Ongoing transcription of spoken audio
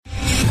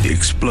The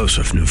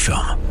explosive new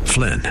film,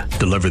 Flynn,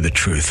 deliver the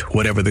truth,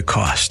 whatever the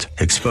cost,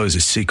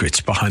 exposes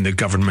secrets behind the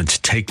government's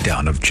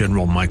takedown of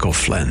General Michael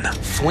Flynn.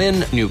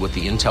 Flynn knew what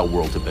the intel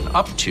world had been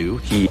up to.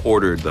 He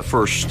ordered the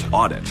first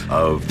audit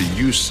of the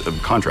use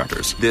of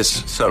contractors.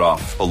 This set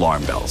off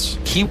alarm bells.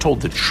 He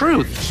told the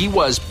truth. He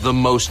was the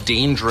most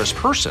dangerous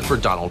person for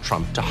Donald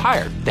Trump to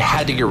hire. They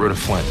had to get rid of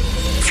Flynn.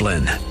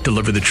 Flynn,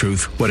 deliver the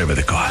truth, whatever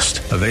the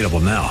cost. Available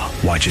now.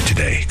 Watch it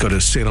today. Go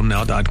to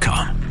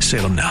salemnow.com.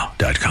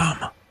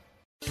 salemnow.com.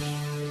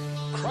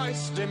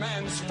 Christ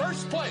demands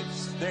first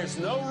place. There's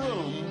no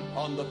room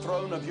on the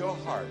throne of your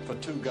heart for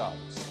two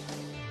gods.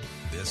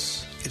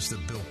 This is the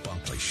Bill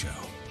Bunkley Show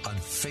on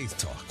Faith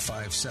Talk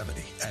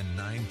 570 and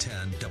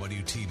 910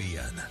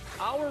 WTBN.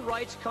 Our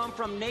rights come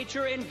from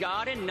nature and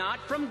God and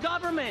not from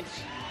government.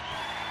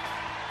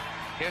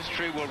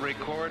 History will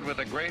record with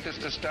the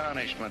greatest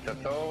astonishment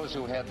that those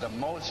who had the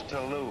most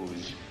to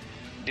lose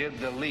did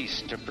the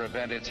least to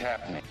prevent its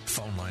happening.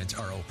 Phone lines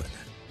are open.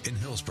 In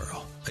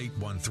Hillsborough,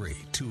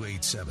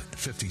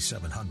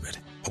 813-287-5700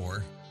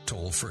 or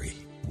toll free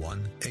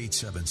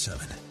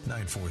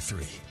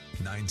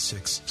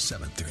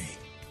 1-877-943-9673.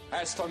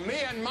 As for me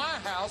and my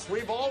house,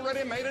 we've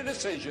already made a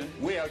decision.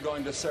 We are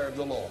going to serve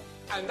the Lord.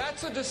 And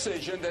that's a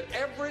decision that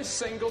every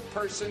single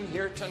person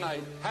here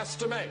tonight has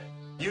to make.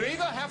 You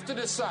either have to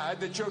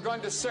decide that you're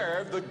going to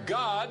serve the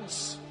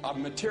gods of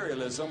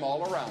materialism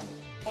all around you,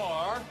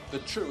 or the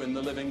true and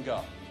the living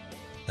God.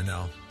 And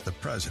now, the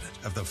president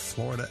of the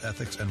Florida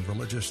Ethics and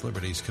Religious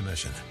Liberties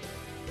Commission.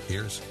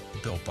 Here's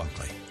Bill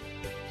Bunkley.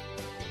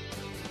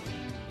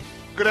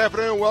 Good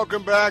afternoon.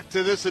 Welcome back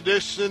to this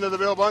edition of the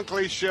Bill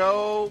Bunkley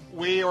Show.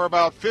 We are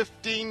about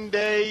 15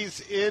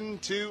 days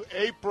into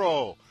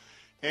April.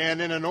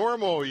 And in a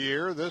normal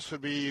year, this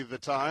would be the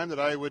time that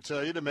I would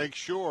tell you to make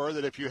sure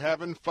that if you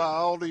haven't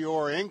filed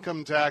your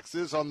income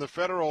taxes on the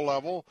federal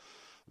level,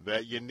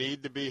 that you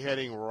need to be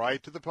heading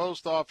right to the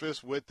post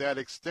office with that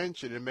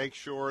extension and make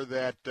sure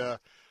that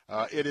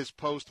it is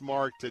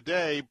postmarked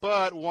today.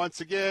 But once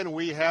again,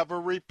 we have a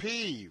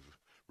reprieve,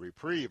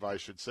 I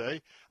should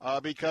say,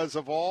 because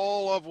of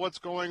all of what's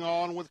going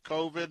on with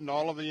COVID and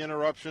all of the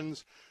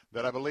interruptions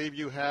that I believe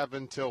you have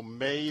until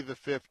May the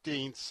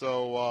 15th.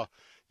 So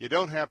you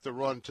don't have to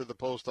run to the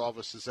post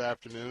office this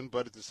afternoon,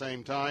 but at the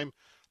same time,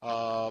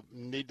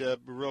 need to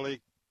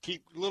really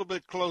keep a little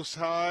bit close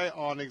eye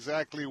on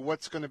exactly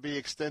what's going to be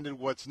extended,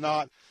 what's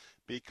not,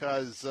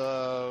 because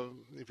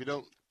if you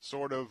don't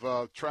sort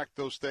of track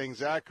those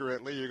things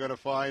accurately, you're going to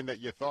find that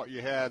you thought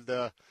you had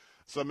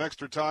some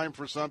extra time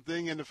for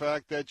something, and the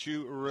fact that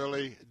you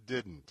really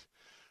didn't.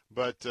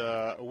 But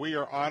we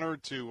are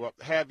honored to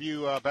have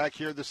you back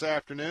here this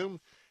afternoon.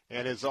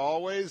 And as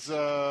always,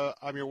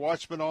 I'm your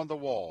watchman on the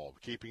wall,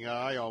 keeping an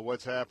eye on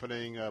what's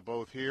happening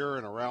both here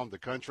and around the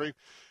country.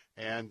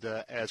 And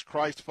as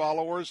Christ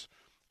followers,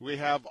 we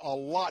have a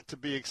lot to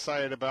be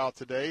excited about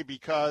today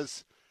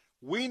because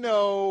we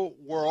know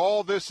where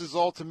all this is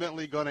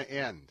ultimately going to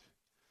end.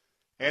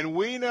 And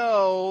we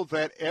know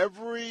that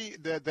every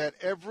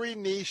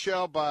knee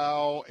shall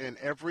bow and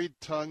every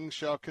tongue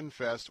shall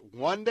confess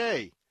one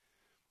day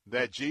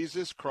that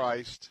Jesus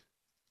Christ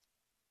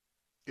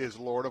is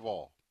Lord of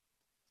all.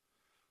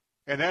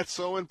 And that's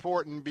so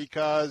important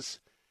because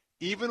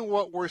even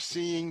what we're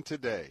seeing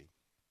today,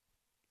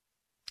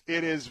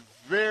 it is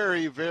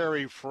very,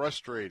 very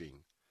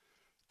frustrating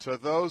to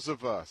those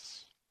of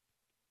us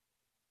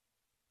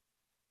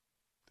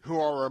who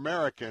are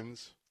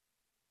Americans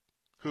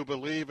who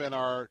believe in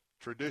our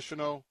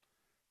traditional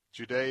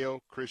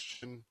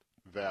Judeo-Christian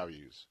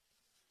values.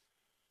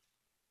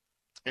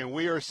 And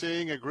we are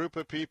seeing a group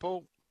of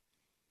people,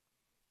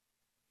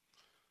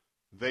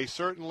 they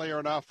certainly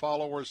are not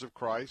followers of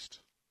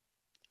Christ.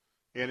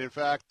 And in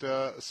fact,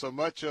 so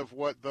much of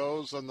what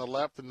those on the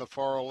left and the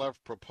far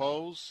left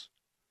propose.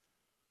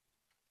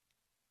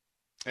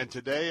 And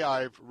today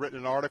I've written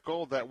an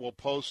article that we'll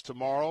post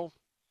tomorrow.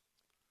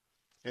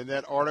 And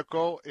that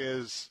article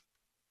is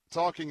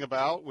talking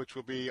about, which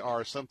will be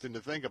our something to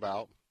think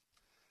about.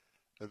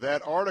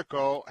 That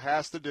article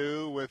has to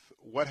do with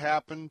what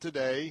happened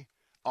today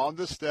on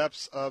the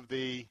steps of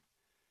the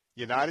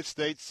United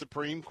States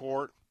Supreme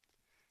Court,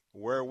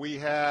 where we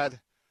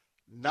had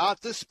not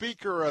the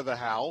Speaker of the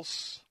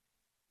House,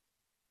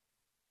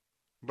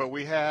 but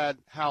we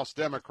had House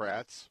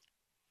Democrats,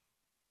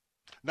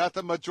 not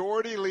the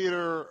Majority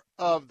Leader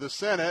of the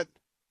Senate,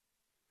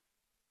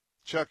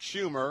 Chuck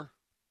Schumer,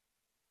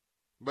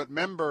 but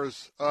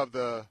members of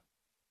the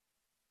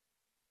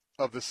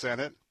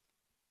Senate.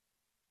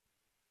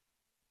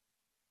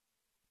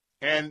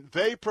 And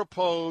they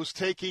propose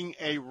taking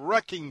a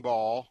wrecking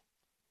ball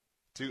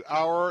to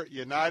our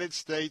United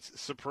States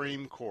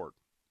Supreme Court.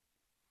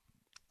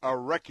 A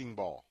wrecking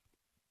ball.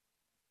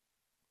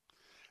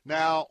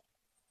 Now,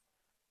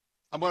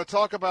 I'm going to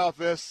talk about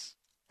this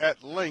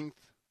at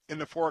length in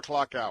the 4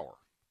 o'clock hour.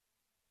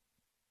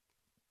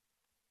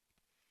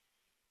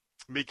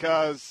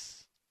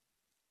 Because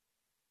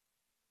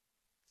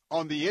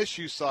on the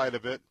issue side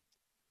of it,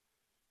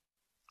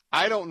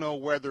 I don't know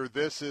whether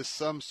this is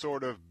some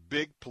sort of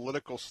big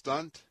political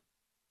stunt.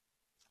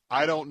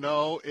 I don't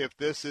know if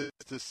this is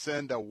to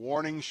send a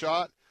warning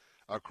shot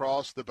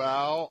across the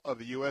bow of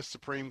the U.S.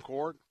 Supreme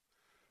Court.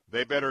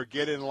 They better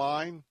get in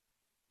line.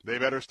 They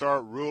better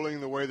start ruling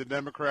the way the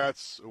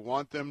Democrats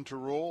want them to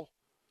rule.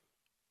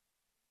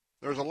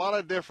 There's a lot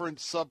of different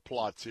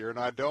subplots here, and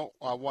I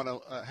want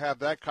to have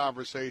that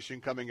conversation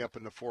coming up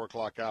in the 4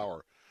 o'clock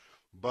hour.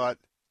 But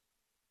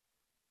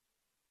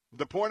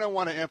the point I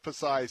want to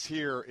emphasize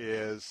here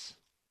is,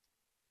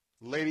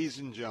 ladies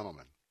and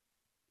gentlemen,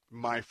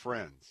 my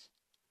friends,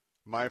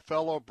 my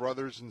fellow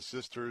brothers and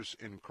sisters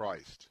in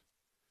Christ,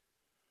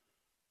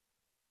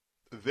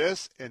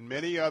 this and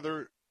many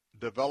other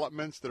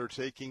developments that are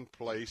taking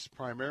place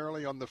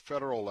primarily on the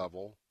federal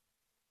level,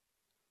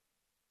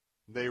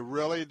 they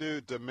really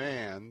do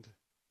demand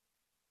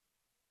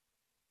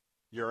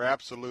your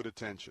absolute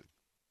attention.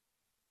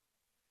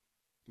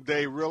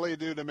 They really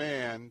do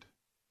demand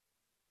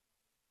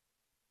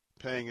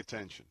paying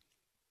attention.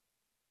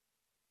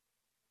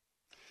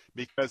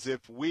 Because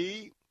if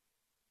we,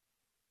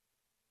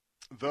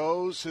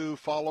 those who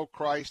follow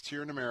Christ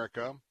here in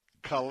America,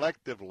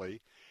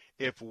 collectively,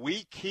 if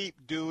we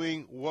keep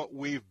doing what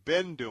we've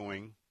been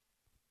doing,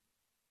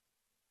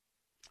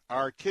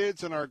 our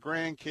kids and our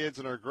grandkids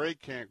and our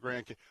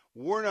great-grandkids,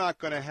 we're not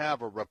going to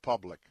have a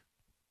republic.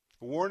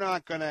 We're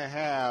not going to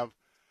have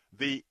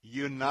the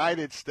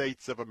United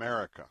States of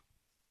America.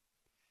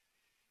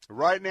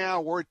 Right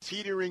now, we're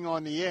teetering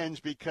on the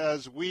edge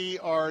because we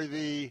are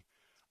the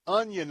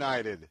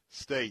ununited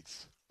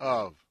states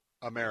of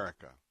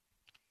America.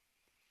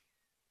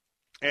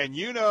 And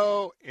you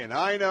know, and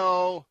I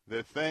know,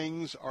 that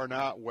things are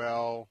not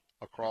well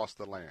across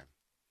the land.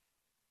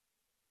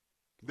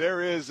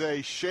 There is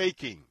a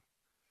shaking.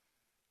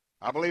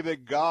 I believe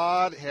that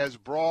God has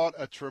brought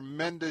a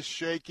tremendous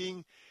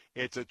shaking.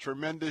 It's a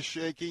tremendous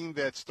shaking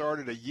that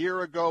started a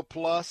year ago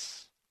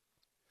plus,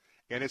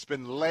 and it's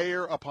been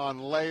layer upon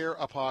layer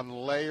upon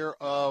layer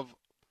of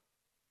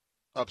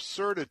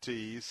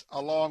absurdities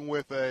along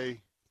with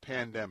a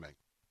pandemic.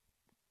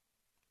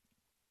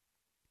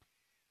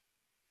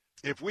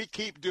 If we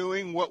keep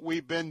doing what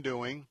we've been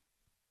doing,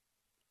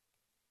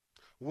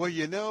 well,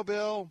 you know,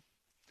 Bill,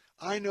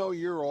 I know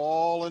you're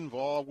all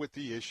involved with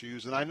the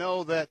issues, and I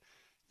know that,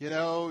 you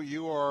know,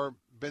 you are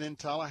been in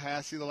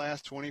Tallahassee the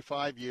last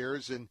 25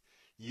 years, and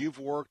you've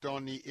worked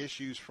on the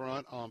issues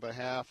front on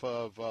behalf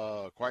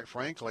of, quite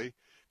frankly,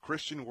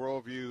 Christian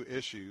worldview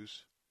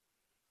issues.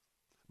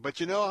 But,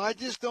 you know, I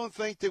just don't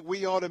think that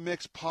we ought to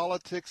mix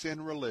politics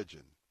and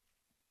religion.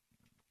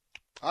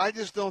 I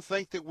just don't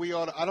think that we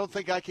ought to. I don't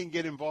think I can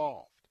get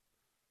involved.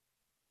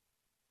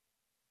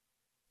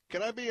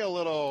 Can I be a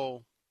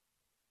little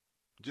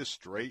just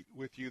straight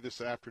with you this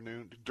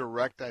afternoon?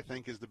 Direct, I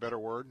think, is the better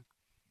word.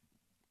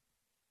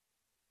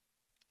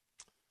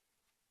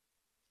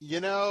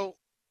 You know,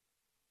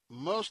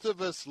 most of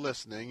us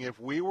listening, if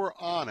we were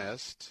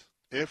honest,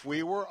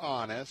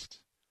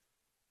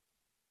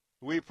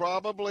 we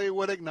probably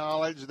would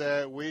acknowledge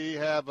that we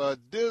have a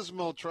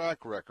dismal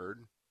track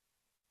record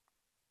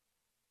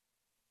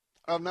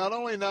of not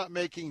only not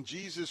making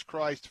Jesus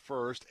Christ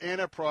first and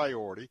a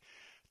priority,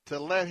 to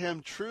let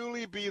him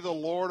truly be the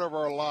Lord of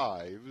our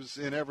lives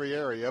in every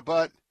area,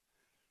 but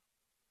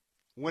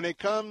when it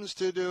comes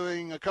to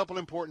doing a couple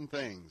important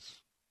things,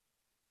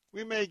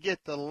 we may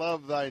get to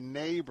love thy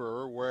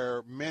neighbor,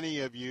 where many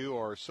of you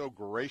are so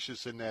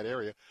gracious in that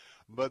area,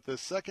 but the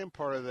second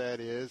part of that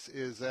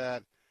is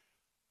that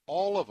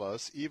all of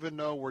us, even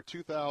though we're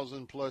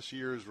 2,000 plus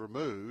years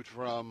removed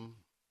from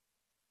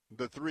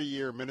the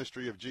 3-year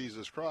ministry of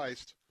Jesus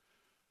Christ,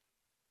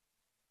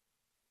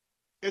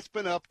 it's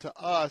been up to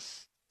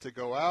us to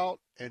go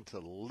out and to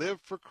live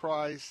for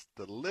Christ,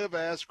 to live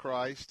as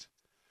Christ.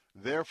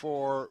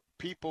 Therefore,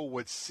 people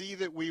would see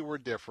that we were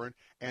different,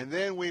 and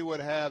then we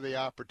would have the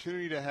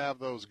opportunity to have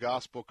those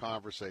gospel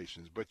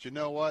conversations. But you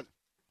know what?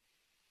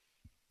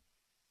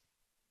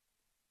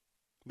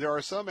 There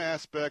are some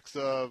aspects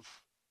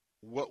of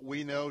what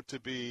we know to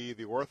be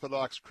the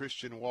Orthodox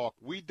Christian walk.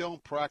 We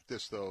don't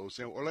practice those,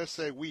 or let's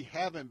say we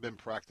haven't been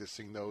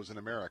practicing those in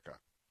America.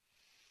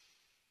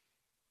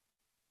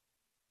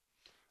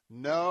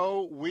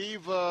 No,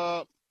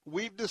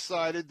 we've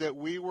decided that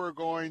we were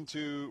going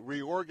to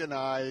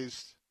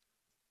reorganize,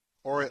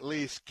 or at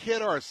least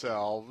kid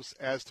ourselves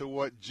as to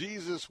what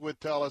Jesus would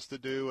tell us to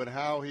do and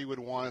how he would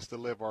want us to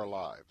live our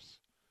lives.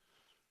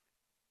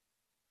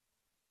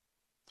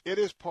 It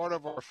is part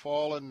of our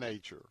fallen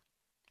nature.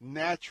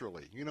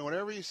 Naturally, you know,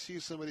 whenever you see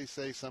somebody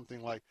say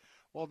something like,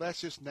 well, that's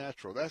just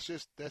natural, that's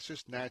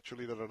just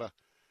naturally, da-da-da.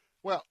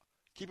 Well,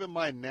 keep in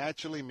mind,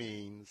 naturally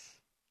means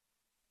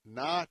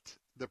not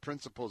the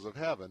principles of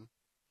heaven,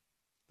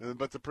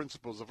 but the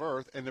principles of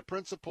earth. And the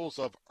principles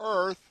of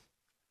earth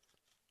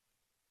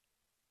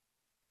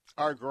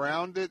are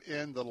grounded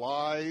in the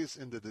lies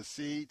and the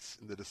deceits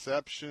and the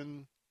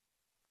deception,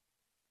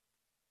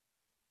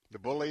 the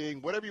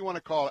bullying, whatever you want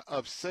to call it,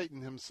 of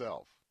Satan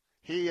himself.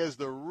 He is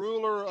the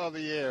ruler of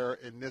the air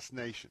in this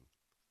nation,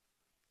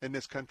 in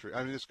this country,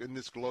 I mean, in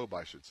this globe,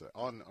 I should say,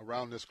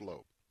 around this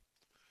globe.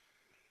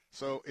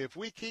 So if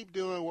we keep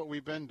doing what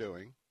we've been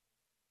doing,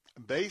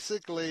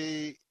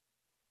 Basically,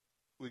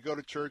 we go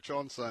to church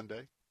on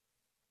Sunday.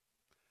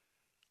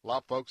 A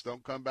lot of folks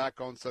don't come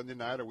back on Sunday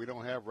night, or we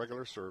don't have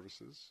regular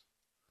services.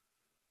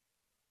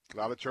 A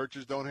lot of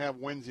churches don't have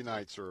Wednesday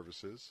night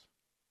services.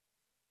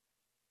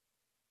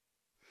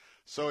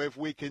 So if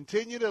we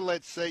continue to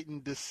let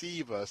Satan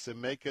deceive us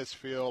and make us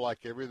feel like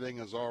everything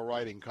is all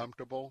right and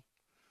comfortable,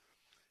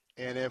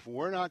 and if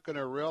we're not going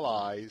to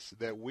realize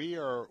that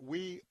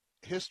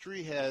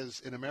history has,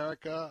 in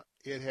America,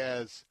 it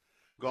has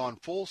gone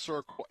full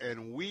circle,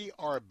 and we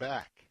are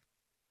back.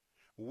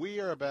 We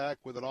are back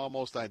with an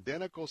almost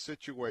identical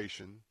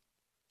situation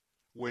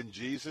when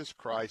Jesus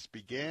Christ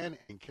began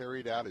and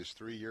carried out his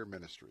 3-year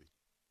ministry.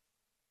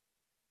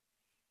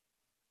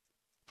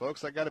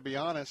 Folks, I got to be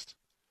honest.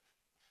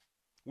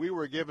 We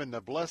were given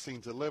the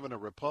blessing to live in a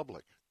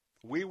republic.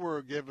 We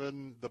were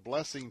given the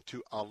blessing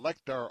to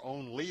elect our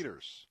own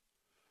leaders,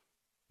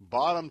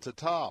 bottom to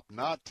top,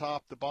 not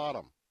top to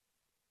bottom.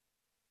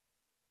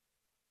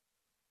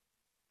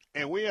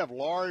 And we have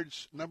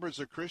large numbers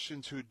of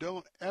Christians who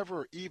don't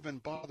ever even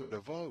bother to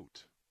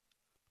vote.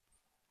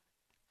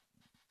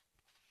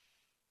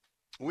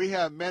 We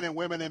have men and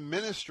women in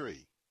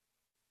ministry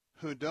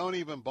who don't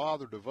even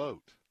bother to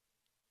vote.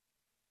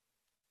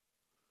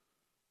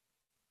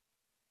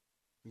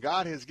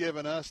 God has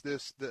given us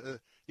this,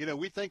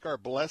 we think our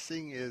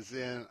blessing is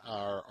in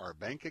our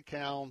bank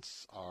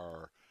accounts,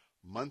 our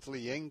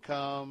monthly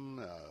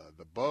income,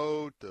 the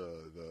boat,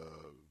 the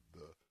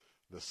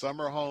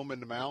summer home in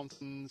the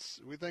mountains.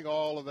 We think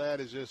all of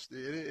that is just,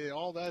 it's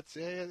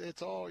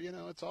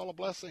all a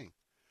blessing.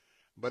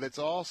 But it's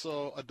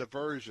also a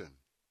diversion.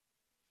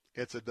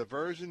 It's a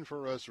diversion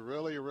for us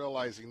really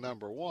realizing,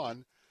 number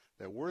one,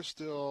 that we're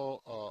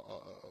still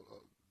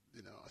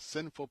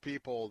sinful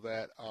people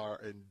that are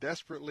in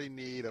desperately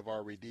need of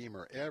our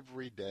Redeemer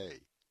every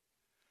day.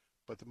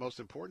 But the most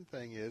important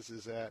thing is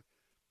that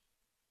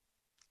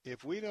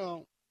if we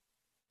don't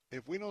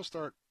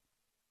start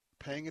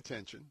paying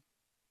attention,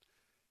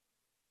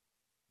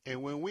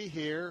 and when we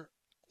hear,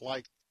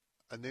 like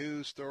a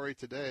news story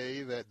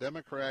today, that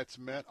Democrats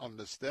met on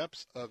the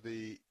steps of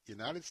the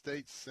United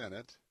States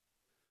Senate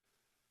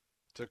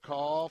to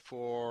call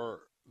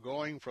for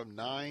going from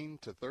 9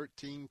 to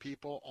 13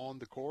 people on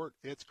the court,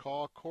 it's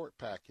called court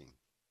packing.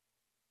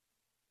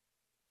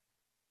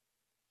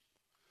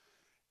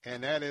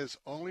 And that is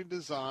only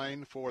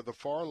designed for the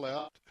far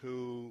left,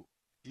 who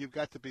you've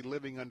got to be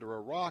living under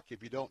a rock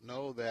if you don't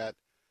know that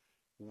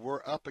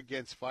we're up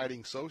against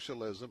fighting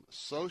socialism.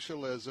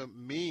 Socialism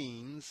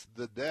means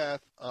the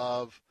death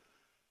of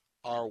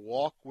our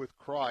walk with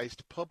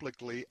Christ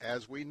publicly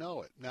as we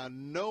know it. Now,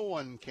 no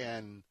one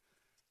can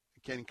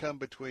come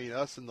between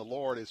us and the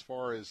Lord as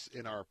far as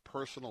in our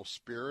personal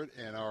spirit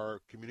and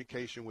our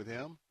communication with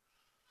him.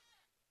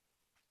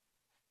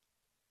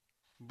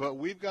 But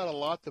we've got a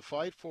lot to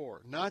fight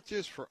for, not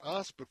just for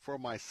us, but for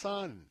my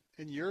son,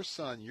 your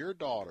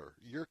daughter,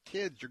 your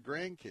kids, your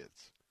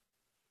grandkids.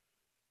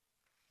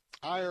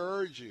 I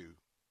urge you,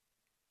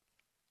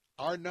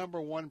 our number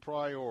one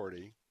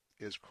priority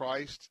is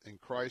Christ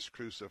and Christ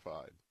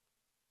crucified.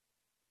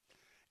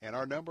 And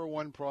our number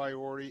one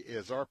priority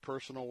is our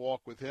personal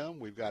walk with him.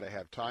 We've got to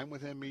have time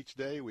with him each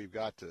day. We've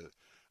got to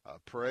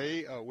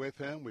pray with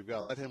him. We've got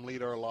to let him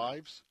lead our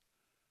lives.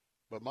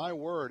 But my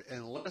word,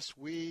 unless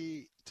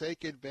we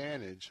take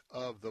advantage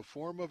of the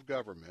form of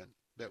government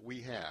that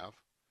we have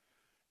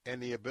and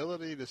the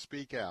ability to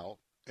speak out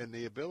and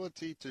the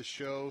ability to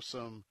show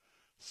some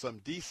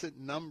decent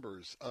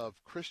numbers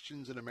of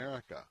Christians in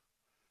America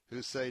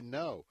who say,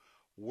 no,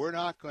 we're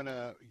not going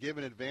to give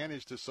an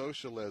advantage to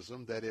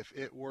socialism, that if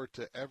it were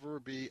to ever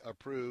be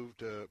approved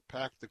to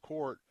pack the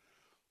court,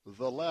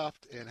 the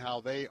left and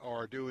how they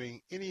are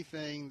doing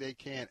anything they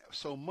can.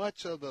 So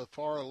much of the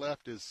far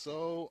left is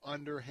so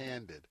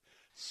underhanded,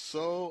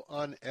 so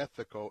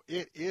unethical.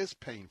 It is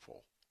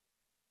painful.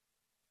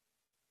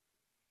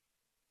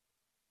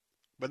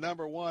 But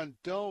number one,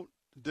 don't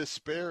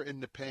despair in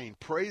the pain.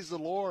 Praise the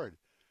Lord,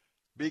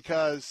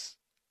 because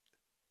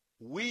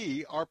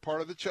we are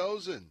part of the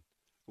chosen.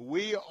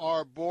 We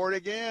are born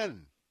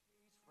again,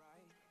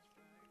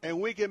 and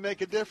we can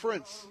make a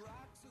difference.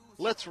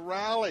 Let's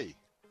rally.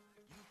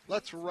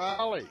 Let's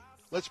rally.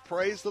 Let's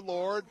praise the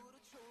Lord.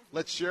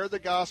 Let's share the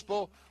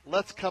gospel.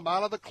 Let's come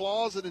out of the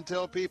closet and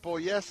tell people,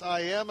 yes,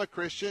 I am a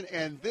Christian,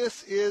 and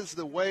this is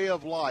the way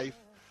of life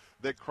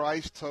that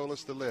Christ told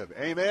us to live.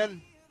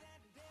 Amen?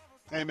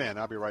 Amen.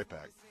 I'll be right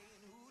back.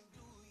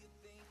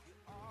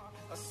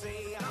 I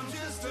say I'm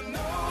just a nobody,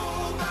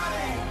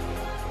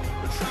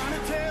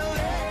 trying to tell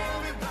everybody.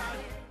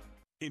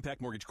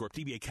 Impact Mortgage Corp.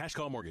 DBA Cash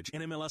Call Mortgage.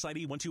 NMLS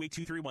ID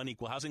 128231.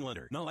 Equal housing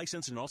lender. Not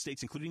licensed in all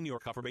states, including New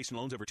York. Offer based on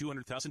loans over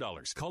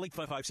 $200,000. Call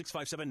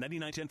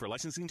 855-657-9910 for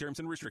licensing terms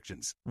and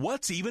restrictions.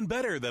 What's even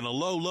better than a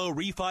low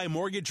refi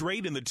mortgage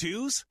rate in the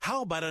twos?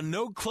 How about a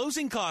no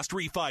closing cost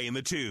refi in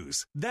the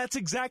twos? That's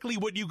exactly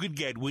what you could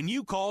get when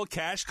you call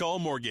Cash Call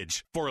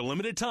Mortgage. For a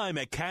limited time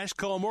at Cash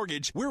Call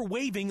Mortgage, we're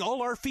waiving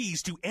all our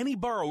fees to any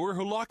borrower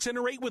who locks in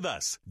a rate with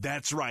us.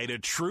 That's right, a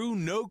true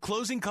no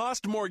closing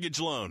cost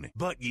mortgage loan.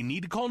 But you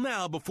need to call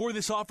now before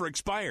this offer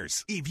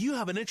expires. If you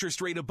have an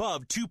interest rate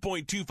above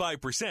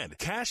 2.25%,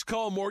 Cash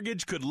Call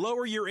Mortgage could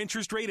lower your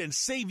interest rate and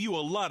save you a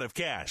lot of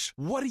cash.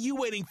 What are you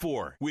waiting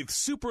for? With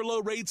super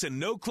low rates and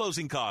no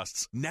closing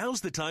costs,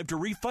 now's the time to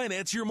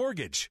refinance your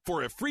mortgage.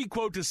 For a free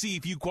quote to see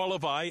if you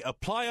qualify,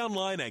 apply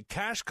online at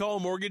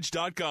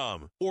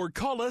cashcallmortgage.com or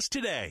call us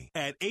today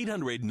at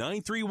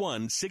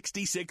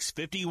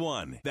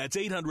 800-931-6651. That's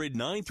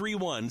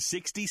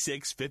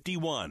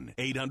 800-931-6651.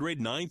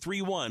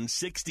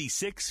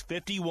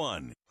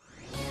 800-931-6651.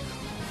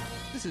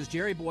 This is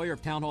Jerry Boyer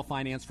of Town Hall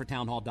Finance for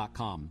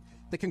townhall.com.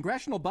 The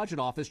Congressional Budget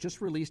Office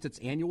just released its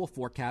annual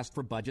forecast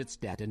for budgets,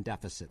 debt, and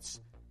deficits.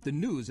 The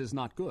news is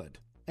not good.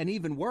 And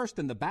even worse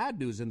than the bad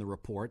news in the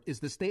report is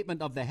the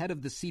statement of the head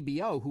of the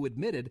CBO, who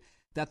admitted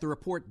that the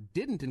report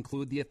didn't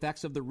include the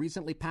effects of the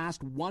recently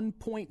passed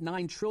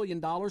 $1.9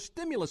 trillion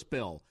stimulus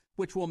bill,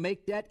 which will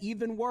make debt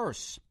even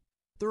worse.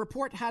 The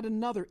report had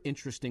another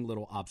interesting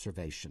little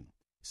observation.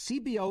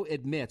 CBO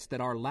admits that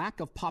our lack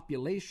of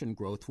population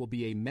growth will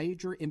be a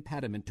major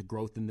impediment to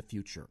growth in the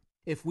future.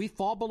 If we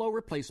fall below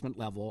replacement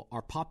level,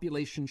 our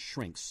population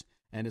shrinks,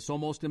 and it's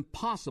almost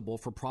impossible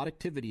for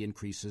productivity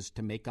increases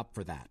to make up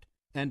for that.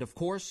 And of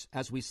course,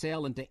 as we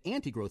sail into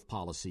anti-growth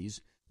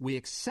policies, we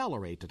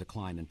accelerate a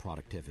decline in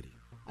productivity.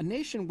 A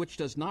nation which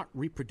does not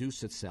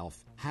reproduce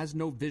itself has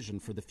no vision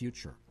for the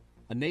future.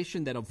 A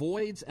nation that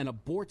avoids and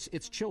aborts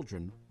its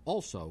children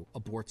also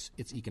aborts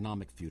its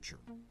economic future.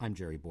 I'm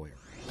Jerry Boyer.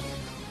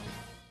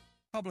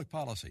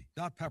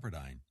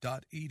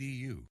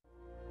 Publicpolicy.pepperdine.edu.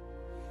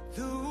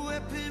 The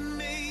weapon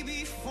may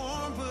be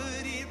formed,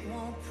 but it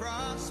won't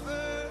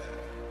prosper.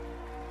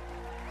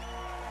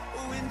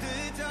 When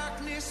the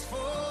darkness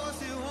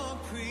falls, it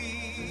won't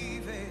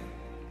prevail.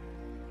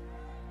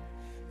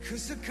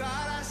 'Cause the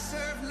God I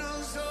serve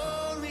knows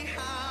only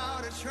how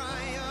to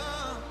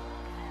triumph.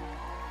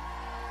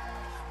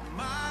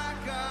 My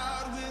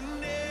God will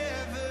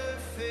never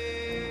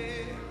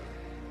fail.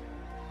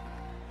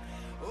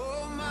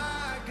 Oh,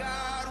 my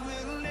God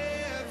will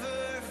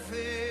never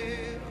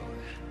fail.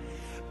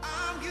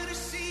 I'm gonna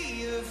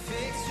see a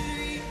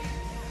victory.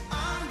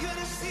 I'm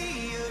gonna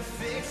see a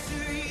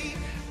victory.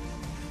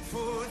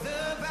 For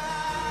the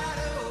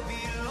battle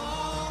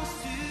belongs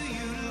to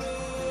you,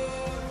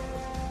 Lord.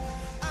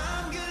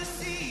 I'm gonna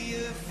see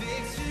a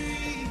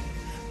victory.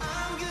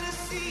 I'm gonna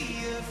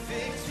see a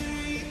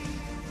victory.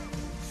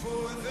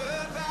 For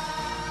the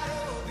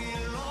battle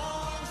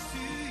belongs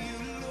to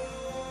you,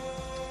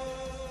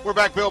 Lord. We're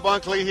back. Bill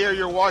Bunkley here,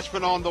 your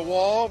watchman on the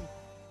wall.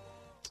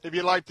 If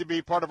you'd like to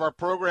be part of our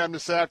program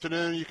this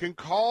afternoon, you can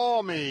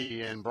call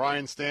me, and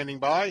Brian's standing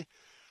by.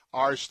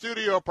 Our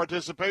studio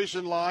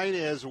participation line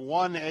is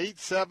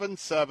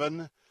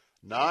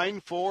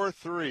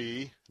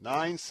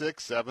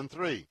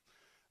 1-877-943-9673.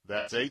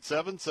 That's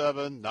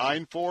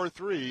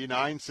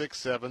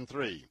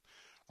 877-943-9673.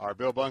 Our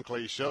Bill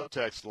Bunkley Show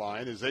text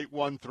line is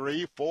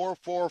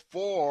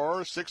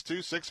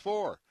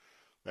 813-444-6264.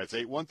 That's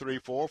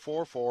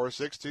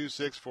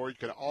 813-444-6264. You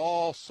can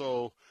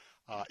also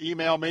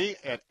email me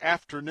at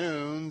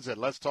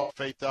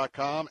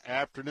afternoons@letstalkfaith.com,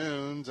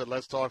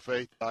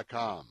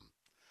 afternoons@letstalkfaith.com.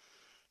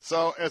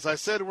 So, as I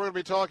said, we're going to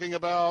be talking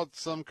about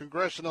some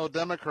congressional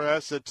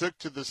Democrats that took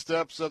to the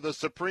steps of the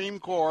Supreme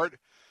Court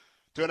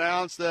to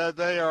announce that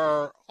they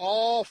are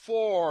all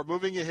for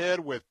moving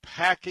ahead with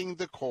packing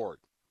the court,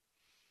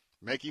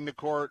 making the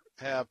court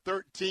have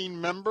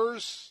 13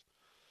 members,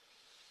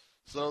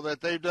 so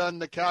that they've done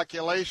the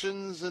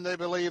calculations and they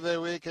believe that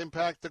we can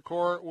pack the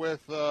court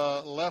with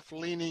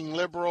left-leaning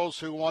liberals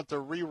who want to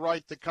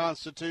rewrite the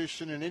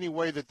Constitution in any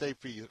way that they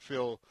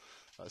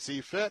see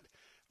fit,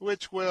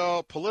 which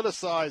will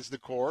politicize the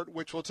court,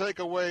 which will take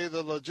away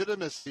the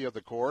legitimacy of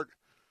the court,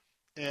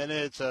 and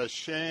it's a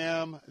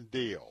sham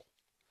deal.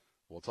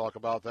 We'll talk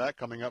about that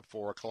coming up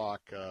 4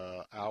 o'clock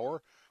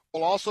hour.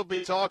 We'll also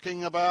be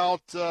talking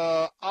about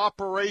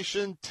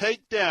Operation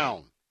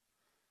Takedown.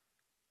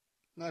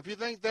 Now, if you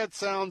think that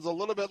sounds a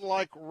little bit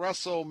like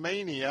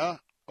WrestleMania,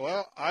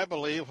 well, I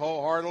believe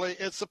wholeheartedly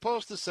it's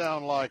supposed to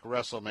sound like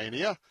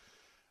WrestleMania,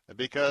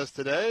 because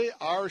today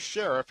our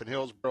sheriff in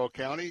Hillsborough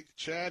County,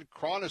 Chad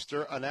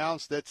Chronister,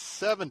 announced that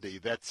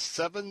 70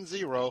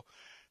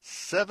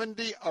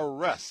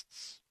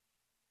 arrests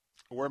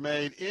were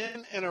made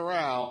in and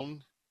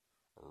around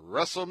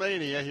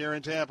WrestleMania here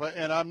in Tampa.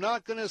 And I'm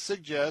not going to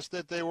suggest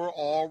that they were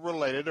all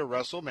related to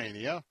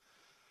WrestleMania,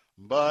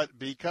 but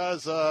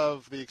because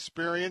of the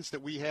experience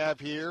that we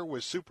have here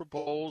with Super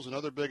Bowls and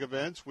other big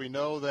events, we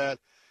know that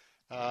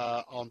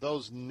on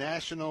those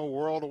national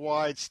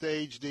worldwide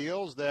stage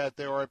deals that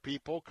there are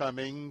people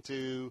coming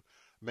to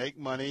make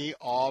money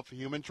off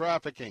human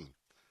trafficking.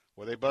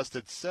 Well, they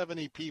busted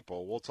 70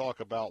 people. We'll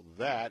talk about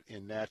that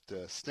in that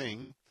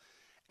sting.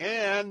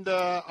 And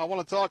I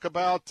want to talk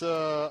about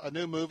a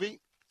new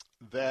movie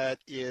that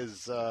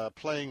is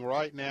playing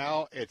right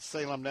now at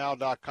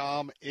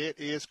salemnow.com. It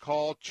is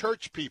called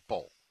Church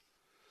People.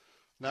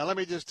 Now, let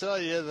me just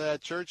tell you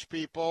that Church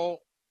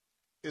People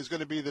is going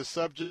to be the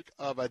subject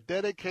of a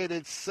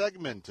dedicated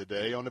segment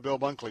today on the Bill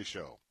Bunkley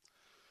Show.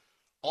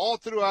 all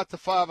throughout the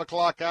 5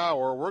 o'clock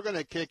hour, we're going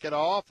to kick it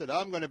off, and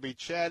I'm going to be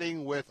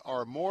chatting with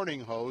our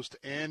morning host,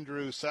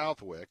 Andrew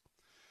Southwick,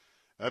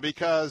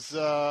 because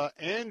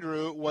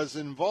Andrew was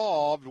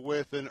involved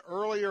with an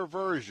earlier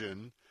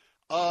version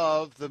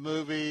of the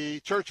movie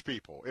Church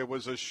People. It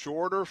was a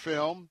shorter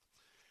film,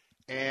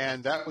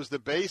 and that was the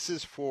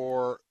basis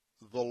for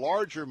the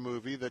larger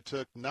movie that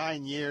took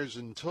 9 years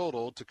in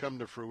total to come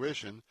to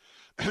fruition.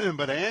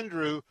 But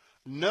Andrew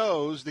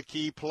knows the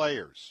key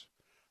players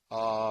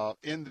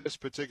in this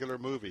particular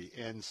movie.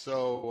 And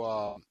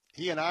so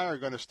he and I are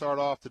going to start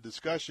off the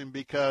discussion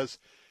because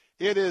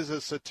it is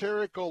a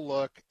satirical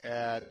look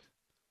at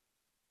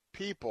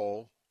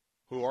people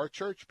who are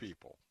church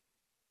people.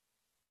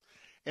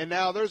 And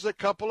now there's a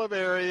couple of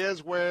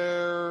areas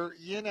where,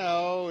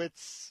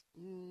 it's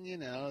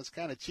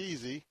kind of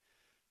cheesy.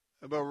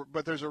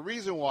 But there's a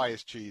reason why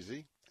it's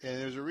cheesy.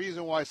 And there's a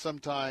reason why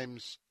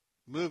sometimes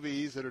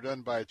movies that are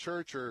done by a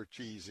church are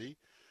cheesy.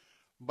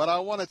 But I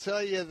want to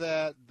tell you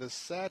that the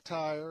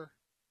satire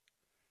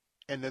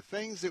and the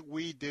things that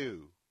we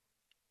do,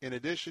 in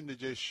addition to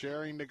just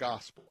sharing the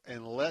gospel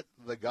and let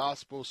the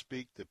gospel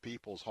speak to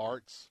people's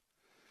hearts,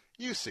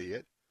 you see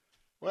it.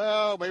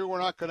 Well, maybe we're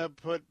not going to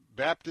put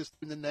Baptist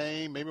in the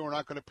name. Maybe we're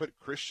not going to put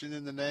Christian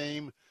in the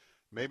name.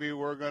 Maybe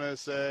we're going to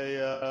say,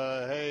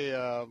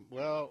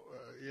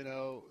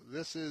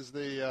 this is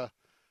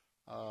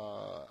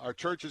our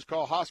church is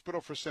called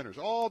Hospital for Sinners.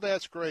 All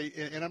that's great,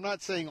 and I'm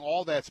not saying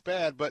all that's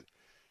bad, but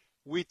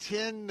we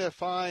tend to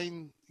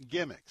find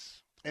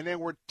gimmicks, and then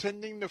we're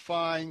tending to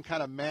find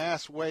kind of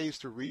mass ways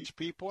to reach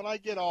people. And I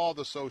get all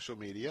the social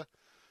media,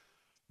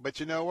 but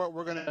you know what?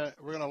 We're gonna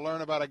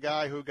learn about a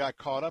guy who got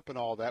caught up in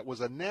all that.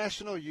 Was a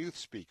national youth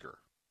speaker.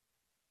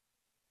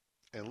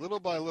 And little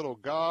by little,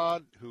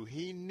 God, who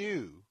he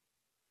knew,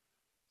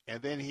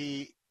 and then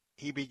he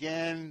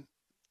began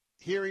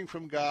hearing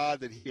from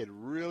God that he had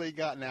really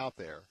gotten out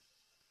there.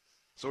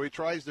 So he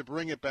tries to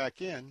bring it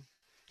back in.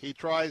 He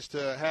tries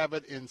to have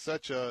it in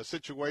such a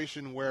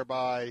situation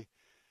whereby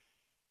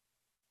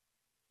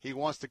he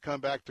wants to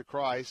come back to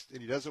Christ, and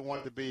he doesn't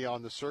want to be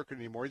on the circuit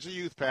anymore. He's a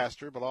youth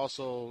pastor, but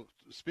also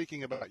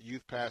speaking about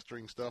youth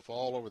pastoring stuff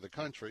all over the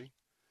country.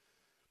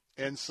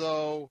 And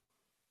so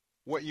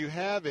what you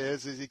have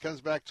is he comes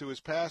back to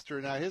his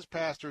pastor. Now, his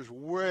pastor's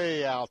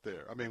way out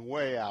there. I mean,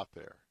 way out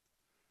there.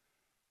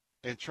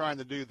 And trying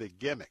to do the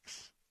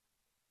gimmicks.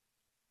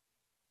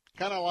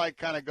 Kind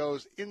of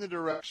goes in the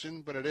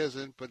direction, but it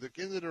isn't, but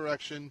in the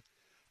direction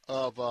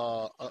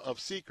of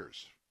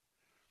seekers.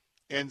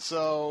 And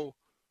so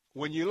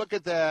when you look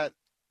at that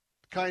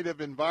kind of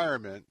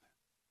environment,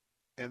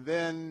 and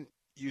then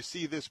you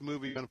see this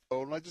movie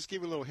unfold, and I'll just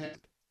give you a little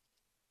hint.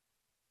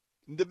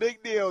 The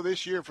big deal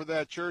this year for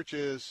that church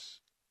is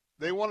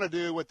they want to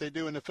do what they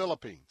do in the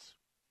Philippines.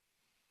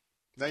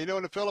 Now,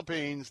 in the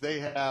Philippines, they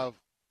have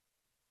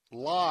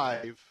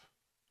live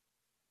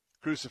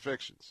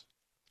crucifixions.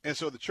 And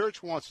so the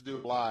church wants to do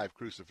a live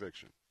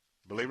crucifixion,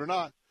 believe it or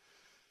not.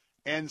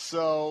 And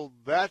so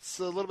that's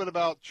a little bit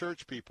about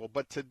church people.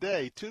 But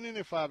today, tune in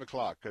at 5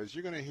 o'clock because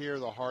you're going to hear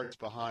the hearts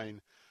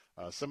behind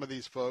some of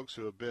these folks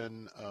who have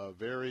been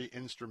very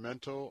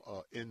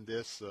instrumental in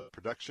this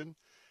production.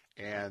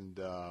 And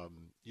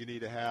you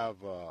need to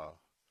have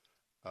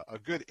a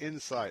good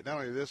insight. Not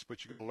only this,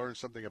 but you can learn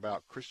something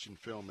about Christian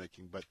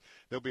filmmaking. But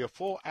there'll be a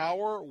full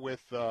hour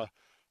with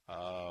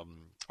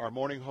our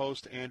morning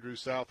host, Andrew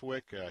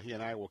Southwick. He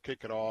and I will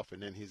kick it off,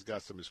 and then he's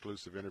got some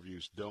exclusive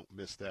interviews. Don't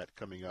miss that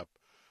coming up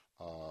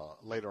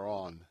later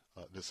on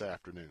this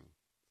afternoon.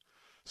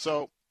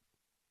 So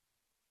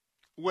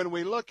when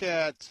we look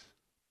at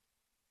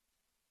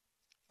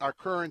our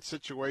current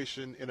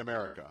situation in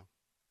America,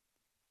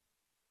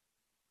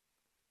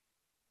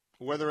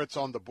 whether it's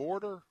on the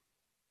border,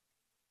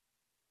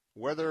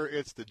 whether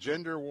it's the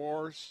gender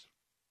wars,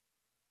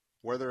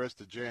 whether it's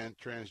the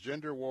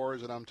transgender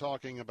wars, and I'm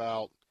talking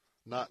about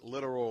not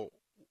literal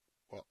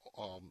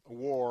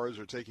wars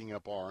or taking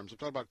up arms. I'm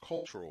talking about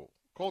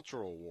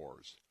cultural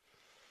wars.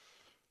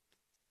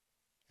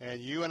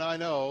 And you and I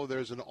know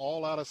there's an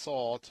all-out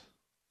assault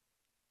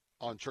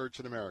on church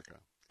in America.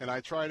 And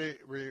I try to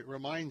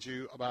remind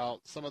you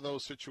about some of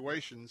those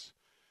situations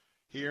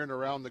here and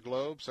around the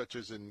globe, such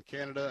as in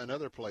Canada and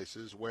other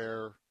places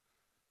where,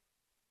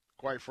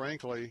 quite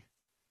frankly,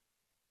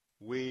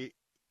 we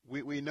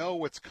know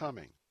what's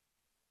coming.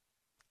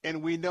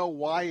 And we know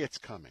why it's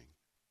coming.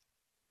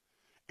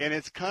 And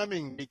it's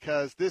coming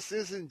because this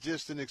isn't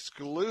just an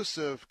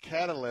exclusive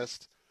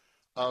catalyst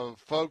of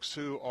folks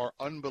who are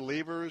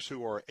unbelievers,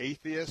 who are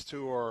atheists,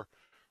 who are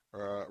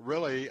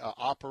really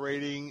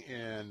operating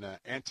in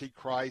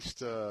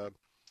antichrist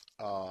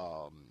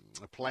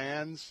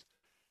plans.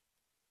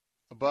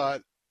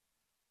 But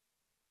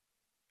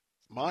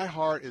my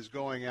heart is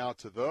going out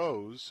to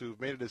those who've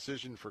made a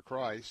decision for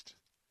Christ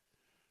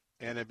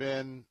and have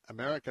been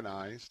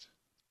Americanized.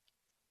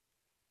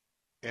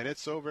 And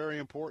it's so very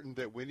important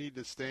that we need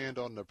to stand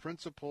on the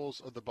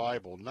principles of the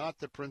Bible, not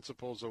the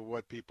principles of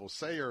what people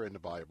say are in the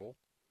Bible.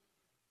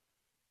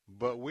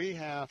 But we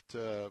have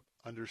to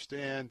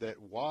understand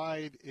that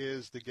wide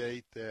is the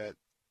gate that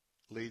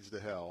leads to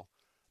hell.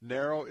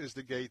 Narrow is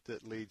the gate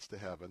that leads to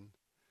heaven.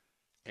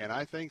 And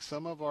I think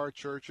some of our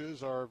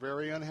churches are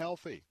very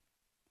unhealthy.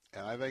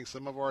 And I think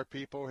some of our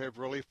people have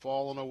really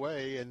fallen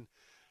away, and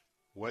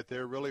what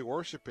they're really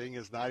worshiping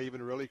is not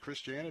even really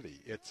Christianity.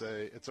 It's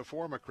a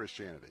form of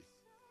Christianity.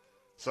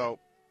 So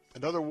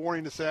another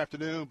warning this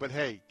afternoon, but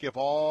hey, give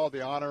all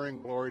the honor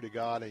and glory to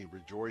God and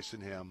rejoice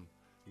in him.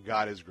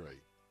 God is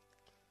great.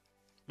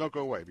 Don't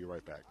go away. Be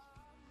right back.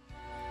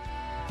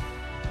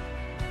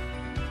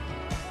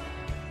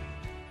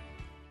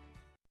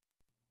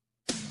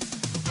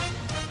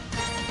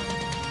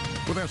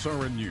 With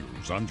SRN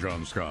News, I'm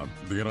John Scott.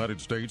 The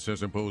United States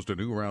has imposed a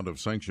new round of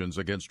sanctions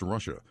against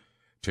Russia.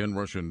 10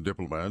 Russian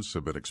diplomats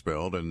have been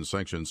expelled and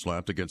sanctions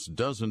slapped against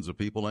dozens of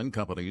people and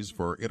companies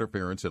for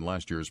interference in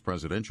last year's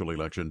presidential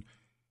election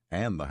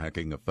and the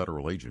hacking of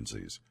federal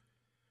agencies.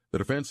 The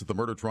defense at the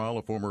murder trial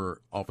of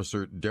former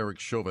officer Derek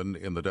Chauvin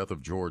in the death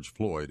of George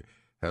Floyd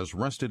has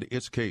rested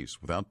its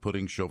case without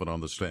putting Chauvin on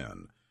the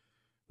stand.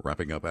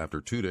 Wrapping up after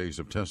 2 days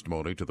of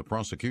testimony to the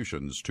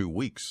prosecution's 2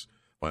 weeks,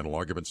 final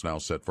arguments now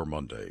set for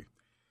Monday.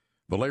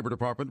 The Labor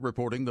Department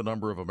reporting the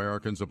number of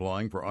Americans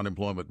applying for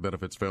unemployment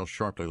benefits fell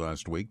sharply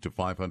last week to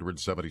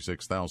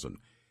 576,000.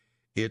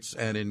 It's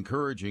an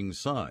encouraging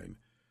sign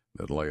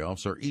that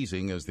layoffs are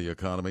easing as the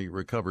economy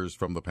recovers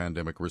from the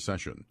pandemic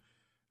recession.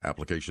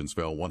 Applications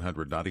fell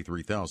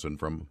 193,000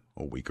 from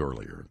a week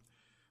earlier.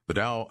 The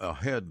Dow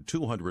ahead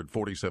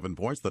 247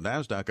 points, the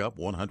NASDAQ up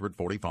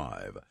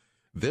 145.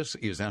 This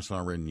is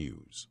SRN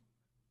News.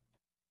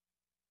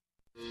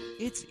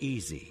 It's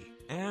easy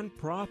and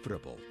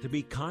profitable to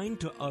be kind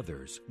to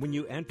others when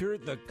you enter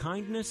the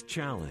Kindness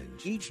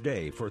Challenge. Each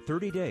day for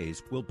 30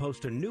 days, we'll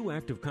post a new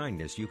act of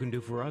kindness you can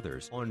do for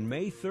others. On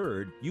May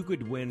 3rd, you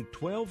could win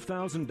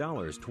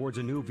 $12,000 towards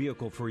a new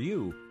vehicle for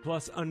you,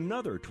 plus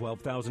another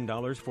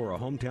 $12,000 for a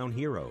hometown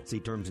hero. See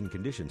terms and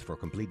conditions for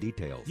complete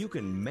details. You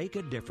can make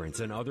a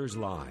difference in others'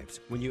 lives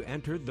when you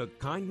enter the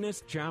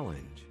Kindness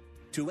Challenge.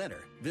 To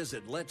enter,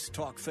 visit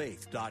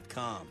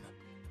letstalkfaith.com.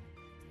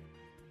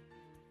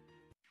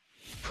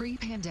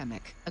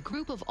 Pre-pandemic, a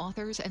group of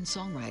authors and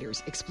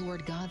songwriters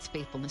explored God's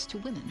faithfulness to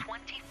women.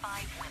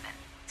 25 women.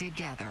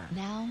 Together.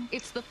 Now,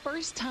 it's the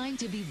first time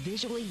to be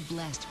visually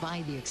blessed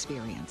by the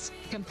experience.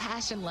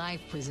 Compassion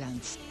Live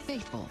presents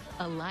Faithful,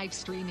 a live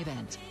stream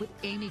event with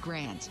Amy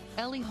Grant,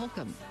 Ellie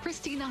Holcomb,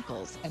 Christy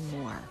Knuckles, and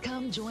more.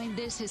 Come join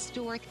this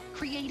historic,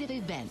 creative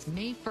event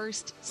May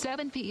 1st,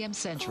 7 p.m.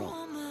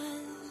 Central.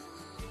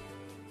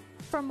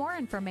 For more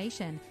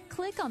information,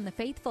 click on the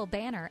Faithful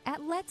banner at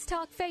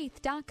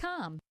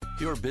letstalkfaith.com.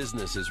 Your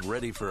business is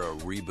ready for a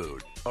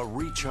reboot, a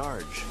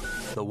recharge.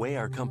 The way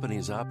our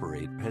companies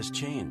operate has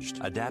changed.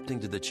 Adapting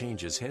to the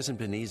changes hasn't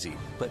been easy,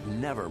 but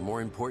never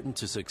more important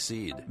to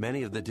succeed.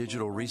 Many of the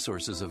digital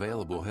resources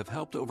available have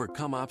helped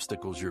overcome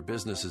obstacles your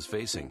business is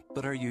facing.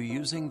 But are you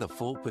using the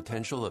full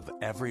potential of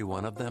every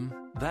one of them?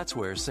 That's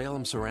where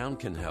Salem Surround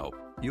can help.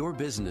 Your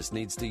business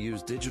needs to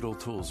use digital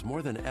tools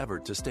more than ever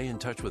to stay in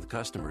touch with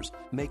customers,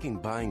 making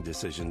buying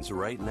decisions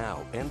right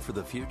now and for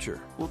the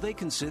future. Will they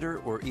consider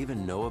or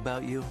even know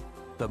about you?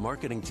 The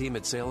marketing team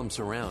at Salem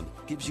Surround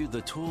gives you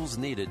the tools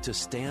needed to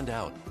stand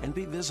out and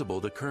be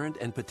visible to current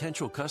and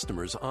potential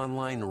customers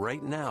online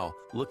right now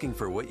looking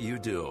for what you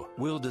do.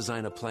 We'll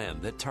design a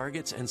plan that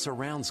targets and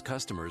surrounds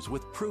customers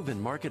with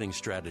proven marketing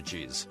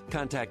strategies.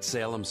 Contact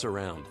Salem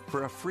Surround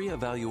for a free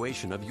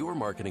evaluation of your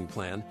marketing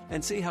plan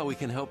and see how we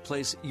can help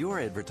place your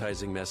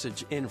advertising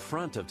message in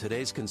front of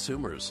today's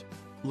consumers.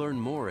 Learn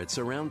more at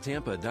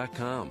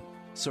surroundtampa.com.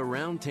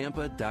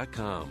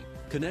 surroundtampa.com.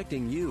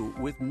 Connecting you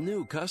with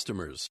new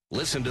customers.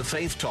 Listen to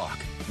Faith Talk,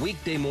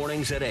 weekday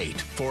mornings at 8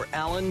 for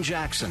Alan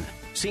Jackson,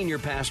 senior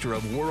pastor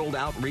of World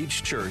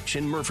Outreach Church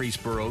in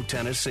Murfreesboro,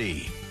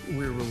 Tennessee.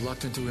 We're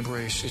reluctant to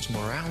embrace its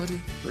morality.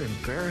 We're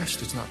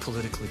embarrassed. It's not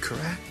politically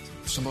correct.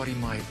 Somebody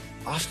might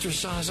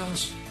ostracize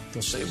us.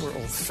 They'll say we're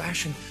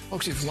old-fashioned.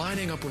 Folks, if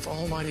lining up with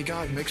Almighty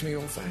God makes me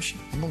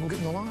old-fashioned, I'm going to go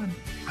get in the line.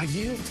 I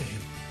yield to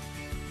Him.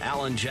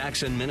 Alan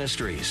Jackson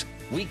Ministries,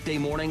 weekday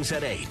mornings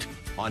at 8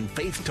 on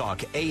Faith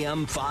Talk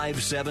AM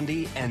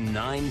 570 and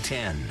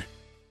 910.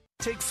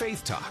 Take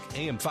Faith Talk,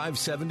 AM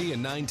 570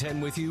 and 910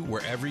 with you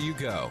wherever you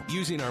go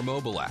using our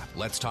mobile app,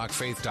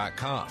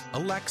 letstalkfaith.com,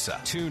 Alexa,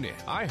 TuneIn,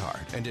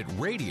 iHeart, and at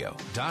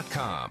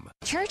radio.com.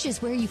 Church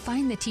is where you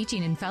find the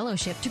teaching and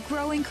fellowship to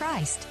grow in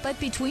Christ. But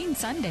between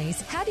Sundays,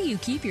 how do you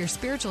keep your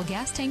spiritual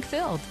gas tank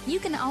filled? You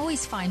can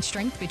always find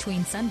strength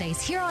between Sundays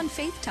here on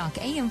Faith Talk,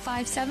 AM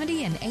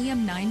 570 and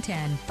AM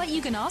 910. But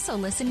you can also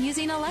listen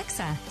using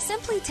Alexa.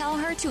 Simply tell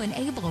her to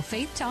enable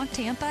Faith Talk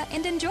Tampa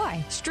and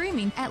enjoy,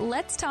 streaming at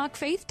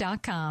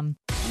letstalkfaith.com.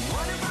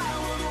 What if I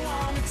were the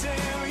one to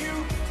tell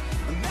you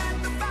that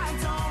the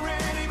fight's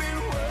already been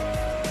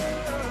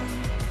won?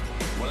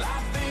 Well,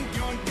 I think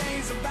your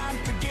day's about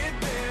to get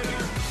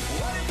better.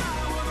 What if I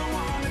were the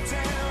one to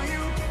tell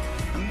you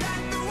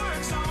that the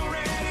work's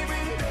already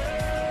been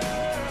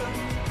done?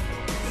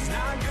 It's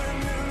not good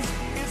news,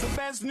 it's the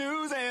best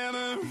news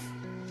ever.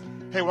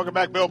 Hey, welcome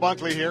back. Bill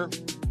Bunkley here.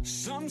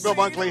 Bill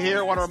Bunkley here.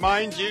 I want to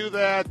remind you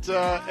that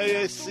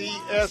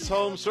ACS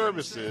Home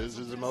Services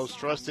is the most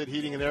trusted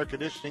heating and air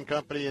conditioning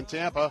company in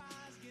Tampa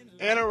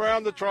and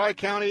around the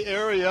Tri-County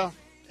area,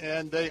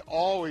 and they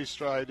always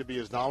strive to be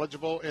as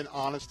knowledgeable and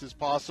honest as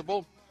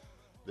possible.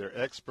 Their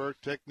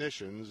expert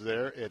technicians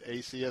there at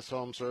ACS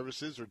Home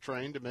Services are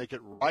trained to make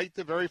it right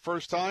the very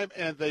first time,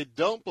 and they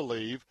don't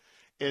believe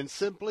in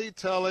simply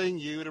telling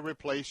you to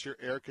replace your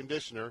air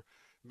conditioner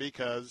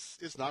because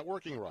it's not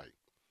working right.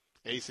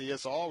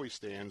 ACS always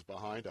stands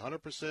behind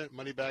 100%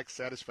 money-back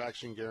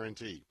satisfaction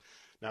guarantee.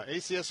 Now,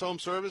 ACS Home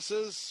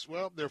Services,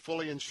 well, they're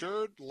fully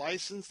insured,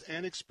 licensed,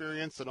 and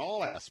experienced in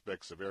all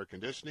aspects of air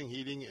conditioning,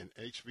 heating, and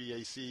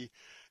HVAC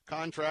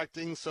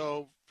contracting.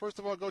 So, first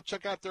of all, go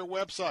check out their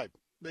website.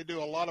 They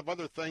do a lot of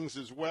other things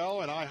as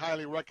well, and I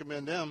highly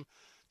recommend them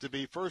to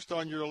be first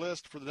on your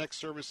list for the next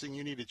servicing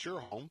you need at your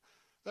home.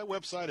 That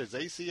website is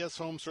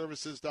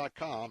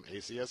acshomeservices.com,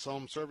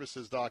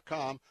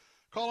 acshomeservices.com.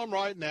 Call them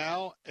right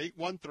now,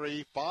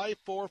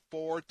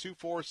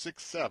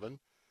 813-544-2467.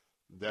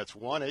 That's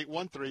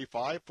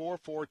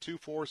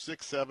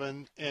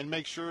 1-813-544-2467. And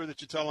make sure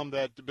that you tell them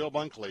that Bill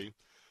Bunkley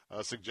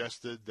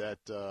suggested that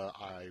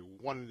I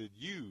wanted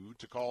you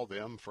to call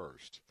them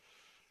first.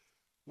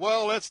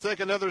 Well, let's take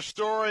another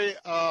story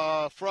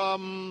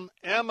from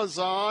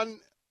Amazon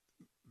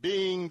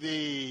being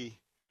the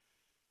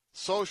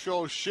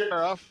social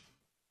sheriff,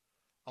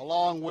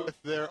 along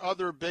with their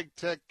other big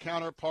tech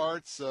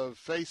counterparts of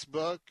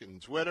Facebook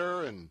and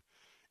Twitter and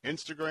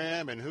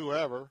Instagram and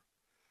whoever.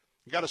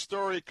 You got a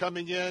story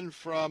coming in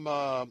from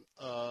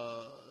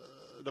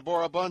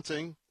Deborah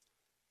Bunting.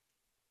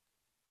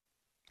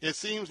 It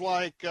seems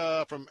like,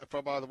 by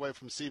the way,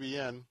 from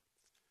CBN.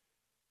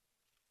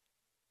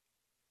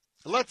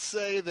 Let's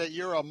say that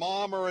you're a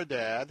mom or a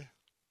dad,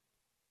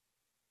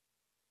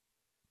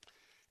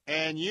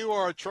 and you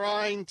are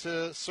trying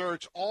to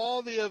search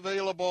all the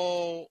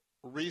available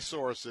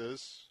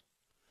resources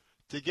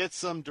to get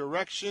some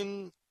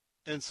direction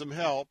and some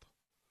help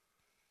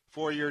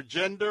for your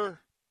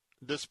gender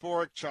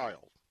dysphoric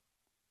child.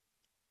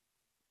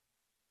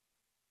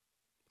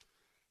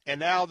 And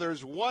now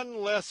there's one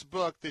less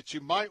book that you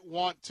might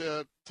want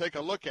to take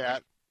a look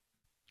at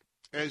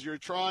as you're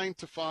trying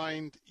to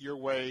find your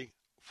way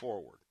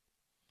forward.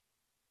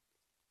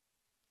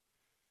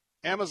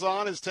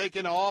 Amazon has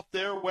taken off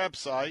their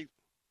website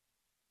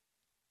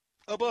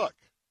a book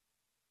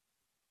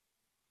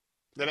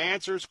that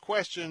answers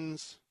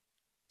questions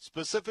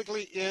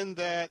specifically in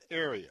that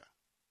area.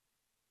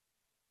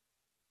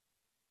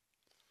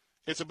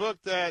 It's a book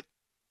that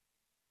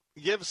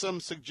gives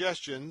some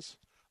suggestions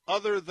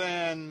other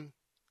than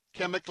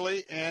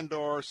chemically and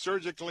or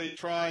surgically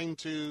trying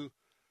to,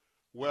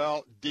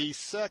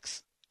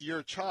 de-sex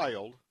your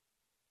child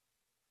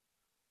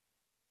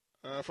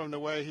from the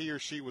way he or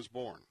she was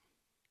born.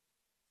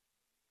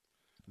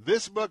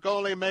 This book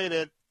only made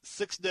it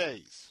 6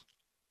 days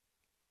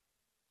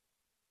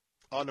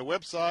on the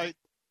website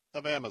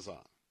of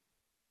Amazon.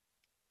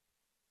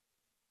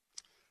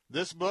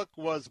 This book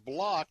was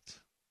blocked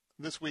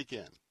this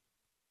weekend.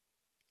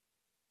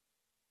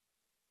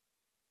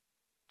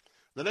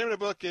 The name of the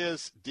book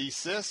is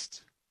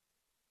Desist,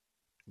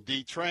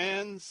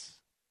 Detrans,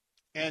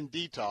 and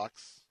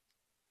Detox,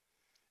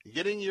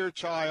 Getting Your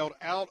Child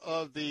Out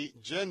of the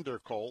Gender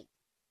Cult,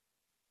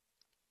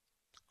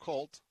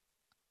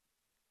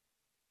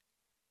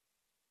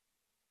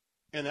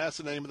 and that's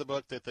the name of the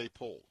book that they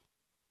pulled.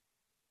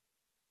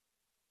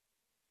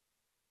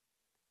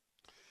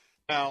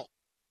 Now,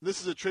 this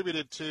is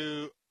attributed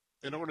to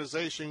an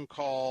organization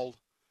called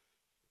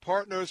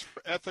Partners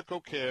for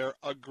Ethical Care,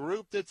 a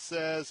group that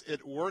says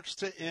it works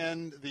to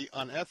end the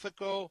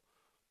unethical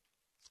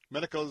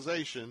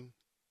medicalization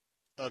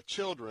of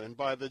children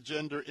by the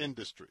gender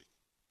industry.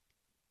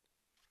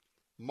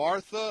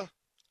 Martha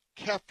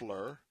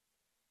Keffler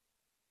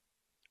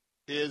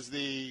is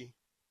the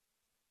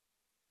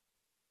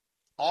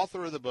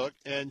author of the book,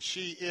 and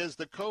she is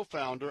the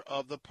co-founder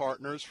of the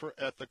Partners for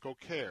Ethical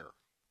Care.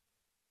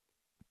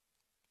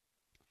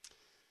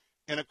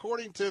 And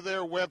according to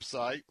their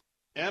website,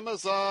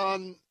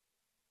 Amazon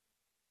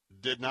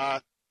did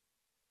not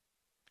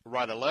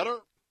write a letter.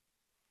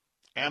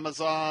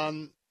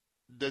 Amazon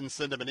didn't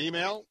send them an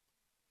email.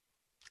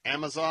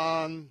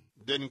 Amazon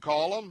didn't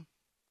call them.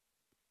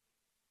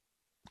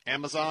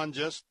 Amazon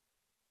just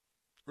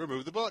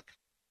removed the book.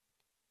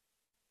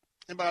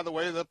 And by the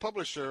way, the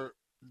publisher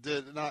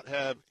did not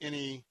have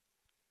any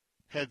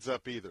heads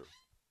up either.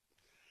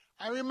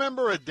 I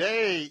remember a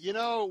day,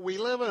 we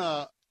live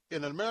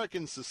in an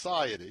American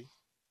society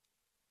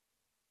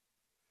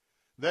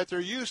that there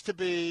used to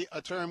be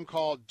a term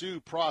called due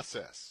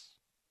process.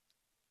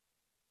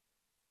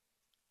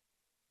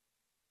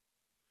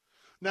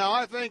 Now,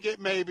 I think it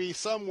may be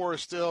somewhere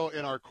still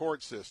in our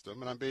court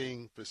system, and I'm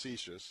being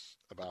facetious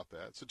about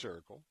that,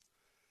 satirical.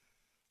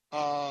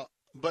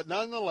 But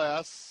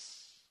nonetheless,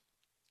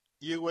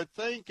 you would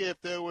think if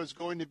there was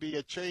going to be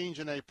a change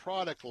in a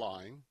product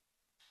line,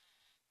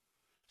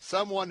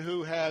 someone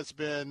who has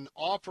been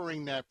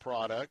offering that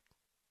product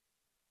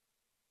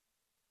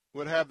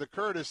would have the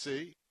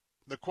courtesy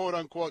the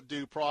quote-unquote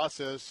due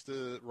process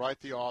to write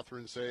the author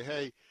and say,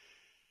 hey,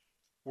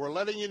 we're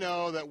letting you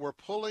know that we're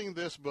pulling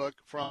this book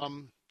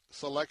from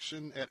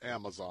selection at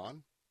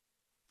Amazon.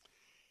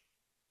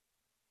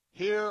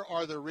 Here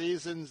are the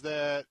reasons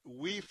that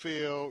we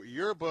feel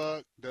your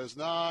book does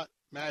not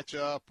match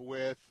up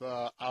with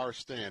our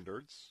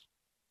standards.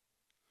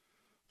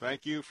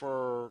 Thank you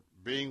for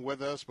being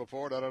with us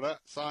before,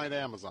 signed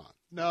Amazon.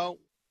 No.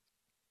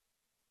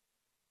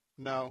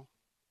 No.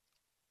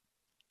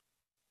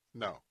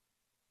 No.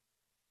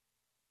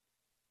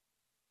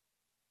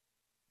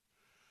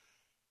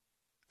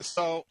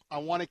 So I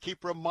want to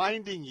keep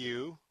reminding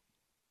you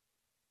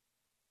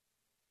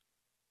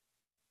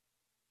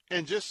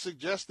and just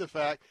suggest the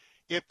fact,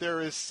 if there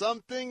is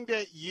something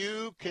that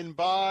you can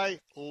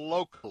buy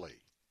locally,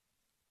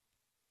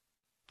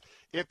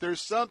 if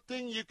there's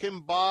something you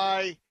can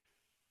buy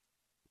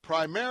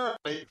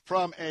primarily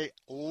from a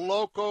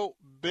local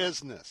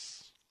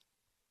business,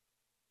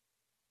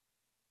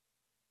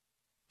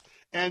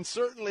 and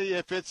certainly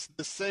if it's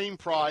the same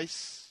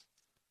price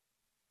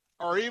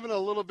or even a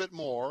little bit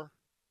more,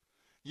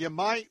 you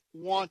might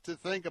want to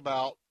think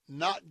about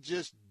not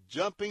just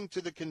jumping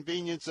to the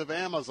convenience of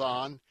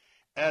Amazon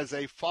as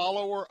a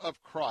follower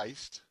of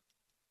Christ,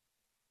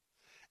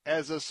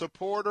 as a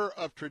supporter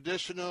of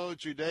traditional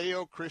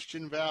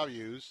Judeo-Christian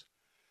values.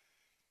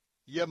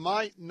 You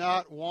might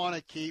not want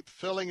to keep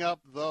filling up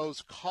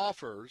those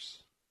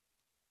coffers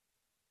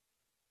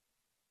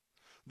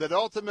that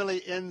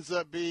ultimately ends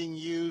up being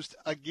used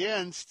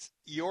against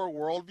your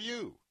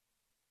worldview.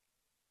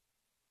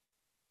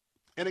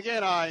 And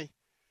again, I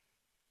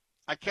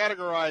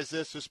categorize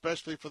this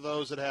especially for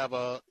those that have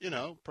a,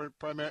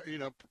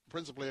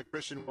 principally a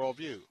Christian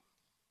worldview.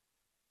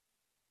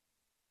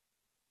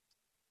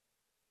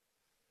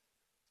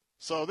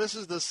 So this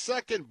is the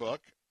second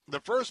book. The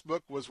first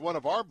book was one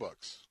of our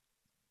books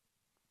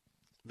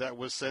that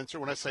was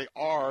censored. When I say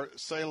our,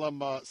 Salem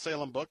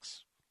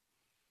Books.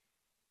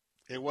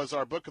 It was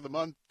our book of the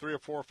month 3 or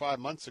 4 or 5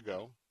 months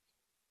ago.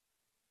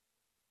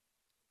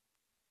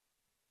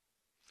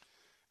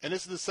 And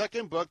this is the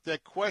second book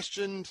that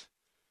questioned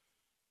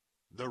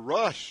the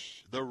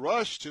rush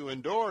to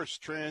endorse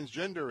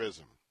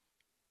transgenderism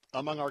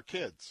among our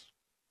kids.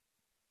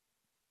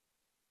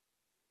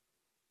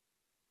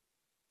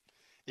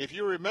 If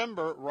you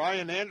remember,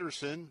 Ryan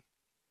Anderson,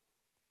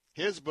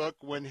 his book,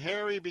 When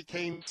Harry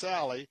Became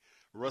Sally,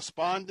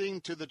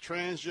 responding to the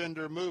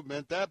transgender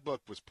movement, that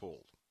book was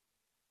pulled.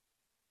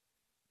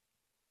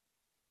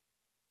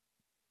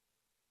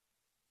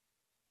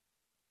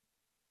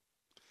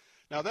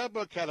 Now, that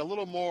book had a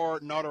little more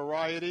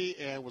notoriety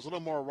and was a little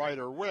more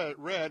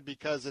read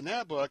because in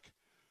that book,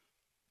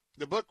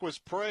 the book was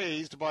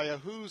praised by a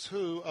who's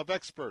who of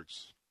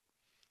experts.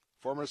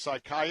 Former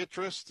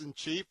psychiatrist in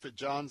chief at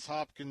Johns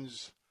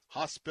Hopkins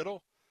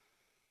Hospital.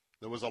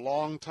 There was a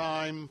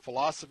longtime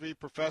philosophy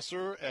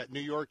professor at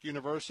New York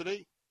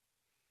University.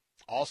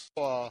 Also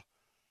a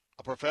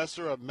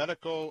professor of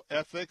medical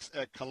ethics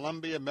at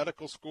Columbia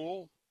Medical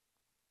School.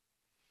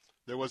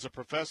 There was a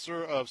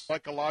professor of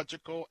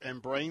psychological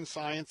and brain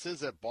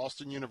sciences at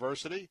Boston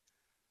University.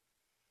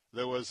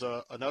 There was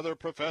another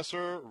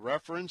professor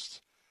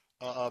referenced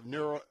of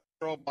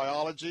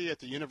neurobiology at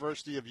the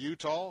University of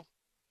Utah,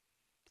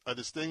 a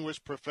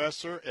distinguished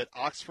professor at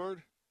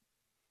Oxford,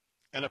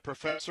 and a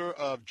professor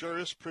of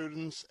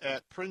jurisprudence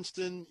at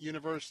Princeton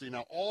University.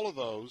 Now, all of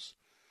those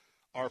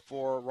are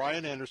for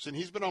Ryan Anderson.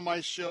 He's been on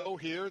my show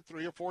here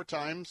 3 or 4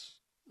 times,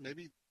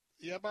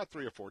 about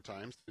 3 or 4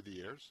 times through the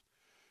years.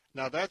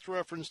 Now, that's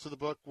reference to the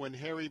book When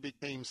Harry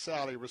Became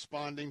Sally,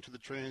 responding to the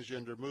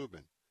transgender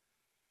movement.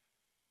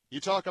 You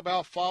talk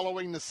about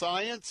following the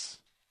science.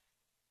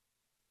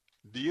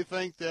 Do you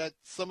think that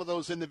some of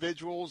those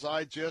individuals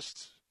I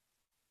just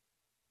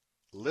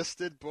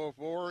listed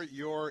before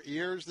your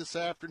ears this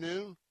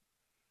afternoon,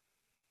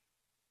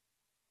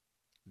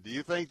 do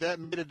you think that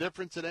made a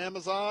difference at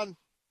Amazon?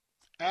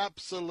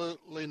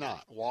 Absolutely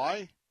not.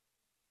 Why?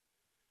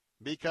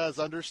 Because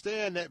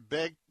understand that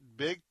big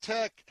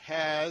tech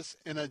has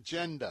an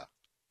agenda.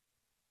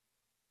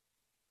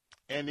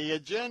 And the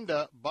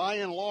agenda, by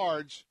and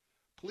large,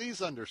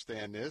 please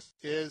understand this,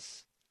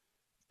 is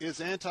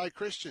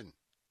anti-Christian.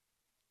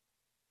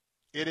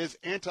 It is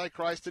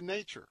anti-Christ in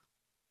nature.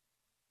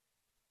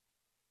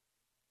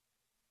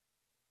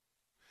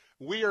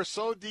 We are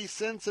so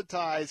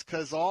desensitized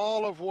because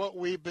all of what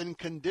we've been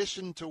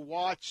conditioned to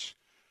watch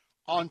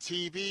on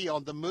TV,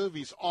 on the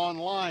movies,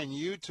 online,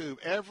 YouTube,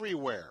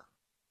 everywhere.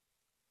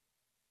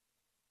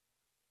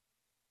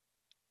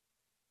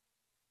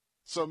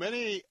 So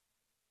many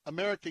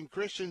American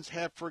Christians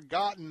have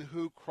forgotten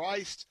who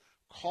Christ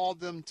called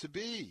them to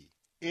be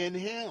in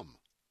Him.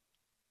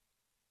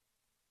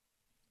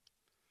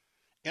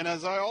 And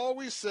as I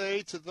always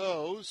say to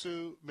those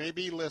who may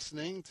be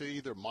listening to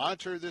either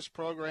monitor this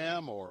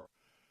program or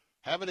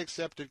haven't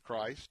accepted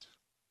Christ,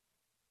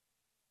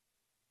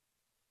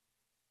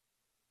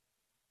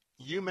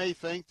 you may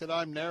think that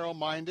I'm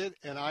narrow-minded,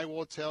 and I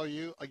will tell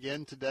you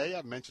again today,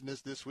 I've mentioned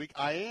this week,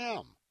 I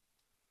am.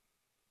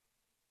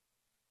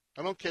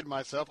 I don't kid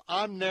myself.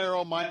 I'm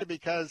narrow-minded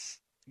because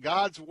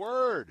God's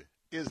Word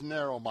is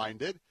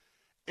narrow-minded.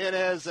 And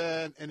as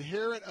an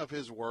adherent of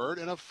His Word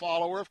and a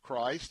follower of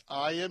Christ,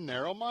 I am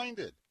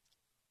narrow-minded.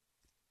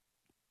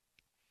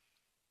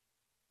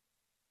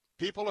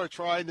 People are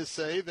trying to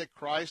say that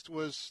Christ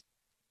was,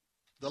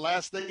 the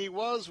last thing He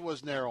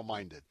was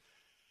narrow-minded.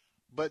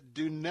 But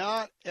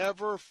don't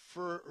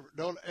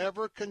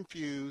ever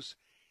confuse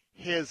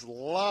His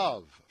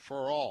love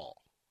for all.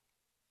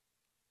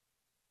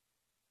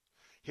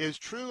 His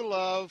true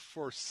love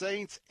for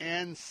saints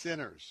and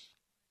sinners.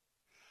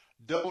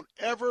 Don't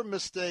ever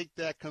mistake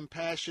that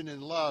compassion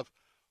and love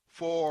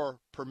for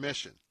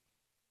permission.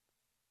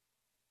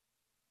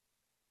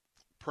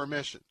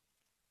 Permission.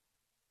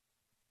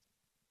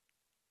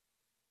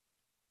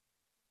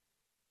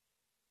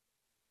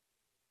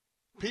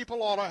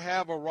 People ought to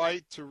have a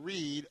right to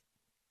read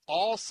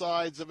all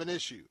sides of an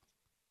issue.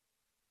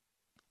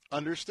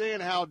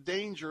 Understand how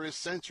dangerous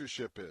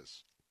censorship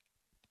is.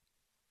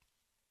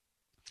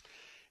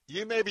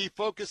 You may be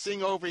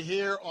focusing over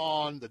here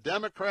on the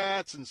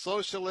Democrats and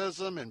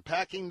socialism and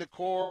packing the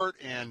court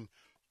and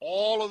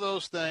all of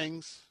those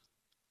things.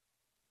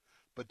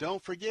 But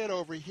don't forget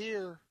over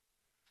here,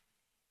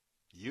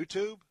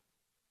 YouTube,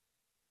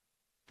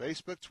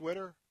 Facebook,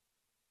 Twitter,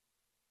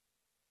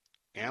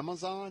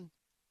 Amazon.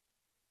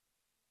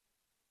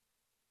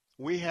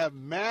 We have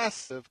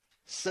massive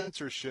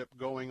censorship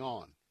going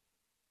on.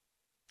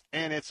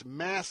 And it's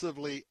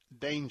massively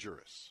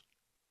dangerous.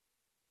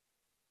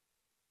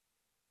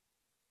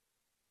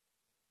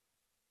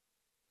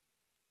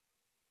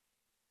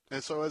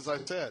 And so, as I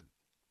said,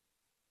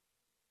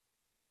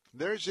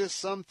 there's just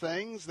some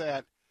things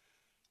that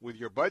with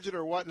your budget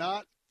or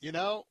whatnot, you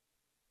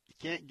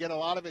can't get a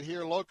lot of it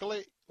here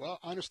locally. Well,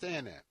 I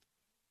understand that.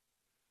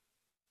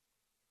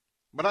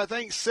 But I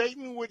think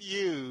Satan would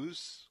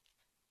use,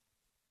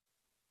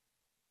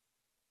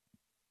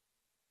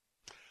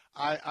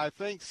 I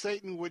think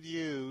Satan would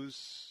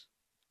use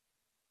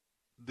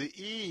the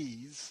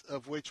ease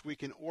of which we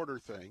can order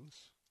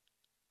things.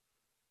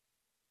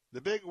 The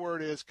big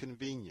word is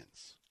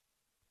convenience.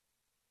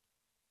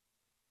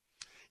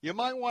 You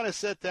might want to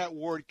set that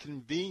word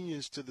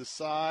convenience to the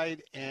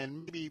side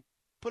and maybe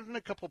put it in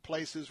a couple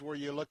places where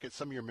you look at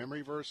some of your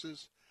memory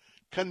verses.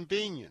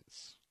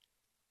 Convenience.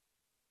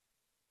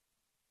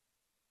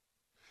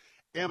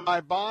 Am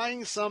I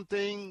buying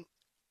something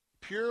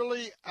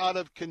purely out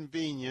of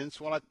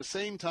convenience while at the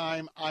same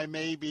time I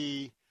may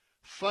be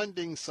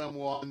funding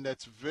someone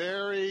that's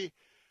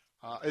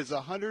is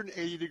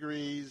 180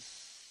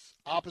 degrees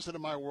opposite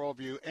of my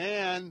worldview,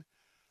 and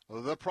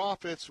the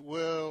profits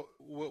will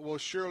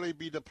surely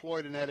be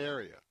deployed in that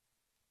area?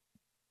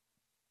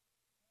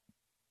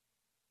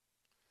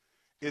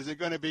 Is it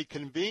going to be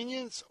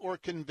convenience or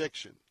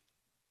conviction?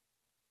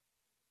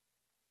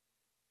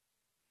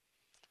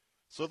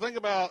 So think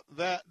about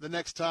that the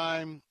next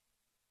time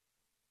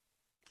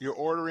you're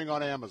ordering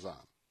on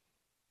Amazon.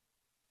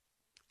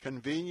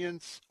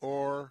 Convenience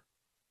or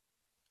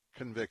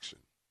conviction?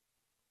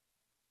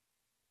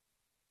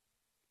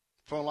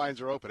 Phone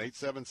lines are open,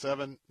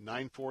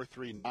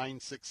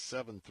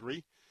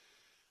 877-943-9673.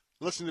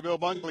 Listen to Bill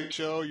Bunkley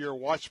Show, your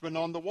watchman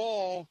on the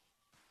wall.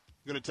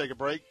 I'm going to take a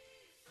break.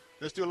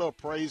 Let's do a little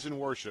praise and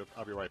worship.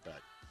 I'll be right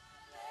back.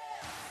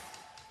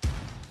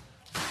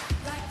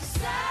 Like the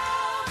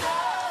sound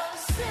of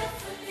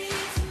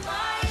symphonies in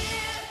my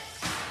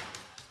ears.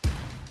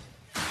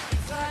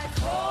 It's like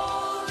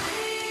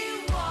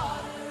holy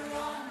water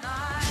on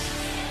my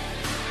skin.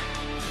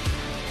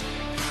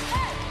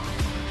 Hey!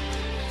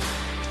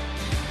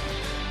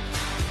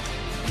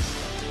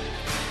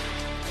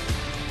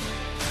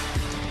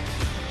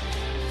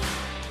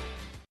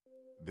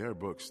 There are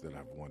books that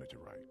I've wanted to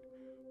write.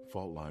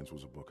 Fault Lines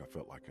was a book I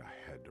felt like I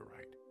had to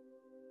write.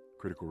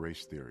 Critical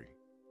race theory,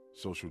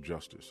 social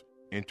justice,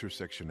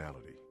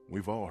 intersectionality.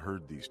 We've all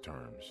heard these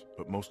terms,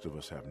 but most of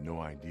us have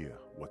no idea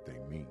what they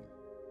mean.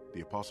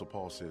 The Apostle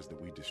Paul says that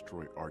we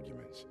destroy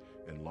arguments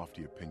and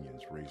lofty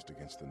opinions raised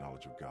against the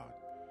knowledge of God.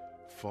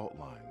 Fault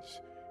Lines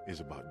is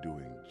about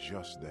doing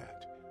just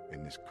that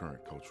in this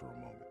current cultural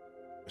moment.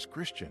 As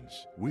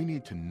Christians, we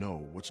need to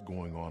know what's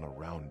going on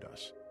around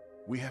us.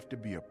 We have to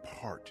be a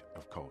part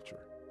of culture.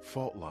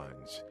 Fault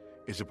Lines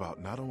is about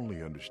not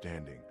only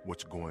understanding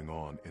what's going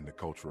on in the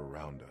culture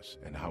around us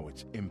and how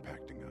it's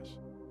impacting us,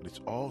 but it's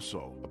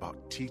also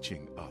about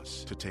teaching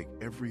us to take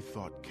every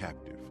thought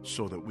captive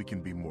so that we can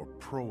be more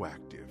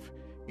proactive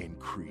in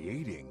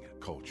creating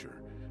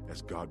culture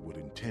as God would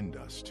intend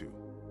us to.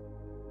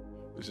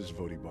 This is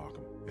Vodi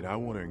Bakum, and I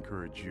want to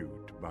encourage you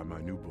to buy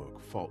my new book,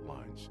 Fault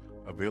Lines,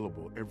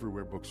 available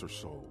everywhere books are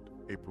sold,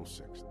 April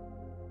 6th.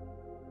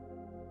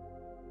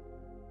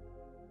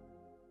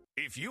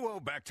 If you owe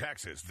back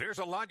taxes, there's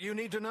a lot you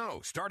need to know,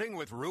 starting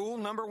with rule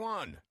number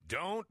 1.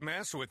 Don't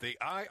mess with the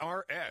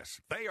IRS.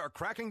 They are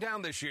cracking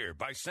down this year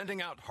by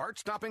sending out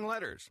heart-stopping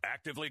letters,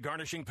 actively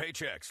garnishing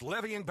paychecks,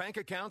 levying bank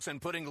accounts,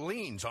 and putting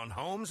liens on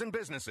homes and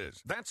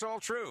businesses. That's all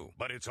true.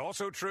 But it's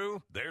also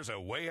true there's a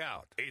way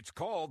out. It's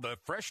called the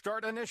Fresh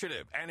Start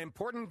Initiative, an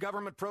important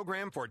government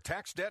program for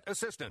tax debt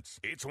assistance.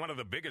 It's one of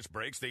the biggest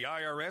breaks the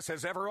IRS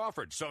has ever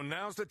offered, so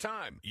now's the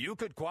time. You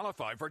could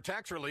qualify for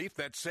tax relief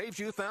that saves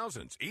you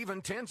thousands,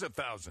 even tens of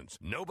thousands.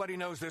 Nobody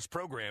knows this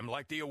program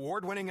like the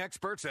award-winning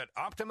experts at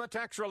Optima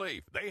Tax Relief.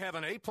 They have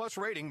an A+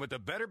 rating with the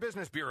Better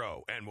Business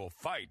Bureau and will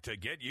fight to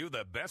get you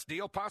the best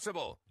deal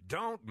possible.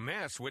 Don't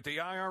mess with the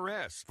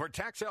IRS. For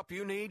tax help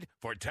you need,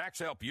 for tax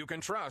help you can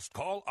trust,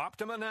 call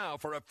Optima now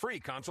for a free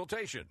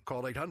consultation.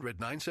 Call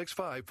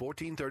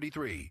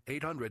 800-965-1433.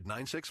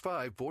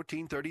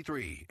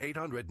 800-965-1433.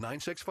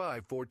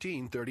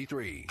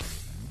 800-965-1433.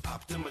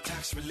 Optima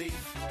Tax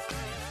Relief.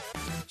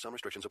 Some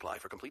restrictions apply.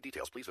 For complete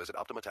details, please visit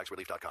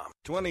OptimaTaxRelief.com.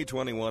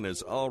 2021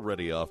 is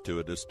already off to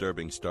a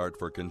disturbing start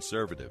for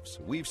conservatives.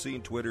 We've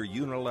seen Twitter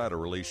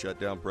unilaterally shut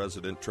down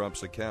President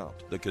Trump's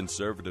account. The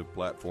conservative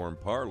platform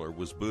Parler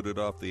was booted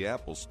off the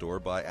Apple Store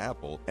by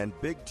Apple, and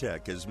big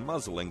tech is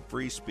muzzling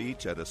free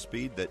speech at a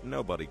speed that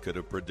nobody could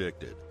have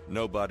predicted.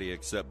 Nobody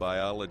except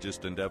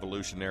biologist and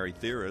evolutionary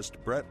theorist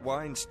Brett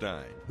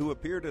Weinstein, who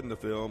appeared in the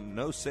film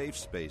No Safe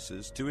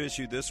Spaces to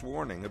issue this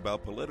warning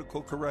about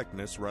political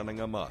correctness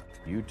running amok.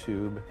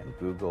 YouTube and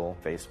Google,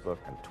 Facebook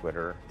and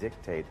Twitter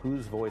dictate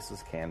whose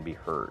voices can be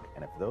heard.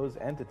 And if those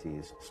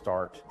entities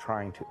start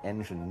trying to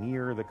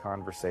engineer the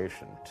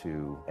conversation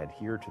to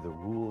adhere to the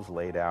rules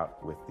laid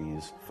out with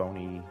these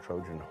phony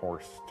Trojan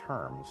horse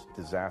terms,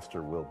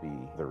 disaster will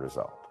be the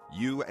result.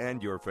 You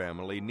and your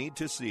family need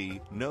to see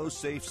No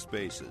Safe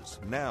Spaces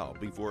now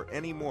before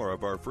any more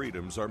of our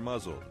freedoms are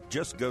muzzled.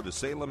 Just go to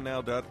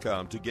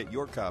salemnow.com to get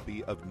your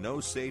copy of No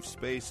Safe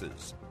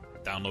Spaces.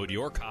 Download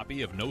your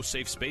copy of No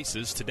Safe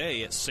Spaces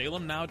today at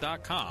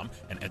salemnow.com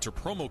and enter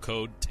promo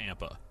code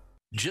TAMPA.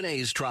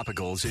 Janae's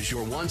Tropicals is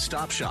your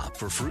one-stop shop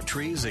for fruit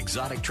trees,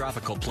 exotic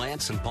tropical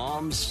plants and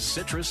palms,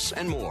 citrus,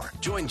 and more.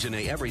 Join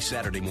Janae every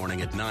Saturday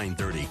morning at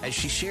 9:30 as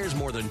she shares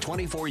more than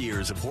 24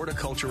 years of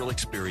horticultural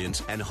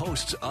experience and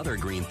hosts other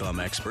Green Thumb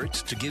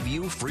experts to give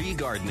you free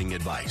gardening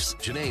advice.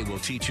 Janae will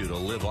teach you to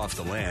live off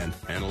the land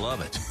and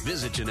love it.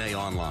 Visit Janae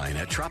online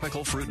at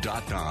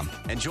tropicalfruit.com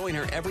and join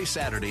her every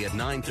Saturday at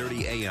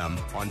 9:30 a.m.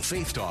 on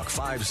Faith Talk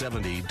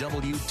 570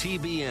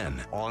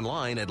 WTBN,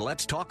 online at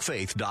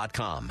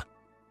letstalkfaith.com.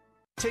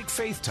 Take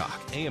Faith Talk,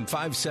 AM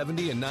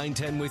 570 and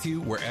 910 with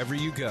you wherever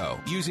you go.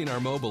 Using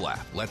our mobile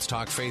app,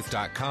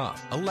 letstalkfaith.com,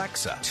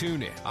 Alexa,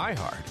 TuneIn,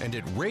 iHeart, and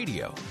at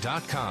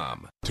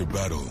radio.com. To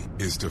battle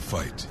is to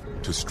fight,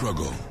 to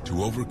struggle,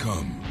 to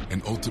overcome,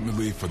 and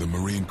ultimately for the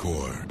Marine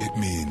Corps, it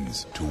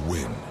means to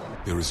win.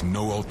 There is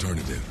no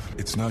alternative.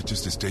 It's not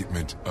just a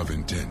statement of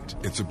intent.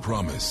 It's a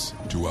promise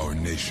to our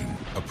nation.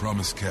 A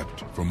promise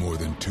kept for more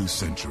than 2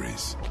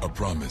 centuries. A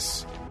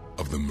promise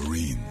of the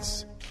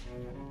Marines.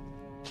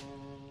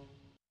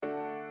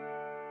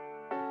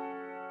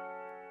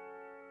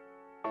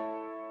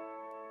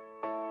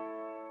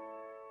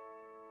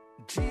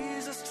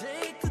 Jesus,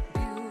 take the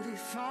beauty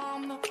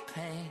from the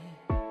pain.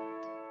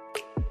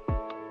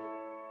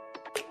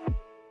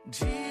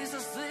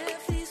 Jesus,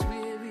 lift these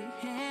weary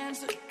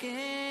hands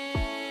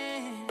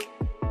again.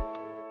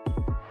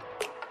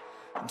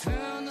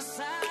 Turn the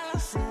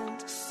silence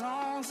into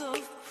songs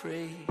of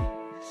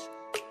praise.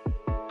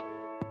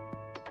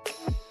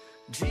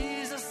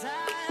 Jesus,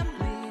 I am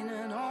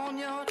leaning on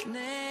your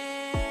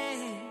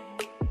name.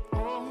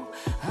 Oh,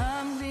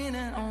 I'm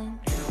leaning on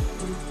you.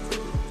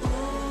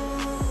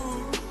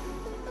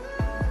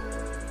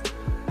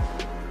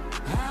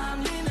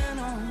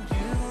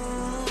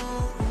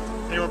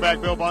 Hey, we're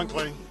back. Bill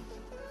Bunkley.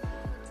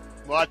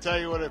 Well, I tell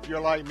you what, if you're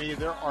like me,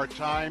 there are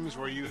times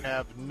where you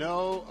have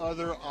no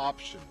other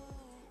option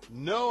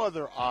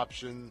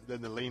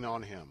than to lean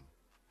on him.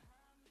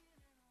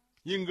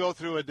 You can go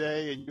through a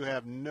day and you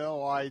have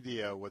no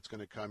idea what's going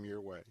to come your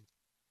way.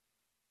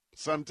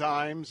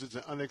 Sometimes it's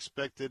an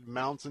unexpected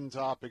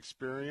mountaintop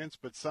experience,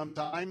 but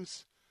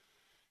sometimes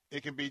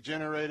it can be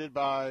generated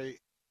by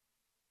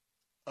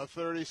a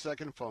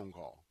 30-second phone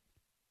call.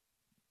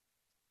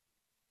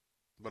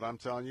 But I'm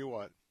telling you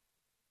what,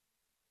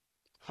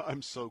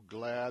 I'm so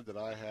glad that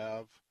I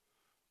have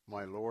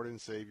my Lord and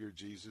Savior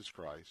Jesus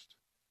Christ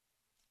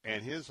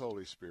and his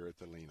Holy Spirit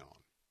to lean on.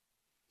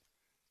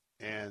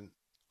 And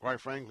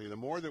quite frankly, the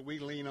more that we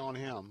lean on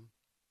him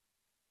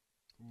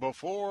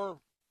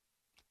before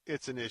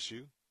it's an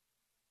issue,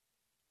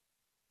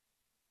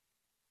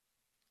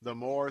 the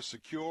more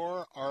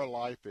secure our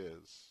life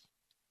is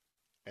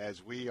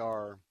as we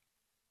are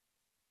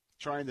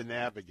trying to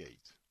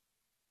navigate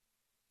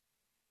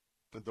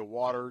the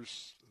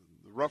waters,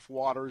 the rough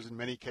waters in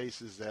many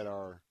cases that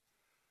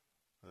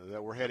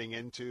we're heading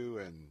into,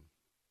 and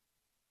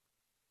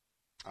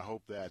I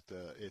hope that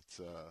it's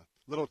a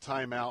little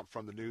time out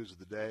from the news of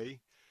the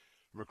day,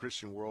 from a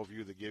Christian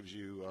worldview that gives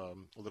you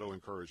a little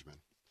encouragement.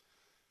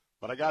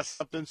 But I got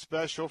something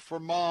special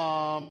for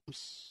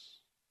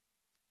moms.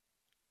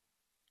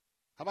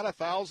 How about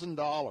 $1,000?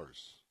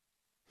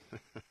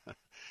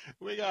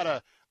 We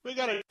got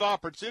an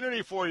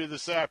opportunity for you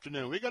this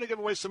afternoon. We're going to give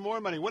away some more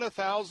money. Win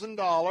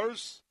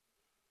 $1,000.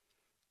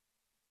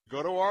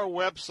 Go to our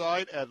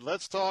website at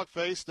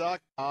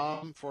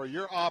letstalkfaith.com for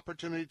your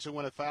opportunity to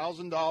win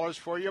 $1,000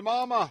 for your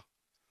mama.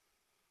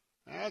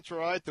 That's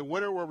right. The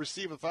winner will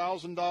receive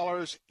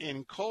 $1,000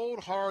 in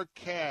cold, hard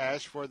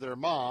cash for their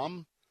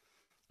mom.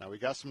 Now, we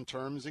got some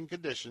terms and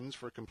conditions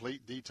for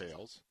complete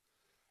details.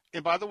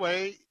 And by the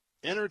way,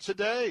 enter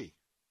today.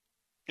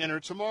 Enter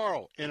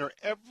tomorrow. Enter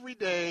every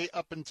day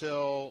up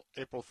until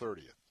April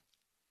 30th.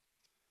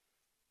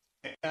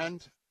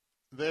 And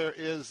there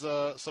is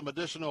some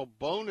additional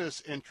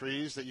bonus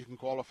entries that you can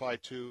qualify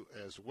to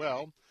as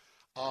well.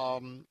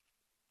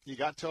 You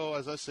got till,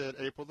 as I said,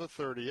 April the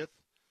 30th.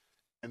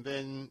 And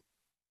then,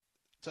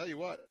 tell you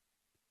what,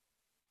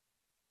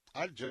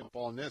 I'd jump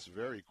on this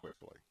very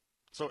quickly.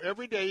 So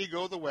every day you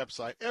go to the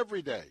website,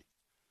 every day,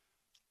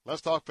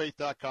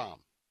 letstalkfaith.com.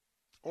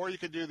 Or you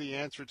could do the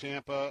Answer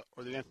Tampa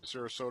or the Answer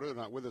Sarasota. They're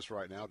not with us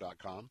right now,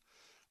 .com.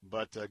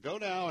 But go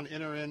now and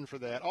enter in for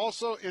that.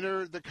 Also,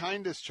 enter the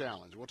Kindness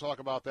Challenge. We'll talk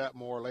about that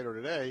more later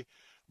today.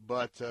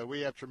 But we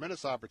have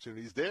tremendous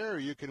opportunities. There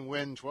you can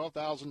win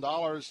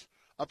 $12,000,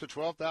 up to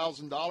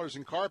 $12,000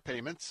 in car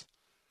payments,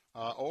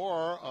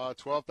 or a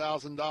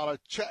 $12,000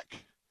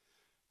 check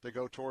to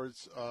go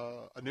towards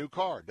a new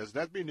car. Doesn't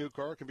have to be a new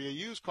car. It can be a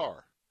used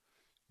car.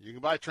 You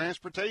can buy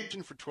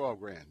transportation for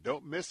 $12,000.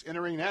 Don't miss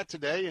entering that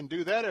today, and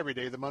do that every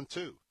day of the month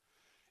too,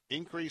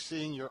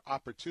 increasing your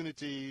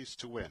opportunities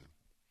to win.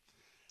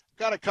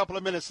 Got a couple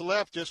of minutes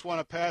left. Just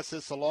want to pass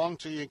this along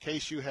to you in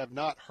case you have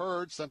not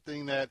heard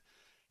something that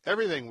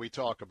everything we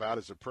talk about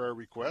is a prayer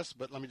request.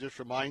 But let me just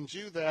remind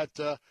you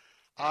that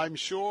I'm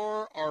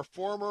sure our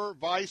former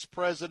Vice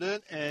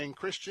President and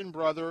Christian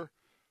brother,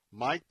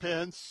 Mike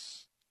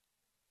Pence,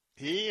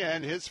 he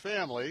and his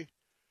family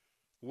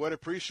would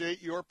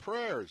appreciate your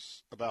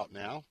prayers about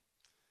now.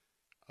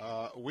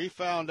 We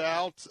found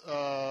out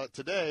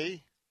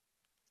today,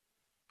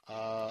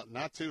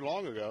 not too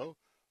long ago,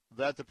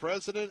 that the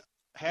president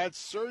had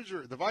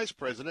surgery. The vice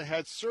president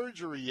had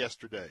surgery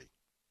yesterday.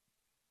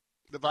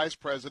 The vice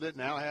president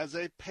now has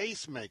a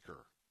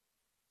pacemaker.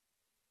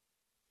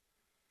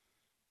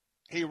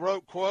 He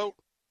wrote, quote,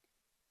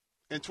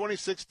 in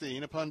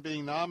 2016, upon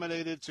being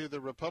nominated to the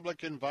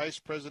Republican vice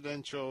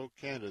presidential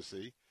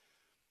candidacy,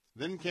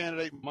 then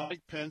candidate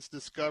Mike Pence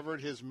discovered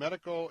his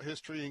medical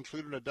history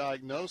included a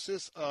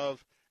diagnosis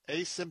of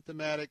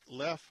asymptomatic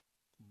left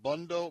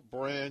bundle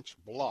branch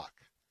block.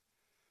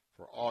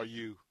 For all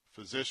you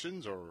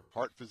physicians or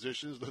heart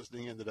physicians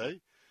listening in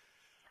today,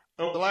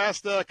 over the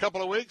last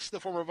couple of weeks, the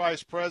former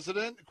vice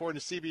president,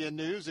 according to CBN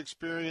News,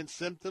 experienced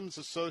symptoms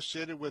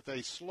associated with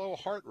a slow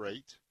heart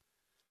rate.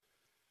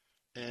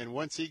 And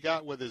once he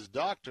got with his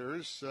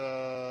doctors,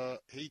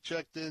 he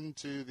checked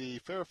into the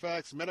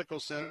Fairfax Medical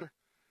Center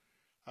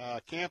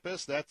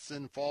campus. That's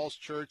in Falls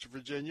Church,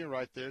 Virginia,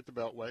 right there at the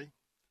Beltway.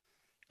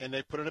 And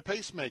they put in a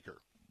pacemaker.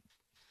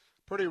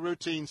 Pretty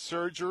routine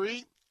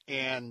surgery,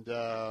 and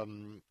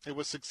it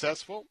was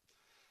successful.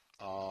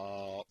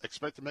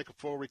 Expect to make a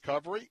full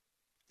recovery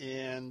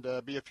and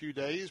be a few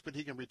days, but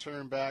he can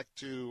return back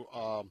to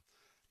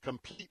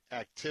complete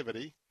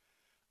activity.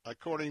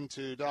 According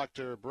to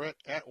Dr. Brett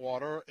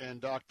Atwater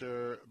and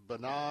Dr.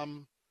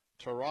 Banam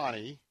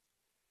Tarani,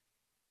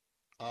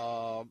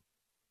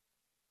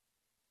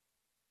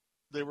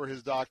 they were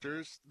his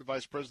doctors. The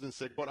vice president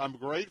said, quote, I'm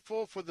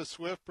grateful for the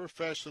swift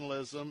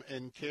professionalism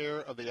and care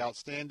of the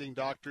outstanding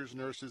doctors,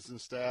 nurses,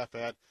 and staff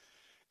at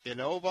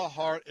Inova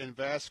Heart and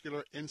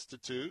Vascular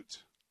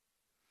Institute.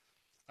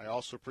 I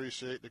also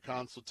appreciate the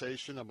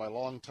consultation of my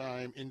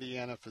longtime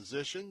Indiana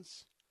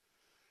physicians.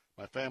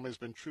 My family has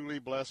been truly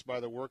blessed by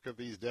the work of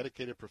these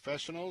dedicated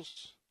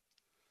professionals,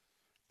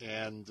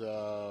 and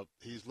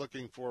he's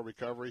looking for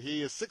recovery.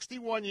 He is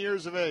 61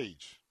 years of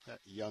age, that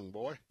young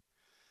boy,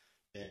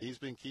 and he's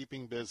been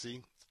keeping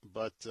busy,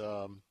 but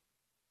I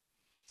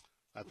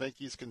think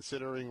he's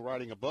considering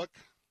writing a book.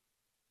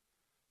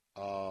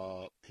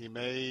 He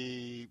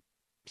may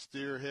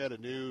spearhead a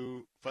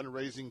new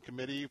fundraising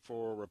committee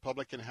for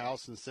Republican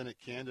House and Senate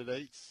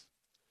candidates,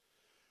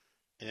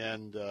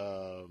 and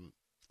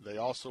they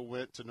also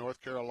went to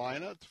North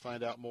Carolina to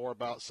find out more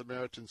about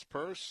Samaritan's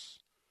Purse,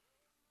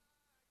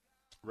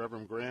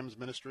 Reverend Graham's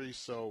ministry.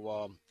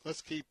 So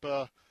let's keep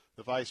the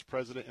vice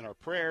president in our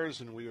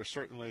prayers, and we are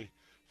certainly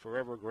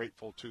forever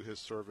grateful to his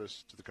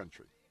service to the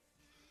country.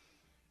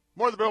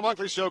 More of the Bill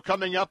Bunkley Show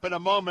coming up in a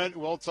moment.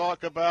 We'll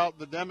talk about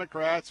the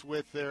Democrats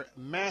with their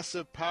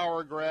massive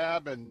power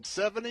grab and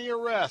 70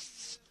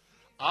 arrests,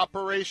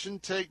 Operation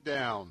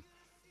Takedown,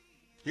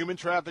 human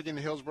trafficking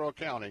in Hillsborough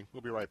County.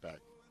 We'll be right back.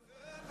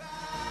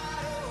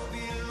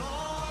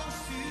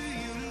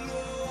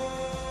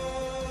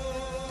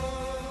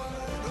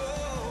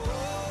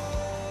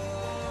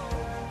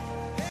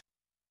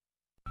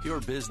 Your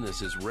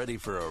business is ready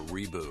for a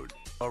reboot,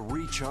 a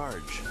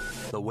recharge,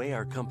 The way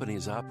our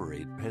companies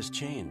operate has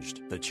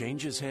changed. The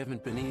changes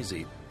haven't been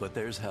easy, but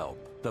there's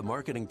help. The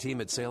marketing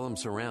team at Salem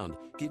Surround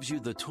gives you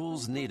the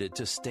tools needed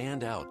to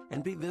stand out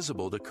and be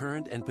visible to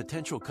current and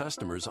potential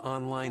customers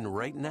online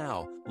right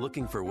now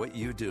looking for what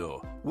you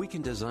do. We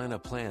can design a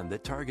plan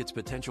that targets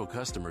potential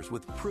customers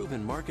with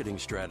proven marketing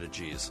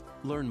strategies.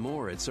 Learn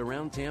more at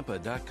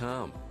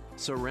surroundtampa.com.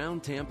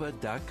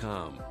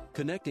 surroundtampa.com,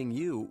 connecting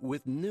you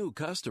with new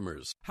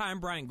customers. Hi, I'm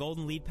Brian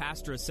Golden, lead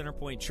pastor of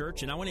Centerpoint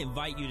Church, and I want to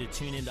invite you to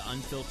tune into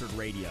Unfiltered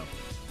Radio.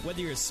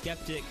 Whether you're a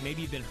skeptic,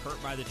 maybe you've been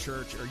hurt by the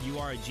church, or you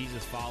are a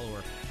Jesus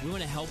follower, we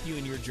want to help you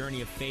in your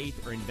journey of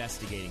faith or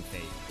investigating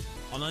faith.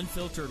 On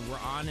Unfiltered, we're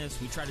honest.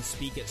 We try to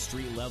speak at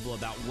street level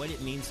about what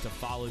it means to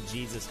follow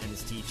Jesus and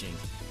his teaching.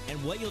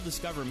 And what you'll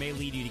discover may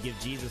lead you to give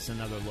Jesus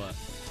another look.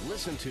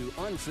 Listen to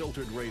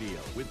Unfiltered Radio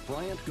with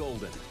Bryant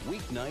Golden,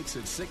 weeknights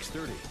at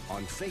 6:30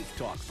 on Faith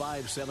Talk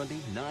 570,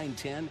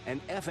 910,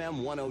 and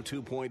FM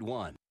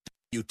 102.1.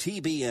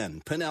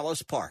 WTBN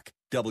Pinellas Park,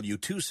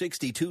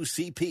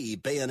 W262CP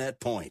Bayonet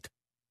Point.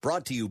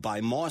 Brought to you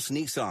by Moss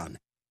Nissan.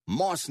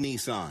 Moss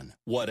Nissan,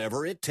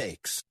 whatever it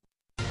takes.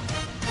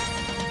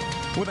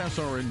 With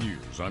SRN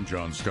News, I'm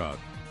John Scott.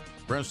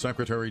 Press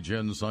Secretary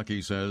Jen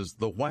Psaki says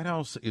the White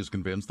House is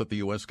convinced that the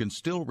U.S. can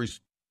still resist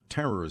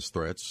terrorist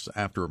threats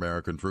after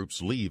American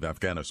troops leave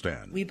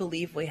Afghanistan. We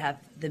believe we have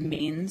the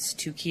means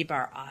to keep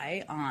our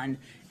eye on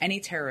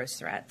any terrorist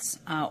threats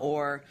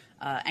or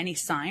any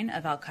sign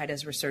of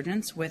al-Qaeda's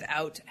resurgence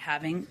without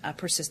having a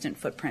persistent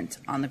footprint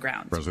on the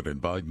ground. President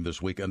Biden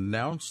this week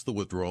announced the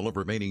withdrawal of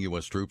remaining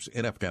U.S. troops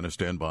in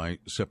Afghanistan by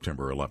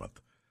September 11th.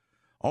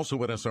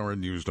 Also at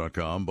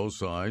SRNnews.com, both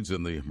sides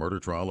in the murder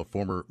trial of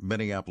former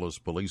Minneapolis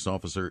police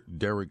officer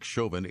Derek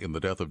Chauvin in the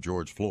death of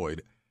George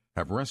Floyd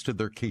have rested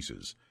their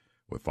cases,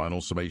 with final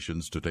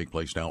summations to take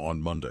place now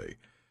on Monday.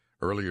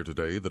 Earlier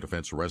today, the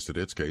defense rested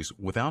its case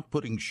without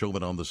putting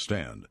Chauvin on the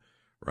stand,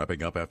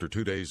 wrapping up after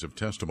 2 days of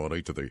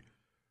testimony to the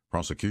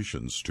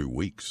prosecution's 2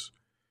 weeks.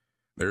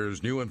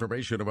 There's new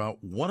information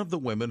about one of the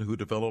women who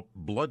developed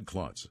blood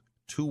clots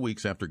 2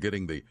 weeks after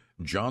getting the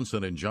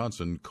Johnson &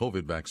 Johnson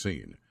COVID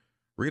vaccine.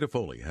 Rita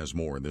Foley has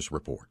more in this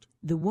report.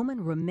 The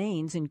woman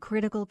remains in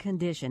critical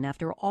condition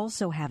after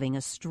also having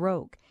a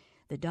stroke.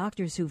 The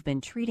doctors who've been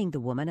treating the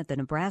woman at the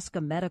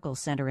Nebraska Medical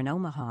Center in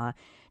Omaha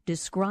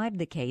described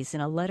the case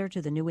in a letter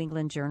to the New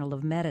England Journal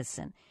of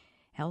Medicine.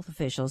 Health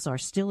officials are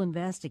still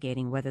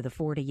investigating whether the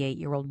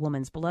 48-year-old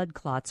woman's blood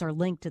clots are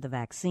linked to the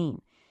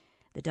vaccine.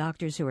 The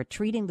doctors who are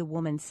treating the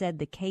woman said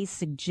the case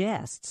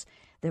suggests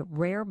that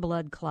rare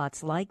blood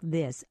clots like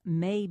this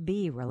may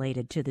be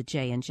related to the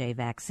J&J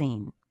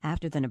vaccine.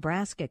 After the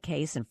Nebraska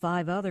case and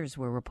 5 others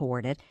were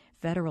reported,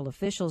 federal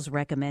officials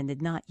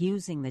recommended not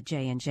using the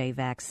J&J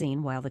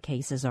vaccine while the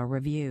cases are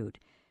reviewed.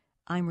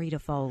 I'm Rita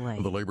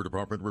Foley. The Labor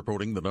Department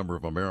reporting the number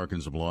of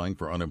Americans applying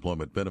for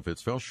unemployment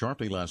benefits fell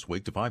sharply last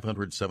week to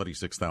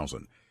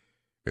 576,000.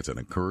 It's an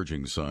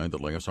encouraging sign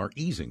that layoffs are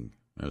easing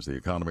as the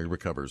economy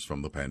recovers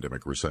from the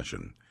pandemic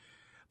recession.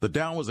 The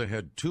Dow was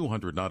ahead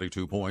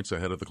 292 points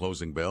ahead of the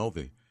closing bell.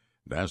 The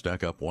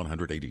NASDAQ up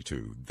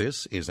 182.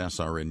 This is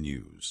SRN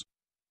News.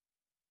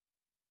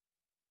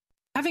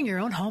 Having your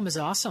own home is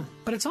awesome,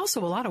 but it's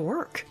also a lot of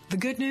work. The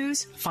good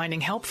news?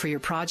 Finding help for your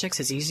projects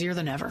is easier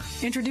than ever.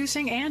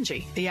 Introducing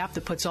Angie, the app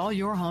that puts all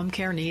your home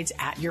care needs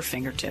at your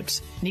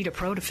fingertips. Need a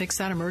pro to fix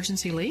that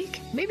emergency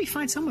leak? Maybe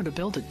find someone to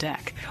build a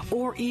deck,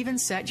 or even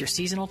set your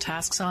seasonal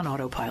tasks on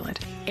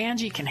autopilot.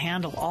 Angie can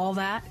handle all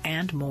that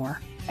and more.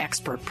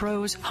 Expert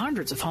pros,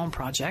 hundreds of home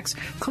projects,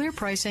 clear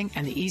pricing,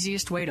 and the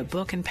easiest way to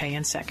book and pay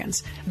in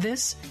seconds.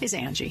 This is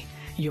Angie,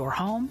 your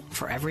home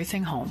for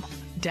everything home.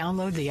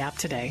 Download the app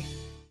today.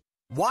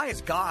 Why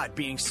is God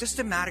being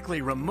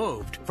systematically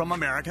removed from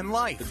American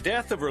life? The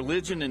death of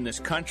religion in this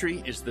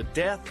country is the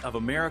death of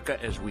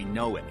America as we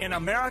know it. In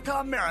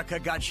America,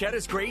 God shed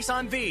His grace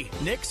on thee.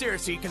 Nick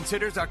Searcy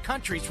considers our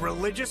country's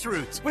religious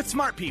roots with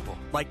smart people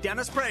like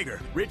Dennis Prager,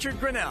 Richard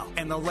Grinnell,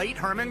 and the late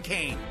Herman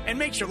Cain, and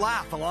makes you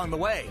laugh along the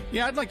way.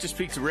 Yeah, I'd like to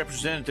speak to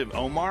Representative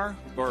Omar,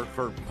 or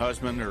her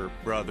husband or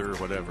brother or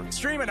whatever.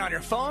 Stream it on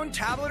your phone,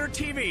 tablet, or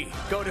TV.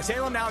 Go to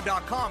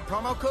salemnow.com,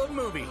 promo code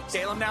MOVIE.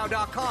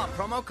 salemnow.com,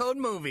 promo code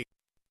MOVIE.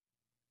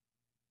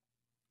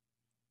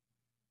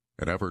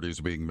 An effort is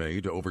being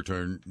made to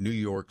overturn New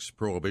York's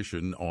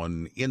prohibition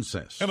on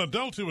incest. An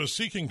adult who is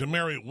seeking to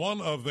marry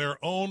one of their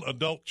own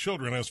adult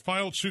children has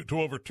filed suit to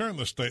overturn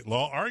the state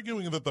law,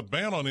 arguing that the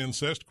ban on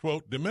incest,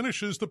 quote,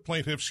 diminishes the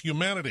plaintiff's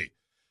humanity.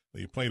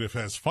 The plaintiff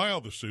has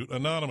filed the suit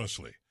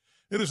anonymously.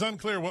 It is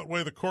unclear what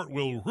way the court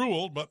will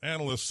rule, but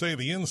analysts say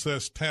the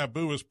incest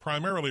taboo is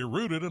primarily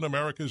rooted in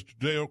America's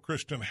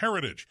Judeo-Christian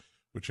heritage,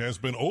 which has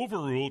been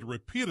overruled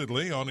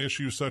repeatedly on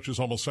issues such as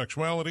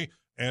homosexuality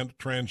and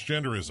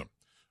transgenderism.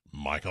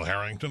 Michael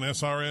Harrington,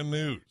 SRN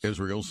News.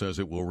 Israel says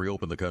it will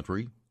reopen the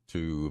country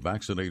to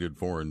vaccinated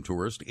foreign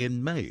tourists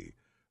in May,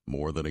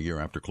 more than a year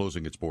after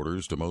closing its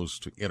borders to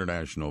most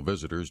international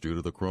visitors due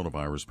to the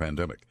coronavirus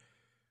pandemic.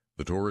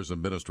 The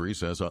tourism ministry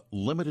says a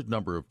limited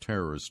number of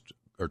tourist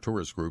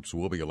groups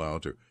will be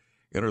allowed to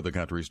enter the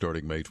country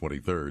starting May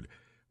 23rd,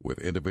 with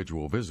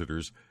individual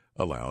visitors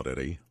allowed at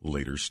a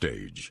later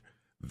stage.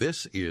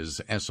 This is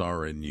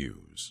SRN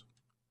News.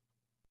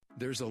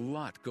 There's a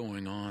lot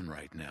going on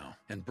right now,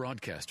 and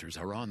broadcasters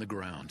are on the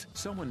ground.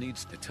 Someone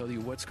needs to tell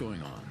you what's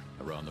going on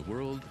around the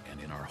world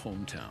and in our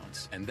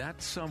hometowns. And that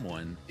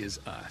someone is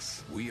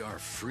us. We are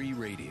free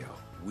radio.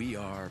 We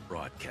are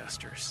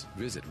broadcasters.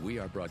 Visit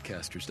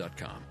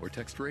wearebroadcasters.com or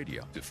text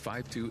radio to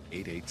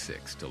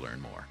 52886 to learn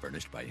more.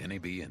 Furnished by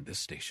NAB and this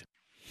station.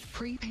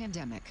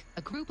 Pre-pandemic,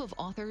 a group of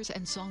authors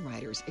and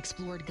songwriters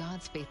explored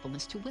God's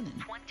faithfulness to women.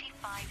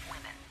 25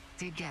 women.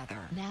 Together.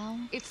 Now,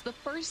 it's the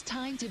first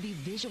time to be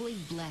visually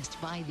blessed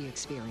by the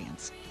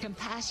experience.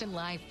 Compassion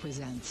Live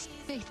presents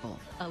Faithful,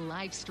 a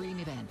live stream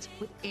event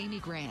with Amy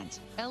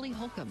Grant, Ellie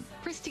Holcomb,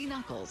 Christy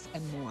Knuckles,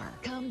 and more.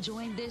 Come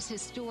join this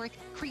historic,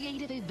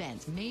 creative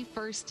event May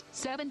 1st,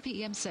 7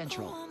 p.m.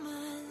 Central.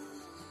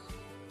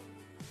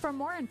 For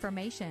more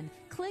information,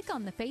 click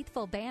on the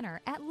Faithful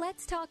banner at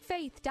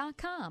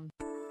letstalkfaith.com.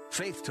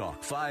 Faith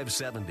Talk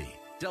 570,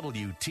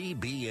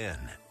 WTBN.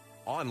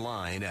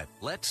 Online at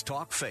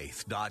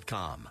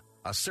letstalkfaith.com,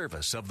 a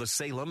service of the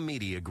Salem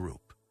Media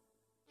Group.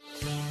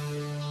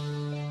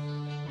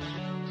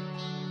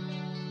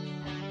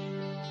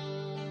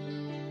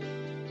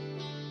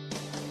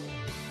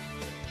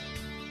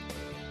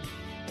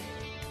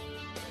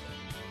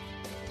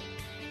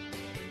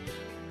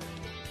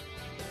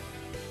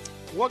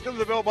 Welcome to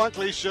the Bill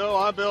Bunkley Show.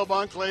 I'm Bill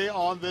Bunkley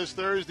on this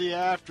Thursday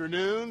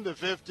afternoon, the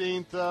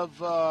 15th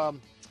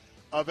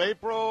of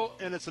April,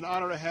 and it's an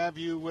honor to have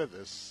you with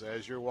us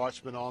as your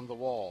watchman on the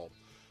wall.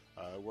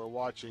 We're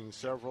watching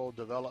several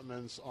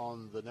developments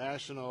on the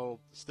national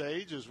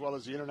stage as well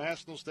as the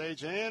international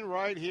stage, and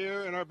right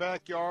here in our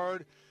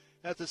backyard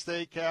at the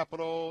state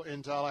capitol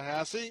in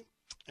Tallahassee.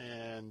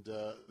 And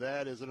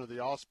that is under the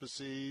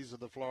auspices of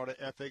the Florida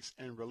Ethics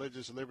and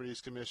Religious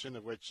Liberties Commission,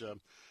 of which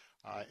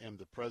I am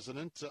the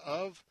president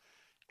of.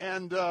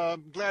 And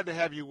glad to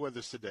have you with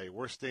us today.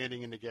 We're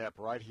standing in the gap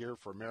right here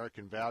for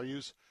American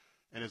values.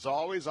 And as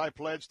always, I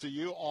pledge to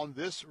you on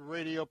this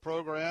radio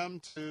program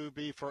to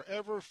be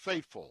forever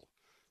faithful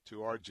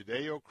to our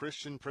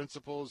Judeo-Christian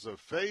principles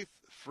of faith,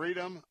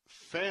 freedom,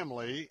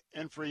 family,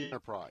 and free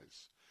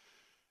enterprise.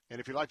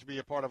 And if you'd like to be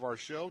a part of our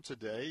show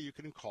today, you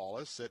can call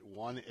us at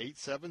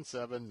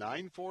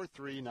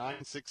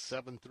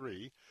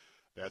 1-877-943-9673.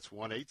 That's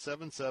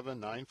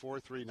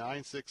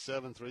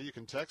 1-877-943-9673. You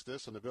can text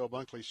us on the Bill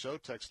Bunkley Show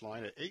text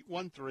line at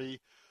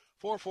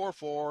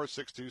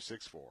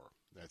 813-444-6264.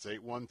 That's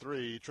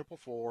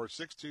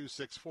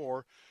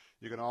 813-444-6264.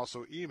 You can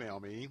also email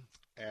me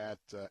at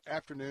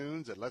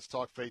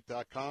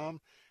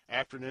afternoons@letstalkfaith.com,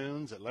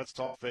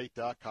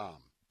 afternoons@letstalkfaith.com.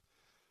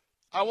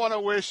 I want to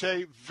wish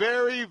a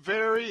very,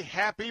 very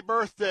happy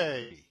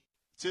birthday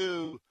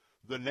to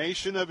the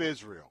nation of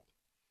Israel.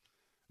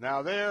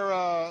 Now,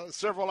 they're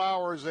several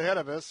hours ahead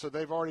of us, so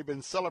they've already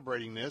been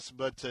celebrating this.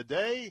 But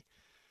today,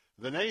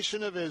 the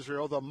nation of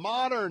Israel, the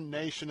modern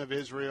nation of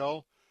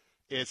Israel,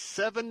 is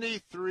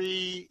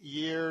 73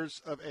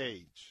 years of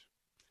age.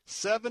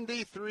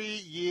 73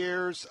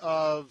 years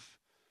of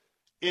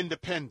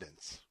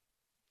independence.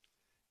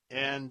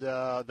 And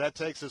that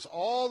takes us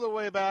all the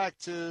way back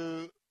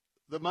to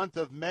the month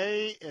of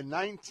May in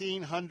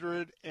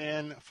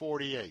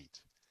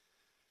 1948.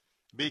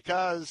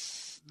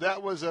 Because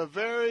that was a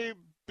very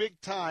big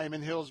time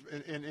in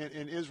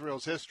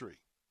Israel's history.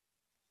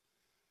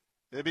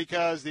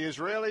 Because the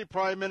Israeli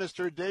Prime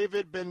Minister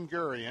David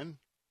Ben-Gurion,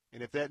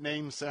 and if that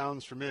name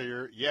sounds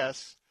familiar,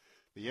 yes,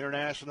 the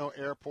international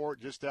airport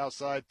just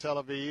outside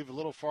Tel Aviv, a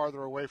little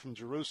farther away from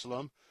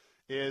Jerusalem,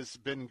 is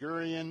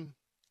Ben-Gurion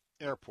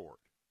Airport.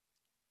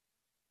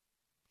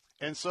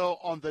 And so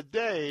on the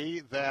day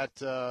that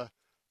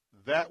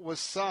that was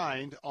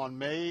signed on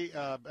May,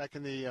 back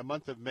in the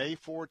month of May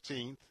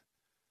 14th,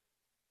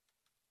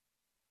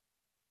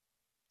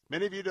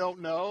 many of you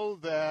don't know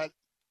that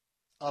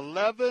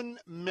 11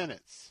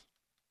 minutes,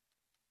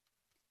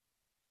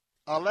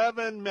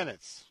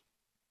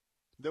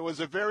 there was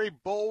a very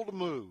bold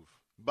move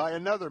by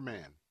another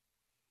man.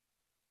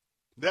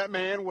 That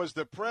man was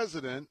the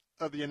President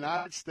of the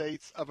United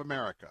States of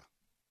America.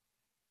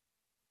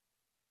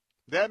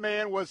 That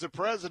man was the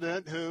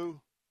president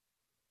who,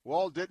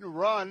 well, didn't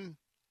run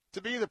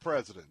to be the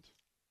president.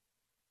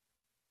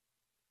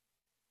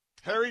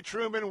 Harry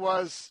Truman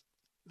was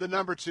the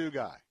number two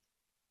guy.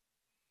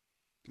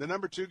 The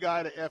number two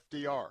guy to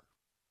FDR.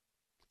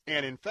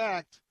 And in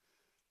fact,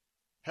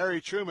 Harry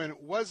Truman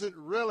wasn't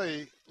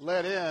really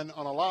let in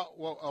on a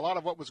lot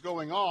of what was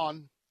going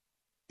on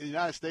in the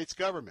United States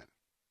government.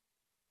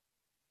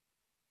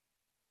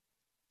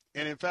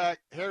 And in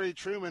fact, Harry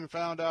Truman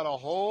found out a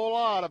whole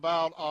lot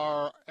about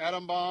our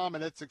atom bomb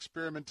and its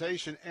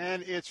experimentation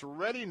and its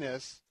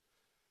readiness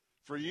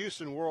for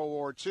use in World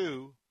War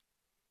II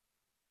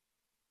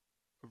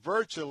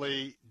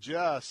virtually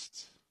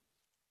just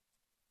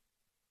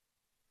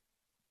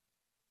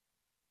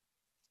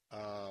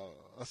a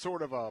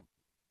sort of a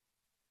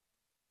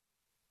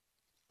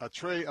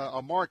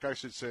mark, I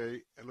should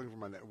say, looking for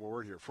my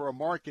word here, for a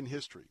mark in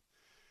history.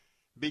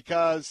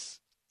 Because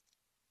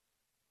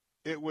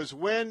It was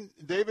when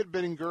David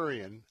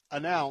Ben-Gurion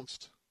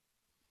announced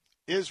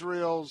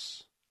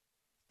Israel's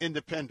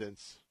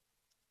independence.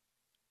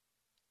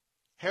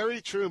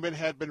 Harry Truman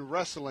had been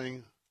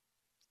wrestling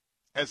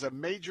as a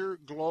major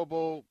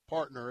global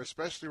partner,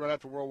 especially right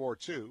after World War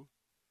II,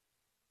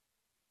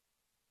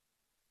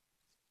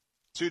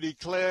 to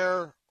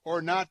declare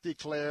or not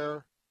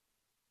declare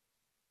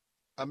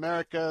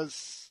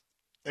America's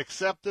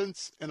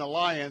acceptance and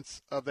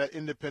alliance of that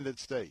independent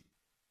state.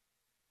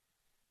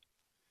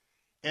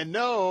 And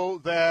know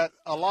that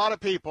a lot of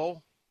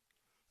people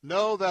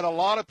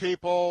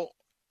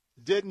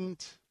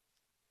didn't,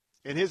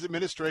 in his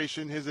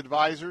administration, his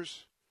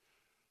advisors,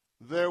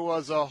 there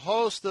was a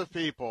host of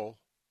people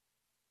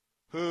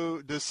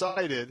who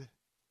decided,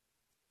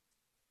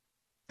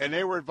 and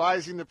they were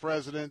advising the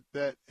president,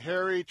 that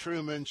Harry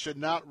Truman should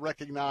not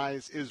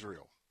recognize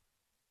Israel.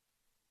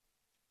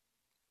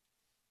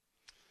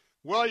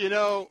 Well, you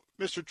know,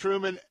 Mr.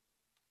 Truman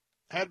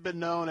had been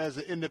known as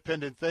an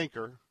independent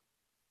thinker.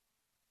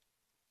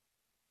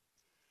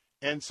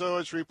 And so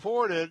it's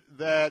reported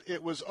that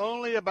it was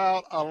only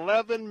about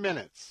 11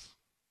 minutes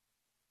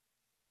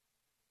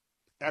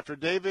after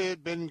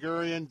David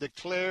Ben-Gurion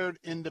declared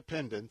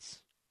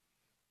independence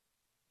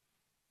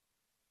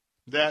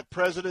that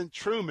President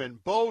Truman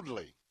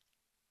boldly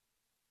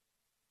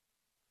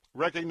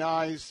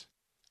recognized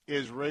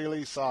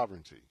Israeli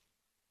sovereignty.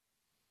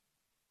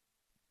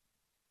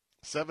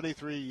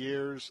 73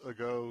 years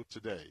ago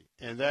today.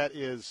 And that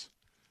is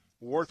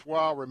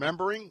worthwhile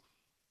remembering.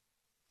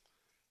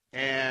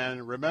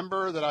 And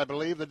remember that I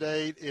believe the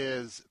date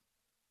is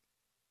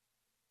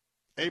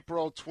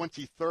April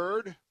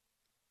 23rd,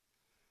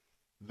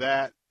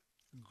 that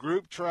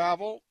group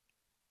travel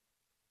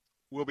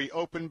will be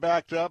opened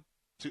back up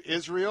to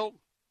Israel.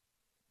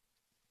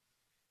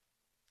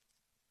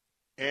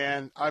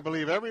 And I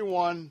believe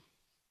everyone,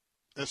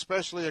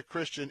 especially a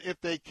Christian, if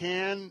they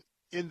can,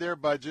 in their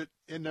budget,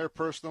 in their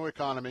personal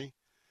economy,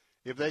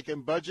 if they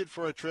can budget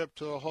for a trip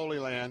to the Holy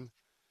Land,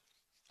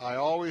 I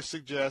always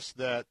suggest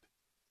that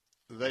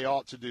they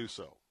ought to do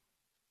so.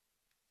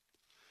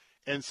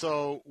 And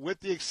so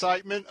with the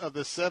excitement of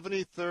the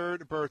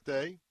 73rd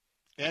birthday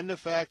and the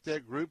fact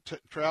that group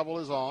travel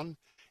is on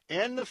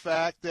and the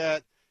fact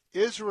that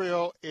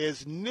Israel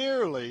is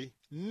nearly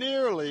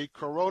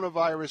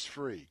coronavirus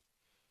free.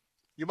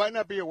 You might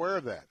not be aware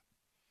of that.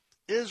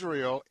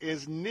 Israel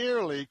is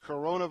nearly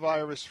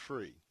coronavirus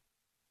free.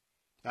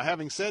 Now,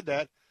 having said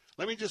that,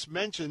 let me just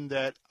mention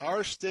that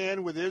our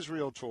Stand With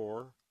Israel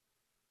tour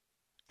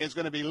is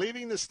going to be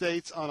leaving the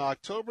States on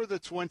October the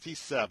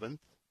 27th.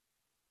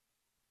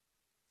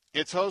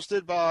 It's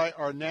hosted by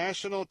our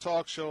national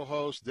talk show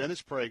host,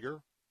 Dennis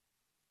Prager,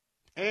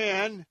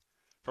 and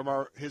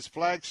from his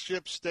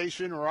flagship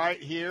station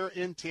right here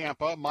in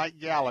Tampa, Mike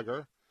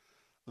Gallagher.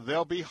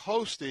 They'll be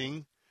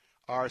hosting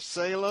our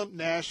Salem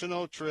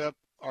National trip,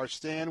 our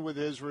Stand With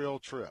Israel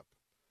trip.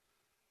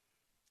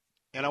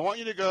 And I want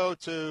you to go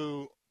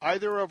to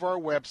either of our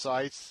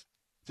websites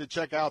to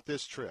check out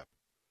this trip.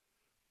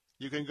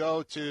 You can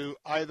go to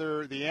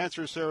either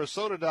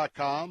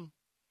theanswersarasota.com,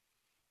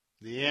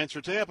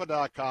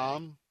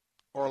 theanswertampa.com,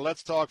 or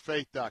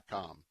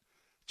letstalkfaith.com.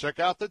 Check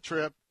out the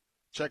trip.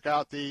 Check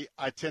out the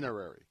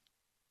itinerary.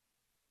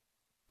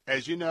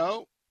 As you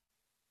know,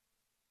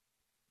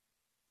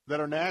 that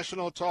our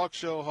national talk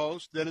show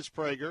host, Dennis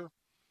Prager,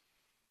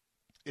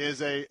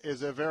 is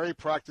a very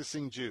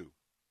practicing Jew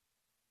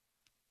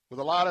with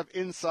a lot of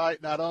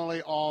insight not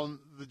only on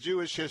the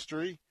Jewish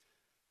history,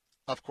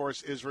 of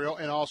course, Israel,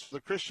 and also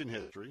the Christian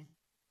history.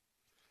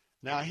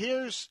 Now,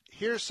 here's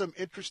some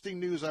interesting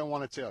news I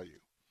want to tell you.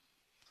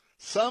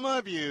 Some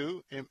of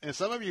you, and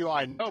some of you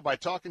I know by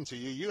talking to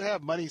you, you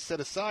have money set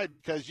aside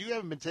because you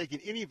haven't been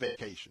taking any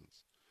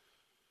vacations.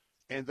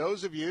 And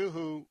those of you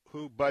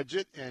who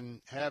budget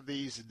and have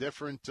these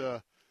different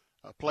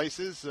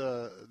places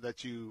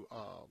that you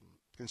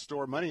can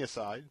store money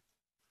aside,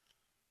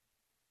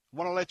 I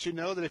want to let you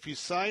know that if you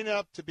sign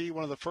up to be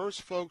one of the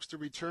first folks to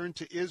return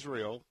to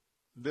Israel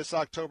this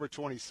October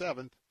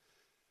 27th,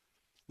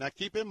 now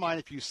keep in mind,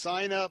 if you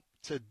sign up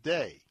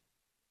today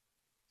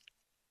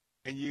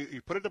and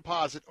you put a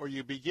deposit or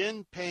you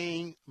begin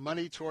paying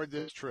money toward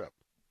this trip,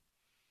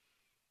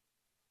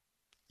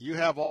 you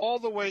have all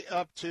the way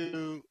up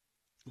to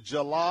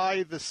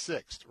July the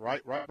 6th,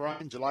 right,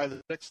 Brian? July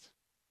the 6th?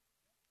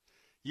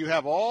 You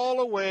have all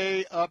the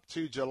way up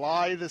to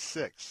July the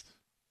 6th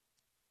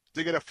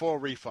to get a full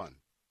refund.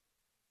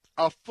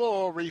 A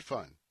full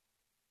refund.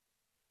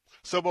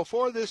 So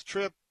before this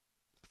trip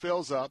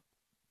fills up,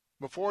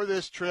 before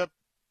this trip,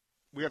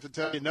 we have to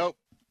tell you, nope,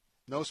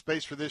 no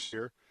space for this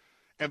year.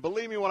 And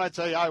believe me when I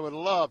tell you, I would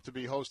love to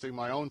be hosting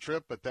my own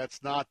trip, but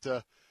that's not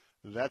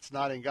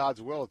in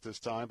God's will at this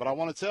time. But I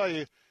want to tell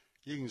you,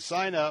 you can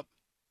sign up,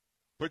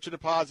 put your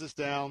deposits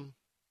down,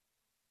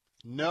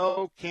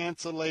 no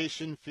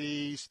cancellation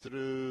fees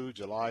through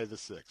July the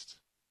 6th.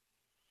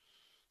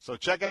 So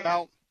check it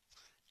out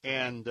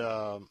and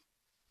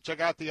check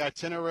out the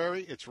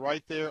itinerary. It's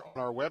right there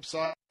on our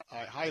website.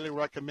 I highly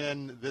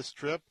recommend this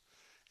trip.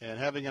 and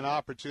having an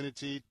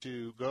opportunity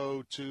to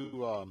go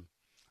to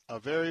a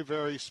very,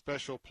 very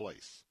special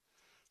place.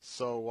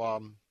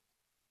 So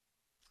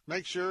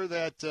make sure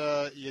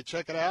that you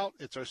check it out.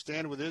 It's our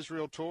Stand With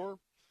Israel tour.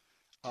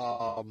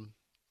 You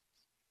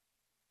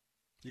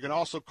can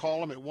also call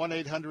them at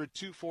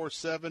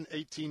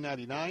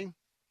 1-800-247-1899.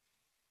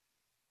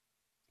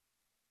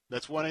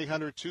 That's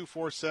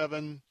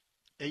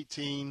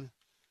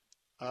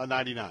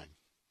 1-800-247-1899.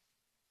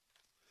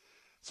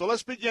 So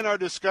let's begin our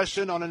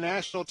discussion on a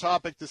national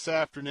topic this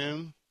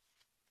afternoon.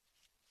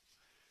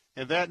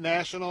 And that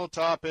national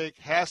topic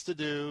has to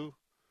do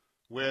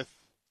with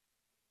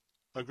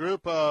a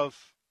group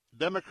of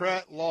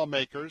Democrat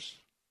lawmakers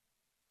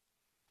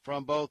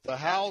from both the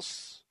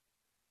House,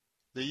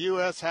 the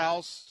U.S.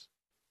 House,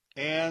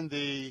 and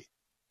the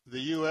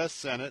U.S.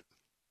 Senate.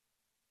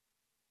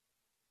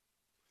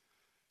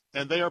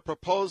 And they are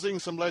proposing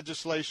some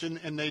legislation,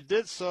 and they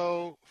did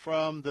so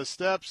from the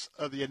steps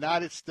of the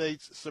United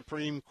States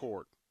Supreme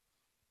Court.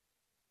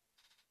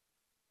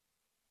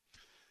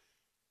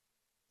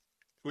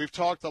 We've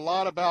talked a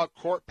lot about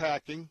court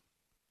packing,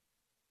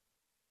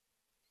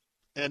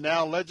 and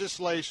now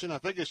legislation. I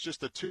think it's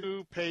just a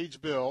 2-page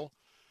bill,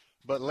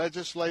 but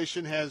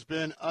legislation has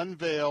been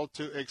unveiled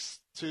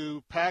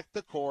to pack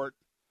the court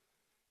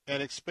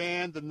and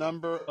expand the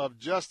number of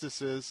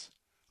justices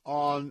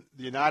on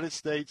the United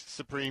States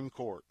Supreme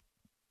Court.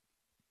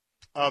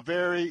 A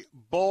very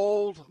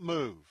bold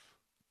move.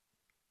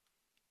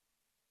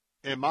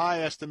 In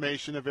my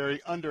estimation, a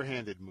very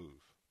underhanded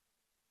move.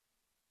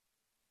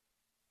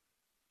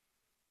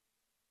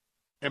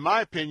 In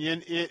my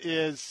opinion, it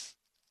is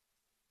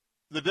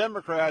the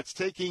Democrats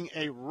taking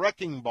a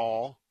wrecking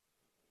ball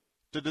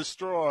to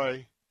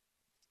destroy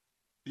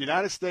the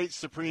United States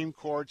Supreme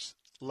Court's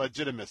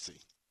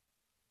legitimacy.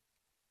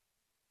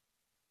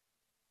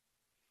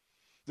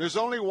 There's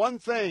only one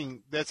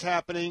thing that's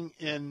happening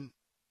in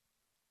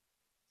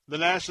the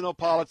national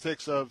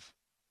politics of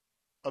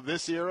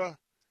this era.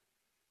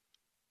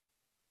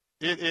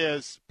 It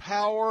is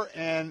power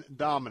and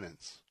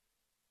dominance.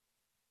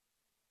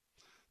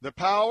 The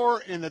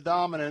power and the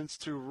dominance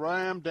to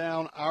ram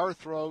down our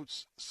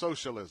throats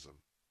socialism.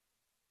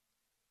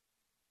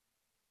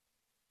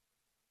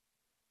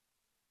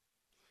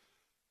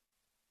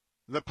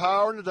 The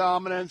power and the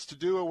dominance to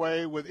do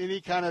away with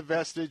any kind of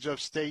vestige of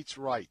states'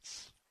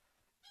 rights.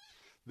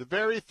 The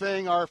very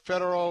thing our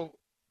federal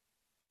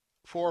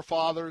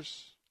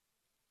forefathers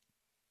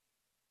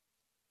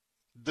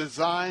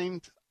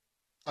designed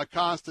a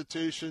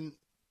constitution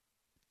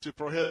to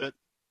prohibit,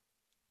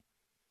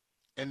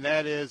 and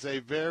that is a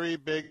very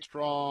big,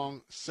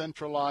 strong,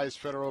 centralized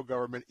federal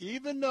government,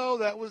 even though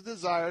that was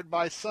desired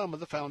by some of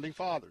the founding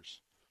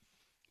fathers.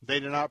 They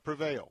did not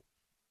prevail.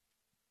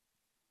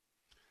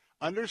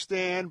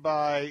 Understand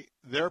by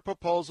their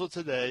proposal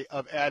today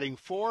of adding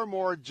 4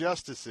 more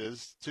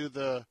justices to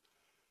the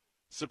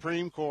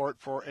Supreme Court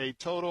for a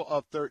total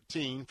of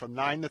 13, from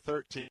 9 to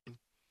 13.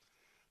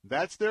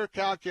 That's their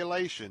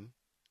calculation,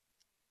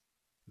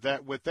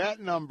 that with that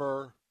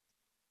number,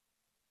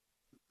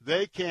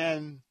 they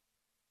can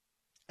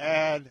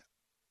add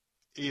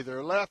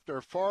either left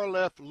or far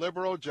left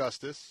liberal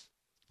justices,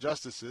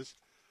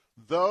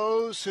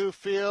 those who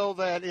feel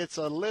that it's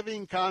a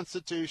living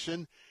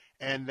constitution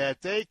and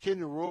that they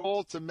can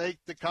rule to make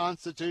the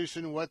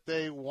Constitution what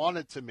they want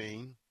it to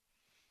mean.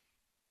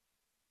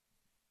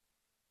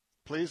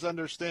 Please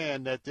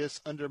understand that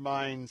this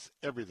undermines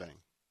everything.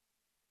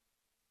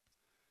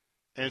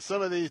 And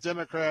some of these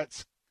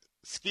Democrats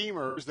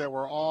schemers that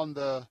were on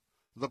the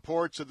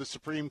porch of the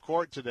Supreme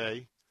Court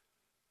today,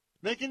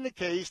 making the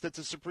case that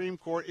the Supreme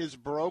Court is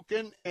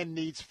broken and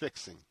needs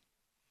fixing.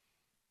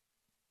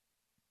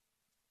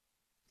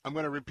 I'm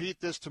going to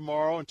repeat this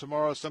tomorrow, and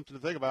tomorrow is something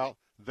to think about.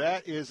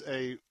 That is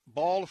a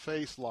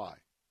bald-faced lie.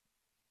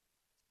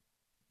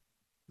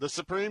 The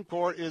Supreme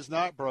Court is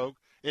not broke.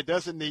 It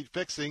doesn't need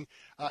fixing.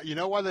 You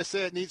know why they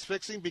say it needs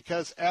fixing?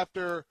 Because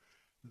after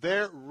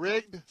their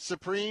rigged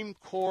Supreme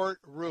Court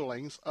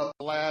rulings of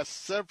the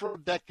last several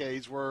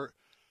decades where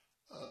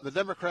the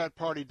Democrat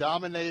Party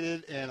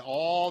dominated and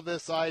all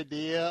this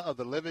idea of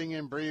the living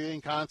and breathing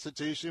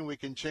Constitution, we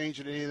can change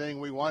it anything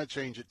we want to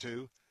change it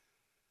to,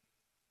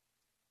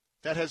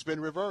 that has been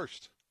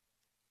reversed.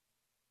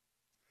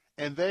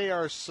 And they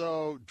are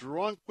so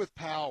drunk with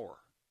power,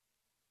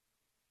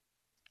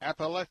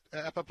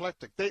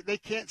 apoplectic. They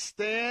can't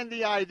stand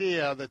the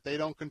idea that they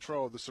don't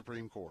control the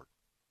Supreme Court.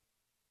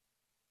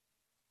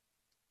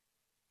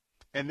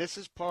 And this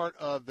is part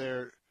of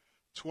their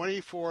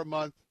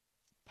 24-month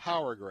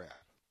power grab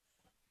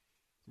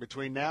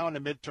between now and the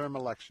midterm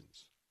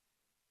elections.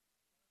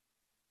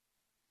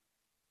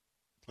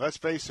 Let's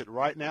face it,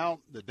 right now,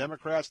 the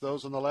Democrats,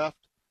 those on the left,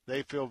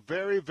 they feel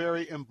very,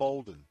 very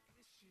emboldened.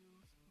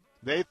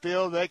 They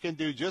feel they can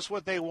do just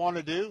what they want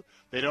to do.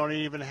 They don't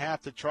even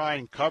have to try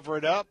and cover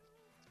it up,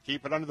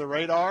 keep it under the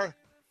radar,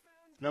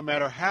 no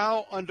matter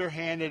how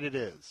underhanded it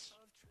is.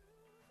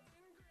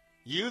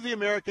 You, the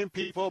American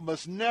people,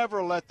 must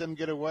never let them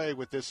get away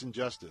with this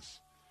injustice.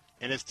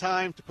 And it's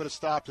time to put a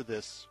stop to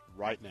this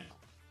right now.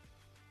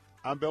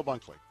 I'm Bill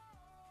Bunkley.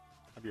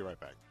 I'll be right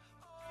back.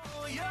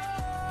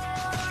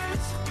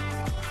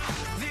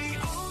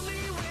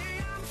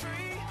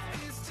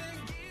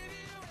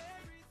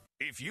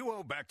 If you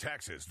owe back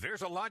taxes,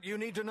 there's a lot you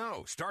need to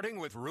know, starting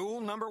with rule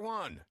number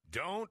 1.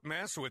 Don't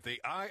mess with the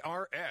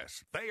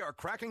IRS. They are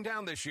cracking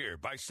down this year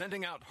by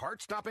sending out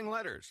heart-stopping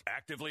letters,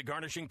 actively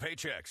garnishing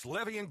paychecks,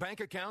 levying bank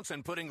accounts,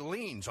 and putting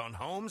liens on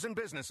homes and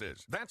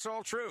businesses. That's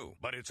all true,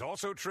 but it's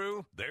also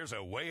true there's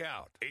a way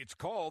out. It's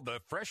called the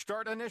Fresh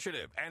Start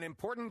Initiative, an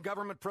important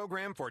government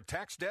program for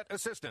tax debt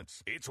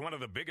assistance. It's one of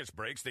the biggest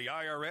breaks the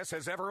IRS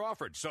has ever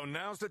offered, so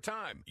now's the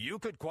time. You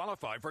could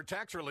qualify for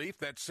tax relief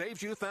that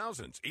saves you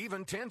thousands,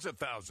 even tens of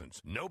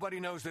thousands. Nobody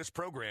knows this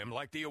program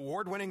like the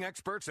award-winning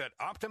experts at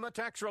Optima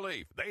Tax Relief.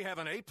 They have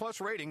an A+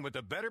 rating with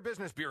the Better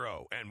Business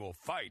Bureau and will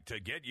fight to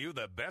get you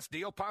the best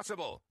deal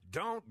possible.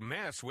 Don't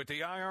mess with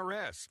the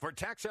IRS. For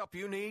tax help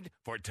you need,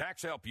 for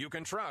tax help you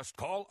can trust,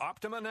 call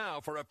Optima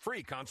now for a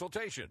free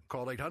consultation.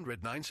 Call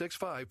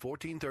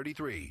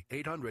 800-965-1433.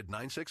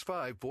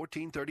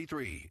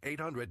 800-965-1433.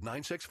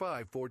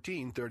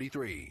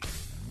 800-965-1433.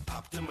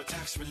 Optima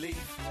Tax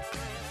Relief.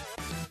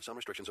 Some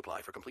restrictions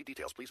apply. For complete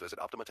details, please visit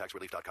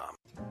OptimaTaxRelief.com.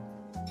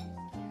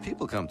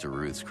 People come to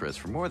Ruth's Chris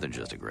for more than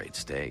just a great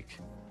steak.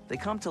 They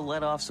come to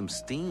let off some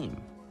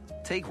steam.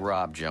 Take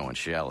Rob, Joe, and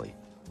Shelley.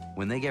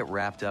 When they get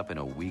wrapped up in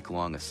a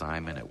week-long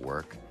assignment at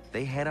work,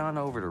 they head on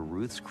over to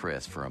Ruth's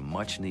Chris for a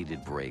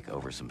much-needed break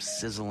over some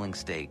sizzling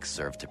steak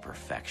served to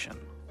perfection.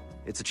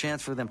 It's a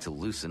chance for them to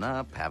loosen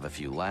up, have a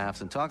few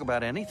laughs, and talk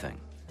about anything.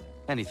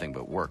 Anything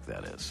but work,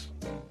 that is.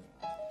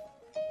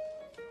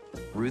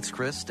 Ruth's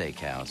Chris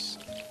Steakhouse.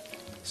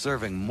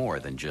 Serving more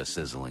than just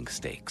sizzling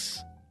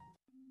steaks.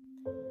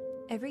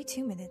 Every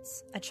 2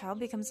 minutes, a child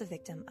becomes a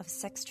victim of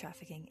sex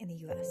trafficking in the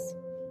U.S.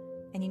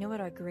 And you know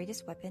what our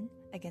greatest weapon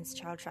against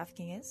child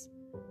trafficking is?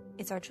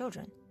 It's our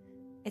children.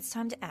 It's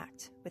time to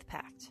act with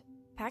PACT.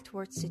 PACT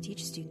works to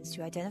teach students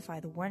to identify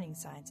the warning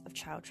signs of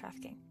child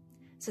trafficking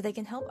so they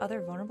can help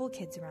other vulnerable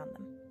kids around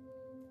them.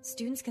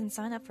 Students can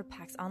sign up for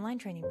PACT's online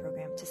training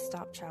program to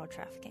stop child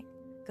trafficking.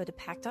 Go to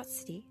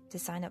pact.city to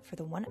sign up for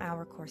the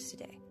 1-hour course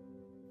today.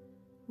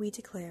 We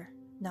declare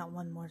not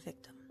one more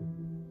victim.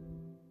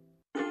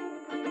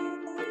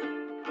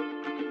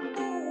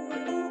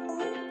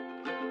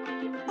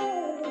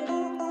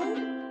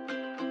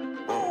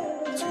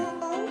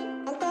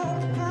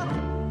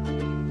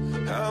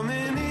 How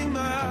many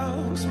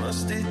miles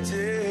must it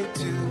take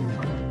to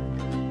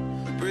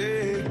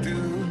break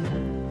through?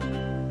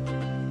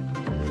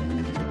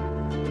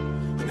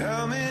 And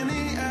how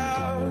many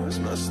hours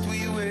must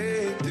we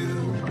wait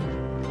through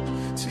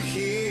to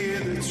hear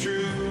the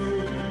truth?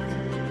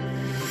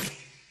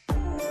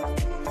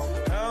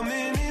 How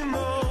many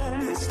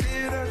moments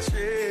did I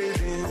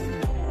trade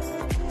in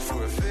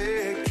for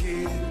fake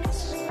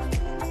kiss?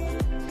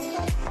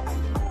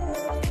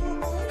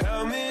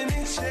 How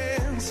many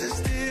chances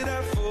did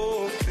I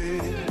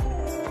forfeit?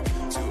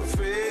 Too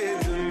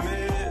afraid to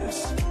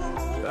miss.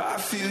 I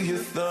feel your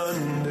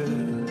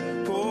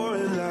thunder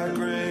pouring like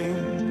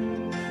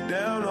rain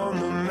down on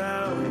the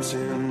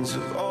mountains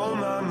of all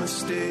my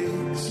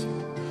mistakes,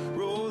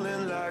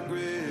 rolling like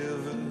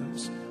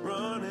rivers,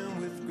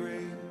 running with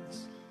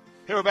grace.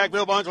 Hey, we're back.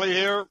 Bill Bunkley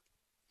here.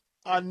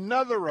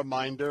 Another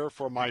reminder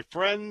for my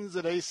friends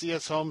at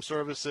ACS Home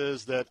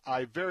Services that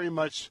I very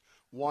much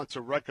want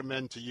to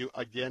recommend to you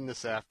again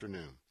this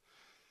afternoon.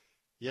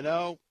 You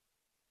know,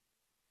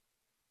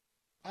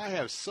 I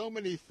have so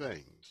many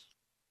things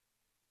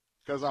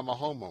because I'm a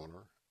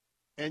homeowner.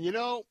 And, you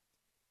know,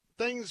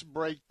 things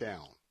break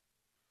down.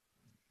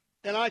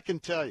 And I can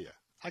tell you,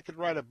 I could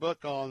write a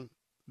book on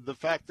the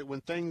fact that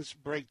when things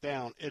break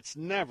down, it's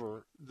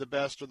never the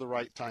best or the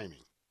right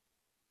timing.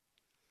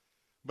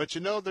 But,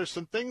 you know, there's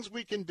some things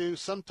we can do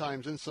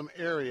sometimes in some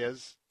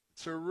areas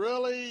to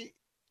really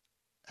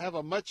have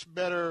a much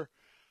better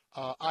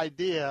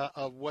idea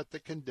of what the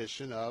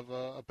condition of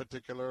a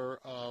particular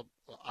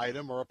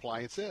item or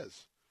appliance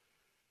is.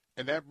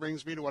 And that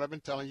brings me to what I've been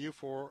telling you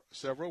for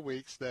several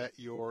weeks, that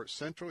your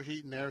central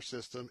heat and air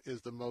system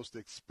is the most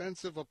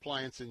expensive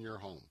appliance in your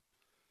home.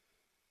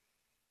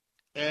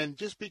 And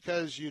just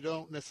because you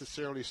don't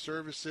necessarily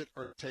service it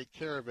or take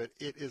care of it,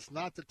 it is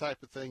not the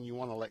type of thing you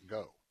want to let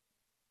go.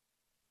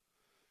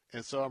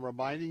 And so I'm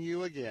reminding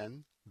you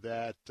again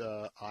that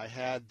I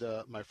had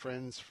my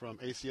friends from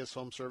ACS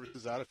Home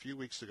Services out a few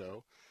weeks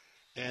ago,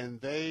 and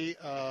they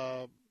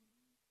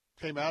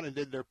came out and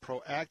did their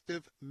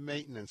proactive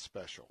maintenance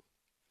special.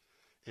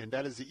 And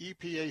that is the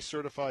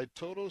EPA-certified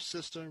total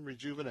system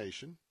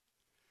rejuvenation.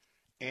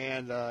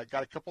 And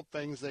got a couple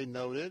things they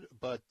noted,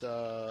 but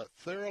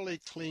thoroughly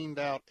cleaned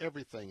out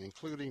everything,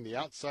 including the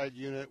outside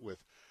unit with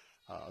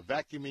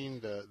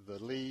vacuuming the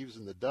leaves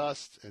and the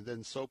dust, and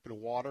then soap and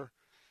water.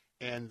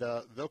 And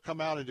they'll come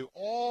out and do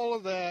all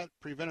of that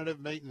preventative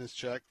maintenance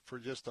check for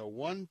just a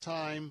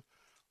one-time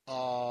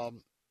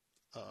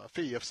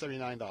fee of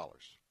 $79.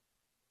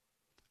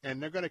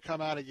 And they're going to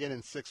come out again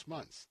in 6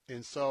 months.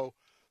 And so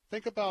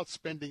think about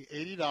spending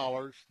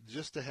 $80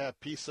 just to have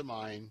peace of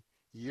mind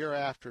year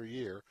after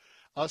year.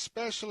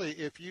 especially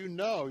if you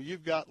know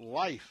you've got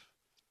life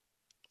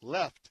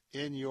left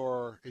in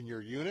your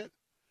unit.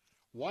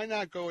 Why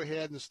not go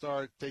ahead and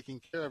start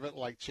taking care of it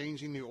like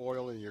changing the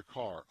oil in your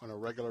car on a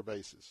regular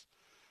basis?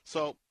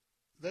 So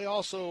they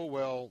also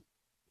will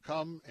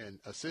come and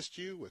assist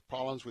you with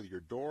problems with your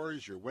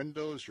doors, your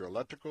windows, your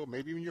electrical,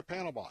 maybe even your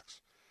panel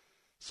box.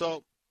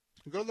 So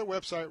go to their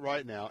website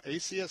right now,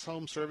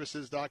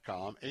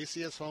 acshomeservices.com,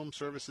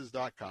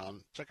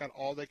 acshomeservices.com. Check out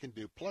all they can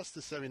do, plus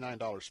the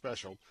 $79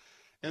 special.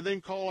 And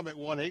then call them at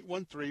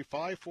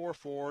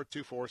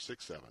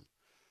 1-813-544-2467.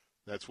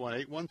 That's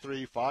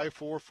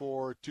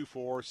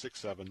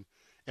 1-813-544-2467.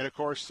 And, of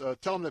course,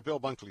 tell them that Bill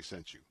Bunkley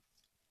sent you.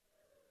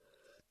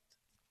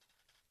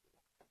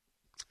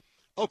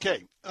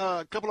 Okay,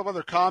 a couple of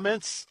other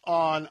comments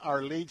on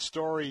our lead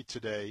story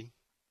today.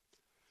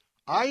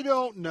 I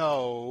don't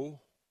know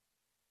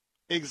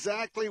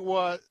exactly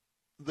what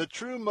the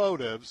true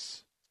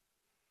motives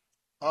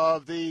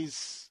of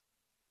these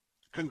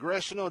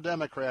congressional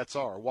Democrats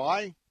are.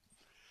 Why?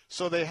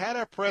 So they had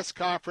a press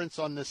conference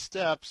on the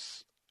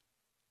steps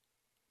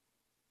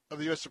of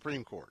the U.S.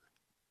 Supreme Court.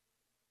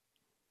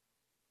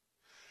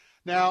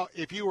 Now,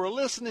 if you were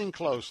listening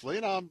closely,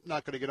 and I'm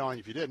not going to get on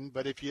if you didn't,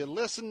 but if you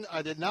listened,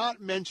 I did not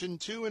mention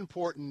two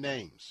important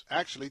names,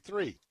 actually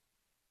three.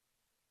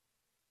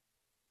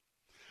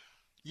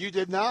 You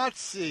did not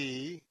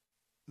see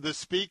the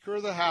Speaker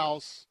of the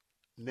House,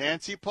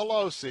 Nancy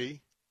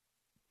Pelosi,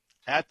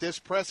 at this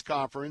press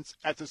conference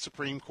at the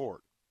Supreme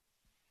Court.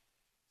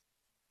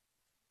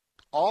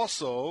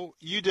 Also,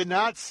 you did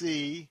not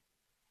see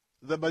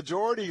the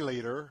Majority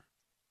Leader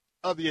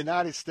of the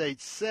United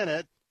States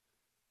Senate,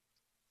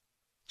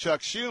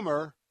 Chuck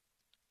Schumer.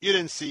 You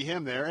didn't see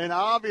him there. And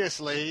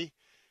obviously,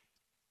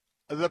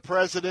 the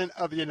President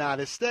of the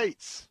United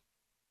States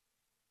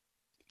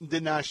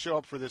did not show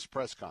up for this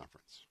press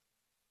conference.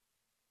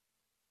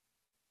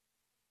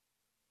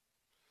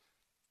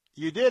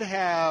 You did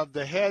have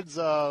the heads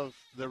of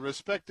the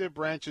respective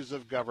branches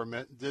of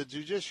government, the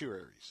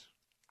judiciary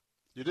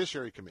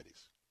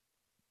committees.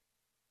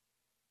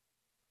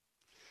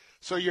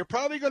 So you're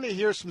probably going to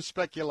hear some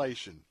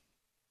speculation.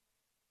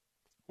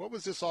 What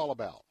was this all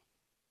about?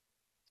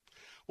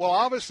 Well,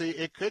 obviously,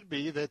 it could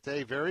be that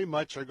they very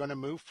much are going to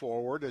move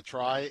forward to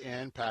try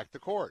and pack the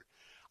court.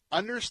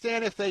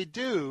 Understand, if they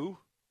do,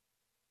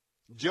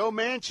 Joe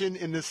Manchin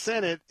in the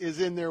Senate is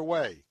in their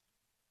way.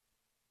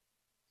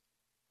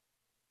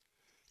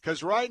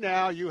 Because right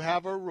now you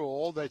have a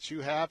rule that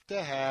you have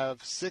to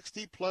have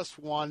 60 plus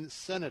 1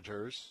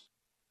 senators,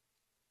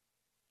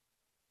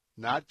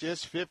 not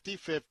just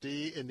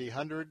 50-50 in the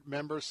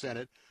 100-member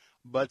Senate,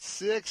 but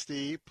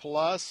 60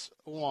 plus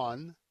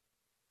 1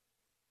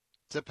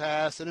 to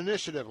pass an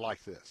initiative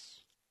like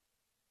this.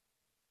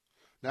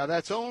 Now,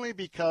 that's only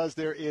because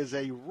there is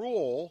a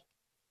rule,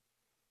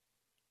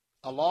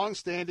 a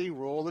long-standing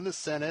rule in the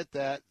Senate,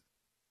 that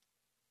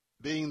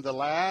being the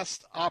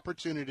last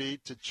opportunity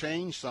to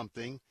change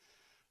something,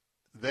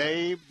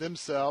 they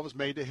themselves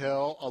made the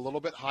hill a little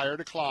bit higher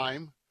to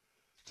climb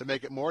to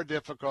make it more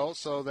difficult,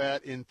 so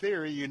that in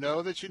theory you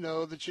know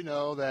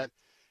that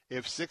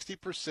if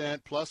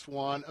 60% plus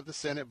 1 of the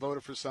Senate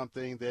voted for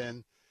something,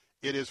 then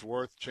it is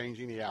worth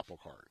changing the apple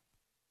cart.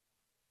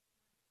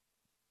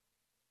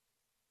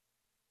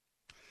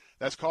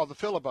 That's called the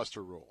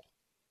filibuster rule.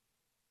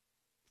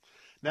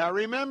 Now,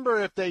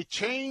 remember, if they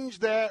change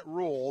that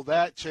rule,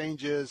 that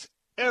changes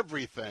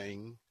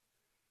everything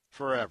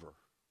forever.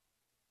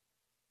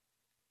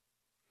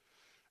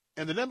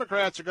 And the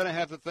Democrats are going to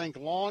have to think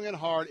long and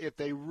hard if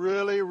they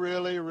really,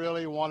 really,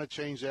 really want to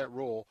change that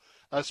rule,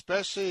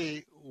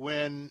 especially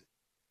when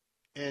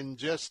in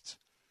just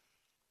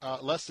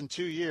less than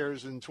 2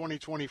 years, in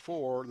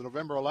 2024, the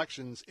November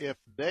elections, if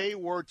they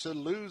were to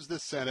lose the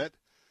Senate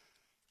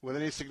with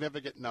any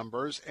significant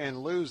numbers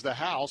and lose the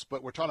House,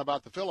 but we're talking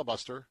about the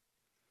filibuster,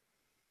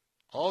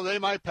 they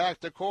might pack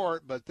the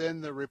court, but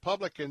then the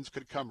Republicans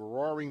could come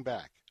roaring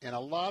back. And a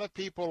lot of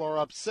people are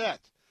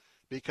upset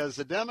because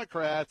the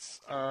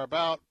Democrats are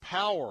about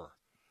power.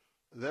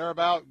 They're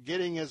about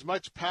getting as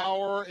much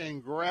power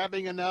and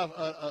grabbing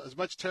as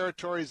much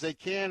territory as they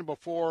can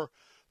before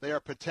they are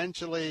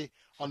potentially,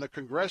 on the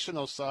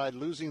congressional side,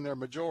 losing their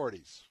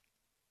majorities.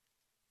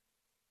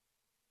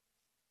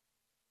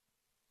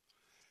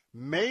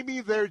 Maybe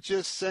they're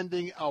just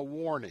sending a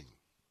warning.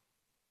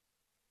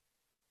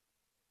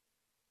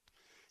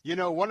 You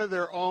know, one of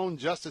their own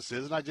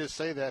justices, and I just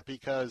say that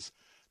because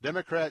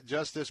Democrat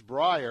Justice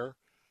Breyer, a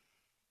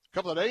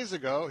couple of days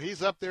ago,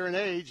 he's up there in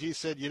age, he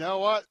said, you know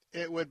what,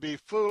 it would be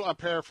I'm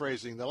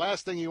paraphrasing, the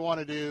last thing you want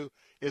to do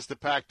is to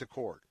pack the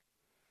court.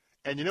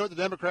 And you know what the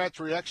Democrats'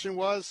 reaction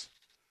was?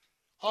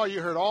 Oh,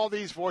 you heard all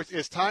these voices.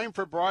 It's time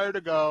for Breyer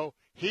to go.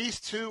 He's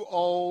too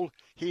old.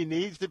 He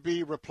needs to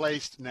be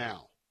replaced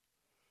now.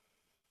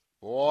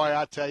 Boy,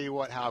 I tell you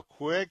what, how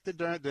quick the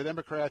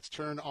Democrats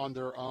turn on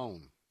their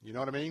own. You know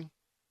what I mean?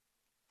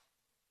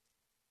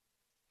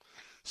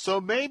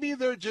 So maybe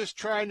they're just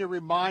trying to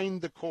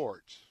remind the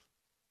court,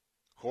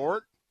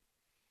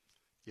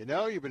 you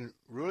know, you've been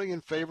ruling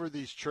in favor of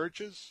these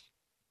churches.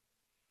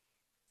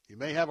 You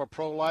may have a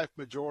pro-life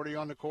majority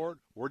on the court.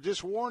 We're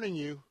just warning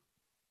you.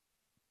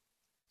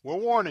 We're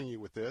warning you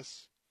with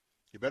this.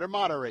 You better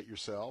moderate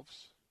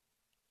yourselves.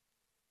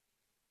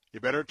 You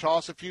better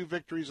toss a few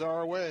victories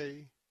our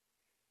way,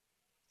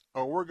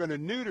 or we're going to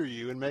neuter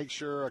you and make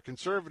sure a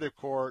conservative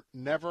court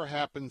never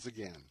happens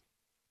again.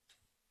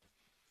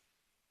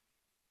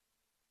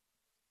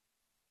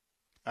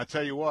 I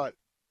tell you what,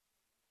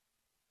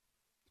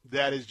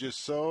 that is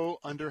just so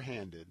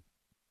underhanded,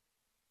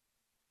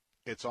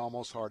 it's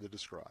almost hard to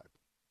describe.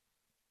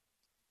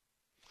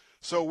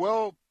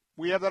 So,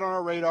 we have that on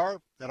our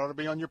radar. That ought to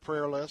be on your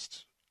prayer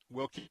list.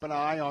 We'll keep an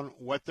eye on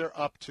what they're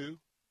up to,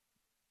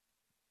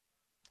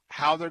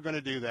 how they're going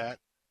to do that,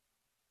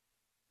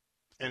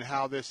 and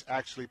how this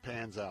actually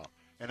pans out.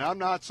 And I'm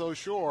not so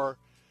sure.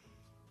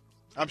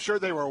 I'm sure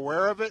they were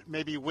aware of it,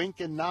 maybe wink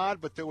and nod,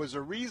 but there was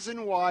a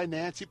reason why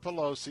Nancy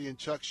Pelosi and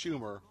Chuck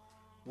Schumer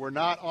were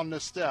not on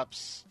the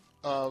steps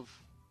of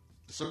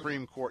the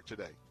Supreme Court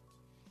today.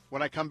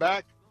 When I come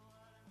back,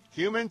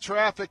 human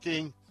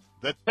trafficking,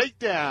 the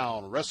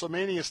takedown,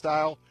 WrestleMania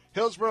style,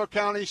 Hillsborough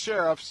County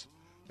Sheriffs.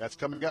 That's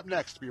coming up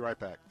next. Be right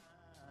back.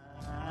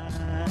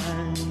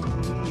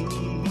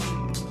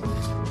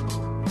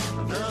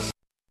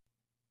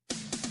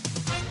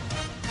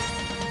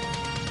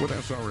 With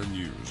SRN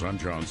News, I'm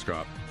John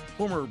Scott.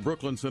 Former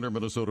Brooklyn Center,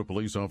 Minnesota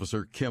police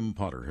officer Kim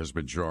Potter has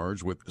been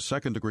charged with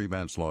second-degree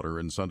manslaughter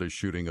in Sunday's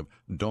shooting of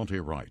Dante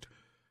Wright,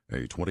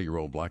 a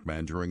 20-year-old black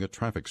man during a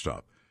traffic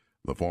stop.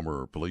 The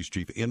former police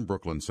chief in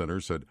Brooklyn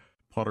Center said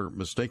Potter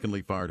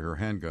mistakenly fired her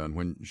handgun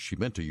when she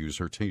meant to use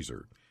her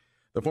taser.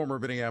 The former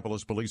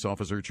Minneapolis police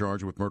officer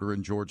charged with murder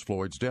in George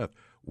Floyd's death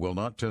will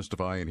not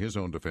testify in his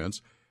own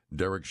defense.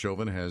 Derek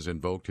Chauvin has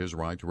invoked his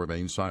right to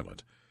remain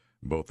silent.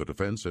 Both the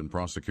defense and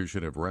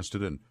prosecution have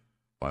rested, and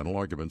final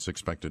arguments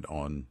expected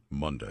on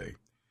Monday.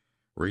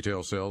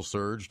 Retail sales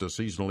surged a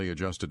seasonally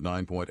adjusted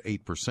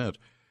 9.8%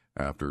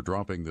 after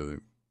dropping the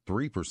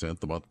 3%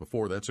 the month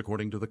before. That's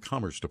according to the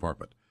Commerce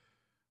Department.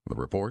 The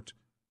report,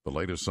 the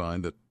latest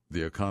sign that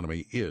the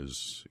economy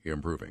is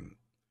improving.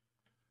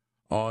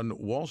 On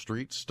Wall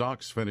Street,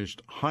 stocks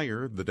finished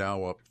higher, the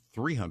Dow up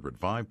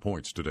 305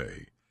 points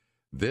today.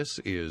 This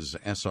is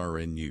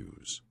SRN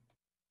News.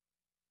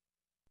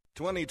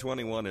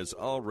 2021 is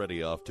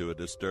already off to a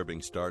disturbing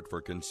start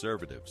for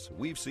conservatives.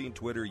 We've seen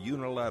Twitter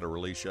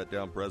unilaterally shut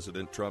down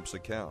President Trump's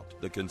account.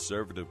 The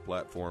conservative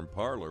platform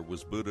Parler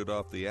was booted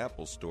off the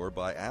Apple Store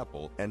by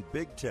Apple, and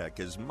big tech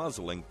is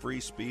muzzling free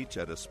speech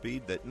at a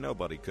speed that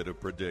nobody could have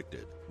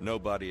predicted.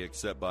 Nobody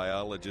except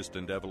biologist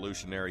and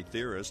evolutionary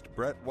theorist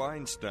Brett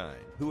Weinstein,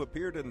 who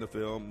appeared in the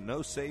film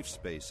No Safe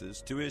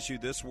Spaces to issue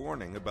this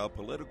warning about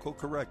political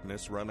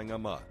correctness running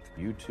amok.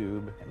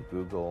 YouTube and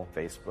Google,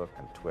 Facebook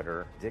and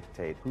Twitter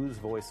dictate whose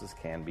voices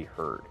can be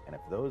heard. And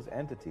if those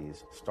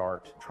entities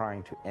start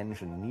trying to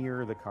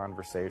engineer the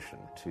conversation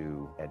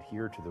to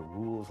adhere to the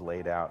rules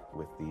laid out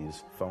with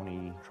these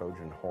phony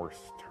Trojan horse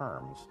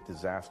terms,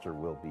 disaster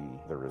will be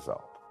the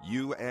result.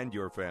 You and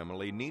your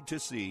family need to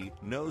see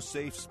No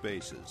Safe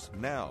Spaces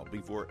now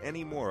before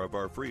any more of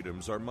our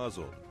freedoms are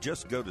muzzled.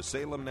 Just go to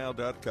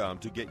salemnow.com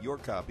to get your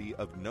copy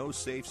of No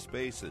Safe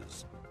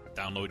Spaces.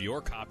 Download your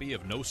copy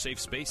of No Safe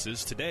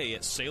Spaces today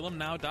at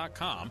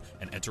salemnow.com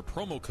and enter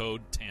promo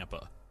code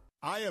TAMPA.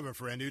 I have a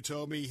friend who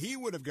told me he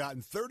would have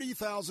gotten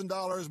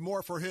 $30,000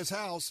 more for his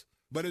house,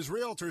 but his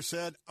realtor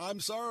said, "I'm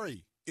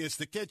sorry, it's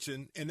the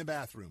kitchen and the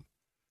bathroom."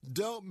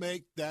 Don't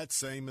make that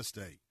same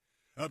mistake.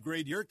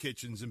 Upgrade your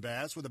kitchens and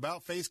baths with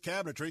About Face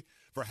Cabinetry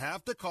for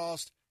half the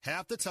cost,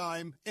 half the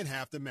time, and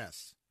half the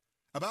mess.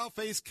 About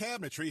Face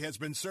Cabinetry has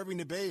been serving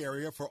the Bay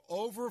Area for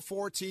over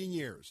 14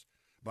 years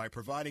by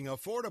providing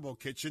affordable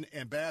kitchen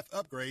and bath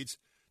upgrades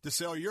to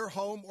sell your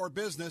home or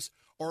business,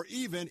 or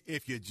even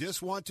if you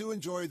just want to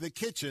enjoy the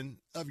kitchen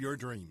of your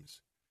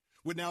dreams.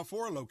 With now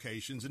 4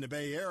 locations in the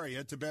Bay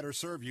Area to better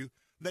serve you,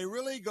 they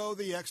really go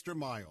the extra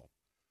mile.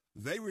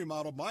 They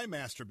remodeled my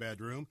master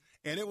bedroom,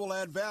 and it will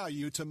add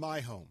value to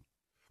my home.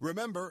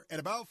 Remember, at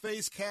About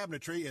Face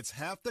Cabinetry, it's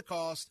half the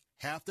cost,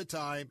 half the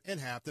time, and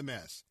half the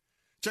mess.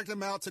 Check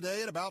them out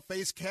today at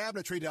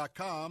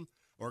AboutFaceCabinetry.com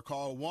or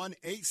call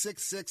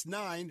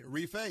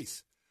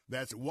 1-866-9-REFACE.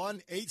 That's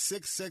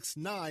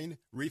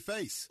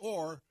 1-866-9-REFACE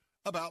or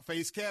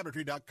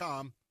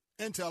AboutFaceCabinetry.com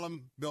and tell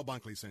them Bill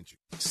Bunkley sent you.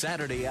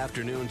 Saturday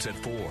afternoons at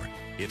 4,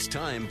 it's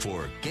time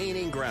for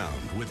Gaining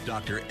Ground with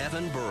Dr.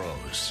 Evan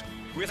Burrows.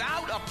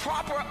 Without a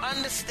proper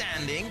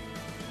understanding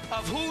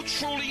of who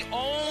truly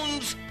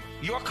owns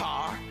your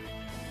car,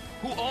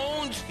 who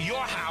owns your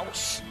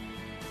house,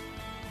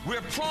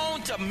 we're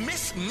prone to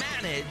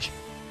mismanage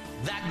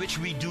that which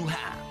we do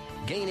have.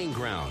 Gaining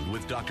Ground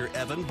with Dr.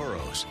 Evan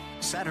Burrows.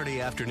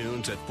 Saturday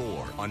afternoons at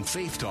 4 on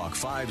Faith Talk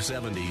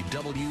 570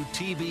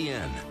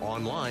 WTBN.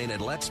 Online at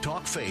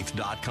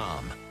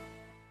letstalkfaith.com.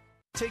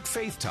 Take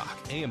Faith Talk,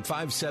 AM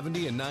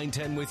 570 and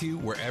 910 with you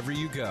wherever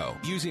you go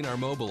using our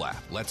mobile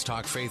app,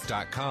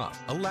 letstalkfaith.com,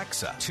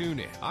 Alexa,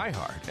 TuneIn,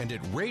 iHeart, and at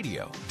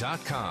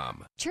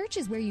radio.com. Church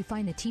is where you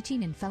find the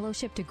teaching and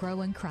fellowship to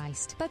grow in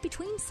Christ. But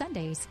between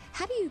Sundays,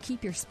 how do you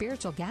keep your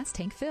spiritual gas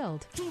tank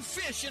filled? 2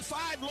 fish and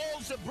 5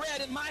 loaves of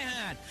bread in my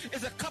hand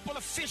is a couple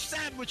of fish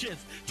sandwiches.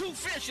 2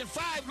 fish and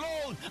 5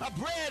 loaves of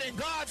bread in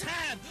God's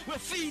hand will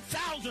feed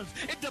thousands.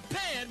 It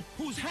depends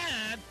whose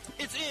hand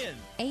it's in.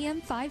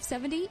 AM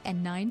 570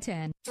 and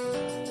 910.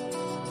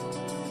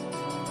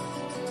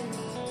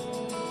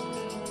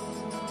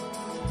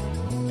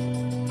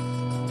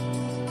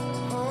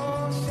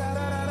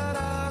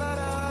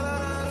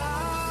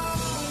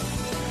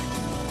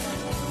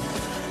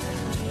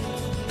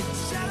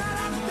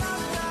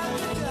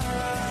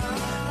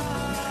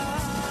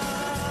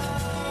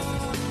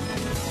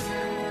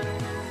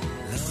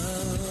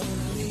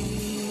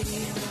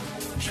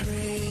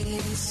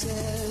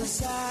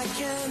 Traces I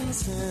can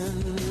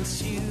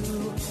sense you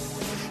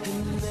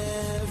in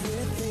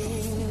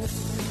everything,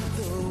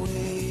 the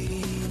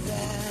way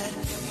that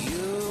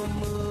you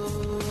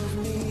move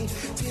me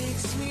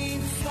takes me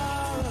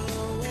far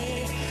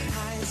away.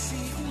 I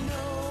see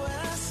no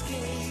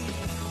escape.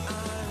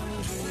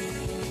 I'm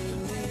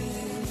dreaming.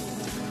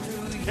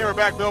 Hey, we're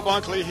back. Bill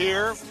Bunkley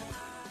here.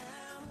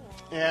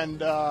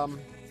 And,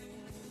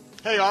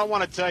 hey, I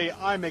want to tell you,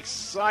 I'm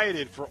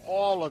excited for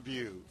all of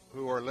you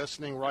who are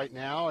listening right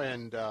now,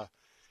 and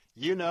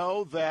you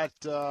know that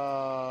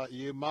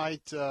you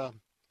might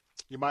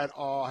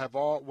all have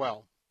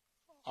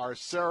our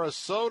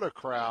Sarasota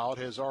crowd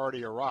has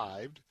already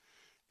arrived,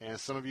 and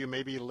some of you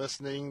may be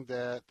listening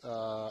that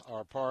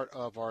are part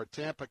of our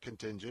Tampa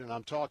contingent, and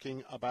I'm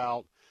talking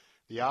about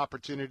the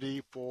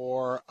opportunity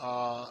for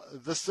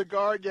the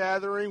cigar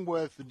gathering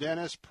with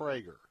Dennis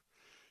Prager.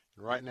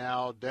 Right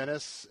now,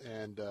 Dennis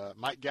and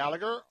Mike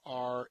Gallagher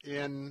are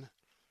in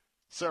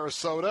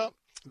Sarasota.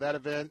 That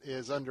event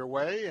is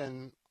underway,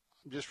 and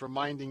I'm just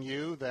reminding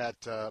you that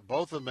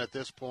both of them at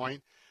this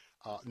point,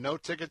 no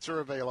tickets are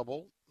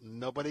available.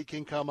 Nobody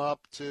can come up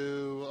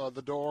to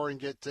the door and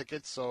get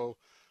tickets, so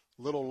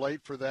a little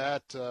late for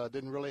that.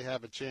 Didn't really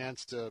have a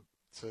chance to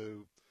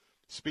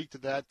speak to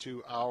that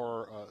to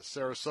our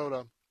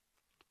Sarasota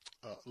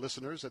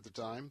listeners at the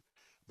time.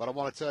 But I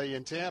want to tell you,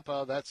 in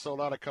Tampa, that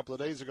sold out a couple of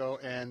days ago,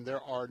 and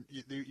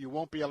you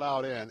won't be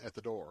allowed in at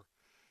the door,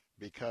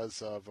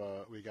 because of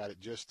we got it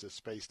just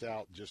spaced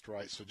out just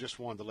right. So just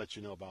wanted to let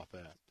you know about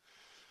that.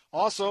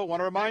 Also,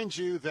 want to remind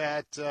you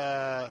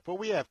that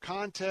we have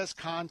contests.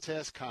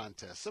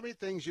 So many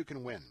things you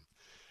can win.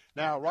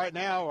 Now, right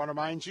now, I want to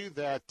remind you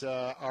that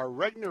our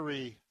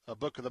Regnery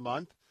Book of the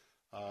Month,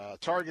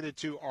 targeted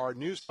to our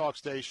news talk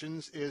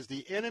stations, is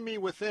The Enemy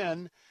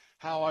Within,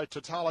 How a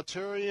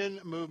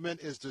Totalitarian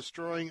Movement is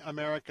Destroying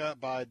America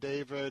by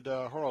David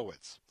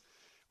Horowitz.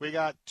 We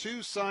got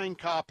 2 signed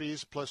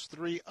copies plus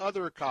 3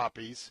 other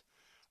copies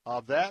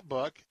of that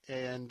book,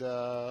 and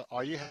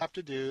all you have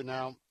to do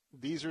now,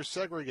 these are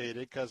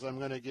segregated because I'm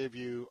going to give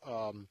you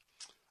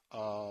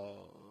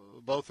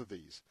both of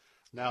these.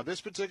 Now, this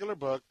particular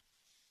book,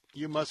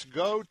 you must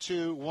go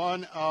to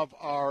one of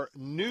our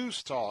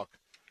News Talk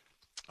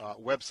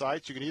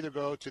websites. You can either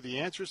go to The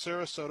Answer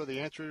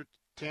Sarasota,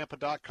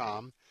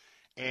 theanswertampa.com,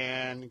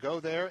 and go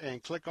there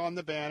and click on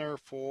the banner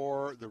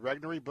for the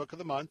Regnery Book of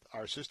the Month,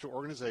 our sister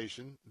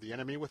organization, The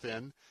Enemy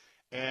Within,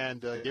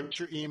 and give us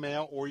your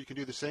email, or you can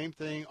do the same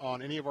thing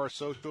on any of our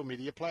social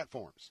media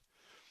platforms.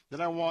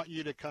 Then I want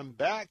you to come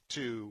back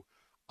to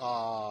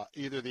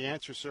either The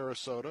Answer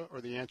Sarasota or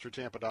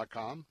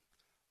theanswertampa.com,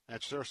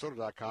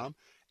 answersarasota.com,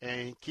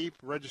 and keep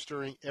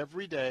registering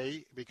every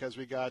day, because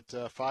we got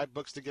 5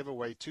 books to give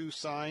away, 2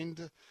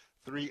 signed,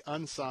 3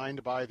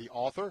 unsigned by the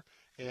author.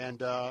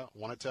 And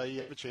want to tell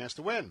you have a chance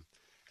to win.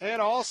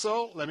 And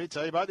also, let me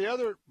tell you about the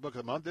other book of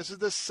the month. This is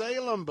the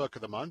Salem Book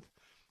of the Month.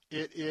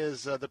 It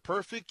is The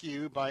Perfect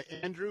You by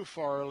Andrew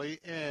Farley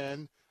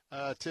and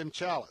Tim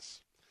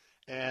Chalice.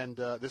 And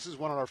this is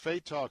one of our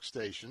Faith Talk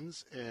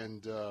stations.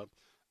 And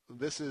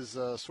this is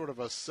sort of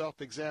a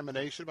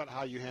self-examination about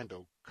how you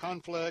handle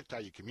conflict, how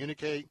you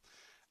communicate,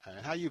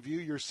 and how you view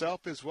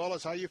yourself, as well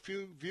as how you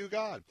view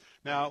God.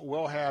 Now,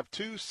 we'll have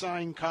 2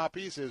 signed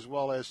copies as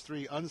well as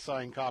 3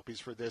 unsigned copies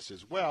for this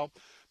as well.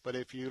 But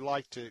if you'd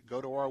like to go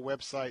to our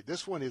website,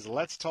 this one is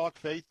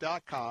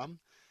letstalkfaith.com.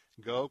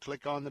 Go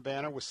click on the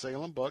banner with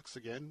Salem Books,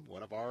 again,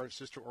 one of our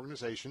sister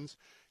organizations.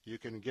 You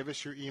can give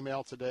us your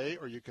email today,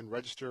 or you can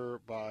register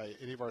by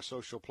any of our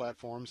social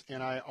platforms.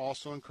 And I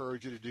also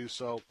encourage you to do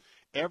so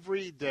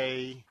every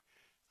day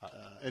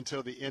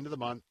until the end of the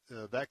month.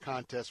 That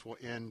contest will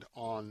end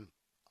on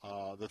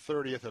the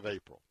 30th of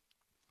April.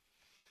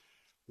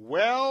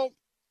 Well,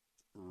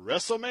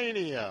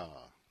 WrestleMania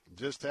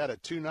just had a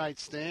 2-night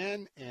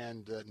stand,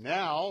 and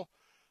now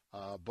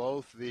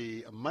both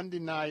the Monday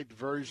night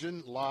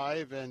version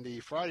live and the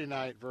Friday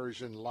night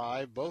version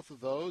live, both of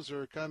those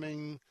are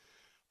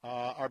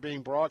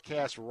being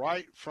broadcast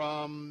right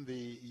from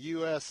the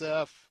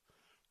USF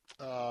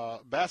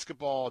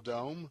basketball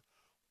dome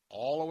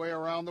all the way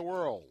around the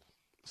world.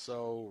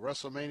 So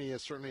WrestleMania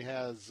certainly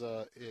has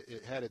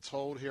it had its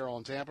hold here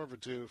on Tampa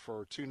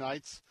for two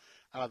nights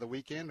out of the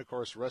weekend. Of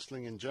course,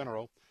 wrestling in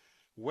general.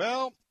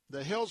 Well,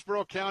 the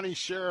Hillsborough County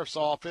Sheriff's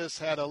Office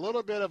had a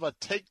little bit of a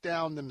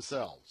takedown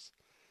themselves.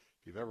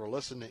 If you've ever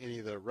listened to any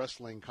of the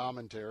wrestling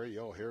commentary,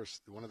 here's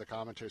one of the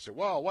commentators say,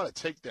 "Wow, what a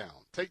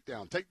takedown!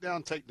 Takedown!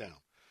 Takedown!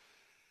 Takedown!"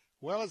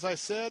 Well, as I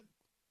said,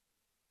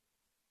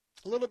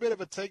 a little bit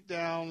of a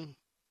takedown.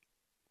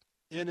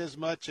 In as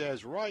much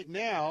as right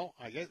now,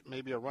 I guess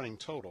maybe a running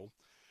total,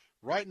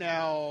 right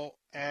now,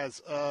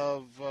 as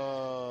of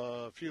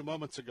a few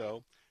moments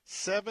ago,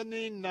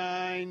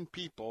 79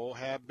 people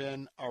have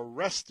been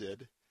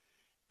arrested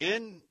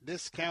in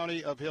this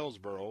county of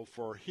Hillsborough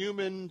for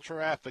human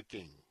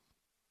trafficking.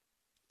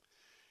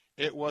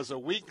 It was a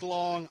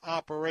week-long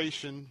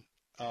operation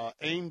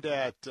aimed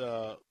at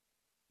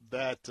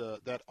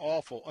that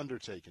awful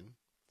undertaking.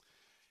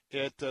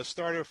 It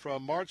started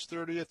from March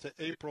 30th to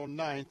April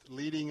 9th,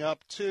 leading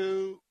up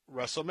to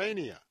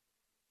WrestleMania.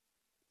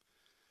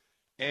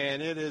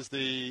 And it is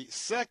the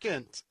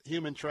second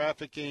human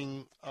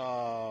trafficking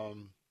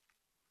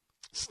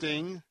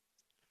sting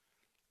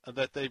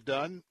that they've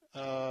done.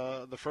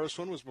 The first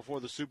one was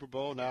before the Super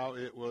Bowl. Now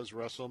it was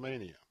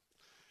WrestleMania.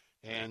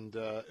 And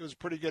it was a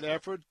pretty good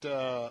effort.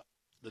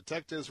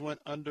 Detectives went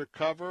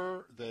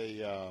undercover.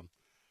 They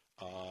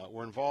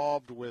were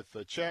involved with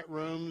the chat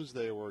rooms.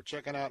 They were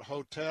checking out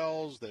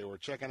hotels. They were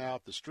checking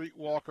out the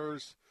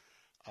streetwalkers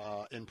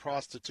in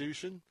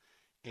prostitution.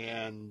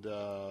 And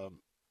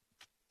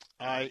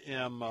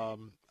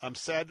I'm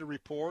sad to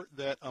report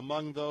that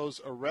among those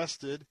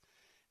arrested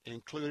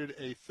included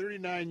a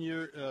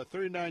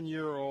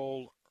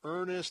 39-year-old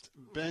Ernest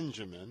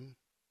Benjamin.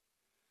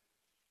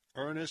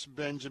 Ernest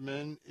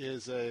Benjamin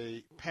is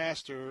a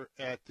pastor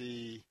at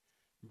the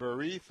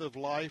Breath of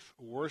Life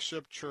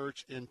Worship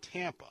Church in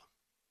Tampa.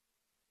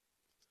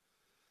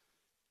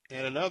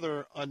 And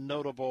another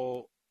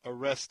unnotable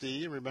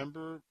arrestee,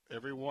 remember,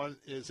 everyone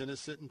is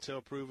innocent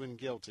until proven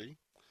guilty.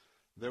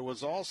 There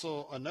was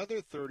also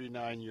another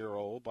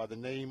 39-year-old by the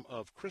name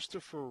of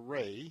Christopher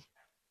Ray.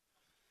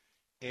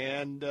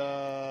 And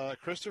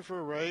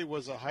Christopher Ray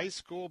was a high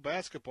school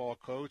basketball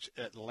coach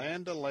at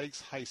Land O'Lakes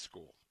High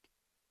School.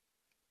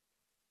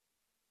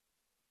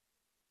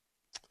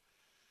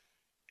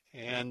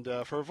 And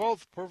for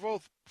both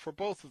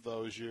of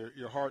those,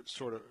 your heart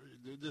sort of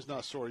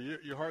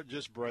your heart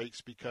just breaks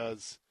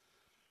because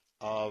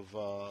of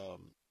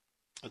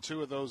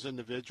two of those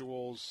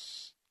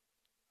individuals,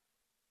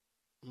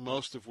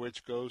 most of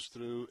which goes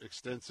through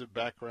extensive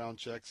background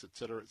checks, et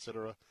cetera, et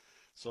cetera.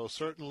 So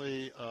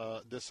certainly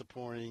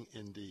disappointing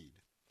indeed.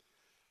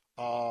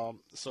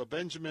 So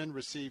Benjamin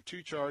received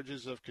 2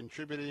 charges of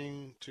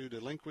contributing to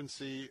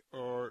delinquency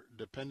or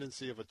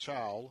dependency of a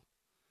child,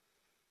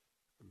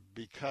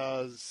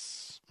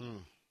 because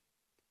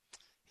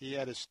he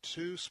had his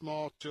 2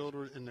 small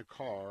children in the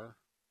car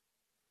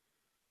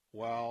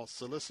while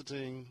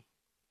solicitation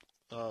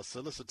of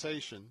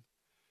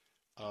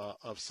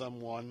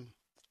someone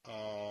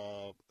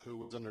who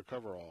was an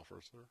undercover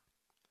officer.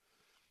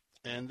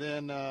 And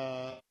then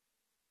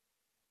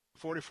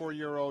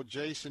 44-year-old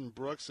Jason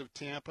Brooks of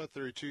Tampa,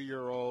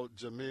 32-year-old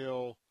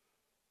Jamil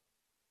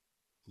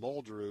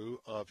Muldrew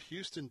of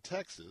Houston,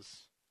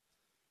 Texas,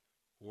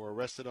 were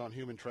arrested on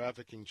human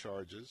trafficking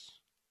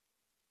charges.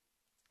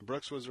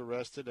 Brooks was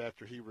arrested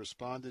after he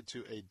responded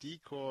to a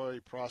decoy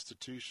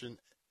prostitution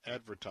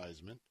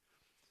advertisement.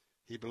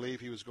 He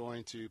believed he was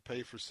going to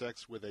pay for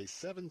sex with a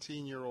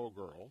 17-year-old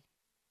girl.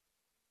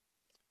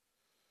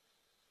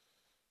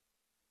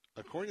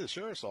 According to the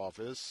sheriff's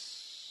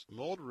office,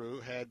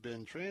 Muldrew had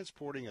been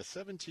transporting a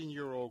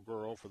 17-year-old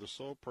girl for the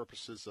sole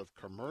purposes of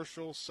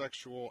commercial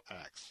sexual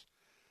acts.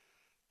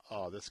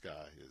 Oh, this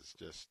guy is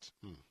just...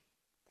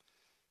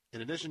 In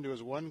addition to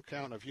his 1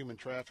 count of human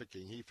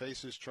trafficking, he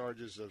faces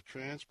charges of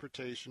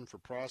transportation for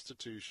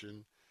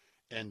prostitution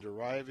and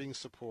deriving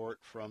support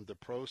from the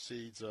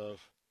proceeds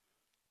of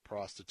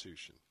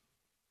prostitution.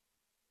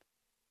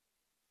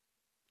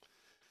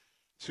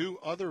 2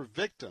 other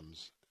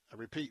victims, I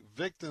repeat,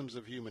 victims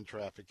of human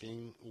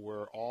trafficking,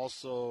 were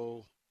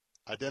also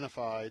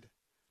identified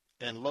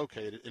and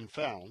located and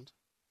found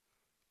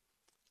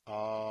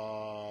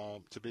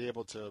to be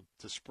able to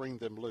spring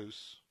them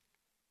loose.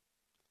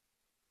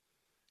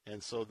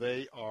 And so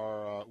they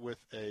are with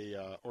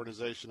a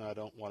organization I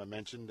don't want to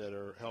mention that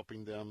are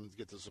helping them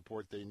get the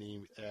support they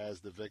need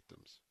as the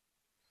victims.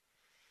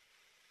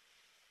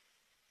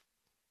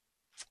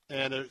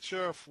 And the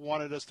sheriff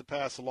wanted us to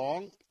pass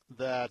along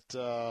that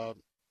the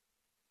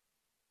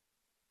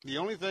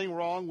only thing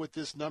wrong with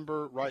this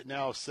number right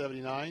now of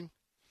 79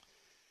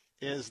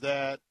 is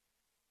that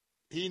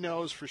he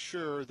knows for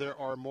sure there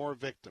are more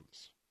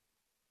victims.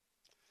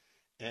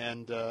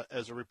 And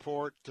as a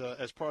report,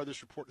 as part of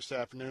this report this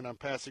afternoon, I'm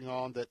passing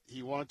on that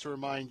he wanted to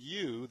remind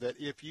you that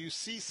if you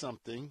see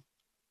something,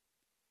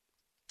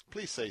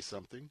 please say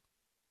something.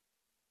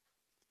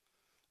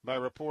 By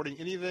reporting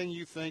anything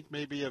you think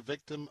may be a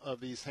victim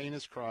of these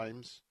heinous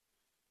crimes,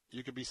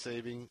 you could be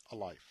saving a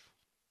life.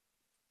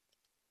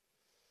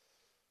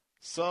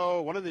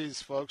 So one of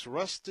these folks,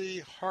 Rusty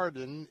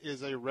Hardin,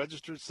 is a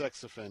registered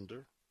sex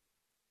offender.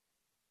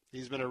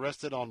 He's been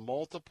arrested on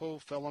multiple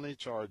felony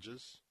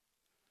charges.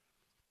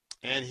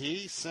 And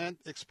he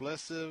sent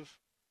explicit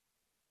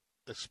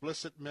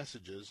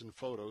messages and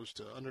photos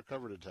to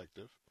undercover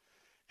detective.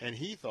 And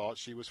he thought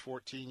she was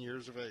 14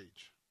 years of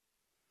age.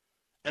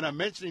 And I'm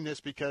mentioning this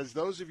because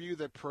those of you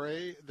that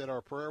pray, that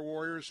are prayer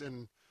warriors,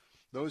 and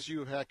those of you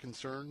who have had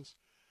concerns,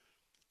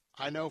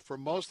 I know for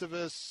most of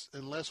us,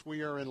 unless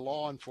we are in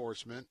law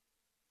enforcement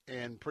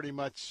and pretty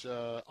much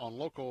with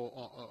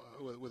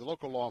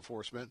local law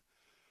enforcement,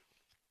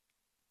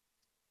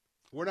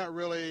 we're not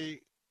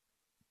really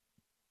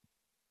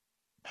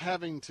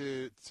having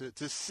to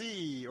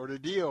see or to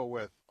deal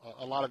with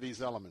a lot of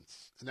these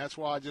elements. And that's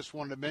why I just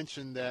wanted to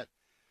mention that,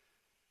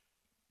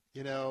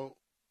 you know,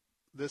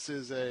 this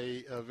is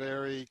a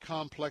very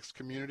complex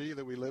community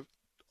that we live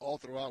all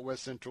throughout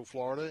West Central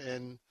Florida,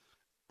 and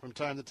from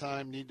time to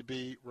time need to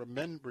be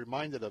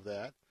reminded of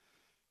that,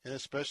 and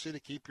especially to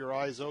keep your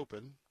eyes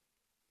open.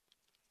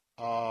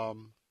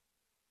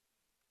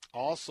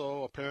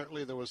 Also,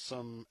 apparently there was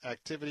some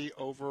activity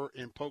over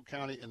in Polk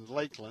County in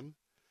Lakeland.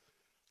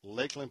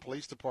 Lakeland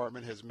Police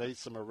Department has made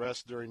some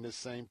arrests during this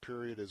same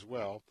period as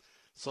well.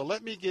 So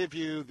let me give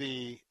you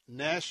the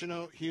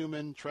National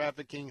Human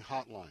Trafficking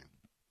Hotline.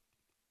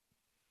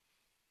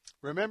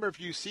 Remember, if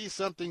you see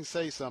something,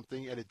 say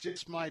something, and it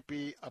just might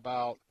be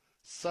about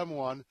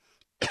someone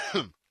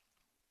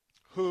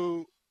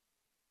who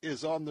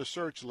is on the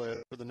search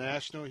list for the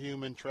National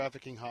Human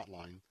Trafficking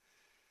Hotline.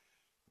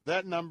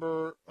 That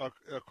number, of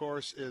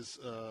course, is,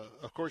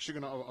 of course, you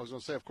can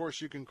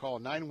call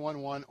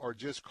 911 or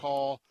just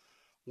call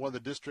one of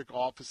the district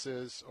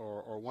offices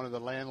or one of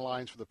the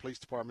landlines for the police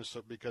department,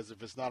 because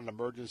if it's not an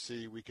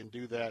emergency, we can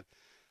do that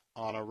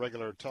on a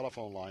regular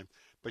telephone line.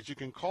 But you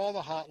can call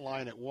the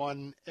hotline at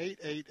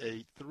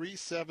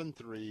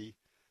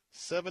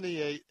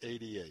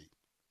 1-888-373-7888.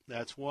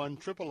 That's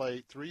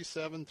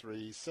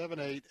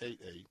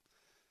 1-888-373-7888.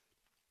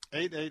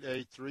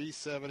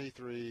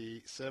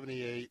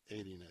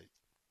 888-373-7888.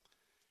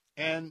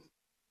 And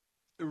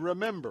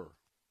remember,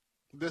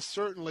 this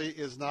certainly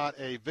is not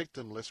a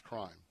victimless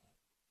crime.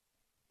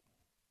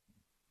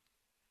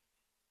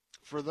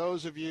 For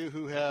those of you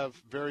who have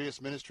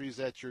various ministries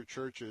at your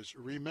churches,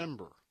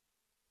 remember,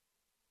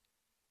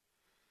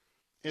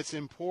 it's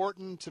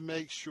important to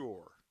make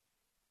sure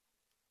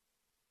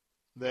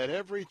that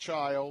every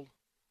child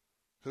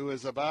who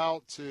is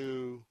about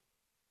to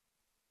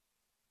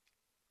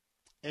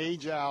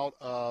age out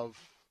of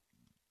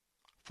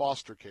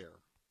foster care,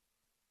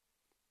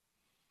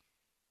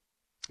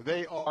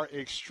 they are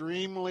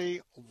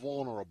extremely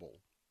vulnerable.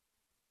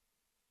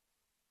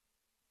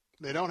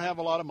 They don't have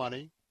a lot of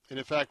money. And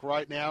in fact,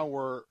 right now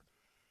we're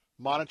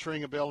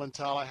monitoring a bill in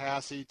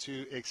Tallahassee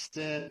to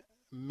extend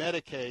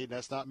Medicaid,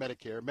 that's not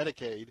Medicare,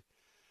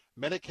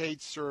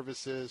 Medicaid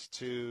services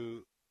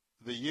to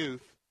the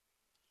youth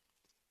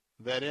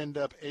that end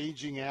up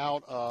aging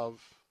out of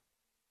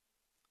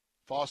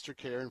foster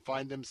care and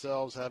find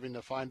themselves having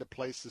to find a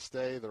place to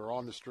stay. They're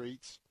on the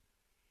streets.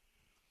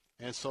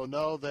 And so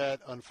know that,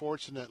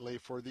 unfortunately,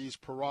 for these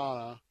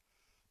piranha,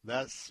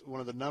 that's one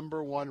of the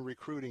number one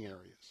recruiting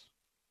areas.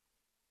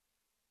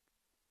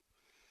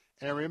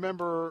 And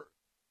remember,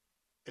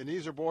 and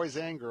these are boys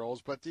and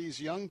girls, but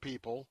these young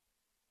people,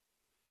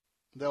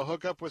 they'll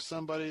hook up with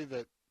somebody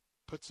that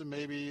puts them,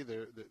 maybe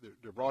they're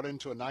brought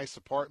into a nice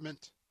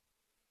apartment.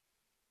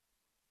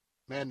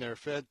 Man, they're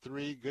fed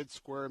 3 good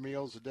square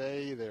meals a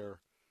day.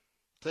 They're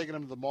taking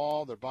them to the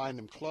mall. They're buying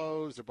them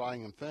clothes. They're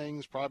buying them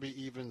things, probably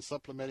even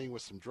supplementing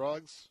with some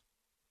drugs.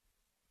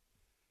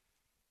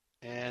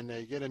 And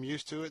they get them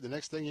used to it. The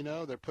next thing you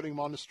know, they're putting them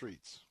on the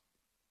streets.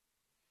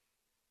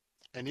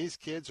 And these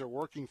kids are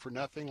working for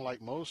nothing,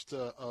 like most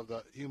of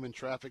the human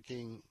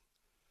trafficking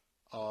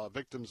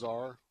victims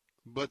are.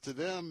 But to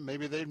them,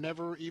 maybe they've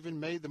never even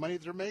made the money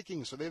they're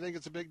making, so they think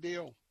it's a big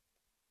deal.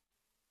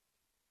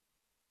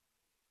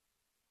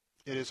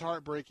 It is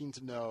heartbreaking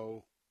to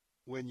know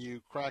when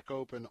you crack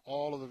open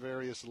all of the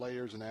various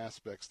layers and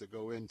aspects that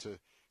go into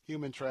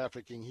human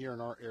trafficking here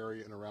in our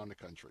area and around the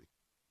country.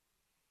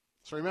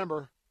 So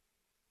remember,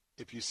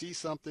 if you see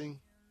something,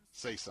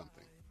 say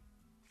something.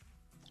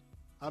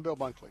 I'm Bill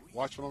Bunkley.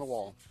 Watchman on the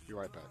Wall. Be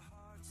right back.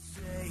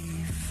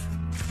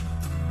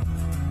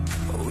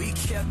 We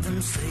kept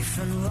them safe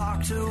and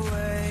locked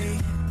away.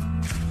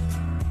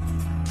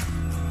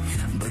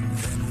 But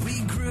then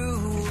we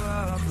grew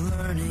up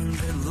learning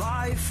that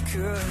life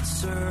could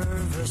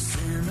serve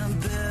us in a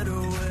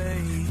better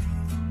way.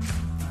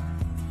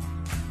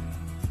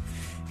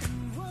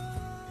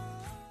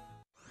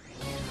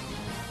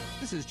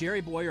 This is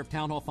Jerry Boyer of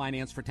Town Hall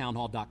Finance for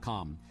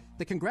townhall.com.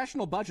 The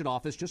Congressional Budget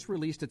Office just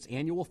released its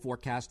annual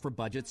forecast for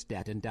budgets,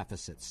 debt, and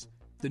deficits.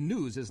 The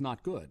news is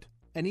not good.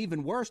 And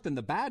even worse than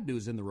the bad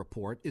news in the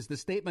report is the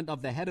statement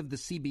of the head of the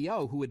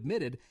CBO, who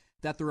admitted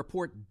that the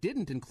report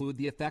didn't include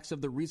the effects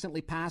of the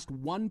recently passed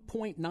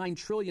 $1.9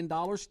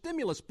 trillion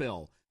stimulus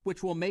bill,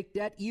 which will make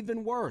debt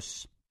even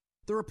worse.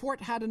 The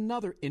report had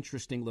another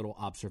interesting little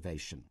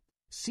observation.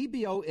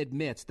 CBO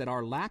admits that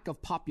our lack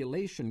of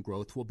population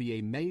growth will be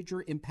a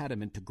major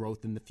impediment to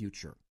growth in the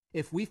future.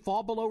 If we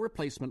fall below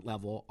replacement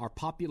level, our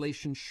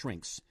population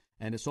shrinks,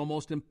 and it's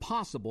almost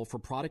impossible for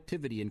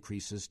productivity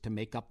increases to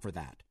make up for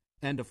that.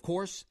 And of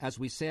course, as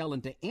we sail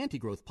into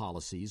anti-growth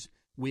policies,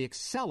 we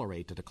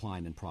accelerate a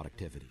decline in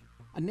productivity.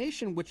 A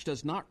nation which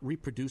does not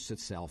reproduce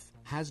itself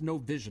has no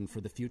vision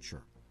for the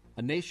future.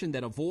 A nation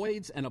that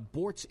avoids and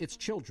aborts its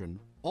children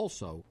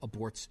also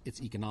aborts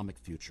its economic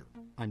future.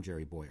 I'm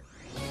Jerry Boyer.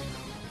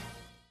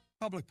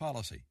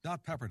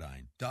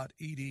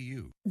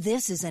 Publicpolicy.pepperdine.edu.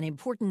 This is an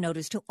important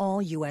notice to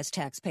all U.S.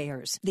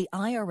 taxpayers. The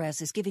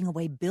IRS is giving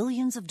away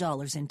billions of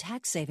dollars in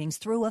tax savings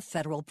through a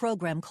federal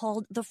program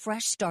called the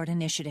Fresh Start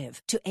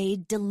Initiative to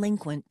aid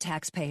delinquent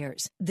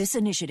taxpayers. This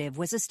initiative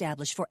was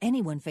established for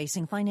anyone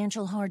facing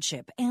financial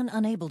hardship and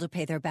unable to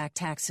pay their back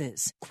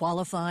taxes.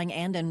 Qualifying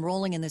and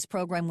enrolling in this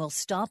program will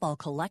stop all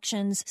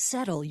collections,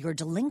 settle your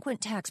delinquent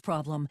tax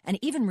problem, and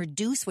even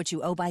reduce what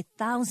you owe by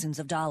thousands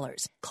of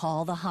dollars.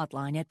 Call the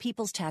hotline at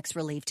People's Tax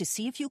Relief to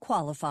see if you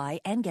qualify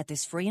and get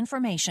this free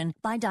information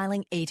by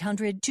dialing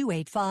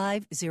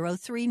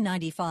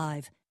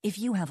 800-285-0395. If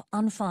you have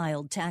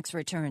unfiled tax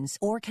returns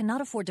or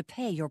cannot afford to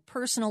pay your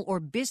personal or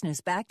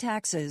business back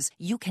taxes,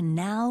 you can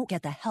now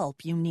get the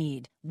help you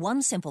need.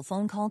 One simple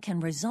phone call can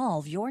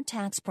resolve your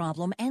tax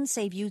problem and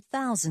save you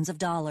thousands of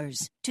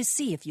dollars. To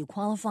see if you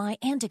qualify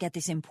and to get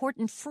this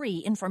important free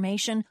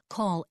information,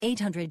 call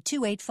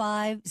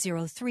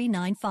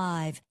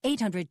 800-285-0395.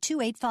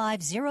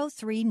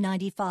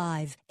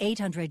 800-285-0395.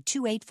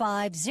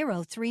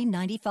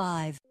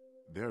 800-285-0395.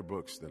 There are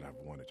books that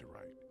I've wanted to write.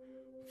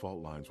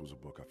 Fault Lines was a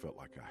book I felt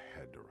like I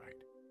had to write.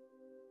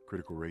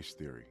 Critical race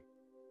theory,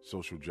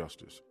 social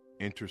justice,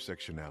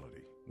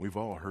 intersectionality. We've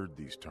all heard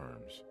these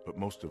terms, but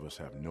most of us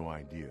have no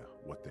idea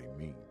what they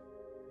mean.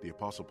 The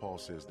Apostle Paul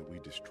says that we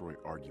destroy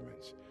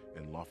arguments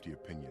and lofty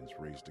opinions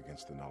raised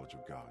against the knowledge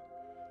of God.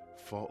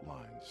 Fault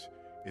Lines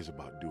is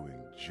about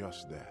doing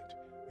just that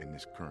in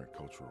this current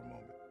cultural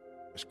moment.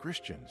 As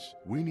Christians,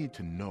 we need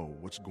to know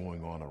what's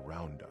going on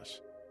around us.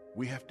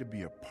 We have to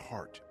be a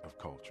part of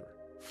culture.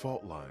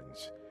 Fault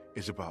Lines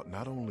is about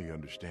not only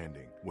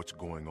understanding what's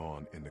going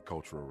on in the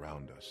culture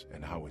around us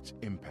and how it's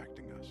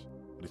impacting us,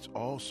 but it's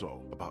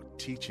also about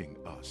teaching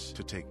us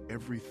to take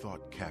every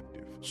thought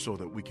captive so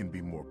that we can be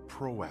more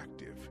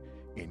proactive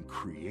in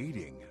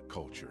creating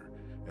culture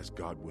as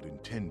God would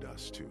intend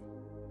us to.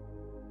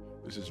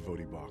 This is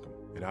Vodi Bakum,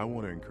 and I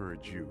want to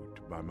encourage you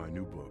to buy my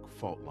new book,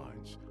 Fault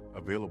Lines,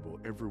 available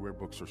everywhere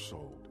books are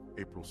sold,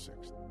 April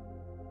 6th.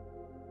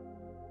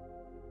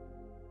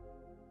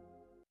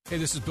 Hey,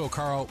 this is Bill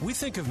Carl. We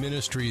think of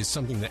ministry as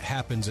something that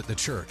happens at the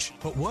church.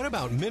 But what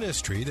about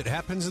ministry that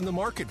happens in the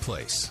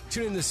marketplace?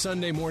 Tune in this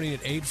Sunday morning at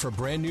 8 for a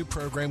brand new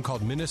program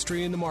called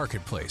Ministry in the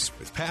Marketplace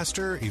with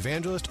pastor,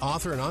 evangelist,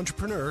 author, and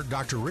entrepreneur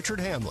Dr. Richard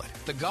Hamlet.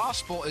 The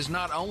gospel is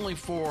not only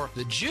for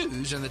the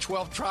Jews and the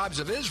 12 tribes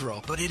of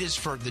Israel, but it is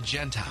for the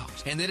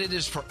Gentiles, and that it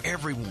is for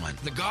everyone.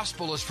 The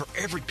gospel is for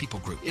every people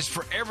group. It's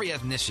for every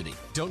ethnicity.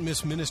 Don't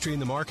miss Ministry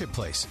in the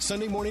Marketplace,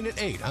 Sunday morning at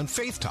 8 on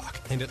Faith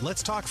Talk and at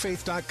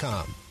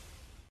letstalkfaith.com.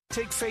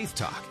 Take Faith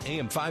Talk,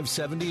 AM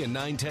 570 and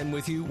 910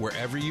 with you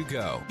wherever you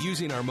go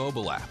using our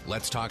mobile app,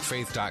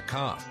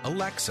 letstalkfaith.com,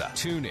 Alexa,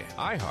 TuneIn,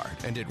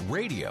 iHeart, and at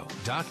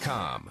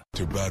radio.com.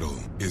 To battle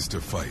is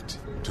to fight,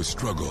 to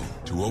struggle,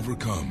 to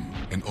overcome,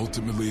 and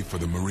ultimately for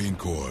the Marine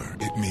Corps,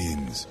 it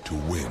means to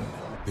win.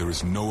 There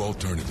is no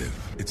alternative.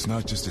 It's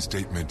not just a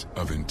statement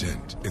of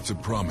intent. It's a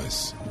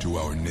promise to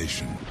our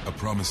nation, a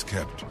promise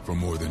kept for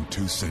more than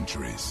 2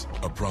 centuries,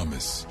 a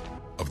promise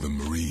of the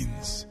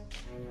Marines.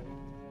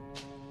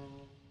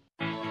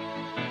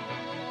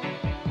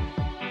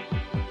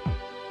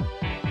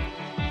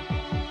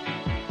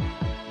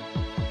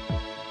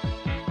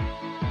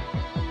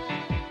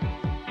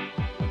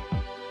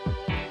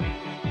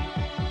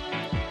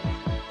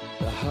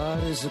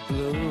 Is a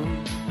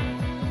bloom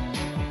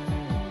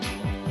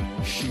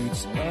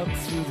shoots up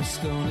through the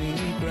stony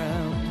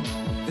ground.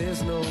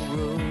 There's no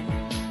room,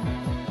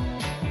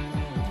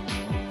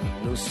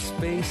 no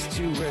space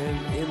to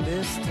rent in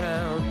this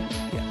town.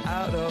 You're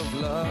out of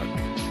luck,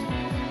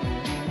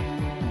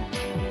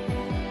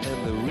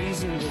 and the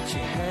reason that you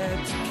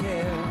had to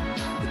care,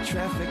 the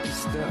traffic is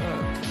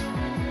stuck,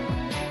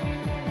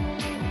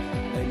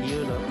 and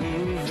you're not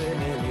moving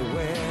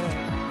anywhere.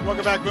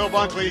 Welcome back. Bill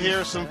Bunkley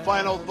here. Some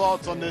final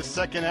thoughts on this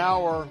second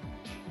hour.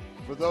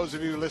 For those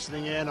of you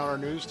listening in on our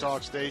news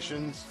talk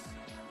stations,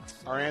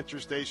 our answer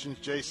stations,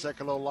 Jay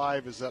Sekulow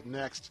Live is up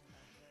next.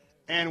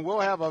 And we'll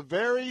have a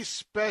very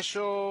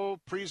special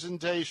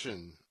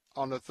presentation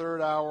on the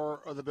third hour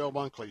of the Bill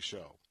Bunkley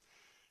Show.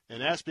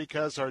 And that's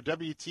because our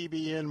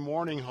WTBN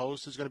morning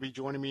host is going to be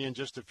joining me in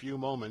just a few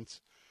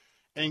moments.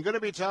 And going to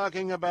be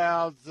talking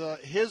about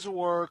his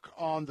work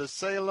on the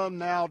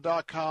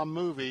SalemNow.com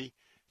movie,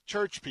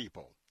 Church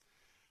People.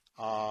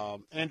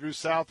 Andrew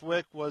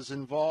Southwick was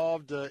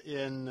involved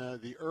in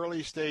the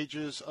early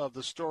stages of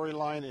the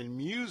storyline and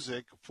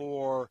music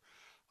for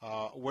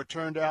what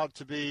turned out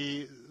to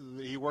be,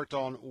 he worked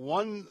on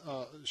one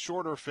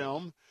shorter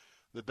film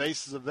the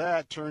basis of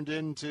that turned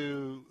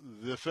into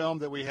the film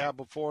that we have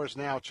before us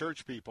now,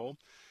 Church People.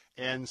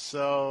 And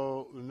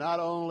so not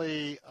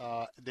only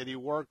did he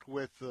work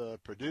with the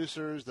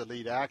producers, the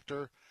lead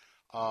actor,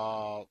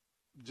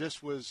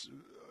 just was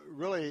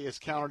really is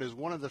counted as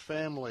one of the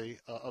family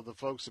of the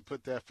folks that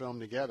put that film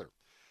together.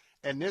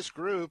 And this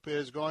group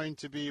is going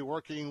to be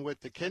working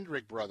with the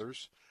Kendrick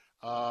brothers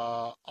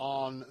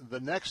on the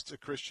next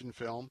Christian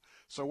film.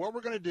 So what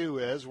we're going to do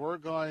is we're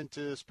going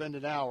to spend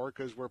an hour,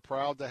 because we're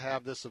proud to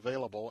have this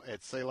available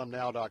at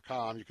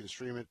salemnow.com. You can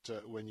stream it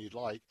when you'd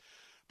like.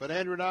 But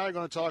Andrew and I are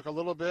going to talk a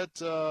little bit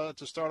to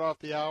start off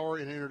the hour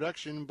in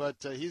introduction, but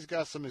he's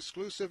got some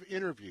exclusive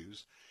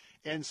interviews.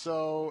 And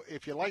so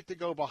if you like to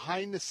go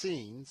behind the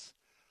scenes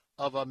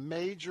of a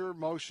major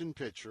motion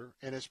picture,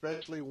 and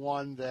especially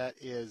one that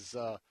is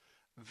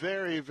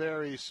very,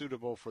 very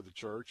suitable for the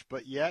church,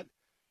 but yet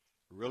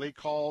really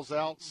calls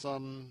out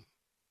some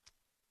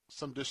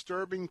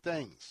disturbing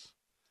things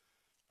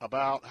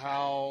about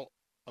how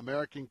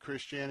American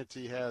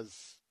Christianity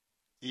has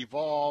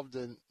evolved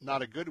in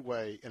not a good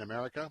way in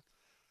America,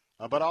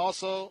 but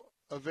also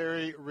a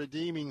very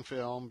redeeming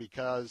film,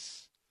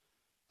 because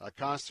a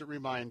constant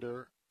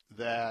reminder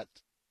that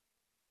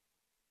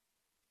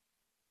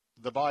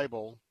the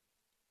Bible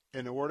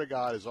and the Word of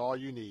God is all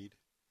you need.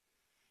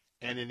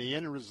 And in the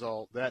end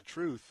result, that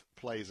truth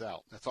plays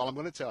out. That's all I'm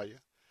going to tell you.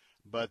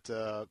 But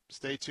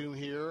stay tuned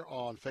here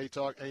on Faith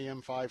Talk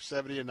AM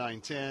 570 and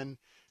 910.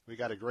 We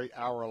got a great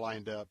hour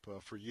lined up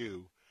for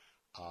you.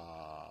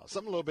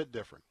 Something a little bit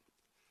different.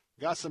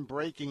 Got some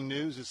breaking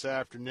news this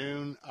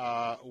afternoon.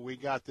 We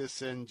got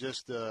this in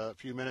just a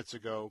few minutes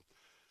ago.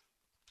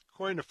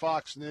 According to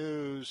Fox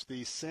News,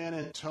 the San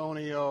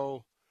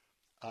Antonio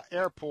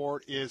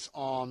airport is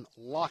on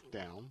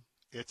lockdown.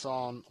 It's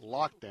on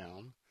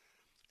lockdown.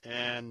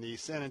 And the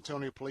San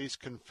Antonio police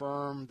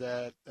confirmed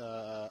that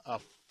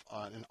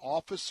an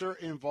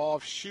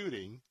officer-involved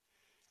shooting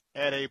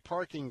at a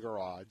parking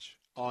garage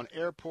on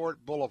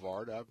Airport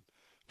Boulevard. I've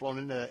flown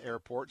into the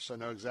airport, so I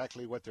know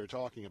exactly what they're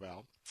talking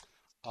about.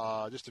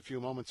 Just a few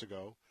moments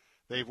ago.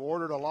 They've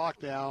ordered a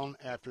lockdown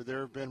after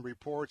there have been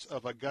reports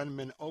of a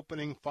gunman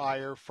opening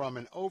fire from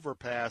an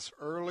overpass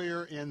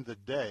earlier in the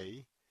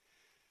day.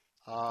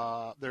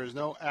 There's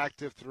no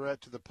active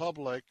threat to the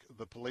public,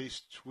 the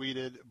police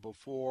tweeted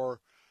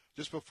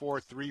just before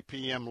 3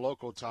 p.m.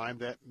 local time.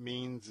 That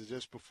means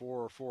just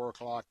before 4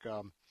 o'clock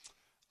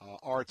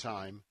our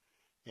time.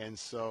 And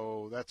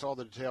so that's all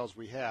the details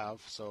we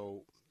have.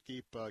 So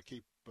keep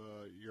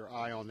your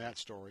eye on that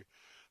story.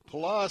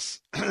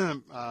 Plus,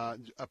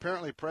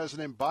 apparently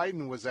President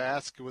Biden was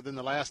asked within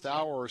the last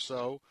hour or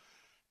so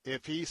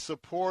if he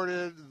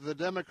supported the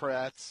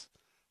Democrats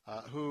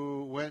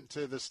who went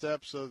to the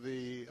steps of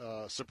the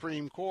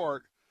Supreme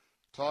Court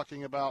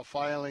talking about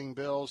filing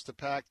bills to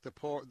pack the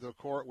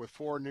court with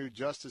 4 new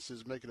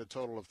justices, making a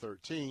total of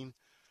 13.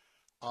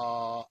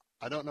 I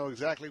don't know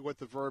exactly what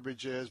the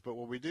verbiage is, but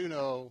what we do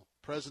know,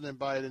 President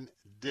Biden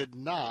did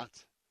not,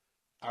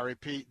 I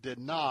repeat, did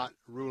not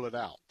rule it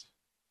out.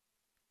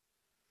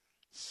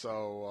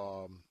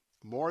 So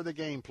more of the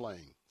game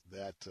playing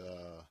that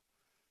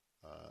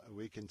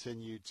we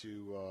continue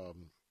to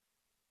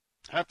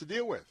have to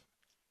deal with.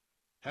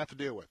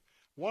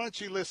 Why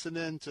don't you listen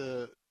in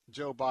to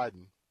Joe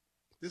Biden?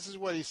 This is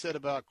what he said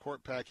about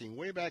court packing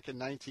way back in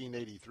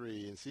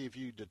 1983, and see if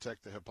you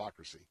detect the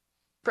hypocrisy.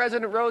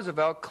 President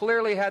Roosevelt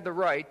clearly had the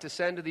right to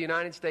send to the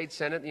United States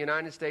Senate and the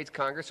United States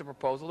Congress a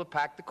proposal to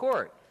pack the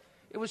court.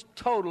 It was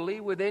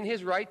totally within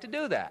his right to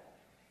do that.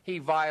 He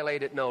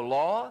violated no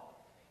law.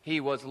 He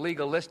was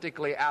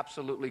legalistically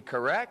absolutely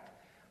correct,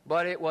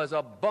 but it was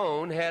a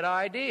bonehead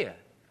idea.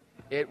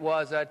 It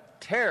was a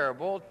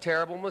terrible,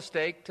 terrible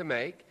mistake to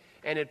make,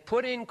 and it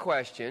put in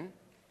question,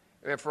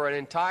 for an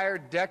entire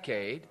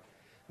decade,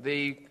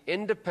 the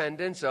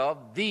independence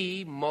of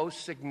the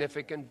most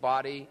significant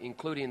body,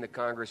 including the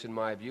Congress, in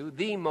my view,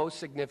 the most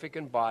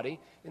significant body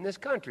in this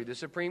country, the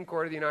Supreme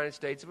Court of the United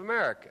States of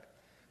America.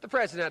 The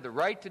President had the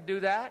right to do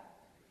that.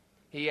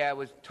 He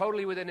was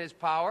totally within his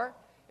power,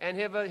 and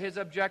his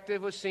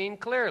objective was seen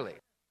clearly.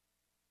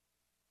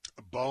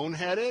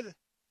 Boneheaded?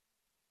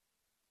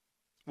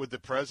 Would the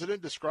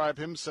President describe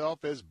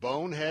himself as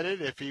boneheaded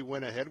if he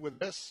went ahead with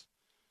this?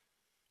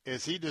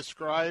 Is he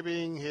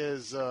describing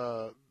his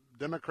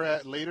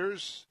Democrat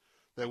leaders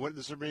that went to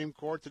the Supreme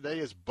Court today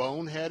as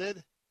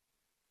boneheaded?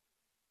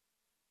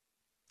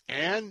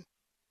 And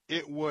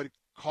it would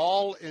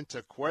call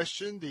into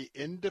question the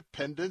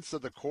independence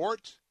of the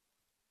court?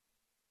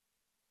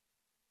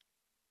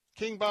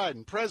 King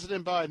Biden,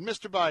 President Biden,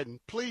 Mr. Biden,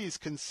 please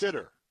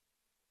consider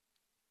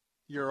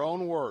your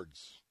own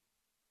words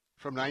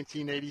from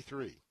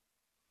 1983.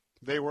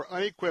 They were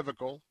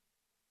unequivocal.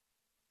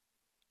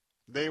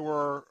 They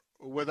were,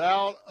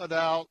 without a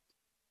doubt,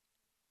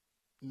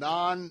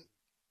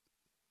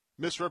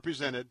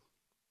 misrepresented.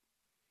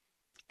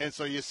 And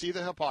so you see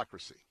the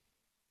hypocrisy.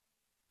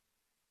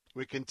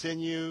 We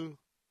continue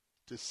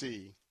to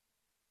see,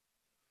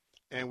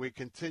 and we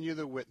continue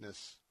to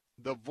witness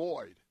the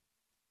void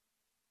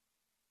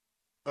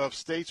of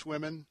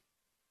stateswomen,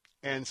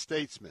 and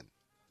statesmen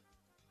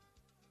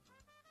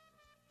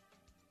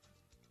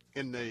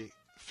in the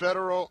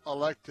federal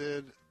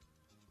elected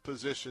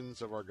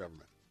positions of our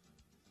government.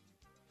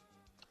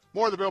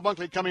 More of the Bill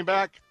Bunkley coming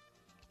back.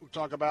 We'll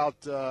talk about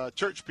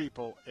church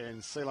people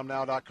and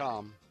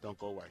SalemNow.com. Don't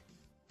go away.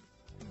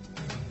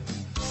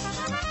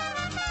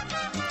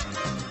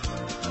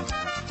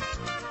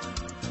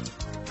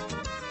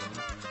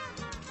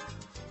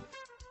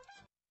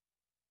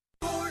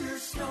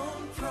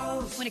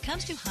 When it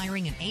comes to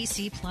hiring an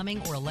AC,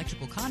 plumbing, or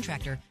electrical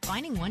contractor,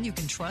 finding one you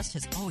can trust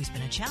has always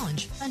been a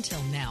challenge until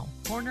now.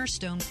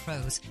 Cornerstone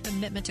Pros.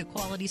 Commitment to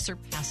quality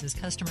surpasses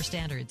customer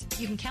standards.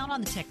 You can count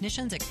on the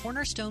technicians at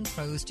Cornerstone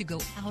Pros to go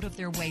out of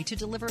their way to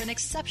deliver an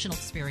exceptional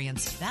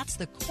experience. That's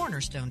the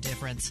Cornerstone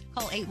difference.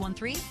 Call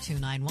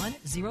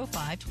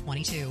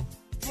 813-291-0522.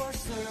 For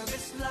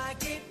service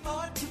like it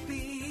ought to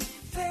be,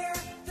 fair,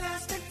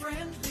 fast, and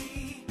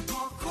friendly.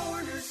 Call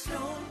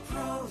Cornerstone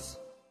Pros.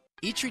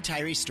 Each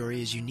retiree story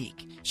is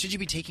unique. Should you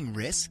be taking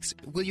risks?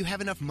 Will you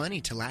have enough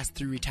money to last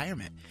through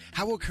retirement?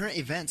 How will current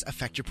events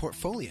affect your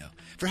portfolio?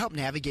 For help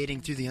navigating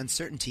through the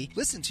uncertainty,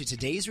 listen to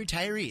Today's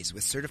Retirees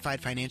with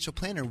certified financial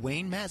planner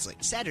Wayne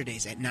Maslick,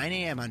 Saturdays at 9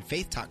 a.m. on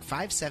Faith Talk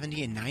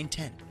 570 and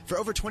 910. For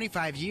over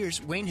 25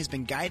 years, Wayne has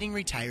been guiding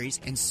retirees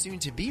and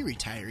soon-to-be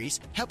retirees,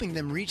 helping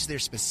them reach their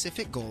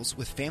specific goals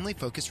with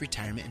family-focused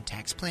retirement and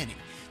tax planning.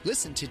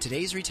 Listen to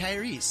Today's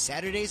Retirees,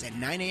 Saturdays at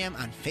 9 a.m.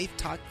 on Faith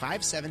Talk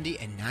 570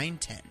 and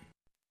 910.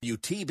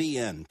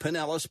 WTBN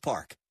Pinellas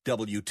Park,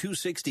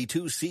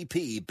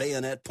 W262CP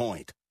Bayonet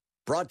Point.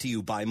 Brought to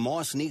you by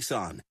Moss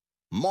Nissan.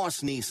 Moss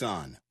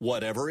Nissan,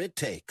 whatever it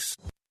takes.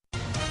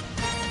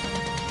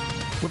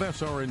 With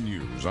SRN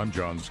News, I'm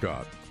John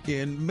Scott.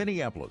 In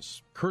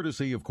Minneapolis,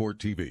 courtesy of Court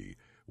TV,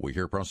 we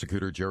hear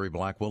prosecutor Jerry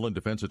Blackwell and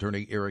defense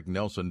attorney Eric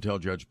Nelson tell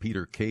Judge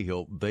Peter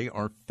Cahill they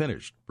are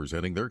finished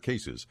presenting their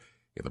cases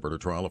in the murder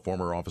trial of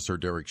former officer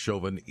Derek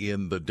Chauvin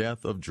in the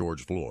death of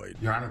George Floyd.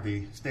 Your Honor,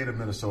 the state of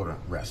Minnesota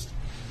rests.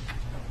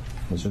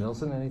 Mr.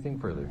 Nelson, anything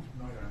further?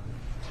 No, Your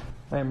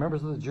Honor.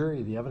 Members of the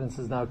jury, the evidence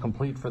is now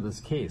complete for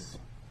this case.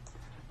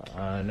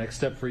 Next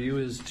step for you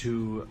is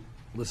to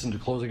listen to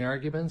closing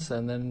arguments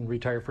and then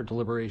retire for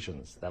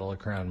deliberations. That'll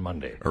occur on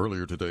Monday.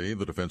 Earlier today,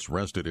 the defense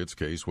rested its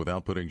case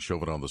without putting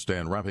Chauvin on the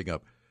stand, wrapping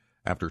up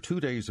after 2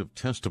 days of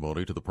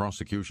testimony to the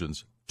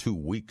prosecution's 2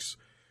 weeks.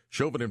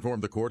 Chauvin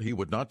informed the court he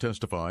would not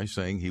testify,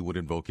 saying he would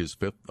invoke his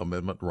Fifth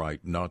Amendment right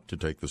not to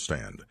take the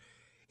stand.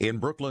 In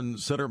Brooklyn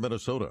Center,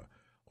 Minnesota,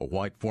 a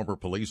white former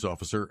police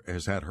officer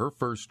has had her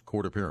first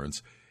court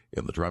appearance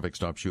in the traffic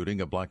stop shooting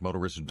of black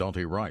motorist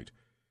Dante Wright.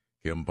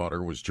 Kim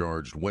Potter was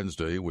charged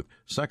Wednesday with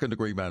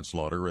second-degree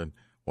manslaughter and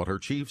what her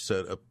chief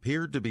said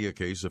appeared to be a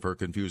case of her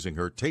confusing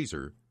her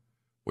taser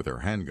with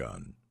her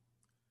handgun.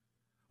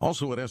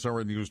 Also at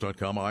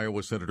SRNnews.com,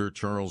 Iowa Senator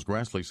Charles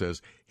Grassley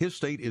says his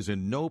state is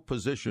in no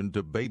position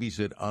to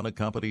babysit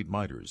unaccompanied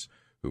minors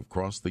who've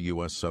crossed the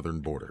U.S.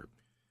 southern border.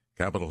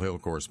 Capitol Hill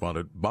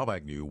correspondent Bob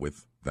Agnew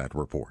with that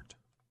report.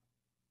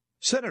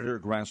 Senator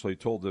Grassley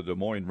told the Des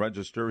Moines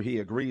Register he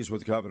agrees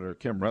with Governor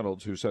Kim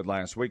Reynolds, who said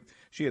last week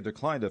she had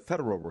declined a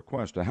federal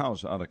request to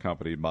house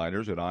unaccompanied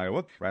minors in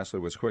Iowa. Grassley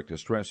was quick to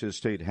stress his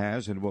state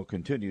has and will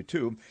continue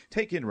to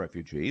take in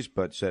refugees,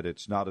 but said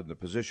it's not in the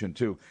position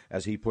to,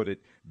 as he put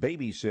it,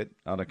 babysit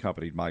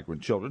unaccompanied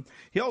migrant children.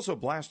 He also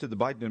blasted the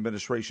Biden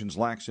administration's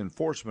lax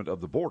enforcement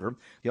of the border.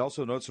 He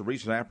also notes the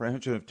recent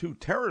apprehension of 2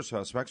 terror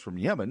suspects from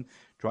Yemen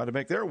trying to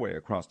make their way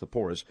across the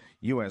porous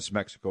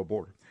U.S.-Mexico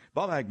border.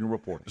 Bob Agnew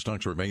reporting.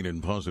 Stocks remain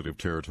in positive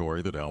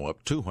territory. The Dow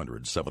up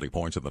 270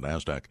 points and the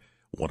NASDAQ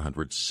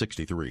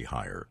 163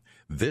 higher.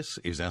 This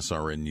is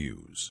SRN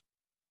News.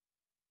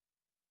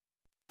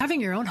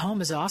 Having your own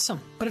home is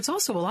awesome, but it's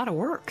also a lot of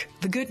work.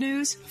 The good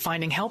news?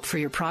 Finding help for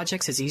your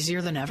projects is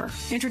easier than ever.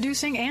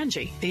 Introducing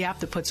Angie, the app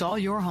that puts all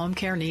your home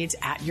care needs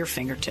at your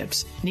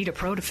fingertips. Need a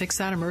pro to fix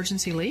that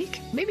emergency leak?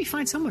 Maybe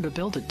find someone to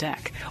build a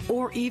deck,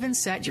 or even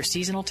set your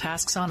seasonal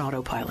tasks on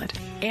autopilot.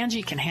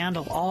 Angie can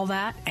handle all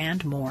that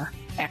and more.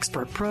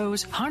 Expert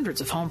pros, hundreds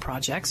of home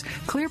projects,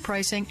 clear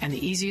pricing, and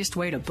the easiest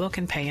way to book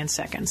and pay in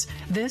seconds.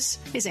 This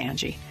is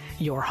Angie,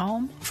 your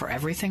home for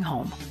everything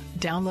home.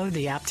 Download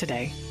the app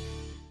today.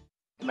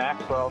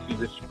 Maxwell, she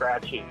was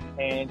scratching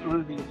and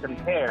losing some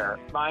hair.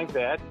 My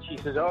vet, she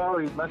says, oh,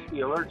 he must be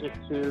allergic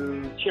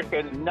to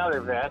chicken. Another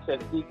vet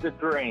said, he's the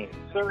drain.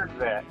 Third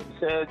vet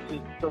said,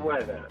 it's the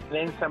weather. And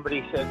then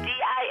somebody said, DINOVITE.com.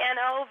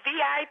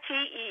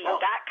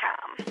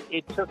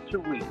 It took 2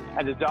 weeks,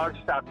 and the dog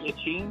stopped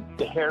itching,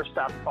 the hair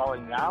stopped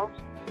falling out.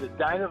 The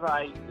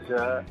Dinovite is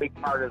a big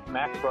part of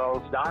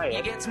Maxwell's diet.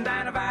 You get some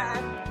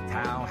Dinovite,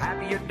 how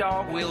happy your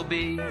dog will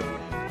be.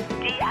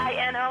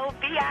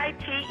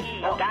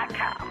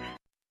 DINOVITE.com.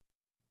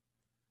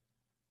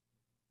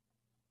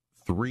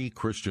 3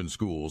 Christian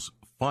schools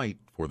fight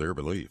for their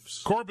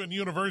beliefs. Corbin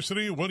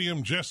University,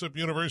 William Jessup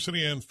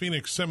University, and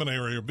Phoenix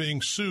Seminary are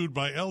being sued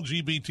by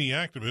LGBT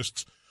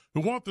activists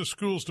who want the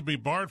schools to be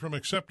barred from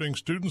accepting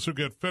students who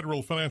get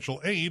federal financial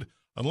aid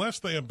unless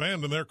they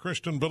abandon their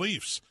Christian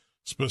beliefs.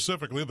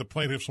 Specifically, the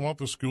plaintiffs want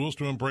the schools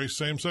to embrace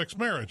same-sex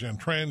marriage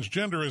and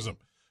transgenderism.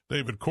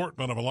 David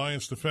Cortman of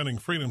Alliance Defending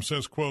Freedom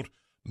says, quote,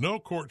 no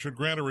court should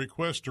grant a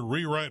request to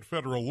rewrite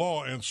federal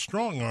law and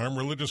strong-arm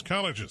religious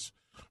colleges.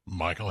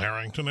 Michael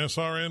Harrington,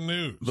 SRN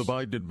News. The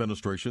Biden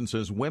administration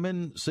says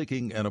women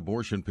seeking an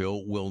abortion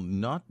pill will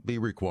not be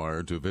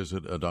required to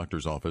visit a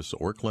doctor's office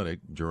or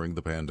clinic during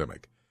the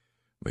pandemic.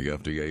 The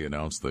FDA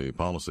announced the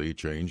policy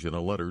change in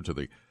a letter to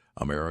the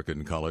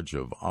American College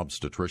of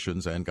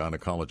Obstetricians and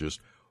Gynecologists,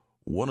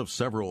 one of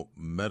several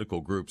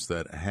medical groups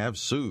that have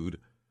sued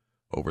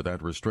over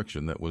that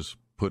restriction that was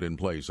put in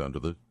place under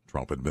the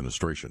Trump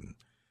administration.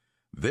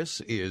 This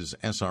is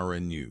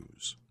SRN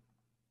News.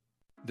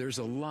 There's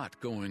a lot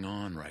going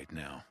on right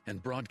now,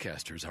 and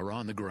broadcasters are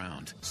on the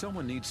ground.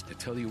 Someone needs to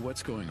tell you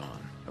what's going on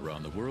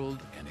around the world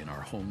and in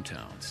our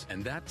hometowns.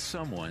 And that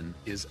someone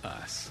is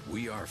us.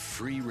 We are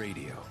free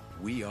radio.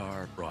 We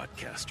are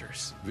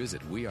broadcasters.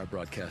 Visit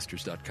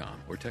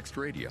wearebroadcasters.com or text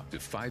radio to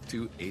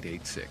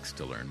 52886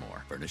 to learn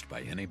more. Furnished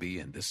by NAB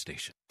and this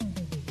station.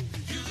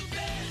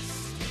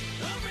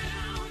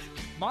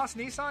 Moss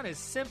Nissan is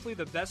simply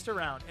the best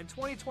around. In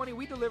 2020,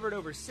 we delivered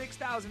over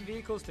 6,000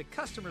 vehicles to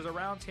customers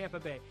around Tampa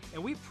Bay,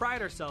 and we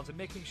pride ourselves in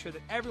making sure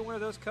that every one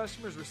of those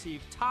customers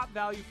receive top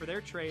value for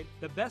their trade,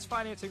 the best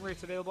financing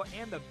rates available,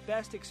 and the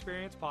best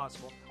experience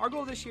possible. Our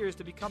goal this year is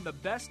to become the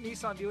best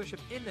Nissan dealership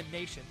in the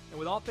nation, and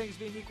with all things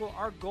being equal,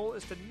 our goal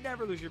is to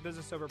never lose your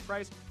business over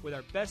price with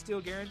our best deal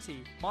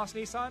guarantee. Moss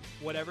Nissan,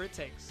 whatever it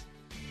takes.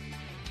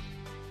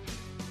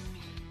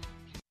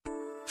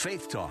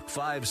 Faith Talk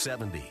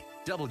 570.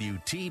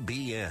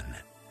 WTBN.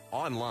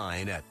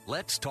 Online at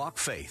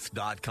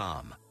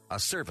letstalkfaith.com, a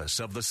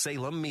service of the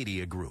Salem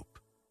Media Group.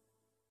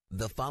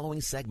 The following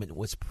segment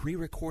was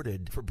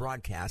pre-recorded for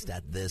broadcast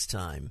at this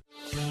time.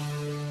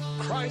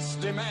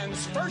 Christ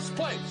demands first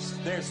place.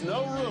 There's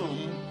no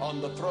room on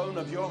the throne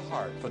of your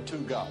heart for two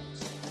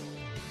gods.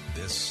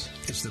 This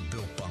is the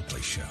Bill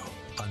Bunkley Show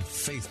on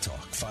Faith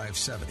Talk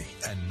 570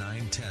 and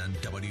 910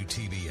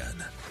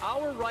 WTBN.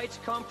 Our rights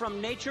come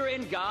from nature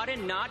and God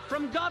and not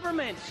from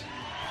government.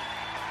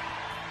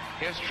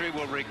 History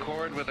will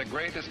record with the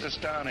greatest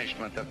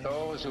astonishment that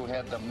those who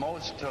had the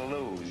most to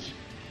lose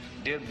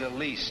did the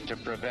least to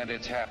prevent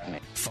its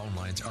happening. Phone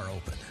lines are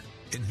open.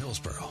 In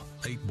Hillsborough,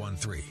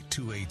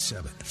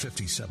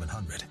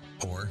 813-287-5700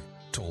 or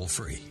toll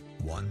free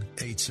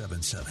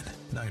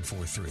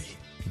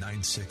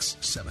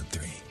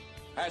 1-877-943-9673.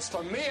 As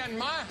for me and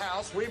my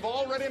house, we've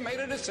already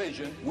made a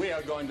decision. We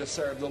are going to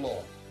serve the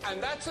Lord.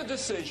 And that's a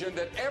decision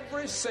that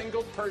every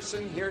single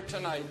person here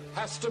tonight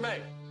has to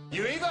make.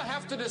 You either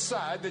have to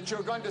decide that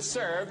you're going to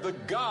serve the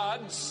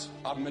gods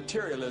of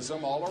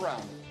materialism all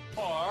around you,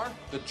 or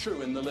the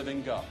true and the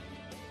living God.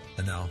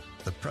 And now,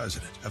 the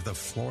president of the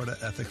Florida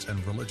Ethics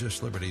and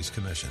Religious Liberties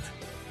Commission.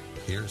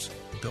 Here's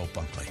Bill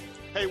Bunkley.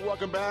 Hey,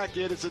 welcome back.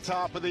 It is the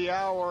top of the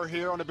hour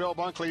here on the Bill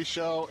Bunkley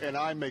Show, and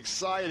I'm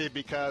excited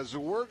because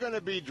we're going to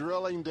be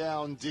drilling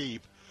down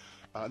deep,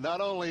 not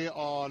only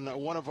on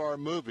one of our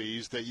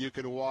movies that you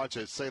can watch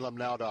at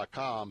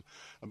salemnow.com,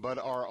 but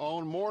our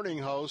own morning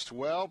host,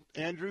 well,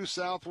 Andrew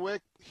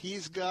Southwick,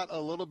 he's got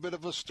a little bit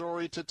of a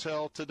story to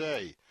tell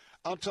today.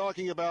 I'm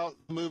talking about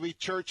the movie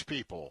Church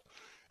People.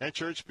 And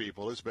Church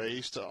People is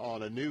based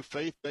on a new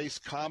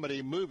faith-based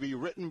comedy movie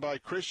written by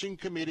Christian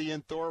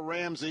comedian Thor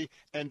Ramsey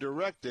and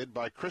directed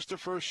by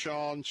Christopher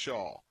Sean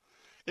Shaw.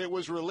 It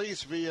was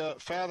released via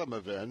Fathom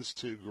Events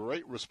to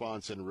great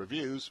response and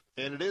reviews,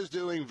 and it is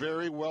doing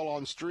very well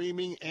on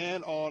streaming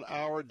and on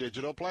our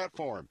digital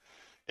platform.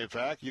 In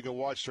fact, you can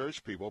watch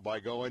Church People by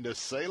going to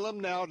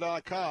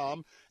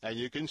salemnow.com, and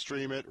you can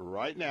stream it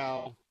right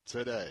now,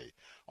 today.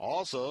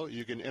 Also,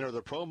 you can enter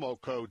the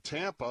promo code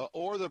TAMPA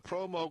or the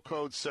promo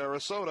code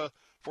Sarasota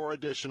for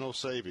additional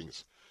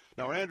savings.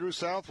 Now, Andrew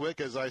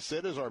Southwick, as I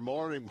said, is our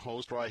morning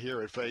host right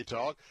here at Faith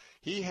Talk.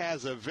 He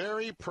has a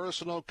very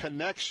personal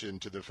connection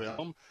to the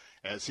film,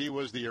 as he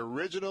was the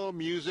original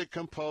music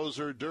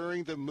composer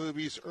during the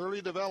movie's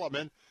early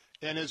development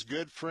and is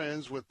good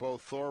friends with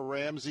both Thor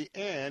Ramsey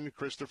and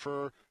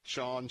Christopher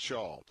Sean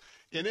Shaw.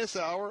 In this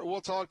hour,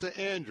 we'll talk to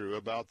Andrew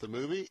about the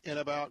movie and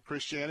about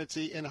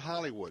Christianity in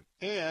Hollywood.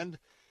 And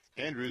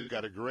Andrew's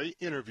got a great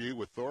interview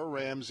with Thor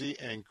Ramsey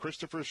and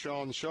Christopher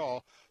Sean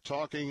Shaw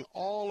talking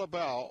all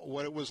about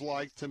what it was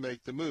like to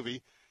make the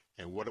movie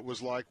and what it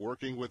was like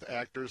working with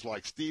actors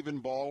like Stephen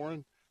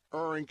Baldwin,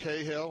 Erin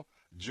Cahill,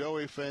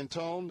 Joey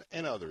Fantone,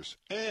 and others.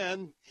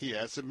 And he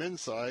has some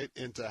insight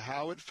into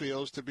how it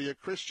feels to be a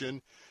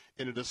Christian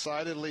in a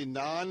decidedly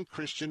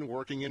non-Christian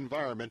working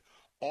environment.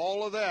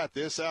 All of that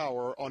this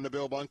hour on the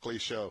Bill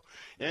Bunkley Show.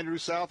 Andrew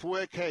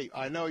Southwick, hey,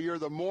 I know you're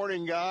the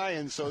morning guy,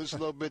 and so it's a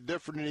little bit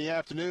different in the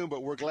afternoon,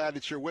 but we're glad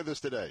that you're with us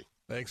today.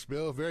 Thanks,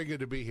 Bill. Very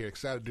good to be here.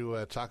 Excited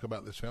to talk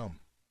about this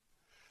film.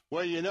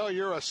 Well, you know,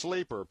 you're a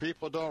sleeper.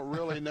 People don't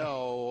really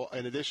know,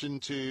 in addition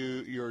to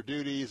your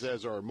duties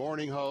as our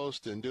morning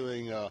host and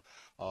doing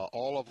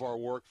all of our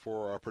work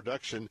for our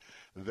production,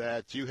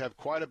 that you have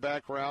quite a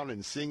background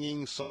in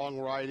singing,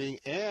 songwriting,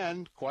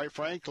 and, quite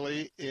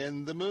frankly,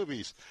 in the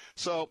movies.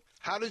 So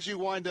how did you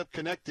wind up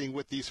connecting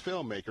with these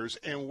filmmakers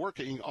and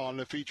working on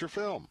a feature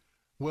film?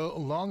 Well,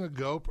 long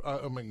ago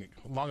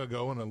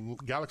in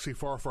a galaxy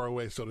far, far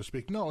away, so to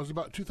speak. No, it was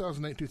about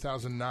 2008,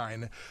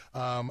 2009.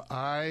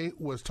 I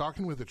was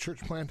talking with a church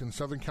plant in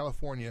Southern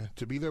California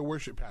to be their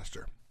worship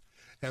pastor.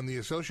 And the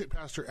associate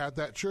pastor at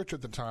that church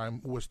at the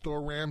time was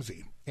Thor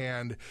Ramsey.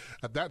 And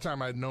at that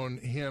time, I'd known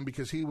him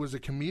because he was a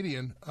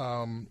comedian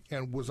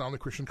and was on the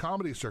Christian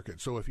comedy circuit.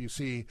 So if you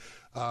see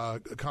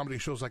comedy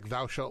shows like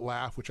Thou Shalt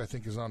Laugh, which I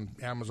think is on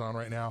Amazon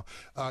right now,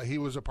 he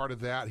was a part of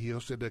that. He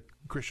hosted a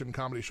Christian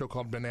comedy show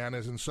called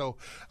Bananas. And so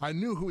I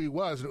knew who he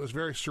was, and it was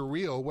very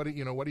surreal. What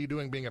are you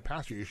doing being a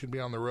pastor? You should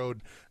be on the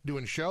road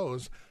doing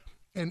shows.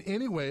 And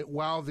anyway,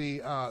 while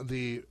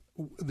that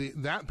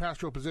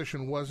pastoral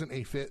position wasn't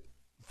a fit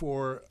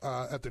for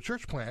at the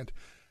church plant,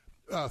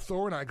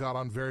 Thor and I got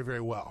on very, very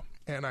well.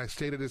 And I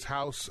stayed at his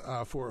house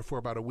for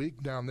about a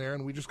week down there,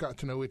 and we just got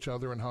to know each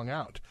other and hung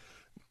out.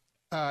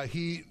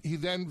 He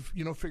then,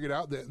 figured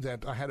out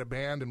that I had a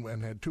band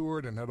and had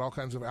toured and had all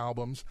kinds of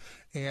albums.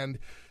 And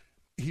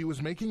he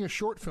was making a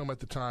short film at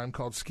the time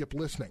called Skip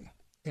Listening.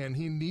 And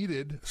he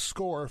needed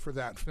score for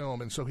that film.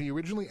 And so he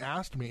originally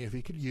asked me if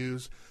he could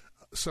use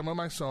some of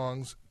my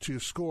songs to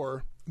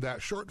score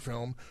that short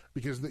film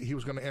because he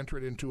was going to enter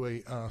it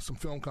into some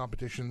film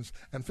competitions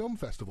and film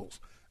festivals.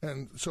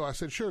 And so I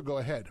said, sure, go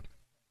ahead.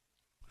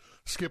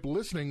 Skip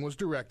Listening was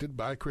directed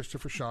by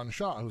Christopher Sean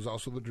Shaw, who's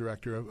also the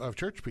director of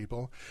Church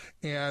People.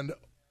 And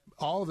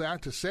all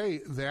that to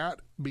say,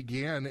 that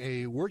began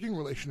a working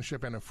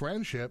relationship and a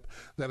friendship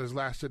that has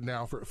lasted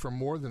now for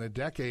more than a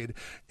decade.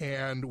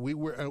 And we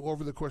were,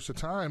 over the course of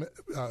time,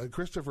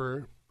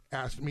 Christopher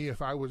asked me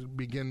if I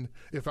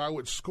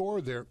would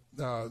score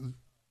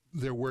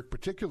their work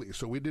particularly.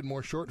 So we did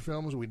more short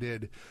films, we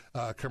did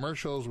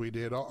commercials, we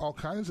did all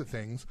kinds of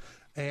things.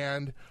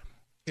 And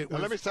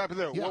let me stop you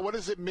there. Yeah. Well, what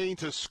does it mean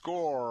to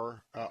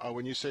score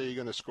when you say you're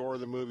going to score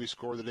the movie,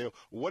 score the deal?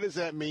 What does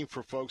that mean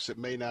for folks that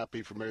may not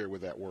be familiar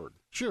with that word?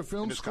 Sure,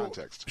 film in this score.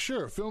 Context.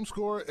 Sure, film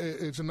score.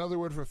 It's another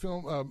word for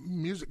film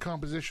music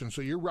composition.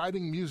 So you're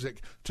writing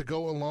music to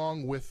go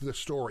along with the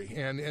story,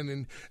 and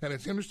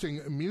it's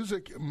interesting.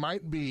 Music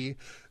might be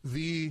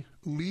the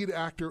lead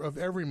actor of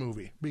every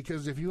movie,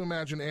 because if you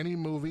imagine any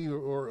movie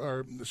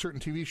or certain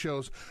TV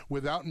shows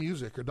without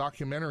music or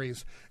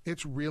documentaries,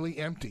 it's really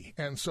empty.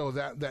 And so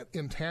that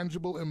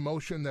intangible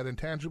emotion, that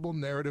intangible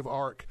narrative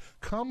arc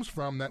comes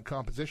from that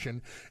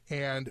composition.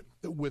 And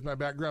with my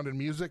background in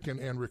music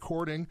and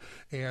recording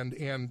and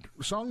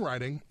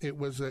songwriting, it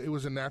was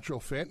a natural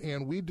fit.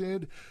 And we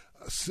did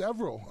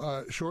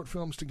several short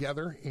films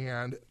together,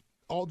 and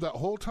that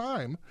whole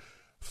time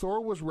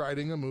Thor was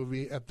writing a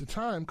movie at the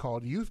time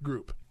called Youth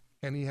Group,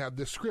 and he had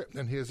this script,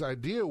 and his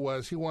idea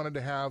was he wanted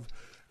to have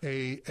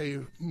a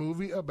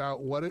movie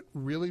about what it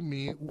really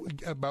means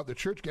about the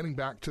church getting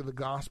back to the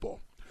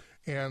gospel.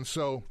 And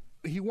so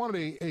he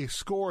wanted a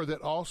score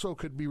that also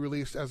could be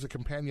released as a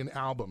companion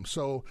album.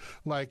 So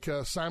like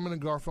Simon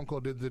and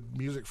Garfunkel did the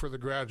music for The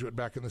Graduate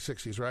back in the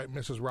 60s, right?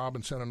 Mrs.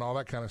 Robinson and all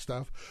that kind of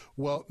stuff.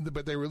 Well,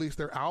 but they released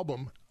their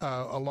album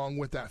along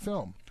with that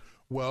film.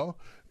 Well,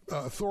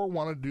 Thor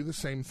wanted to do the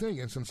same thing,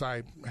 and since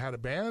I had a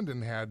band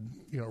and had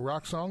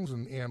rock songs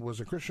and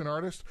was a Christian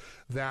artist,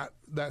 that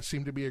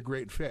seemed to be a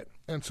great fit.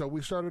 And so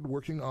we started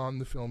working on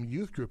the film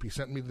Youth Group. He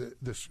sent me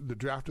the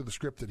draft of the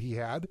script that he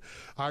had.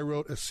 I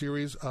wrote a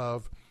series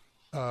of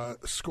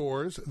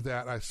scores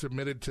that I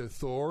submitted to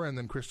Thor and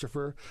then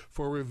Christopher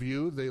for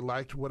review. They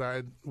liked what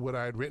I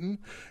had written,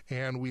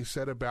 and we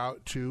set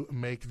about to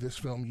make this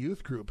film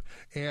Youth Group.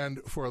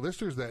 And for our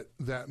listeners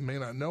that may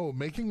not know,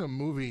 making a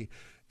movie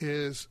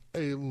is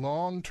a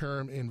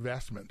long-term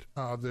investment.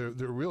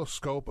 The real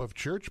scope of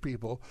Church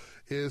People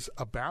is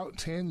about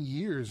 10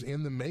 years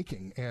in the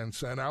making. And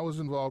I was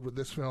involved with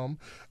this film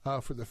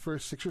for the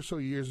first 6 or so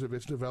years of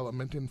its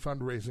development in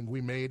fundraising.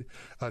 We made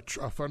a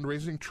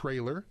fundraising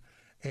trailer,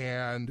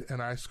 and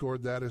I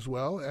scored that as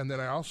well. And then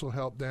I also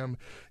helped them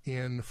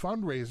in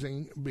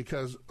fundraising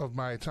because of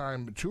my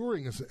time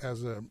touring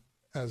as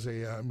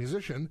a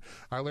musician.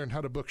 I learned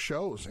how to book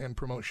shows and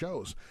promote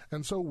shows.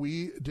 And so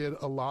we did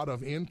a lot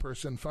of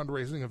in-person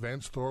fundraising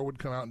events. Thor would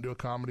come out and do a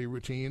comedy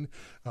routine.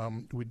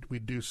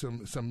 We'd do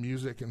some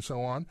music and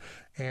so on.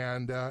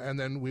 And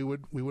then we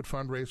would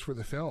fundraise for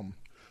the film.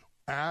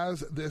 As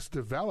this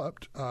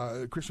developed,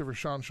 Christopher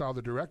Sean Shaw,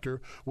 the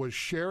director, was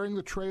sharing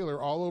the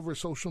trailer all over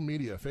social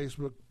media,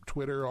 Facebook,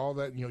 Twitter, all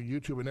that,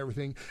 YouTube and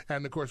everything.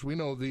 And of course, we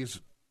know the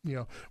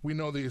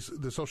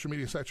social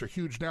media sites are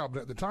huge now,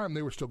 but at the time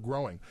they were still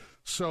growing.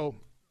 So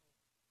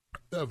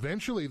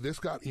eventually this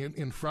got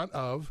in front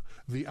of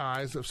the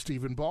eyes of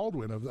Stephen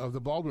Baldwin, of the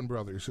Baldwin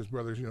brothers. His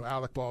brothers,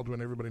 Alec Baldwin,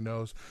 everybody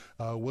knows,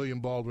 William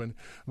Baldwin.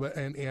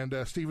 And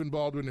Stephen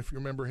Baldwin, if you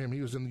remember him,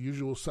 he was in The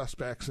Usual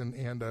Suspects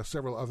and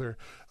several other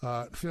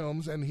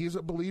films, and he's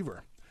a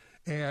believer.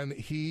 And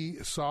he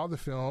saw the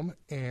film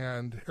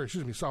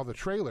saw the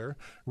trailer,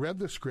 read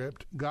the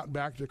script, got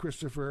back to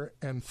Christopher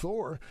and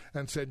Thor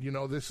and said,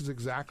 this is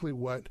exactly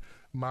what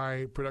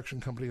my production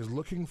company is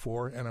looking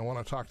for, and I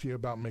want to talk to you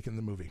about making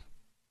the movie.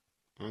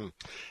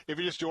 If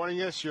you're just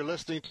joining us, you're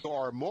listening to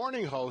our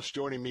morning host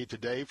joining me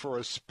today for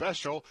a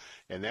special,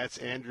 and that's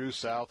Andrew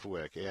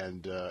Southwick.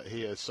 And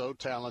he is so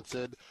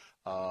talented,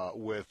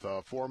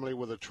 formerly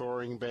with a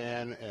touring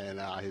band,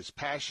 and his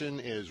passion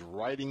is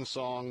writing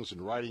songs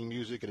and writing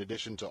music in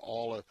addition to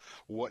all of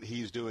what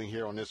he's doing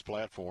here on this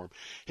platform.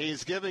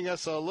 He's giving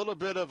us a little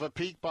bit of a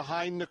peek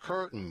behind the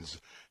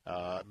curtains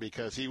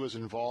because he was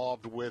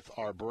involved with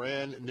our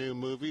brand new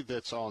movie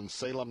that's on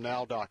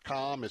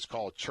SalemNow.com. It's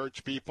called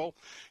Church People.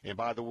 And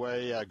by the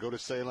way, go to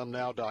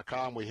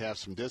SalemNow.com. We have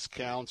some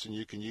discounts, and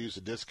you can use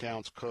the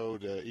discounts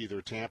code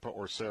either Tampa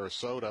or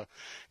Sarasota.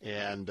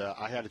 And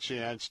I had a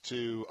chance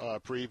to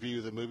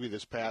preview the movie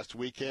this past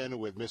weekend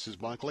with Mrs.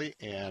 Bunkley,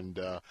 and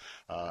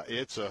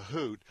it's a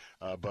hoot.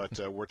 But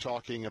we're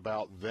talking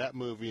about that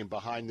movie and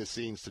behind the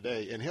scenes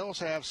today. And he'll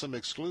have some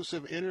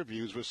exclusive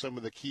interviews with some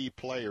of the key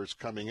players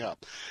coming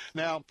up.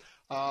 Now,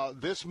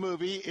 this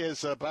movie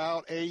is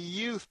about a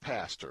youth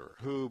pastor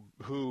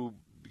who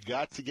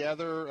got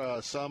together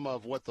some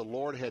of what the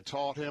Lord had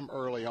taught him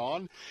early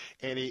on,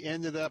 and he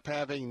ended up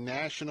having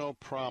national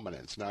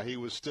prominence. Now, he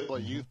was still a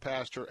youth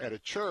pastor at a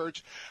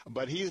church,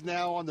 but he's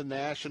now on the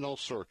national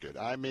circuit.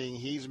 I mean,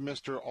 he's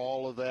Mr.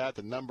 All of That,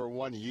 the number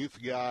one youth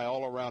guy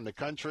all around the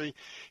country.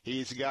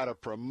 He's got a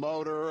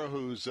promoter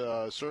who's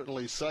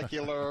certainly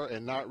secular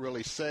and not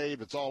really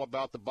saved. It's all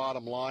about the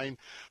bottom line.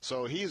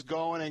 So he's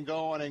going and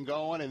going and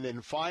going, and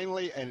then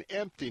finally an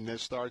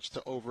emptiness starts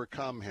to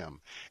overcome him.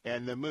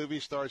 And the movie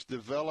starts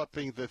developing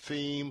the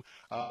theme,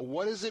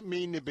 what does it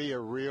mean to be a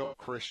real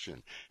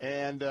Christian,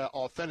 and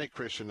authentic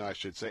Christian, I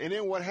should say. And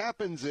then what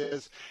happens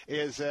is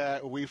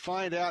that we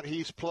find out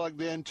he's plugged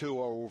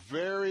into a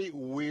very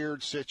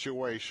weird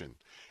situation.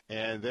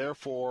 And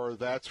therefore,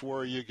 that's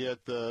where you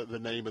get the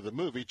name of the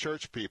movie,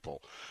 Church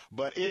People.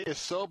 But it is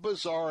so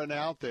bizarre and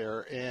out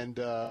there, and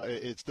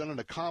it's done in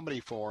a comedy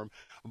form.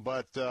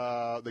 But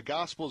the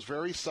gospel is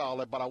very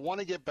solid. But I want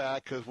to get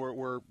back, because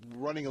we're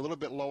running a little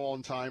bit low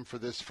on time for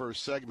this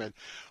first segment.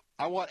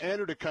 I want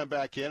Andrew to come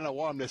back in, and I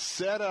want him to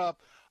set up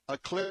a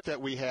clip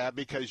that we have,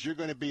 because you're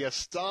going to be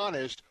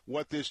astonished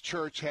what this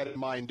church had in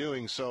mind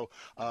doing. So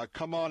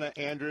come on,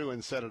 Andrew,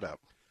 and set it up.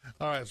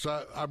 All right,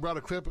 so I brought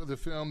a clip of the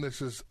film.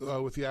 This is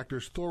with the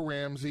actors Thor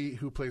Ramsey,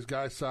 who plays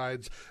Guy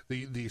Sides,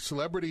 the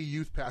celebrity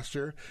youth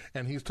pastor,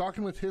 and he's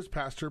talking with his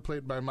pastor,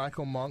 played by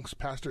Michael Monk's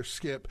Pastor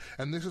Skip,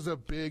 and this is a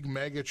big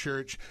mega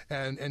church,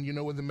 and you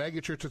know, with the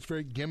mega church, it's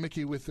very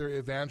gimmicky with their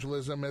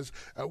evangelism, as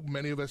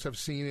many of us have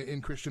seen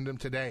in Christendom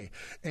today.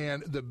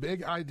 And the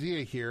big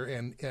idea here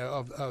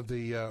of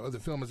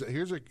the film is that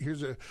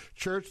here's a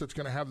church that's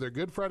going to have their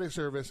Good Friday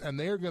service, and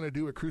they are going to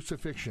do a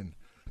crucifixion,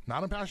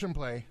 not a passion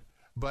play,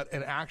 but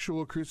an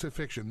actual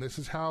crucifixion. This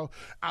is how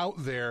out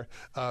there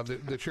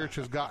the church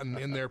has gotten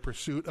in their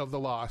pursuit of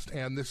the lost.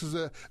 And this is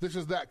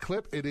that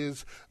clip. It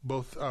is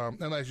both,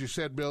 and as you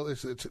said, Bill,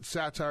 it's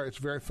satire. It's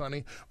very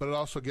funny, but it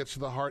also gets to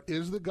the heart.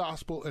 Is the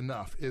gospel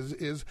enough?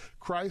 Is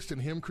Christ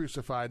and Him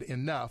crucified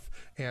enough?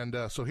 And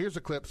so here's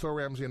a clip. Thor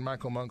Ramsey and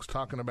Michael Monk's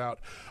talking about,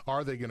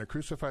 are they going to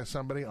crucify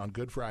somebody on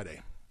Good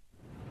Friday?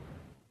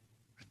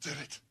 I did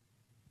it.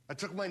 I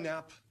took my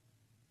nap.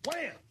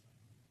 Wham!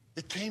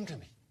 It came to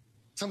me.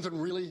 Something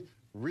really,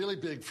 really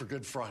big for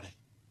Good Friday.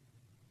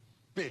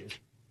 Big.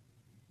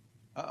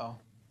 Uh-oh.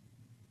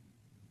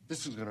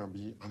 This is going to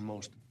be our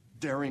most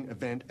daring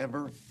event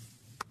ever.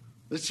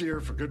 This year,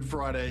 for Good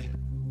Friday,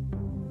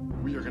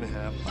 we are going to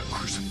have a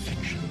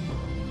crucifixion.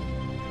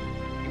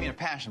 You mean a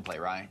passion play,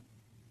 right?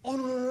 Oh,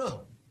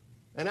 no.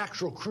 An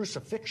actual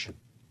crucifixion.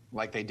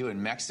 Like they do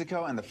in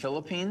Mexico and the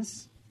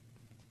Philippines?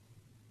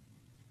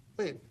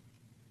 Wait.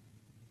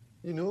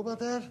 You knew about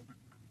that?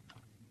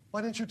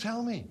 Why didn't you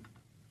tell me?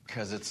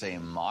 Because it's a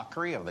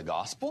mockery of the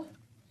gospel?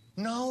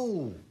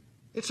 No,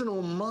 it's an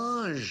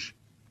homage.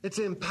 It's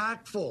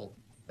impactful,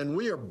 and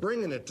we are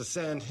bringing it to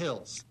Sand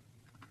Hills.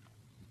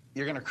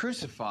 You're going to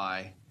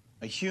crucify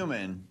a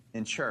human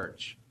in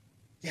church?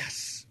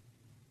 Yes.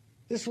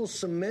 This will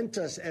cement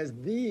us as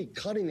the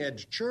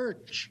cutting-edge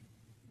church.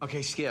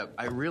 Okay, Skip,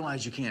 I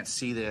realize you can't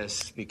see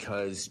this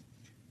because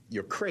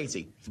you're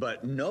crazy,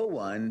 but no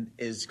one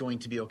is going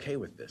to be okay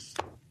with this.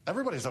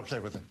 Everybody's okay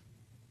with it.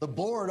 The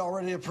board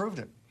already approved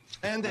it.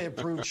 And they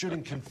approved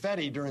shooting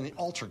confetti during the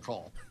altar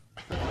call.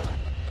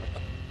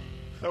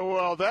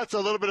 Well, that's a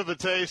little bit of a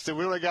taste, and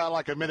we only got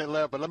like a minute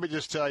left, but let me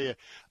just tell you,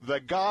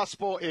 the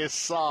gospel is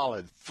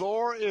solid.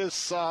 Thor is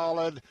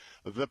solid.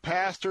 The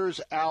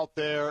pastor's out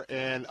there,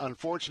 and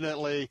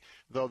unfortunately,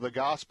 though the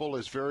gospel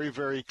is very,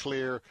 very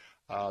clear,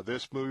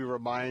 this movie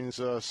reminds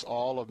us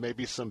all of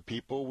maybe some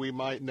people we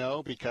might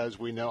know, because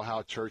we know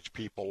how church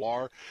people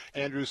are.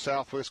 Andrew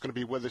Southwick's going to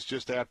be with us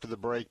just after the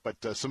break, but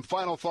some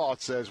final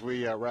thoughts as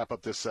we wrap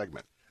up this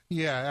segment.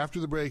 Yeah, after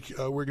the break,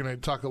 we're going to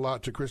talk a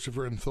lot to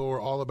Christopher and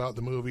Thor all about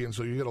the movie, and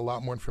so you get a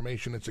lot more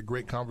information. It's a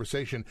great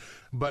conversation.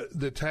 But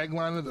the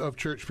tagline of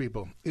Church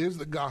People, is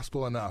the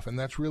gospel enough? And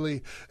that's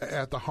really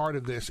at the heart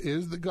of this.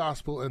 Is the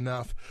gospel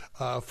enough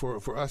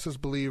for us as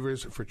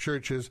believers, for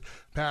churches,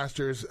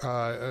 pastors,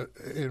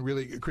 and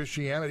really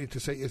Christianity to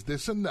say, is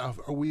this enough?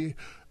 Are we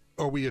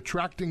are we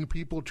attracting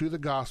people to the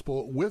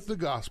gospel with the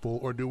gospel,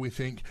 or do we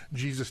think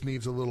Jesus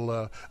needs a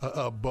little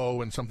a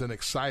bow and something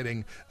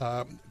exciting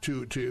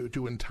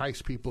to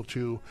entice people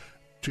to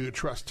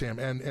trust him?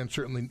 And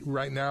certainly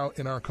right now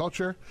in our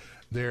culture,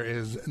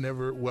 there's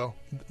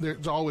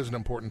always an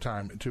important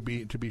time to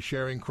be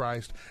sharing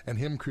Christ and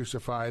him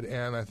crucified.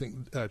 And I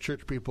think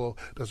Church People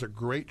does a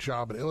great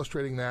job at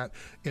illustrating that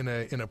in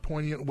a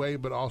poignant way,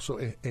 but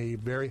also a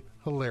very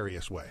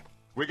hilarious way.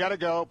 We got to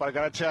go, but I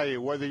got to tell you,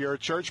 whether you're a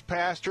church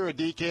pastor, a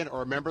deacon,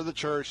 or a member of the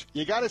church,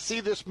 you got to see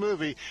this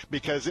movie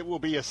because it will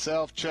be a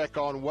self-check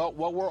on what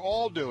we're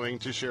all doing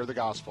to share the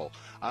gospel.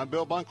 I'm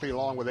Bill Bunkley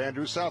along with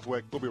Andrew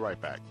Southwick. We'll be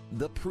right back.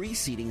 The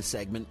preceding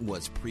segment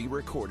was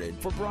pre-recorded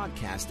for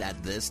broadcast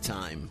at this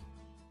time.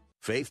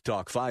 Faith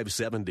Talk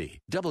 570,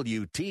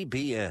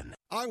 WTBN.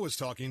 I was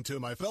talking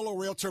to my fellow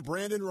realtor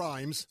Brandon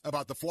Rhymes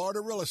about the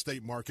Florida real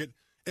estate market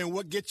and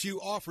what gets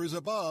you offers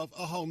above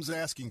a home's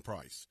asking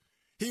price.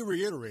 He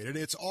reiterated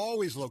it's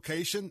always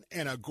location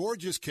and a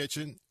gorgeous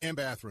kitchen and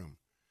bathroom.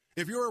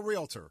 If you're a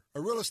realtor, a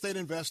real estate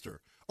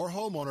investor, or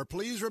homeowner,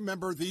 please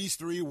remember these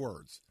 3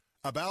 words: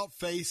 About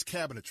Face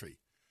Cabinetry.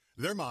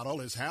 Their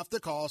model is half the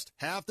cost,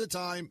 half the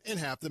time, and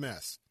half the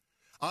mess.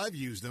 I've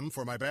used them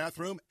for my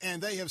bathroom,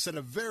 and they have set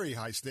a very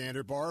high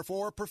standard bar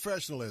for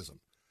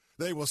professionalism.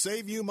 They will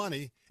save you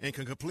money and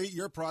can complete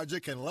your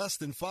project in less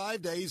than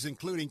 5 days,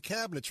 including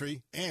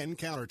cabinetry and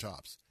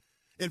countertops.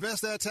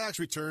 Invest that tax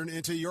return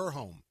into your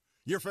home.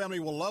 Your family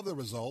will love the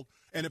result,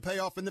 and the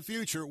payoff in the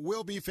future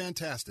will be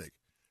fantastic.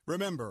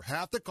 Remember,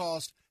 half the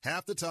cost,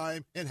 half the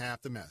time, and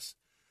half the mess.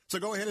 So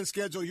go ahead and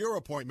schedule your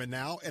appointment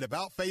now at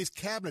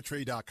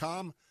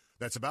AboutFaceCabinetry.com.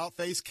 That's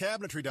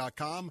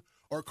AboutFaceCabinetry.com,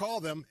 or call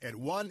them at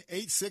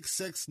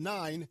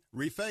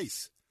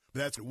 1-866-9-REFACE.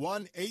 That's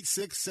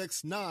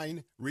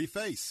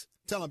 1-866-9-REFACE.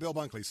 Tell them Bill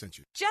Bunkley sent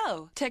you.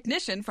 Joe,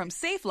 technician from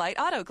Safe Light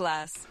Auto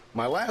Glass.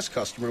 My last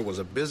customer was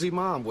a busy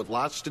mom with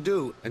lots to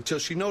do until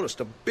she noticed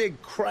a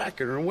big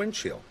crack in her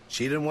windshield.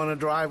 She didn't want to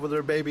drive with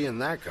her baby in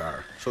that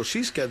car, so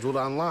she scheduled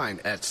online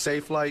at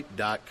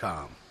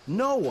SafeLight.com.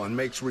 No one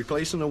makes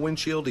replacing a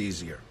windshield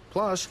easier.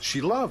 Plus,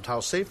 she loved how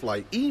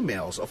SafeLight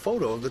emails a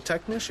photo of the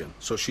technician,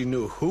 so she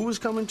knew who was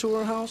coming to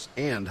her house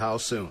and how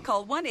soon.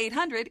 Call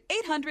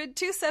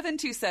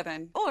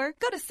 1-800-800-2727 or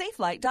go to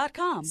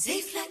SafeLight.com.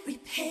 Safe Light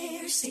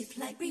Repair, Safe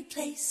Light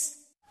Replace.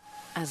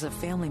 As a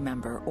family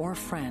member or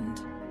friend,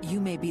 you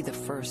may be the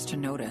first to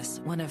notice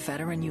when a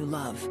veteran you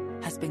love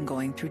has been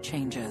going through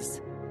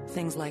changes.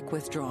 Things like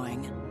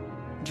withdrawing,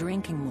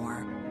 drinking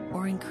more,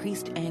 or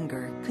increased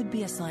anger could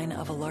be a sign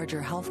of a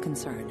larger health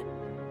concern.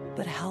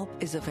 But help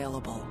is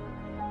available.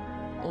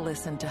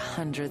 Listen to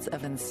hundreds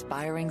of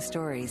inspiring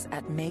stories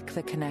at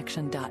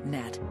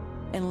MakeTheConnection.net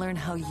and learn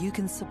how you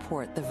can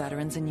support the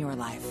veterans in your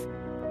life.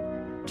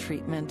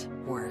 Treatment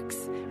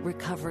works.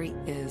 Recovery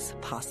is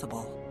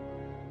possible.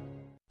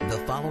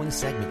 The following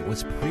segment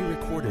was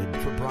pre-recorded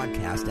for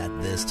broadcast at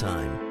this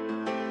time.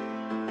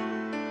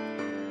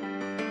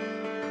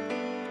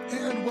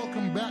 And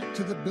welcome back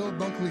to the Bill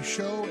Bunkley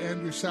Show.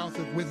 Andrew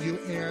Southwick with you.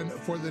 And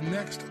for the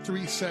next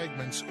 3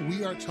 segments,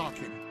 we are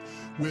talking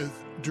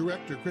with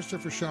director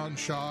Christopher Sean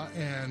Shaw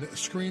and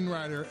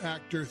screenwriter,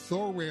 actor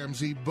Thor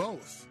Ramsey,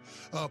 both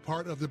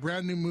part of the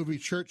brand new movie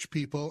Church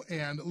People,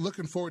 and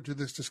looking forward to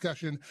this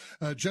discussion.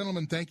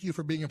 Gentlemen, thank you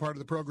for being a part of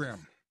the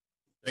program.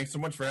 Thanks so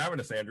much for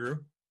having us, Andrew.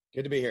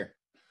 Good to be here.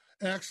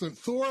 Excellent.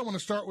 Thor, I want to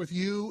start with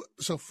you.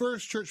 So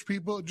first, Church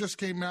People, it just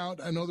came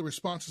out. I know the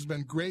response has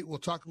been great. We'll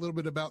talk a little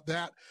bit about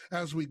that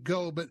as we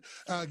go, but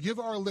give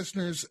our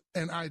listeners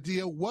an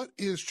idea. What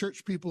is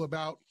Church People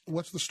about?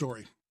 What's the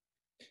story?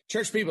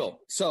 Church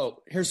People.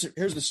 So here's the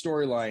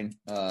storyline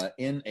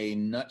in a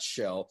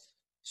nutshell.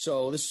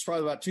 So this is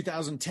probably about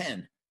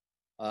 2010.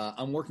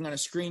 I'm working on a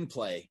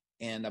screenplay,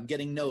 and I'm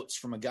getting notes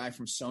from a guy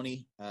from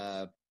Sony,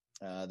 the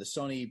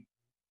Sony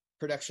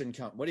production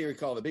company. What do you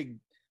call the big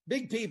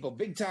people,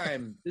 big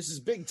time? This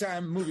is big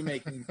time movie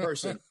making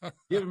person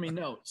giving me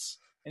notes.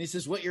 And he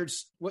says, what your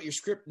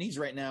script needs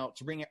right now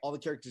to bring all the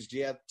characters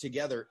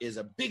together is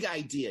a big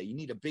idea. You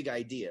need a big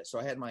idea. So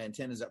I had my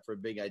antennas up for a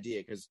big idea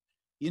because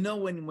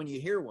when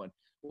you hear one.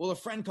 Well, a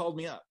friend called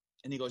me up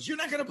and he goes, "You're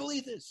not going to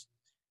believe this."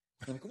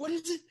 I'm like, "What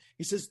is it?"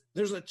 He says,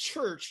 "There's a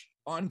church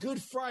on Good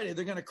Friday.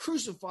 They're going to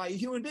crucify a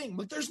human being."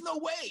 But there's no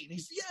way. And he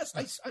says,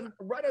 "Yes, I'm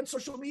right on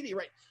social media,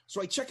 right?"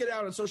 So I check it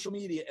out on social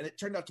media, and it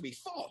turned out to be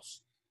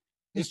false.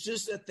 It's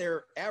just that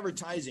they're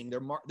advertising.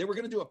 They were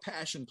going to do a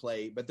passion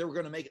play, but they were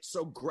going to make it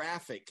so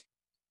graphic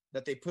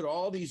that they put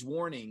all these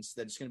warnings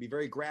that it's going to be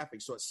very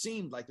graphic. So it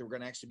seemed like they were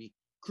going to actually be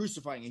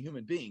crucifying a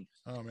human being.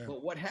 Oh, man.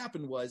 But what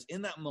happened was,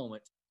 in that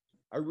moment,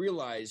 I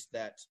realized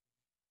that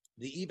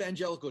the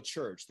evangelical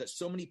church, that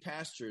so many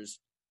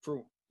pastors,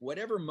 for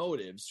whatever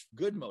motives,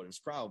 good motives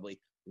probably,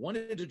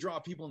 wanted to draw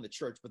people in the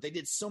church, but they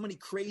did so many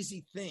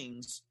crazy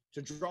things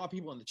to draw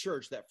people in the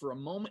church that for a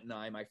moment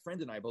my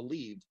friend and I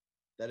believed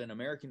that an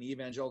American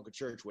evangelical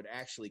church would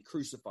actually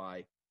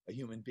crucify a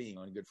human being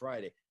on Good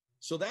Friday.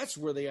 So that's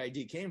where the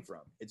idea came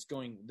from. It's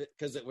going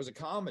because it was a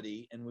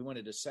comedy, and we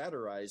wanted to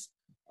satirize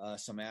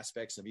some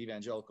aspects of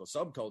evangelical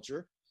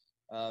subculture.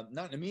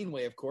 Not in a mean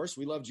way, of course.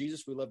 We love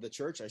Jesus. We love the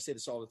church. I say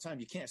this all the time.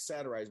 You can't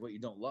satirize what you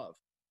don't love.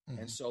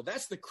 And so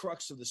that's the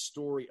crux of the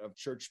story of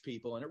Church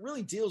People. And it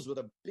really deals with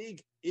a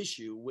big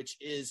issue, which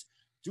is,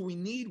 do we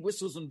need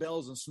whistles and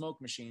bells and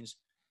smoke machines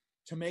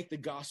to make the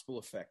gospel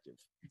effective?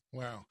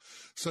 Wow.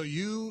 So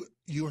you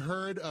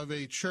heard of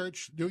a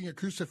church doing a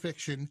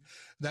crucifixion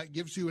that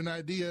gives you an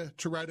idea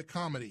to write a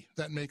comedy.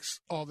 That makes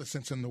all the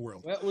sense in the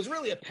world. Well, it was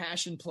really a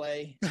passion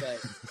play,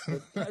 but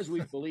because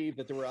we believed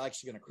that they were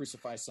actually going to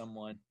crucify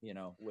someone,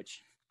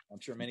 which I'm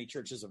sure many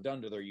churches have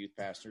done to their youth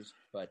pastors,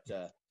 but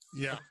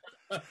yeah.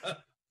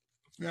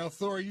 Now,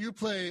 Thor, you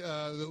play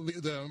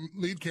the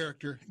lead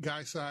character,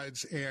 Guy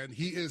Sides, and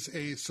he is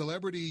a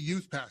celebrity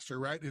youth pastor,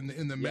 right?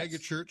 In the mega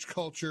church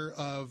culture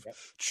of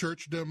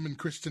churchdom and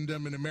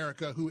Christendom in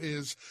America, who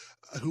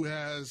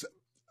has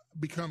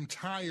become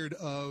tired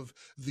of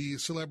the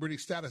celebrity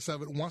status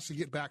of it, wants to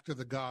get back to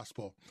the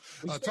gospel.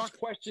 He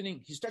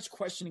starts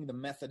questioning the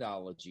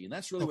methodology, and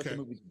that's really what the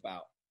movie's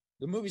about.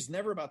 The movie's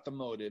never about the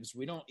motives.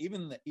 We don't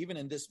even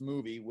in this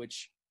movie,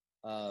 which.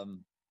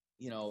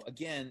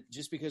 Again,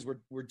 just because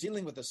we're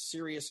dealing with a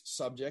serious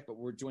subject, but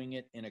we're doing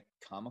it in a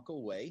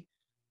comical way.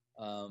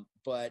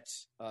 But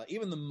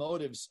even the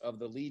motives of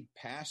the lead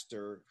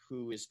pastor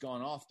who has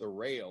gone off the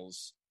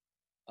rails,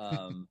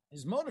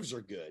 his motives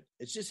are good.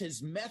 It's just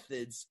his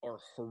methods are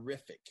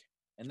horrific.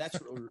 And that's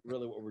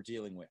really what we're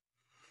dealing with.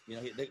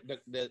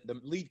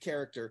 The lead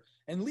character,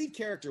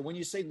 when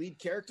you say lead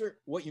character,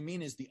 what you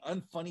mean is the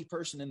unfunny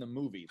person in the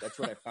movie. That's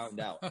what I found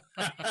out.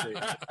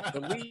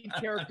 The lead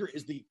character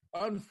is the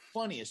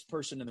unfunniest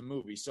person in the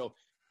movie. So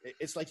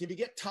it's like, if you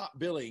get top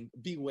billing,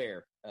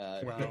 beware.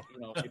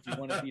 If you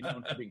want to be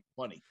known for being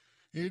funny.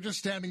 You're just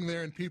standing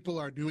there and people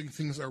are doing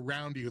things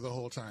around you the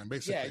whole time,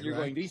 basically. Yeah, you're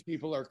going, these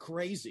people are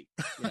crazy.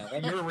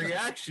 Your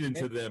reaction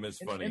to them is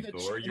funny,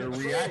 Thor. Your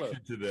reaction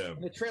to them.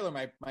 In the trailer,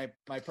 my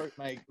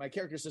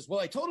character says,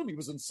 well, I told him he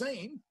was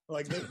insane.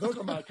 Like, those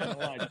are my kind of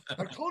lines.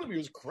 I told him he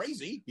was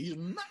crazy. He's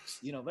nuts.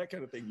 That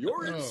kind of thing.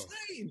 You're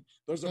insane.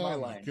 Those are my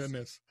lines. Oh, my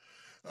goodness.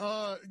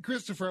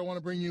 Christopher, I want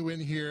to bring you in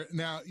here.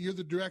 Now, you're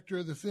the director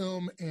of the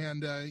film,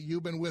 and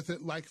you've been with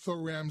it like Thor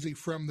Ramsey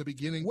from the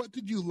beginning. What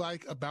did you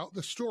like about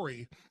the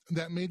story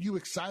that made you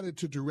excited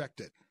to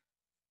direct it?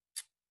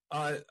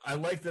 I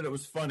liked that it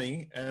was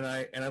funny, and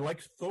I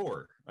liked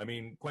Thor. I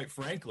mean, quite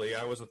frankly,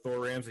 I was a Thor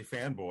Ramsey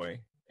fanboy,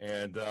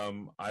 and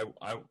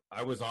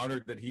I was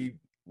honored that he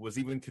was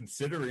even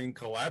considering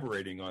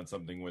collaborating on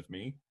something with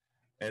me.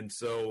 And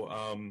so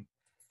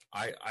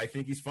I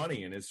think he's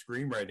funny, and his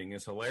screenwriting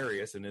is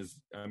hilarious, and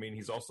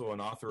he's also an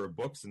author of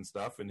books and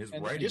stuff, and his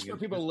writing. Just for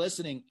people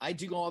listening, I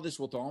do all this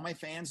with all my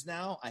fans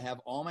now. I have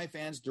all my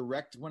fans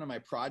direct one of my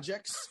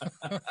projects,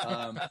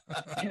 and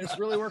it's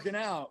really working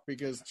out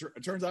because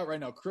it turns out right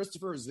now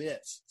Christopher is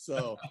it.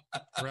 So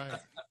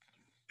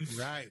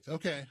right,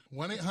 okay.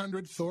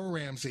 1-800-THOR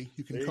Ramsey.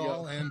 You can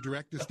call and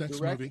direct this next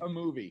movie. A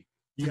movie.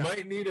 You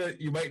might need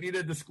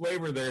a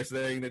disclaimer there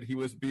saying that he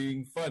was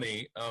being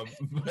funny.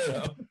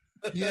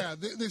 Yeah,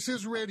 this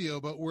is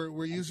radio, but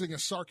we're using a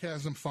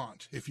sarcasm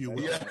font, if you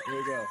will. Yeah, there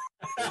you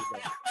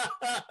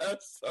go.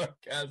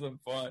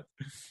 Sarcasm font.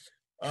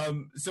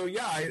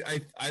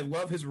 I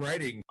love his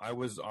writing. I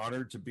was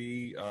honored to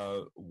be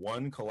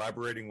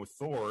collaborating with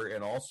Thor,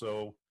 and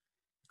also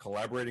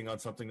collaborating on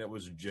something that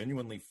was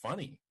genuinely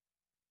funny.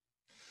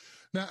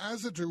 Now,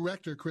 as a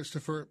director,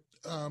 Christopher,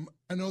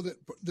 I know that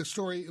the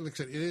story, like I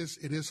said,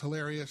 it is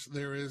hilarious.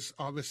 There's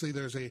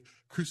a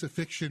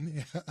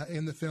crucifixion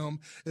in the film.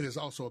 It is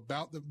also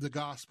about the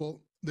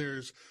gospel.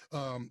 There's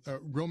a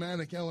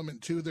romantic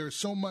element too. There's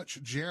so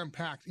much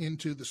jam-packed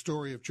into the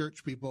story of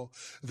Church People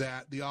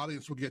that the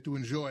audience will get to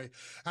enjoy.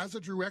 As a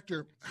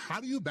director,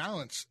 how do you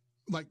balance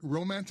like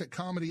romantic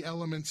comedy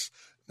elements,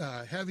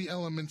 heavy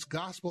elements,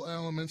 gospel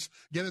elements,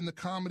 get in the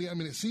comedy? I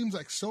mean, it seems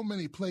like so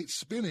many plates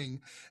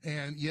spinning,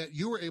 and yet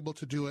you were able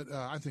to do it,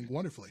 I think,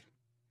 wonderfully.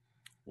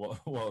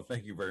 Well,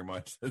 thank you very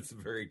much. That's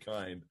very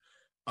kind.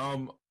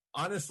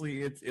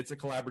 Honestly, it's a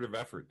collaborative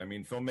effort. I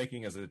mean,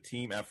 filmmaking is a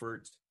team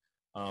effort.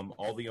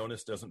 All the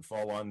onus doesn't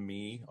fall on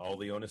me. All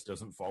the onus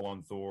doesn't fall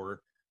on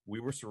Thor. We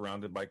were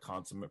surrounded by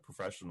consummate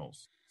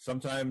professionals.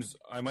 Sometimes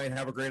I might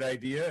have a great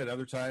idea, and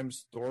other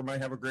times Thor might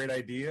have a great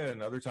idea,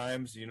 and other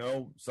times,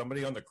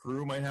 somebody on the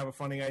crew might have a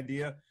funny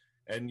idea,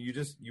 and you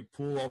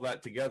pull all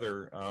that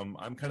together.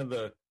 I'm kind of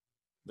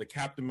the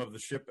captain of the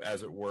ship,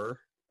 as it were,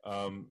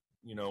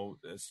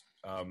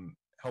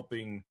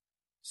 helping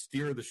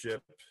steer the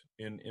ship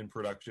in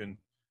production,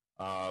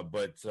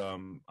 but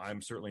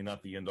I'm certainly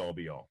not the end-all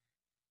be-all.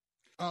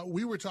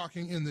 We were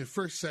talking in the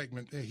first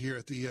segment here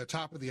at the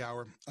top of the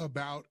hour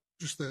about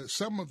just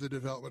some of the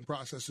development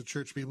process of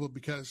Church People,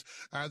 because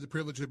I had the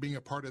privilege of being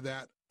a part of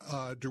that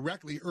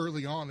directly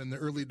early on in the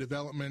early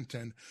development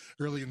and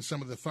early in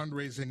some of the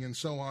fundraising and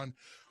so on.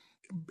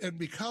 And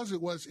because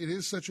it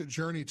is such a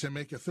journey to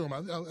make a film,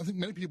 I think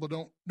many people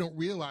don't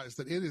realize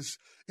that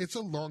it's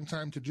a long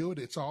time to do it.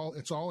 It's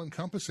all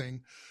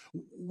encompassing.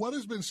 What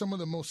has been some of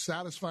the most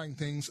satisfying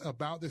things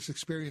about this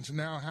experience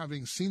now,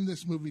 having seen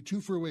this movie to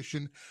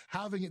fruition,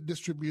 having it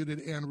distributed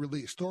and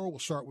released? Thor, we'll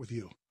start with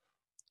you.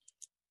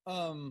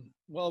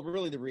 Well,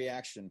 really the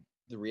reaction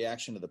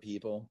of the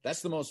people.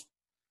 That's the most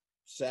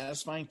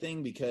satisfying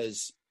thing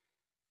because,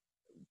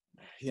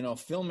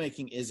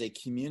 filmmaking is a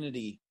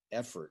community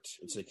effort.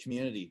 It's a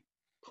community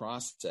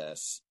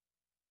process.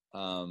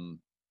 And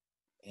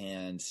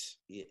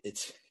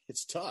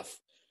it's tough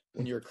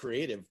when you're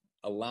creative,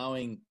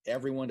 allowing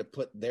everyone to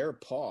put their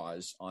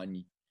paws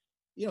on,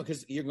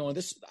 because you're going,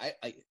 this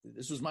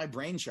was my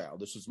brainchild.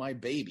 This was my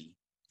baby.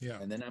 Yeah.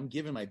 And then I'm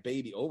giving my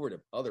baby over to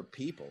other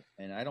people.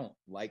 And I don't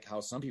like how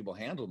some people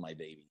handle my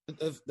baby.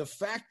 The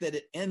fact that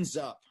it ends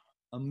up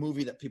a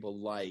movie that people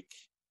like,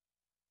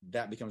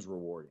 that becomes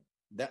rewarding.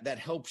 That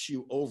helps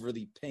you over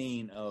the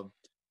pain of,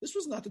 this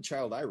was not the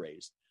child I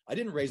raised. I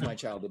didn't raise my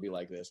child to be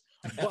like this.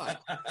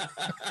 But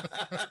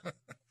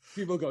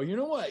people go, you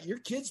know what? Your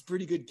kid's a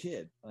pretty good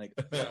kid. Like,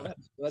 well,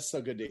 that's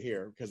so good to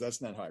hear because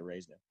that's not how I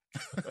raised him.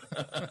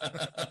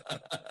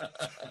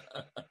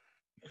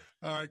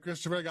 All right,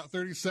 Christopher, I got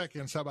 30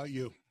 seconds. How about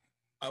you?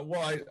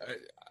 Well,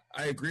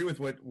 I agree with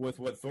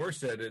what Thor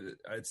said.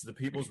 It's the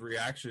people's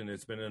reaction.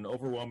 It's been an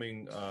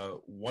overwhelming,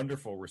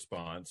 wonderful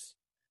response.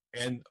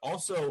 And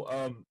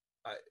also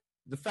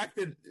the fact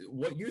that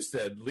what you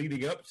said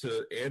leading up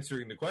to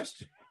answering the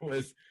question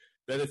was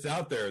that it's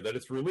out there, that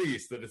it's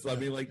released, that it's, I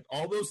mean, like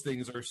all those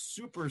things are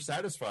super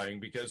satisfying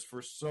because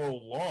for so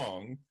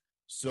long,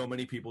 so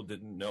many people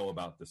didn't know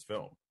about this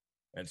film.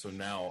 And so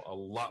now a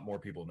lot more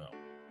people know.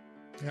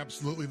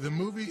 Absolutely. The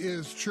movie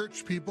is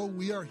Church People.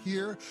 We are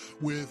here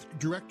with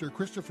director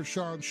Christopher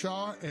Sean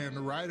Shaw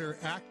and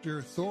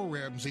writer-actor Thor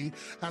Ramsey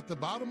at the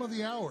bottom of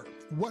the hour.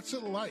 What's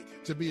it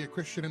like to be a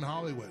Christian in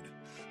Hollywood?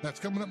 That's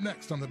coming up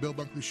next on The Bill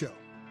Bunkley Show.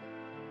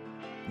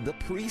 The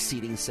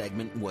preceding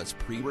segment was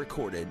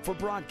pre-recorded for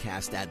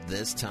broadcast at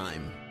this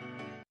time.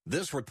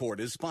 This report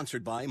is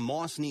sponsored by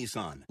Moss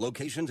Nissan.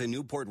 Locations in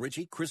Newport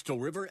Richey, Crystal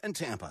River, and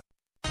Tampa.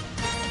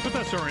 With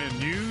SRN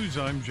News,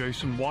 I'm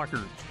Jason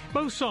Walker.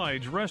 Both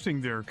sides resting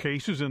their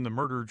cases in the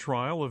murder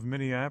trial of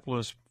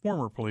Minneapolis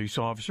former police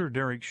officer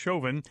Derek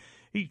Chauvin.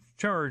 He's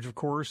charged, of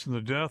course, in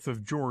the death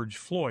of George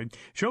Floyd.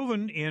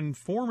 Chauvin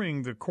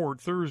informing the court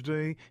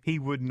Thursday he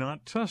would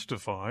not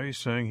testify,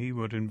 saying he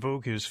would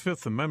invoke his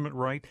Fifth Amendment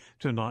right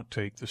to not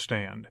take the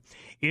stand.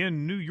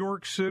 In New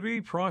York City,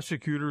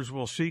 prosecutors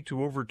will seek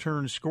to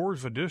overturn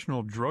scores of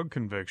additional drug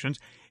convictions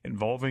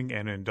involving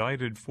an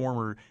indicted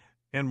former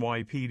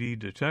NYPD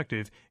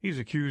detective. He's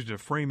accused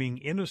of framing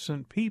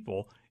innocent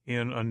people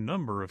in a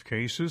number of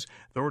cases.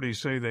 Authorities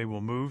say they will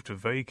move to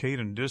vacate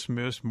and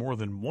dismiss more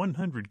than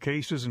 100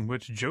 cases in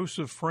which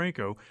Joseph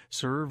Franco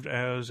served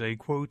as a,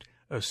 quote,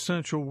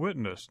 essential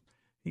witness.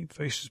 He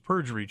faces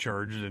perjury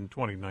charges in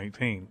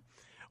 2019.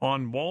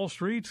 On Wall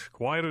Street,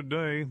 quite a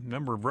day,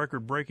 number of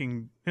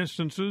record-breaking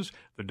instances.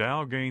 The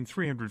Dow gained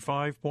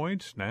 305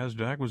 points.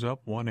 NASDAQ was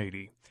up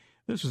 180.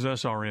 This is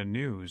SRN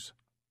News.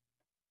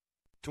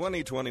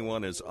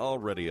 2021 is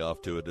already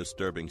off to a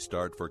disturbing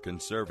start for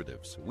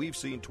conservatives. We've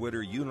seen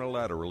Twitter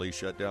unilaterally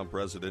shut down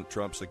President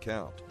Trump's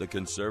account. The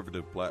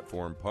conservative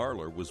platform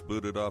Parler was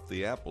booted off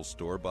the Apple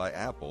Store by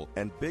Apple,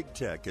 and big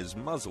tech is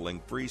muzzling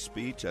free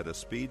speech at a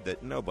speed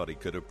that nobody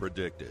could have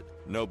predicted.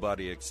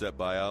 Nobody except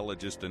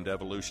biologist and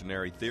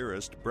evolutionary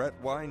theorist Brett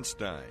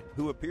Weinstein,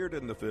 who appeared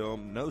in the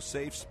film No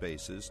Safe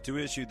Spaces to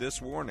issue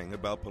this warning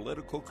about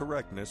political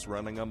correctness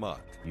running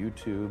amok.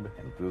 YouTube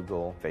and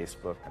Google,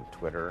 Facebook and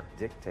Twitter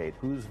dictate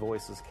whose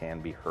voices can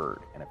be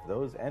heard. And if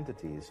those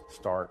entities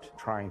start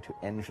trying to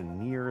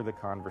engineer the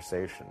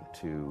conversation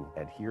to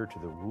adhere to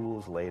the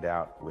rules laid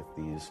out with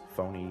these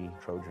phony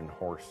Trojan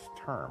horse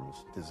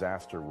terms,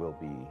 disaster will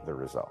be the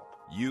result.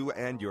 You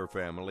and your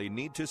family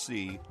need to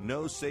see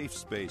No Safe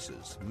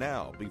Spaces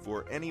now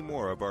before any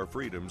more of our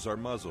freedoms are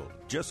muzzled.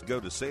 Just go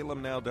to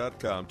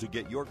salemnow.com to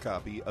get your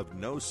copy of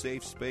No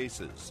Safe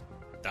Spaces.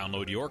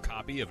 Download your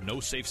copy of No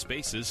Safe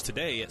Spaces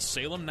today at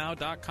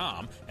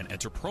salemnow.com and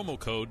enter promo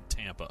code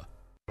TAMPA.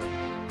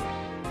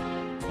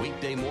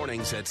 Weekday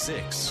mornings at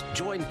 6.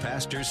 Join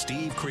Pastor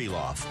Steve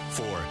Kreloff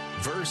for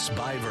Verse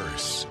by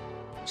Verse.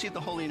 See the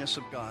holiness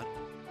of God.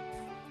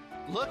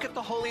 Look at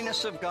the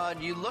holiness of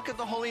God. You look at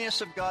the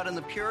holiness of God and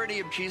the purity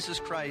of Jesus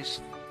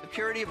Christ, the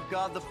purity of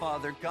God the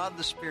Father, God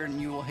the Spirit, and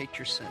you will hate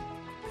your sin.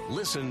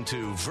 Listen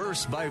to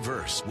Verse by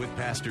Verse with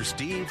Pastor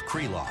Steve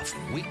Kreloff.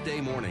 Weekday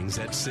mornings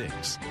at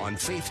 6 on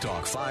Faith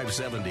Talk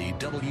 570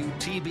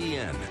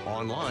 WTBN.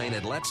 Online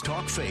at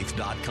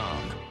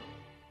letstalkfaith.com.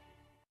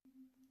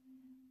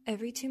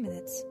 Every 2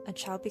 minutes, a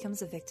child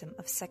becomes a victim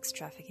of sex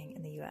trafficking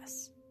in the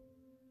U.S.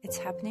 It's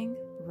happening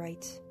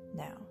right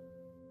now.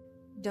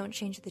 Don't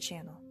change the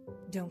channel.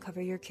 Don't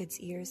cover your kids'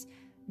 ears,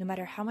 no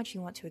matter how much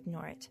you want to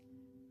ignore it.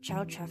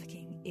 Child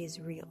trafficking is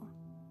real.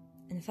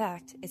 In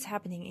fact, it's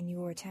happening in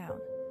your town.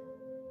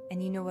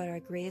 And you know what our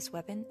greatest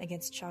weapon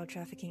against child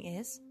trafficking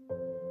is?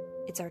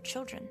 It's our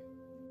children.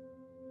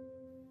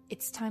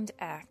 It's time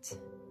to act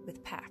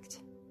with PACT.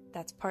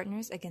 That's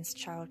Partners Against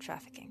Child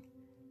Trafficking.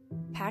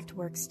 PACT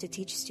works to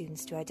teach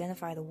students to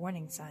identify the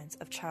warning signs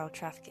of child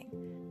trafficking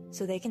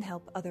so they can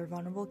help other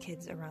vulnerable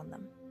kids around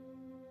them.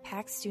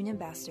 PACT student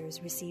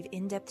ambassadors receive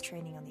in-depth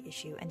training on the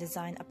issue and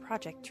design a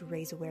project to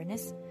raise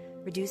awareness,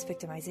 reduce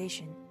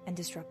victimization, and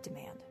disrupt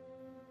demand.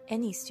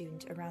 Any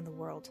student around the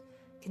world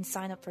can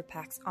sign up for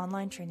PACT's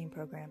online training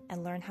program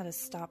and learn how to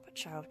stop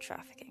child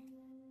trafficking.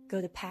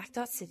 Go to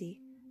pact.city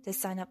to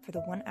sign up for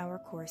the 1-hour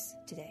course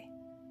today.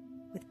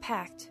 With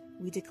PACT,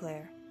 we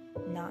declare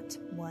not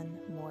one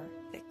more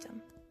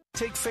victim.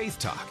 Take Faith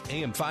Talk,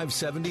 AM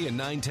 570 and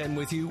 910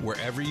 with you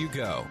wherever you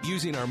go.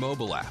 Using our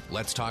mobile app,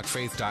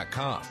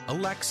 letstalkfaith.com,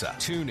 Alexa,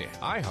 TuneIn,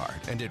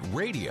 iHeart, and at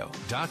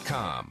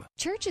radio.com.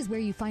 Church is where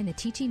you find the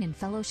teaching and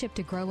fellowship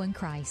to grow in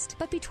Christ.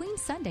 But between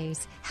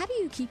Sundays, how do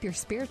you keep your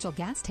spiritual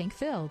gas tank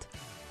filled?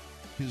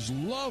 His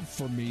love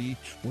for me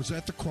was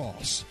at the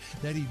cross,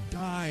 that he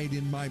died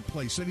in my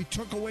place, that he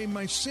took away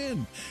my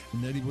sin,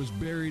 and that he was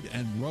buried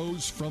and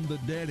rose from the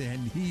dead,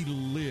 and he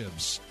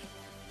lives.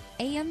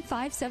 AM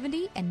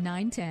 570 and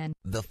 910.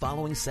 The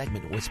following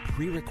segment was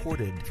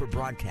pre-recorded for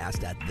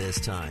broadcast at this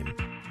time.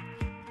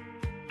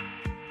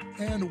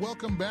 And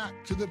welcome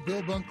back to the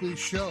Bill Bunkley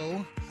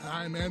Show.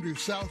 I'm Andrew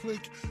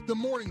Southwick, the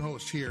morning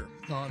host here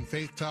on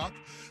Faith Talk,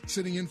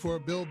 sitting in for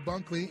Bill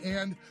Bunkley.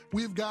 And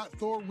we've got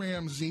Thor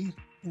Ramsey,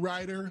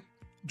 writer,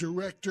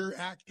 director,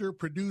 actor,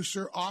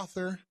 producer,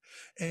 author,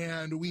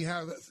 and we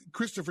have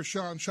Christopher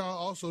Sean Shaw,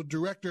 also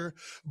director.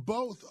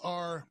 Both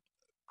are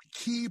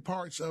key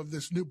parts of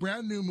this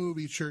brand new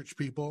movie, Church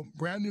People,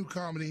 brand new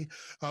comedy,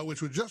 which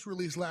was just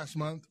released last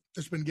month.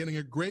 It's been getting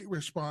a great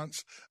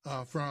response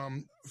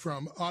from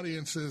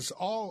audiences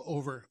all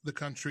over the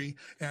country,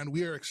 and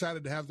we are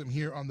excited to have them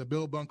here on the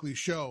Bill Bunkley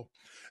Show.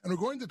 And we're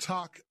going to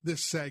talk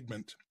this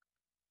segment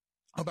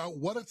about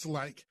what it's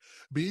like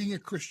being a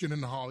Christian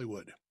in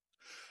Hollywood.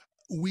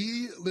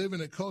 We live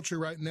in a culture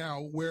right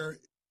now where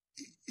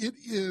it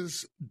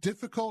is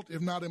difficult,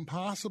 if not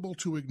impossible,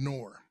 to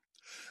ignore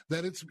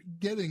that it's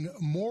getting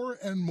more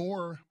and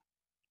more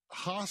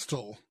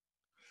hostile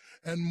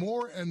and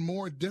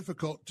more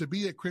difficult to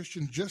be a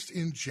Christian just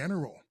in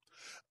general.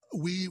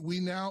 We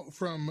now,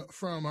 from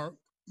our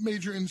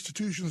major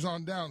institutions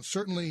on down,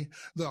 certainly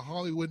the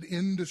Hollywood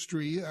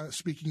industry,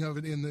 speaking of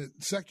it in the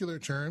secular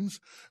terms,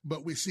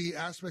 but we see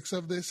aspects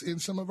of this in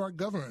some of our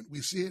government. We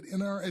see it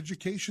in our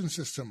education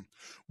system.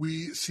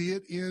 We see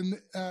it in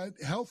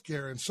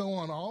healthcare and so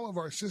on. All of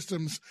our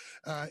systems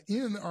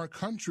in our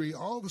country,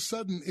 all of a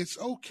sudden, it's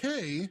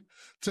okay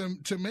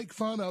to make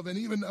fun of and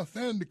even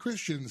offend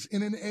Christians.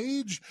 In an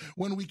age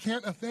when we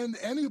can't offend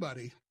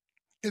anybody,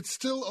 it's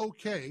still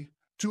okay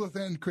to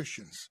offend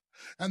Christians.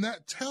 And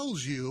that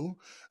tells you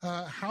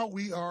how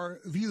we are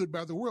viewed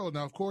by the world.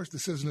 Now, of course,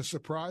 this isn't a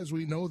surprise.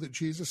 We know that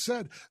Jesus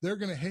said, they're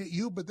going to hate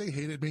you, but they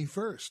hated me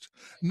first.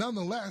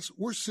 Nonetheless,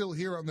 we're still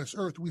here on this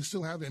earth. We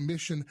still have a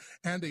mission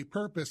and a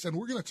purpose. And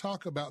we're going to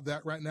talk about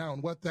that right now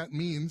and what that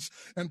means,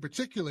 and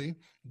particularly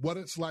what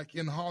it's like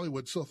in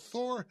Hollywood. So,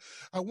 Thor,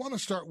 I want to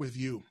start with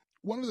you.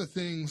 One of the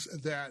things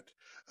that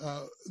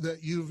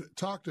you've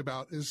talked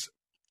about is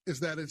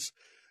that it's,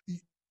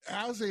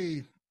 as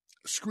a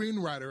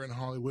screenwriter in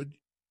Hollywood,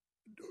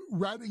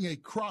 writing a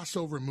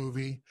crossover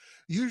movie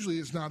usually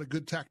is not a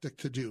good tactic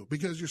to do,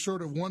 because you're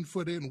sort of 1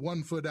 foot in,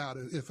 1 foot out,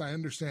 if I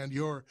understand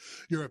your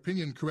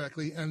opinion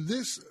correctly. And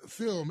this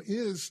film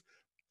is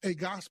a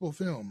gospel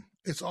film.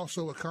 It's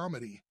also a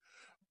comedy,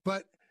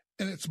 and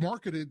it's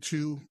marketed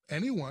to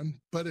anyone,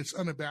 but it's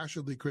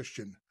unabashedly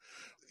Christian.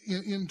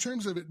 In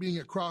terms of it being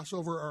a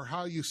crossover, or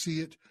how you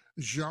see it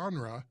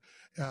genre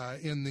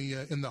in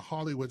the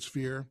Hollywood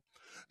sphere,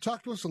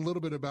 talk to us a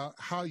little bit about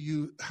how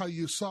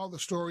you saw the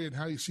story and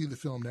how you see the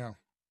film now.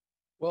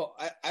 Well,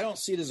 I don't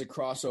see it as a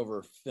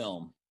crossover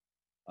film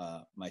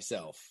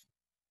myself.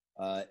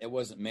 It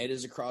wasn't made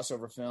as a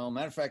crossover film.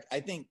 Matter of fact, I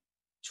think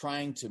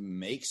trying to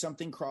make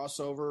something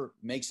crossover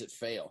makes it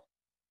fail.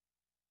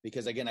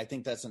 Because, again, I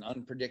think that's an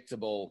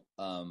unpredictable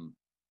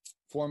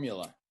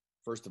formula,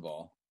 first of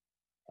all.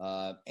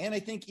 And I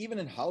think even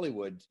in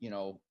Hollywood,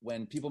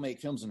 when people make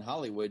films in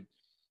Hollywood,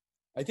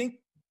 I think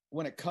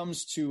when it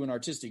comes to an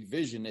artistic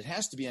vision, it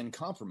has to be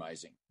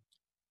uncompromising.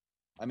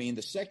 I mean,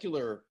 the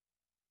secular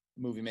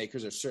movie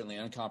makers are certainly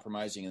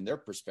uncompromising in their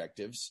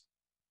perspectives.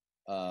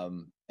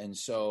 And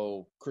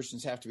so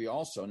Christians have to be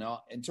also.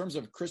 Now, in terms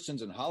of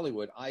Christians in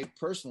Hollywood, I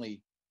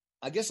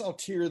guess I'll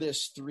tier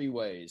this 3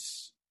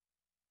 ways.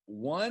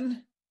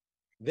 1,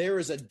 there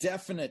is a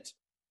definite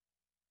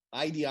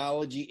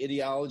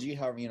ideology,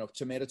 however,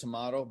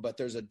 tomato, but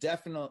there's a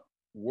definite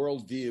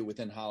worldview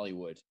within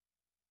Hollywood.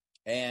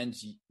 And,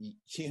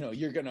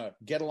 you're going to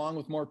get along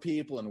with more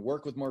people and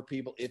work with more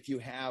people if you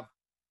have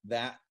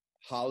that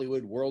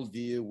Hollywood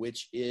worldview,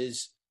 which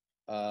is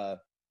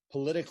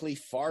politically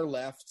far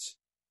left.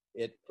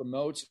 It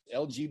promotes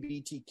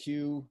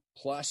LGBTQ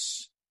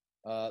plus.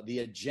 The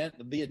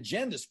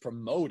agenda is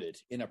promoted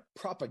in a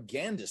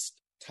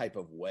propagandist type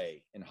of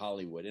way in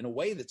Hollywood, in a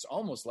way that's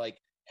almost like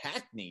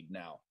hackneyed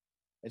now.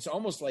 It's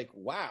almost like,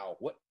 wow,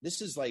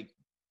 this is like,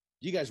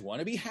 do you guys want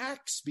to be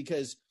hacks?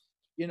 Because,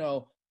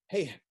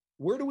 hey,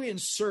 where do we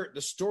insert the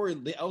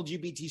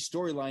LGBT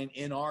storyline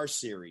in our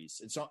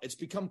series? It's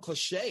become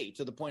cliche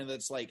to the point that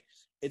it's like,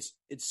 it's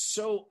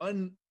so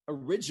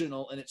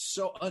unoriginal and it's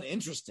so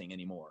uninteresting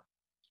anymore.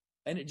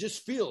 And it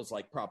just feels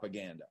like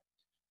propaganda.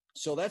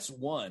 So that's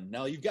one.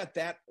 Now you've got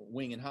that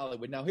wing in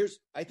Hollywood. Now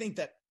I think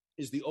that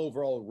is the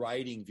overall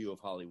writing view of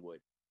Hollywood.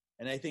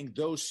 And I think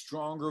those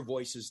stronger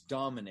voices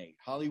dominate.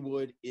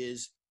 Hollywood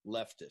is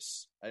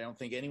leftist. I don't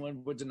think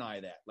anyone would deny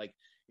that. Like,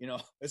 you know,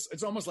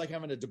 it's almost like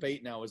having a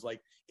debate now is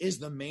like, is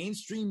the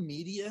mainstream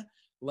media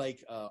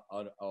like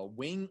a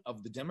wing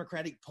of the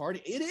Democratic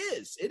Party?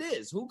 It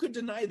is. Who could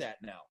deny that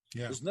now?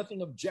 Yeah. There's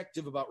nothing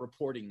objective about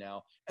reporting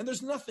now. And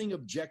there's nothing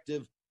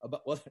objective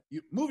about, well,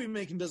 movie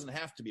making doesn't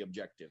have to be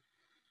objective.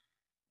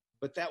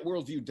 But that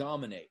worldview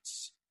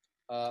dominates.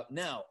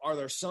 Now, are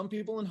there some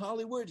people in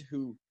Hollywood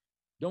who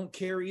don't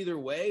care either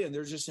way and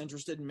they're just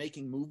interested in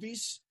making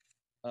movies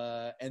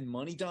and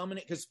money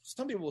dominate? Because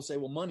some people will say,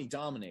 well, money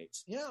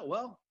dominates. Yeah,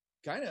 well,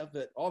 kind of,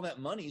 but all that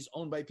money is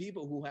owned by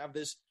people who have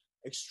this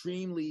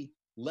extremely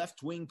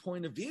left-wing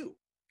point of view.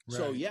 Right.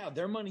 So, yeah,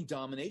 their money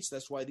dominates.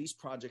 That's why these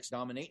projects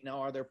dominate.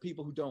 Now, are there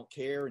people who don't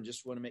care and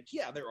just want to make?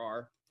 Yeah, there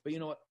are. But you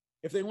know what?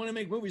 If they want to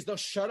make movies, they'll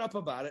shut up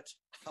about it.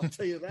 I'll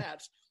tell you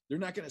that. They're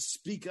not going to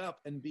speak up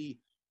and be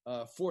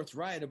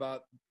forthright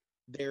about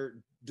their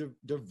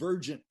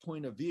divergent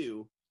point of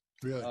view.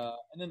 Really? And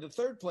then the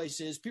third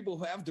place is people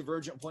who have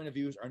divergent point of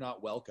views are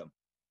not welcome.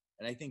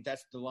 And I think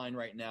that's the line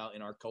right now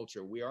in our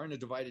culture. We are in a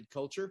divided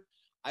culture.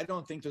 I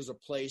don't think there's a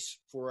place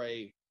for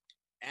a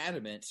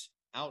adamant,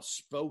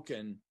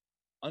 outspoken,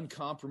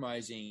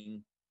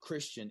 uncompromising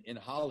Christian in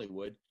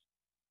Hollywood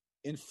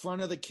in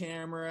front of the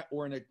camera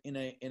or in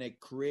a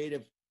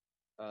creative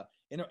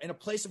in a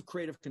place of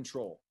creative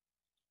control.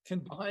 Can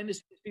behind the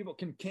scenes people,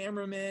 can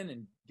cameramen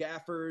and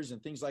gaffers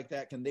and things like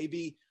that, can they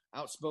be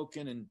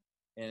outspoken and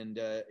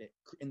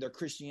in their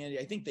Christianity?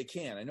 I think they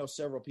can. I know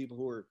several people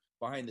who are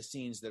behind the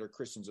scenes that are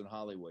Christians in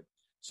Hollywood.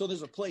 So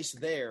there's a place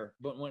there.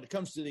 But when it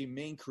comes to the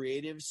main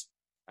creatives,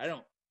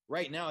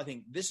 right now, I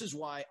think this is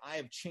why I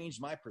have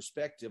changed my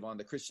perspective on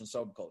the Christian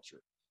subculture.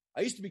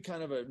 I used to be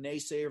kind of a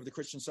naysayer of the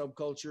Christian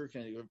subculture.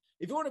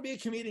 If you want to be a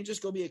comedian,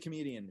 just go be a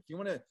comedian. If you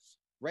want to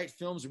write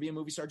films or be a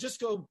movie star, just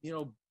go,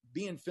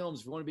 be in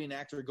films. If you want to be an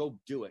actor, go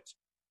do it.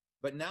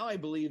 But now I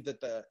believe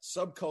that the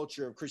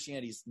subculture of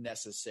Christianity is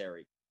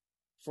necessary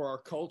for our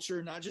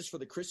culture, not just for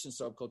the Christian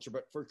subculture,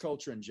 but for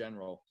culture in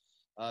general,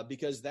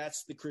 because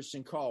that's the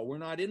Christian call. We're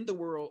not in the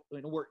world.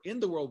 We're in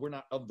the world. We're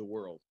not of the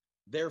world.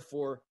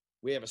 Therefore,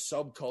 we have a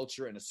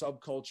subculture, and a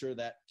subculture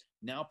that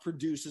now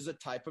produces a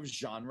type of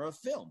genre of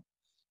film.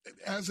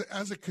 As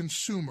a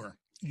consumer,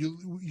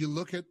 you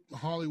look at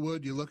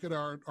Hollywood, you look at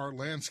our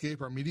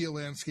landscape, our media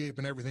landscape,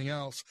 and everything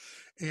else,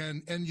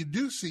 and you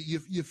do see,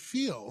 you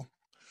feel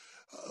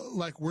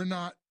like we are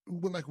not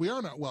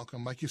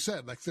welcome, like you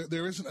said, like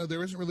there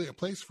isn't really a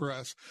place for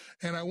us.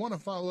 And I want to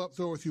follow up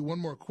though with you one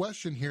more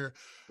question here.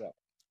 Yeah.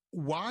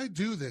 Why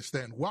do this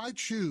then? Why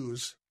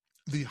choose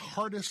the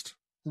hardest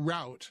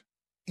route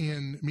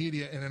in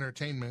media and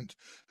entertainment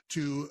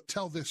to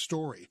tell this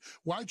story?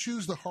 Why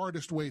choose the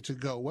hardest way to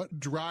go? What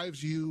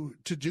drives you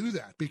to do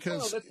that?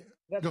 Because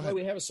that's why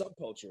we have a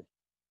subculture.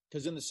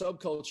 Because in the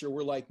subculture,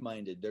 we're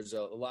like-minded. There's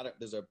a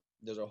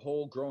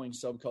whole growing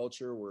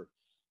subculture. We're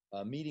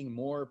meeting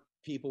more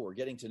people. We're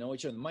getting to know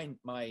each other. My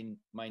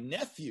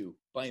nephew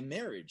by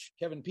marriage,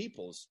 Kevin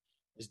Peoples,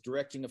 is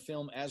directing a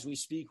film as we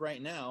speak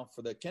right now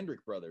for the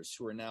Kendrick brothers,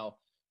 who are now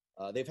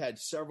they've had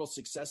several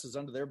successes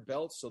under their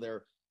belts, so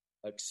they're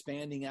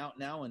expanding out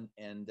now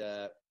and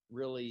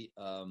really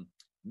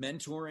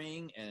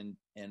mentoring and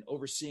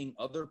overseeing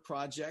other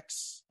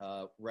projects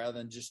rather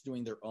than just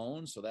doing their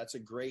own. So that's a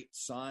great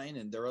sign.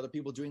 And there are other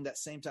people doing that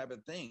same type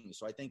of thing.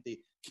 So I think the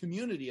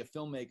community of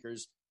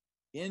filmmakers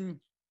in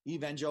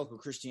evangelical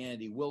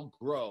Christianity will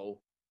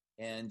grow.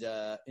 And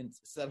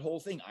it's that whole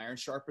thing, iron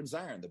sharpens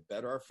iron. The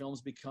better our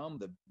films become,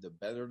 the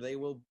better they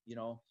will,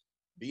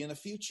 be in the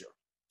future.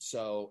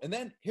 So, and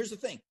then here's the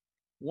thing.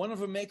 One of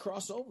them may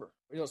cross over.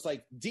 It's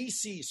like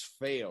DC's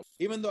failed.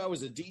 Even though I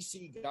was a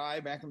DC guy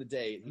back in the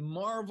day,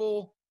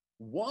 Marvel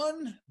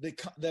won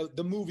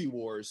the movie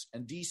wars,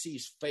 and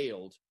DC's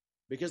failed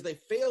because they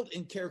failed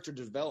in character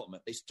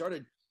development. They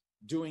started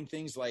doing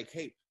things like,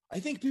 hey, I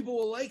think people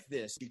will like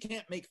this. You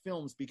can't make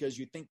films because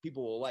you think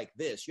people will like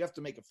this. You have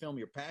to make a film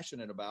you're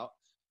passionate about.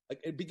 Like,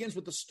 it begins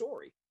with the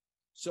story.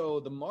 So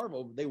the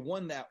Marvel, they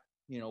won that,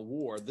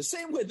 war. The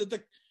same way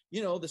that I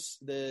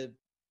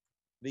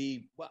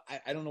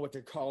don't know what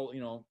they're called,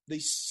 the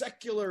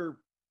secular,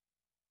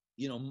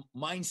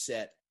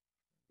 mindset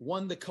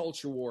won the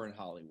culture war in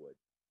Hollywood.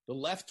 The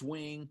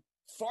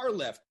far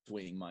left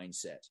wing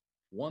mindset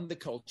won the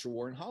culture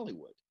war in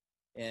Hollywood.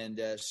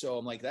 And so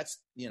I'm like, that's,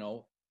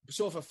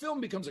 so if a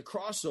film becomes a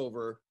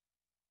crossover,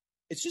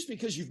 it's just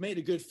because you've made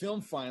a good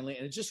film finally,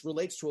 and it just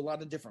relates to a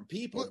lot of different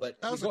people. But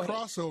as a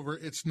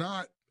crossover, it's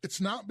not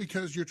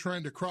because you're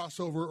trying to cross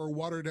over or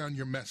water down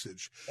your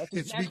message.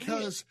 It's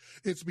because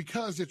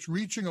it's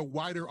reaching a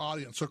wider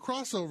audience. So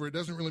crossover, it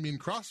doesn't really mean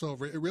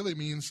crossover. It really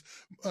means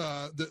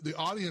the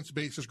audience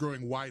base is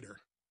growing wider.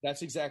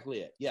 That's exactly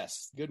it.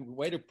 Yes. Good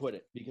way to put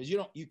it, because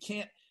you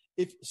can't,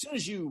 as soon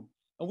as you,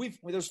 and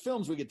there's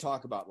films we could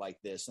talk about like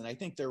this, and I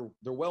think they're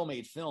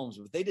well-made films,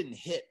 but they didn't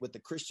hit with the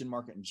Christian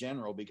market in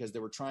general because they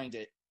were trying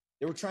to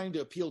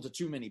appeal to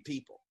too many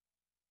people.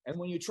 And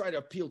when you try to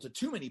appeal to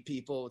too many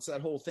people, it's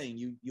that whole thing.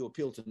 You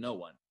appeal to no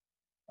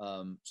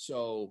one.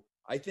 So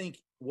I think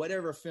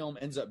whatever film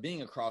ends up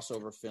being a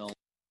crossover film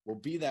will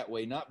be that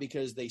way, not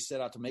because they set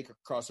out to make a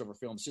crossover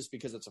film, it's just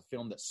because it's a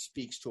film that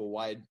speaks to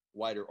a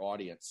wider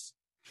audience.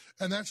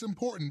 And that's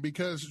important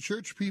because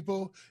Church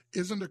People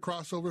isn't a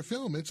crossover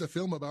film. It's a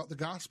film about the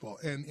gospel,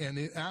 and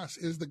it asks,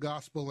 is the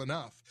gospel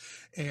enough?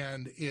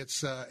 And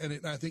it's I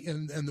think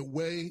the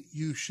way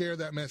you share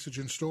that message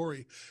and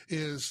story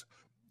is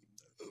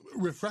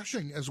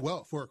refreshing as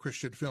well for a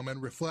Christian film,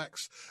 and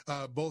reflects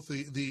both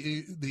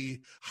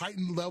the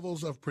heightened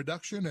levels of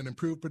production and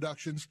improved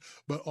productions,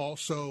 but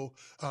also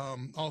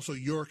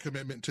your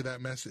commitment to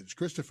that message.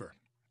 Christopher.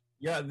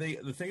 Yeah,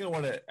 the thing I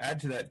want to add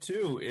to that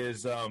too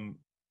is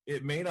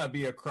it may not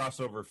be a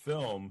crossover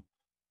film,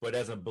 but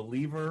as a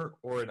believer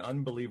or an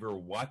unbeliever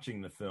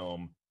watching the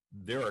film,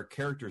 there are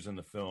characters in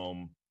the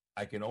film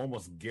I can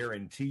almost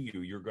guarantee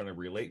you're going to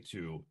relate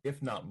to,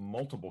 if not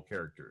multiple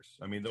characters.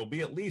 I mean, there'll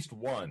be at least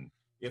one,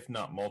 if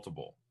not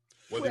multiple,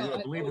 whether you're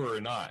a believer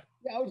or not.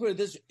 Yeah, I would put it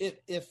this: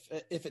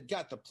 if it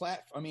got the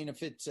platform, I mean,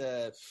 if it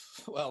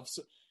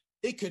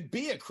it could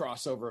be a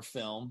crossover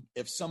film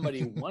if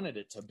somebody wanted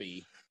it to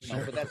be,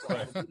 but that's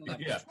right.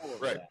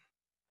 Right.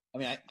 I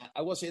mean,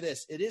 I will say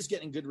this: it is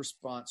getting good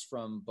response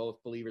from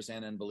both believers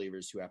and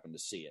unbelievers who happen to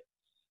see it.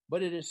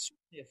 But it is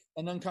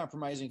an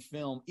uncompromising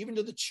film, even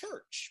to the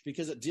church,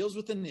 because it deals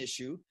with an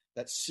issue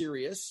that's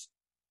serious.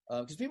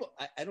 Because people,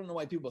 I don't know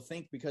why people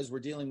think because we're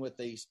dealing with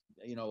a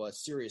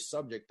serious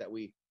subject that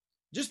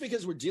just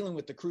because we're dealing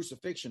with the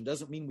crucifixion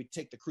doesn't mean we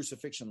take the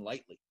crucifixion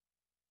lightly.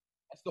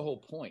 That's the whole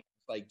point.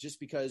 Like, just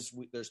because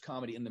there's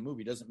comedy in the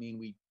movie doesn't mean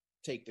we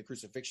take the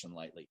crucifixion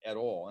lightly at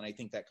all. And I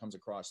think that comes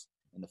across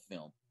in the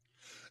film.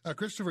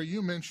 Christopher,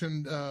 you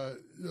mentioned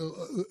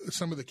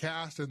some of the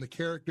cast and the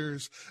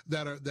characters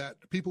that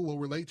people will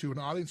relate to and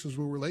audiences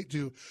will relate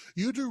to.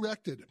 You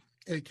directed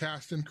a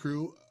cast and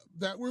crew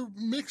that were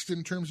mixed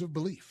in terms of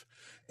belief.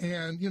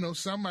 And,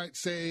 some might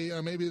say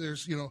maybe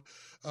there's,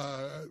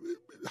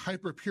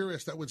 hyper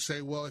purists that would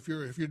say, well, if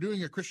you're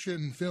doing a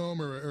Christian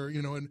film or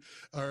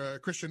a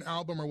Christian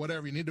album or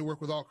whatever, you need to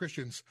work with all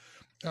Christians.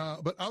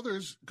 But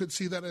others could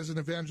see that as an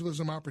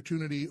evangelism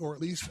opportunity, or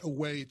at least a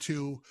way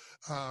to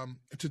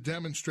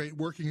demonstrate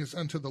working as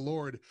unto the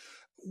Lord.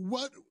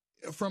 What,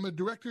 from a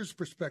director's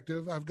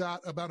perspective, I've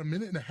got about a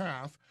minute and a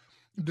half.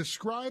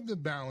 Describe the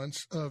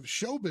balance of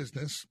show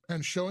business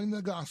and showing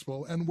the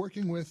gospel and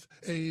working with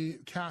a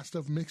cast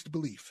of mixed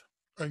belief,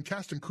 and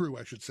cast and crew,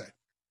 I should say.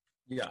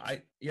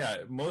 Yeah,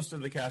 most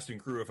of the cast and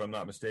crew, if I'm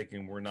not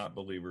mistaken, were not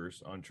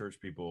believers on Church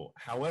People.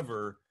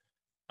 However,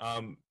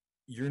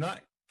 you're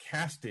not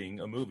casting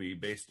a movie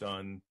based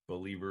on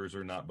believers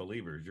or not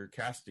believers. You're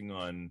casting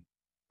on,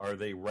 are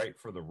they right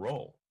for the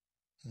role?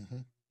 Mm-hmm.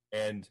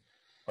 And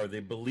are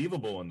they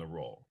believable in the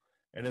role?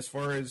 And as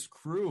far as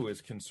crew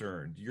is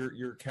concerned,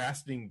 you're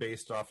casting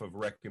based off of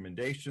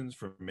recommendations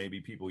from maybe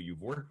people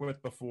you've worked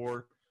with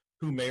before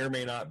who may or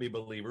may not be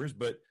believers,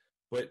 but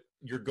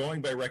you're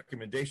going by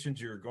recommendations,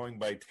 you're going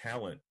by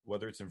talent,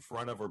 whether it's in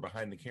front of or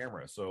behind the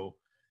camera. So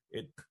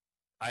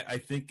I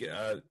think,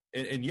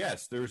 and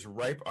yes, there's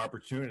ripe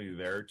opportunity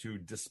there to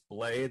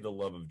display the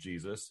love of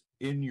Jesus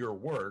in your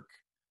work,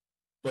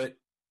 but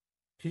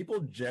people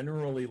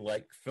generally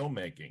like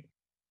filmmaking.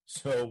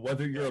 So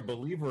whether you're a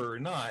believer or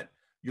not,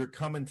 you're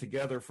coming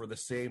together for the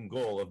same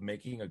goal of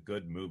making a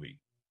good movie.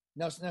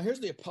 Now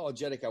here's the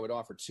apologetic I would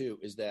offer too,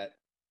 is that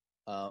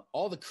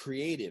all the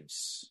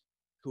creatives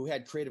who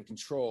had creative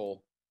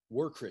control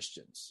were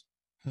Christians.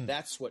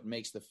 That's what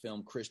makes the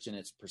film Christian,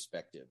 its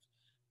perspective.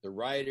 The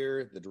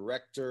writer, the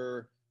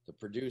director, the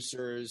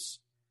producers,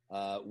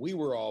 we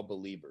were all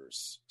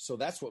believers. So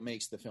that's what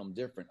makes the film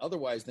different.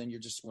 Otherwise, then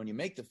when you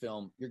make the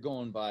film, you're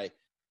going by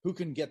who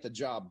can get the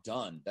job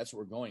done. That's what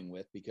we're going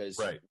with, because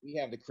we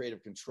have the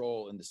creative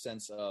control in the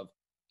sense of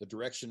the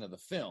direction of the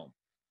film.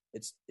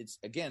 It's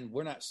again,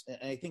 we're not, and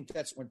I think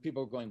that's when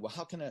people are going, well,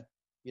 how can a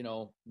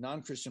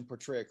non-Christian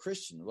portray a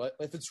Christian? Well,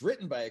 if it's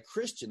written by a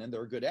Christian and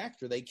they're a good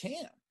actor, they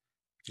can.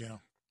 Yeah.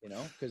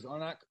 Because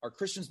are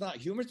Christians not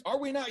humans? Are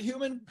we not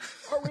human?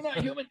 Are we not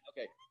human?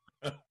 Okay.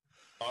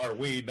 Are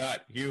we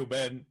not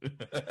human?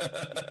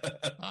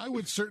 I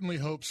would certainly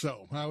hope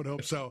so.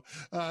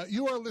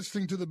 You are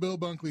listening to The Bill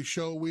Bunkley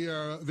Show. We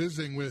are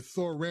visiting with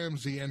Thor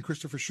Ramsey and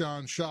Christopher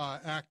Sean Shaw,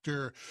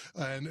 actor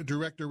and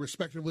director,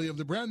 respectively, of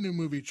the brand new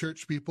movie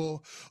Church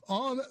People.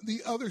 On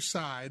the other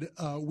side,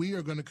 we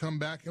are going to come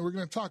back and we're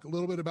going to talk a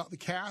little bit about the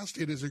cast.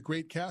 It is a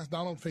great cast.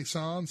 Donald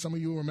Faison, some of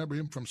you remember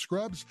him from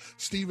Scrubs,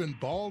 Stephen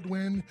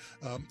Baldwin,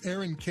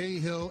 Aaron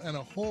Cahill, and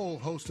a whole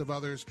host of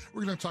others.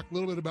 We're going to talk a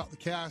little bit about the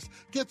cast,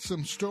 get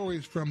some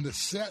stories from the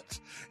set,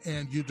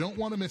 and you don't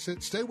want to miss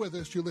it. Stay with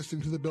us. You're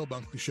listening to The Bill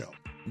Bunkley Show.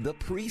 The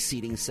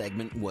preceding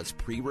segment was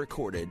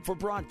pre-recorded for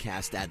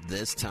broadcast at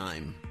this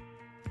time.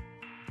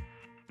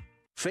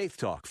 Faith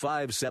Talk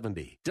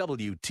 570,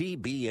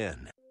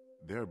 WTBN.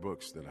 There are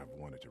books that I've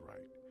wanted to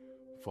write.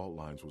 Fault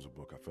Lines was a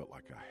book I felt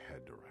like I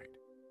had to write.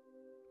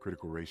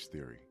 Critical race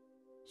theory,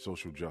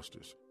 social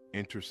justice,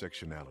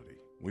 Intersectionality.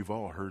 We've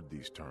all heard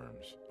these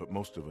terms, but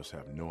most of us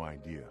have no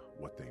idea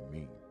what they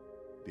mean.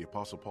 The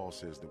Apostle Paul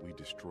says that we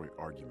destroy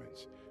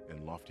arguments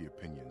and lofty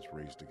opinions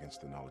raised against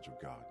the knowledge of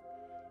God.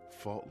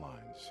 Fault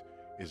Lines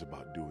is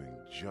about doing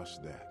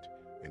just that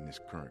in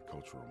this current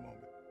cultural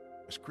moment.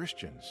 As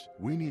Christians,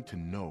 we need to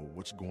know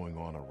what's going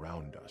on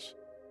around us.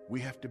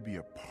 We have to be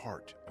a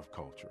part of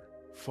culture.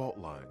 Fault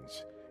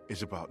Lines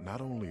is about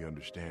not only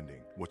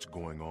understanding what's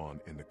going on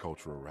in the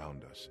culture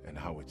around us and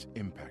how it's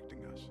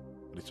impacting us,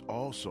 but it's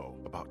also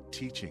about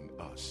teaching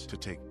us to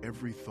take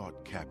every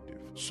thought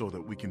captive so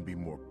that we can be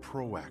more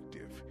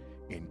proactive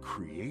in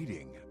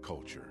creating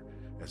culture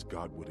as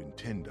God would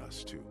intend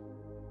us to.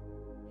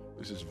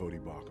 This is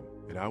Vodi Bakum,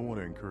 and I want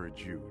to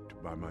encourage you to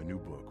buy my new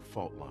book,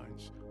 Fault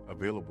Lines,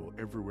 available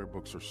everywhere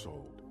books are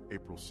sold,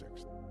 April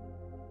 6th.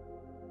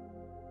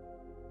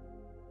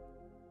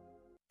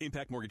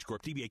 Impact Mortgage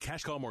Corp. DBA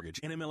Cash Call Mortgage.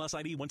 NMLS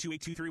ID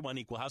 128231.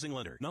 Equal housing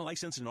lender. Not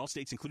licensed in all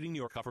states, including New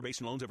York. Offer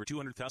based on loans over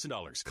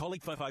 $200,000. Call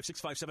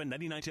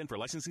 855-657-9910 for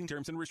licensing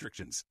terms and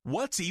restrictions.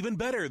 What's even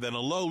better than a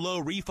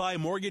low refi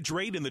mortgage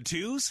rate in the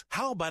twos?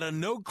 How about a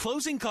no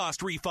closing cost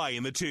refi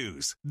in the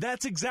twos?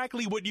 That's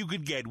exactly what you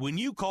could get when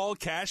you call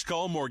Cash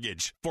Call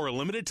Mortgage. For a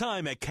limited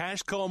time at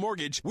Cash Call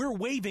Mortgage, we're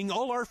waiving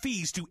all our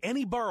fees to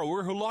any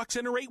borrower who locks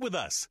in a rate with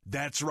us.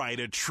 That's right,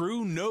 a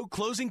true no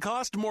closing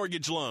cost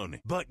mortgage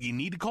loan. But you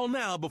need to call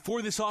now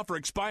before this offer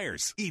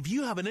expires. If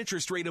you have an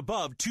interest rate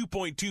above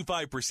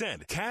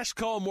 2.25%, Cash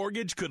Call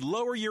Mortgage could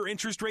lower your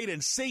interest rate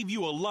and save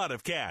you a lot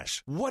of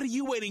cash. What are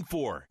you waiting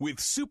for? With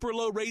super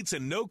low rates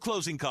and no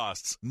closing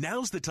costs,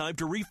 now's the time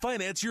to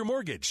refinance your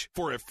mortgage.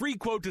 For a free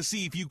quote to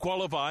see if you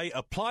qualify,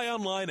 apply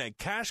online at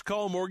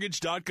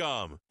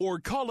cashcallmortgage.com or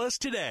call us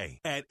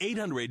today at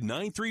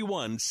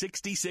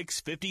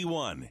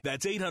 800-931-6651.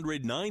 That's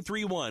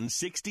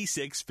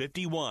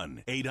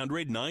 800-931-6651.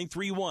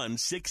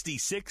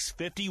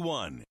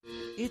 800-931-6651.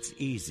 It's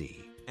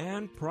easy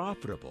and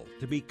profitable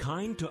to be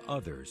kind to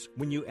others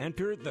when you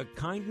enter the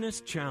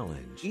Kindness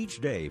Challenge. Each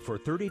day for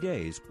 30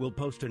 days, we'll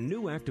post a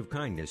new act of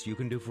kindness you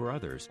can do for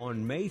others.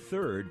 On May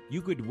 3rd,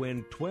 you could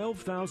win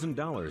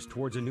 $12,000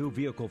 towards a new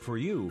vehicle for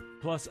you,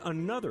 plus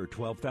another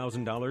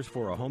 $12,000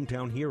 for a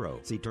hometown hero.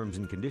 See terms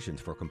and conditions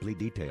for complete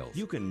details.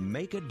 You can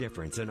make a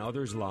difference in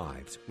others'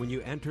 lives when you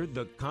enter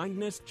the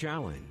Kindness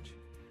Challenge.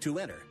 To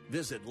enter,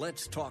 visit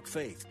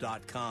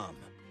letstalkfaith.com.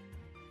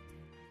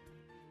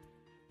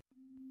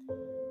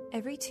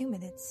 Every 2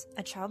 minutes,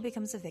 a child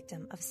becomes a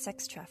victim of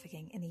sex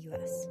trafficking in the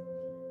U.S.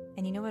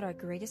 And you know what our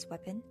greatest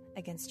weapon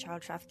against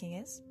child trafficking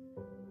is?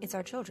 It's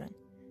our children.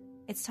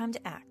 It's time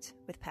to act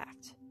with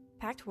PACT.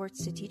 PACT works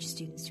to teach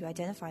students to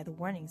identify the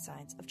warning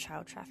signs of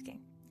child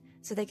trafficking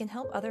so they can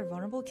help other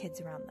vulnerable kids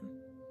around them.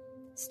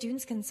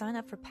 Students can sign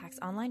up for PACT's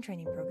online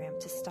training program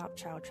to stop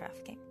child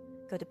trafficking.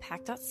 Go to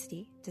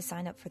pact.city to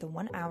sign up for the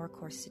 1-hour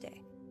course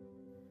today.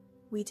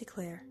 We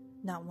declare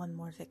not one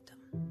more victim.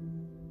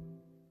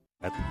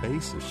 At the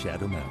base of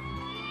Shadow Mountain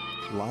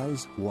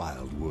lies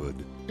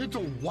Wildwood. It's a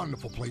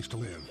wonderful place to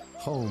live.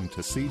 Home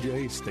to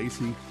CJ,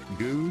 Stacy,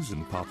 Goose,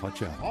 and Papa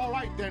Chow. All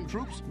right then,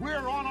 troops, we're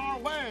on our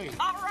way.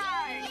 All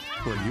right.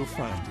 Where you'll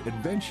find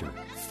adventure,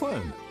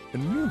 fun,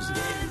 and music.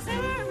 Is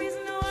there a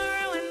reason to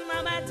worry when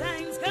my bad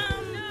times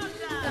come?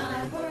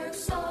 God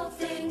works all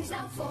things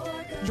out for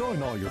good.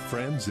 Join all your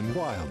friends in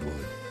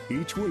Wildwood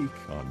each week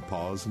on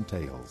Paws and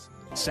Tales.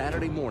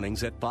 Saturday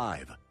mornings at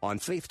 5 on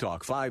Faith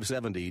Talk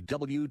 570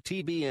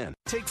 WTBN.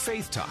 Take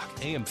Faith Talk,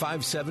 AM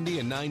 570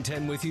 and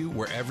 910 with you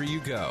wherever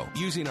you go.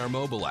 Using our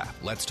mobile app,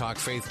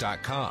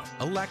 letstalkfaith.com,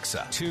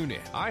 Alexa,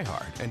 TuneIn,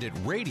 iHeart, and at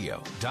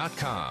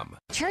radio.com.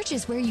 Church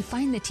is where you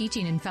find the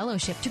teaching and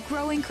fellowship to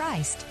grow in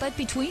Christ. But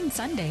between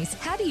Sundays,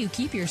 how do you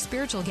keep your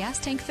spiritual gas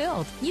tank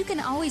filled? You can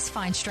always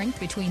find strength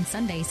between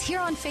Sundays here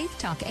on Faith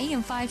Talk,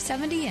 AM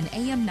 570 and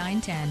AM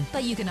 910.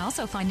 But you can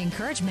also find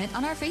encouragement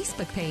on our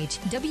Facebook page,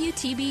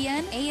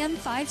 WTBN, AM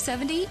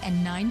 570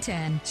 and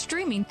 910.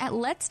 Streaming at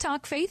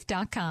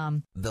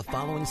letstalkfaith.com. The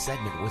following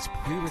segment was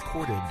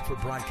pre-recorded for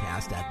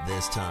broadcast at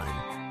this time.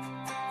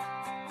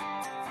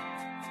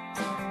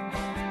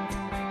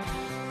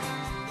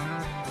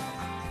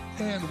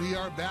 And we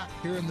are back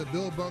here in the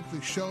Bill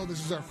Bunkley Show.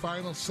 This is our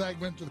final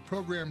segment of the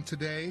program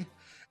today.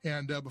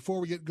 And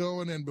before we get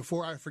going and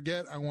before I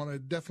forget, I want to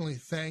definitely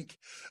thank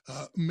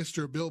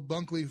Mr. Bill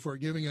Bunkley for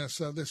giving us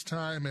this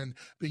time and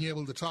being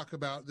able to talk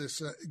about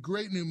this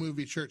great new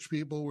movie, Church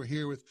People. We're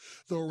here with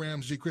Thor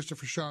Ramsey,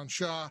 Christopher Sean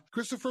Shaw.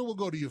 Christopher, we'll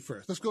go to you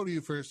first. Let's go to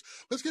you first.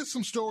 Let's get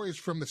some stories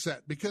from the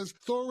set, because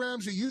Thor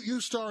Ramsey,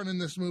 you starring in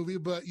this movie,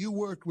 but you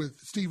worked with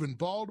Stephen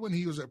Baldwin.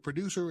 He was a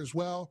producer as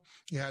well.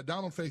 You had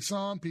Donald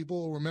Faison. People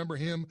will remember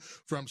him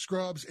from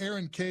Scrubs,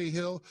 Aaron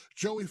Cahill,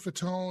 Joey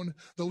Fatone.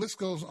 The list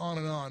goes on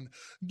and on.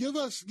 Give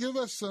us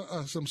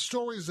some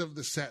stories of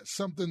the set,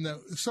 something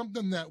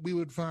that we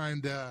would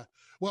find. I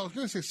was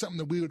going to say something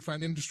that we would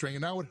find interesting,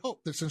 and I would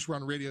hope that since we're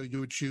on radio, you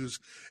would choose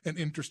an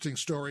interesting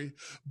story.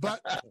 But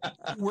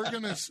we're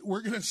gonna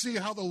see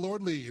how the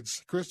Lord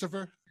leads.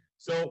 Christopher.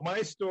 So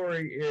my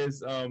story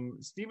is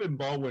Stephen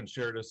Baldwin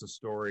shared us a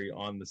story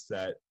on the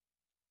set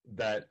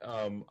that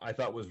I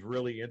thought was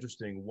really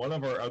interesting. One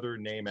of our other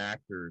name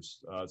actors,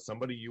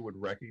 somebody you would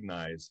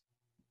recognize,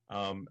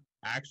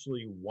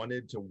 actually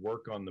wanted to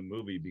work on the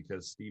movie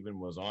because Steven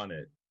was on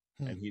it,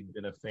 and he'd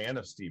been a fan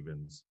of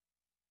Steven's.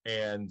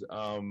 And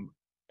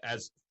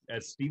as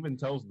Steven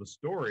tells the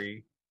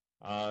story,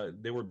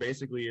 they were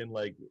basically in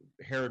like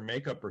hair and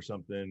makeup or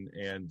something,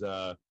 and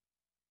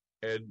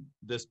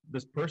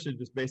this person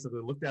just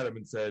basically looked at him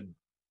and said,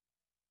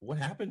 "What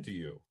happened to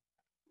you?"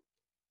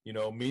 You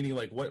know, meaning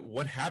like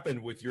what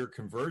happened with your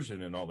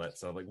conversion and all that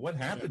stuff. Like, what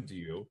happened to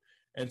you?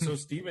 And so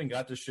Steven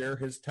got to share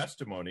his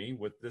testimony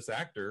with this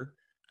actor.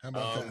 How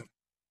about that?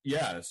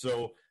 Yeah,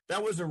 so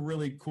that was a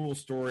really cool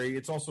story.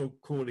 It's also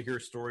cool to hear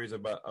stories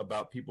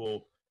about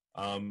people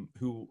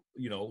who,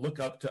 you know,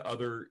 look up to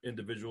other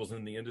individuals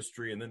in the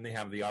industry, and then they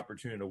have the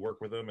opportunity to work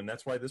with them. And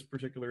that's why this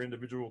particular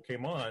individual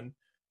came on,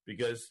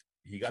 because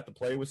he got to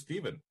play with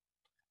Steven.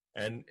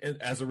 And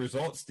as a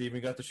result,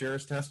 Steven got to share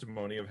his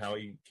testimony of how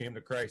he came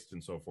to Christ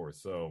and so forth.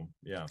 So,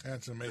 yeah.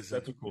 That's amazing.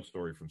 That's a cool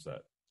story from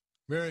set.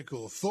 Very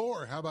cool.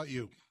 Thor, how about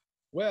you?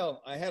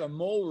 Well, I had a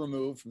mole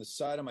removed from the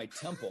side of my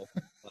temple.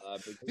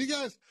 You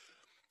guys,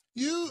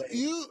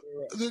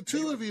 the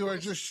two of you are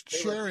just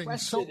sharing.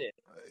 So,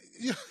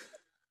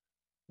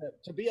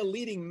 to be a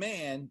leading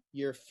man,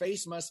 your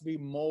face must be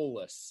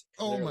moleless.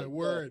 Oh, my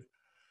word.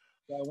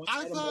 So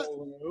I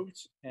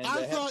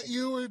thought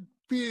you were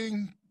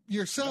being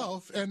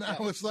yourself, and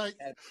I was like,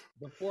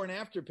 before and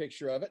after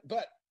picture of it,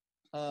 but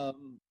I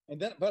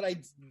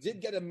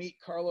did get to meet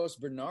Carlos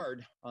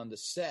Bernard on the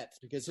set,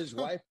 because his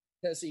wife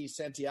Tessie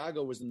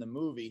Santiago was in the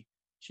movie.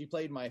 She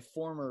played my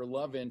former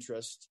love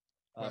interest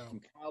from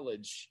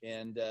college,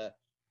 and I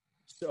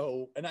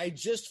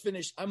just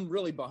finished. I'm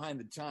really behind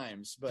the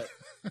times, but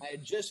I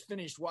had just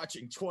finished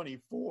watching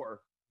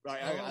 24.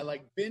 I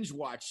like binge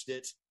watched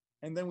it,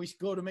 and then we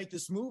go to make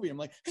this movie. I'm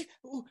like, hey,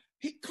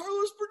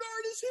 Carlos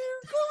Bernard is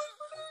here. Carlos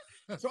Bernard.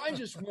 So I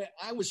just went.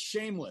 I was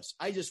shameless.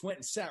 I just went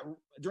and sat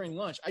during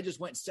lunch. I just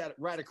went and sat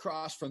right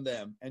across from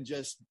them, and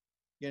just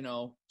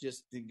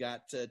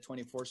got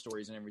 24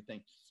 stories and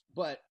everything.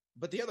 But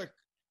the other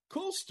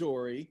cool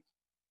story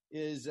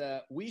is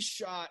we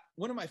shot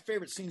one of my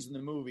favorite scenes in the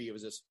movie. It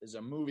was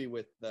a movie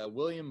with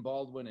William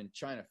Baldwin and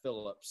China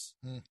Phillips,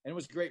 and it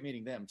was great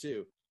meeting them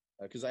too,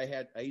 because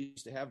I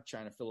used to have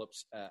China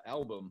Phillips'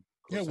 album.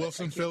 Yeah,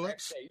 Wilson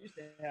Phillips.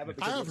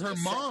 I have her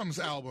mom's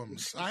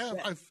albums.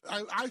 I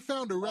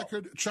found a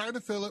record.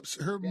 China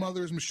Phillips. Her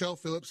mother is Michelle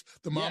Phillips.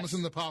 The Mamas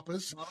and the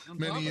Papas.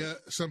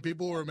 Some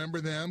people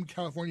remember them.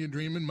 California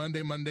Dreamin',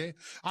 Monday.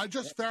 I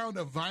just found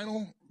a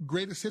vinyl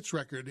greatest hits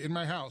record in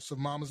my house of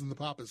Mamas and the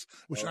Papas,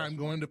 which I'm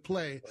going to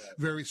play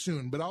very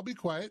soon. But I'll be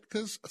quiet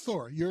because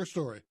Thor, your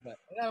story. But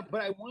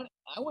I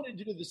wanted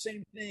to do the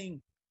same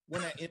thing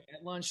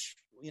at lunch.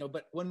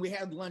 But when we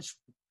had lunch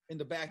in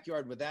the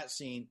backyard with that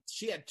scene,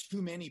 she had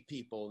too many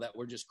people that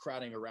were just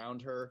crowding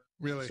around her.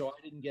 Really? So I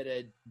didn't get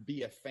to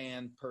be a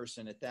fan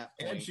person at that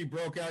point. And she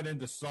broke out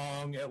into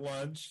song at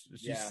lunch.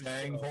 She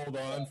sang "Hold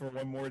On" for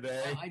one more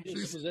day. I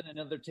just was at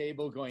another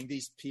table going,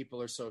 these people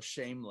are so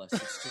shameless.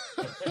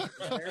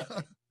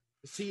 To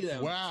see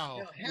them.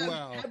 Wow.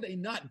 Had they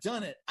not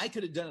done it, I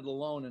could have done it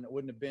alone, and it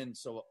wouldn't have been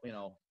so,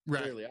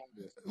 clearly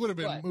obvious. It would have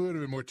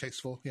been more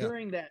tasteful. Yeah.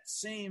 During that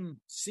same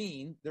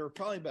scene, there were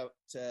probably about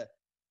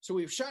so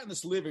we were shot in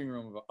this living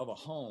room of a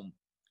home,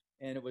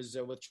 and it was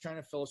with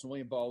China Phillips and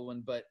William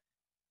Baldwin, but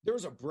there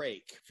was a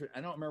break.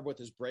 I don't remember what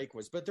this break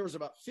was, but there was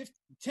about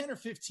 10 or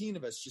 15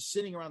 of us just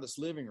sitting around this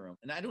living room.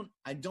 And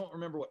I don't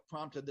remember what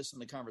prompted this in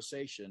the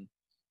conversation,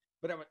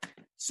 but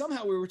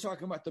somehow we were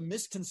talking about the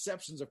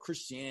misconceptions of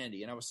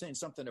Christianity. And I was saying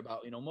something about,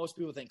 most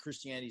people think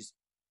Christianity's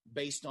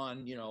based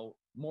on,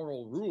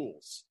 moral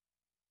rules.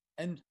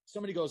 And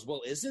somebody goes,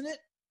 well, isn't it?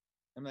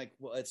 I'm like,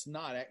 well, it's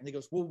not. And he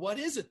goes, well, what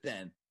is it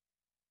then?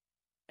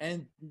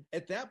 And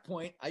at that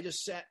point, I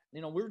just sat,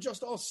 we were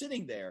just all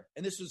sitting there,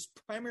 and this was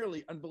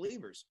primarily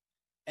unbelievers.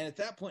 And at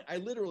that point, I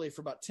literally,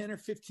 for about 10 or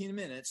 15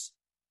 minutes,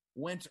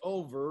 went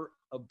over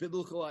the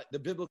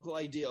biblical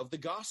idea of the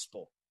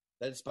gospel,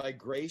 that it's by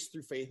grace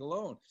through faith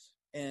alone.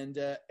 And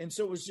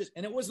so it was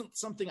and it wasn't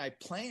something I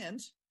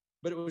planned,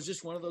 but it was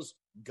just one of those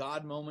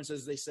God moments,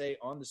 as they say,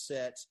 on the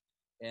set.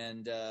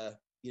 And,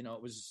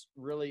 it was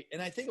really,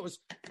 and I think there was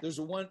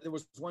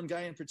one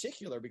guy in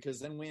particular, because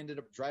then we ended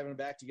up driving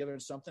back together in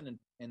something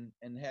and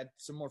had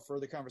some more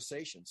further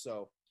conversation.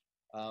 So,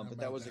 but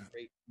that was a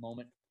great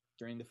moment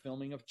during the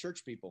filming of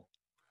Church People.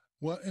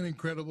 What an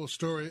incredible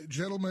story.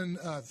 Gentlemen,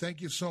 thank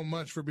you so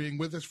much for being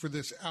with us for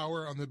this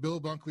hour on the Bill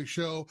Bunkley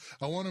Show.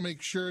 I want to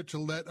make sure to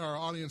let our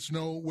audience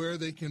know where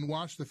they can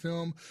watch the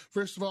film.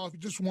 First of all, if you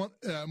just want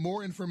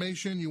more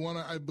information,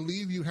 I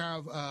believe you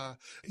have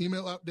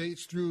email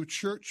updates through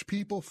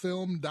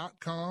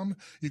churchpeoplefilm.com.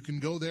 You can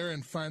go there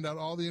and find out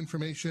all the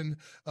information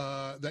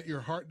that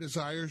your heart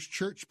desires,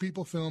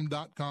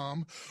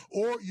 churchpeoplefilm.com.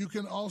 Or you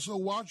can also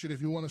watch it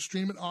if you want to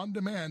stream it on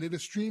demand. It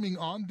is streaming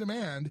on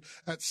demand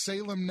at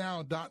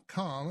salemnow.com.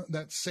 salemnow.com.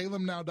 That's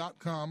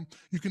salemnow.com.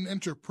 You can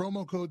enter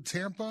promo code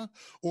Tampa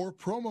or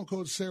promo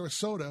code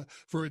Sarasota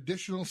for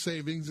additional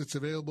savings. It's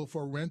available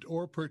for rent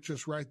or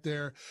purchase right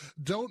there.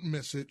 Don't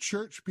miss it.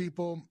 Church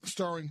People,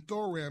 starring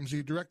Thor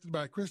Ramsey, directed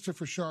by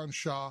Christopher Sean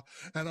Shaw,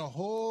 and a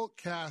whole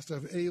cast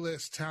of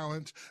A-list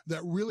talent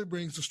that really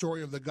brings the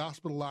story of the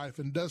gospel to life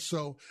and does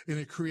so in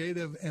a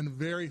creative and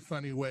very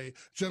funny way.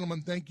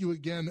 Gentlemen, thank you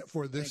again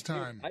for this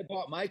time. I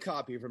bought my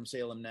copy from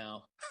Salem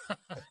Now.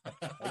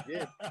 I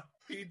did.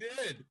 He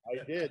did.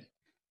 I did.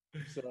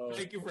 So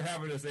thank you for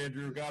having us,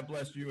 Andrew. God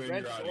bless you and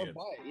your audience.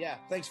 Yeah,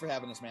 thanks for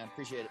having us, man.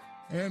 Appreciate it.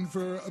 And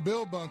for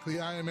Bill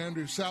Bunkley, I am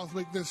Andrew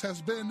Southwick. This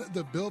has been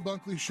The Bill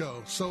Bunkley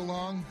Show. So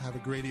long. Have a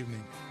great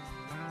evening.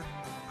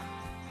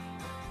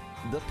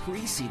 The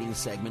preceding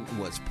segment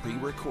was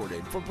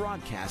pre-recorded for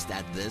broadcast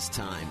at this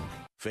time.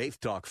 Faith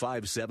Talk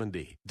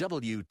 570,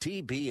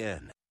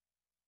 WTBN.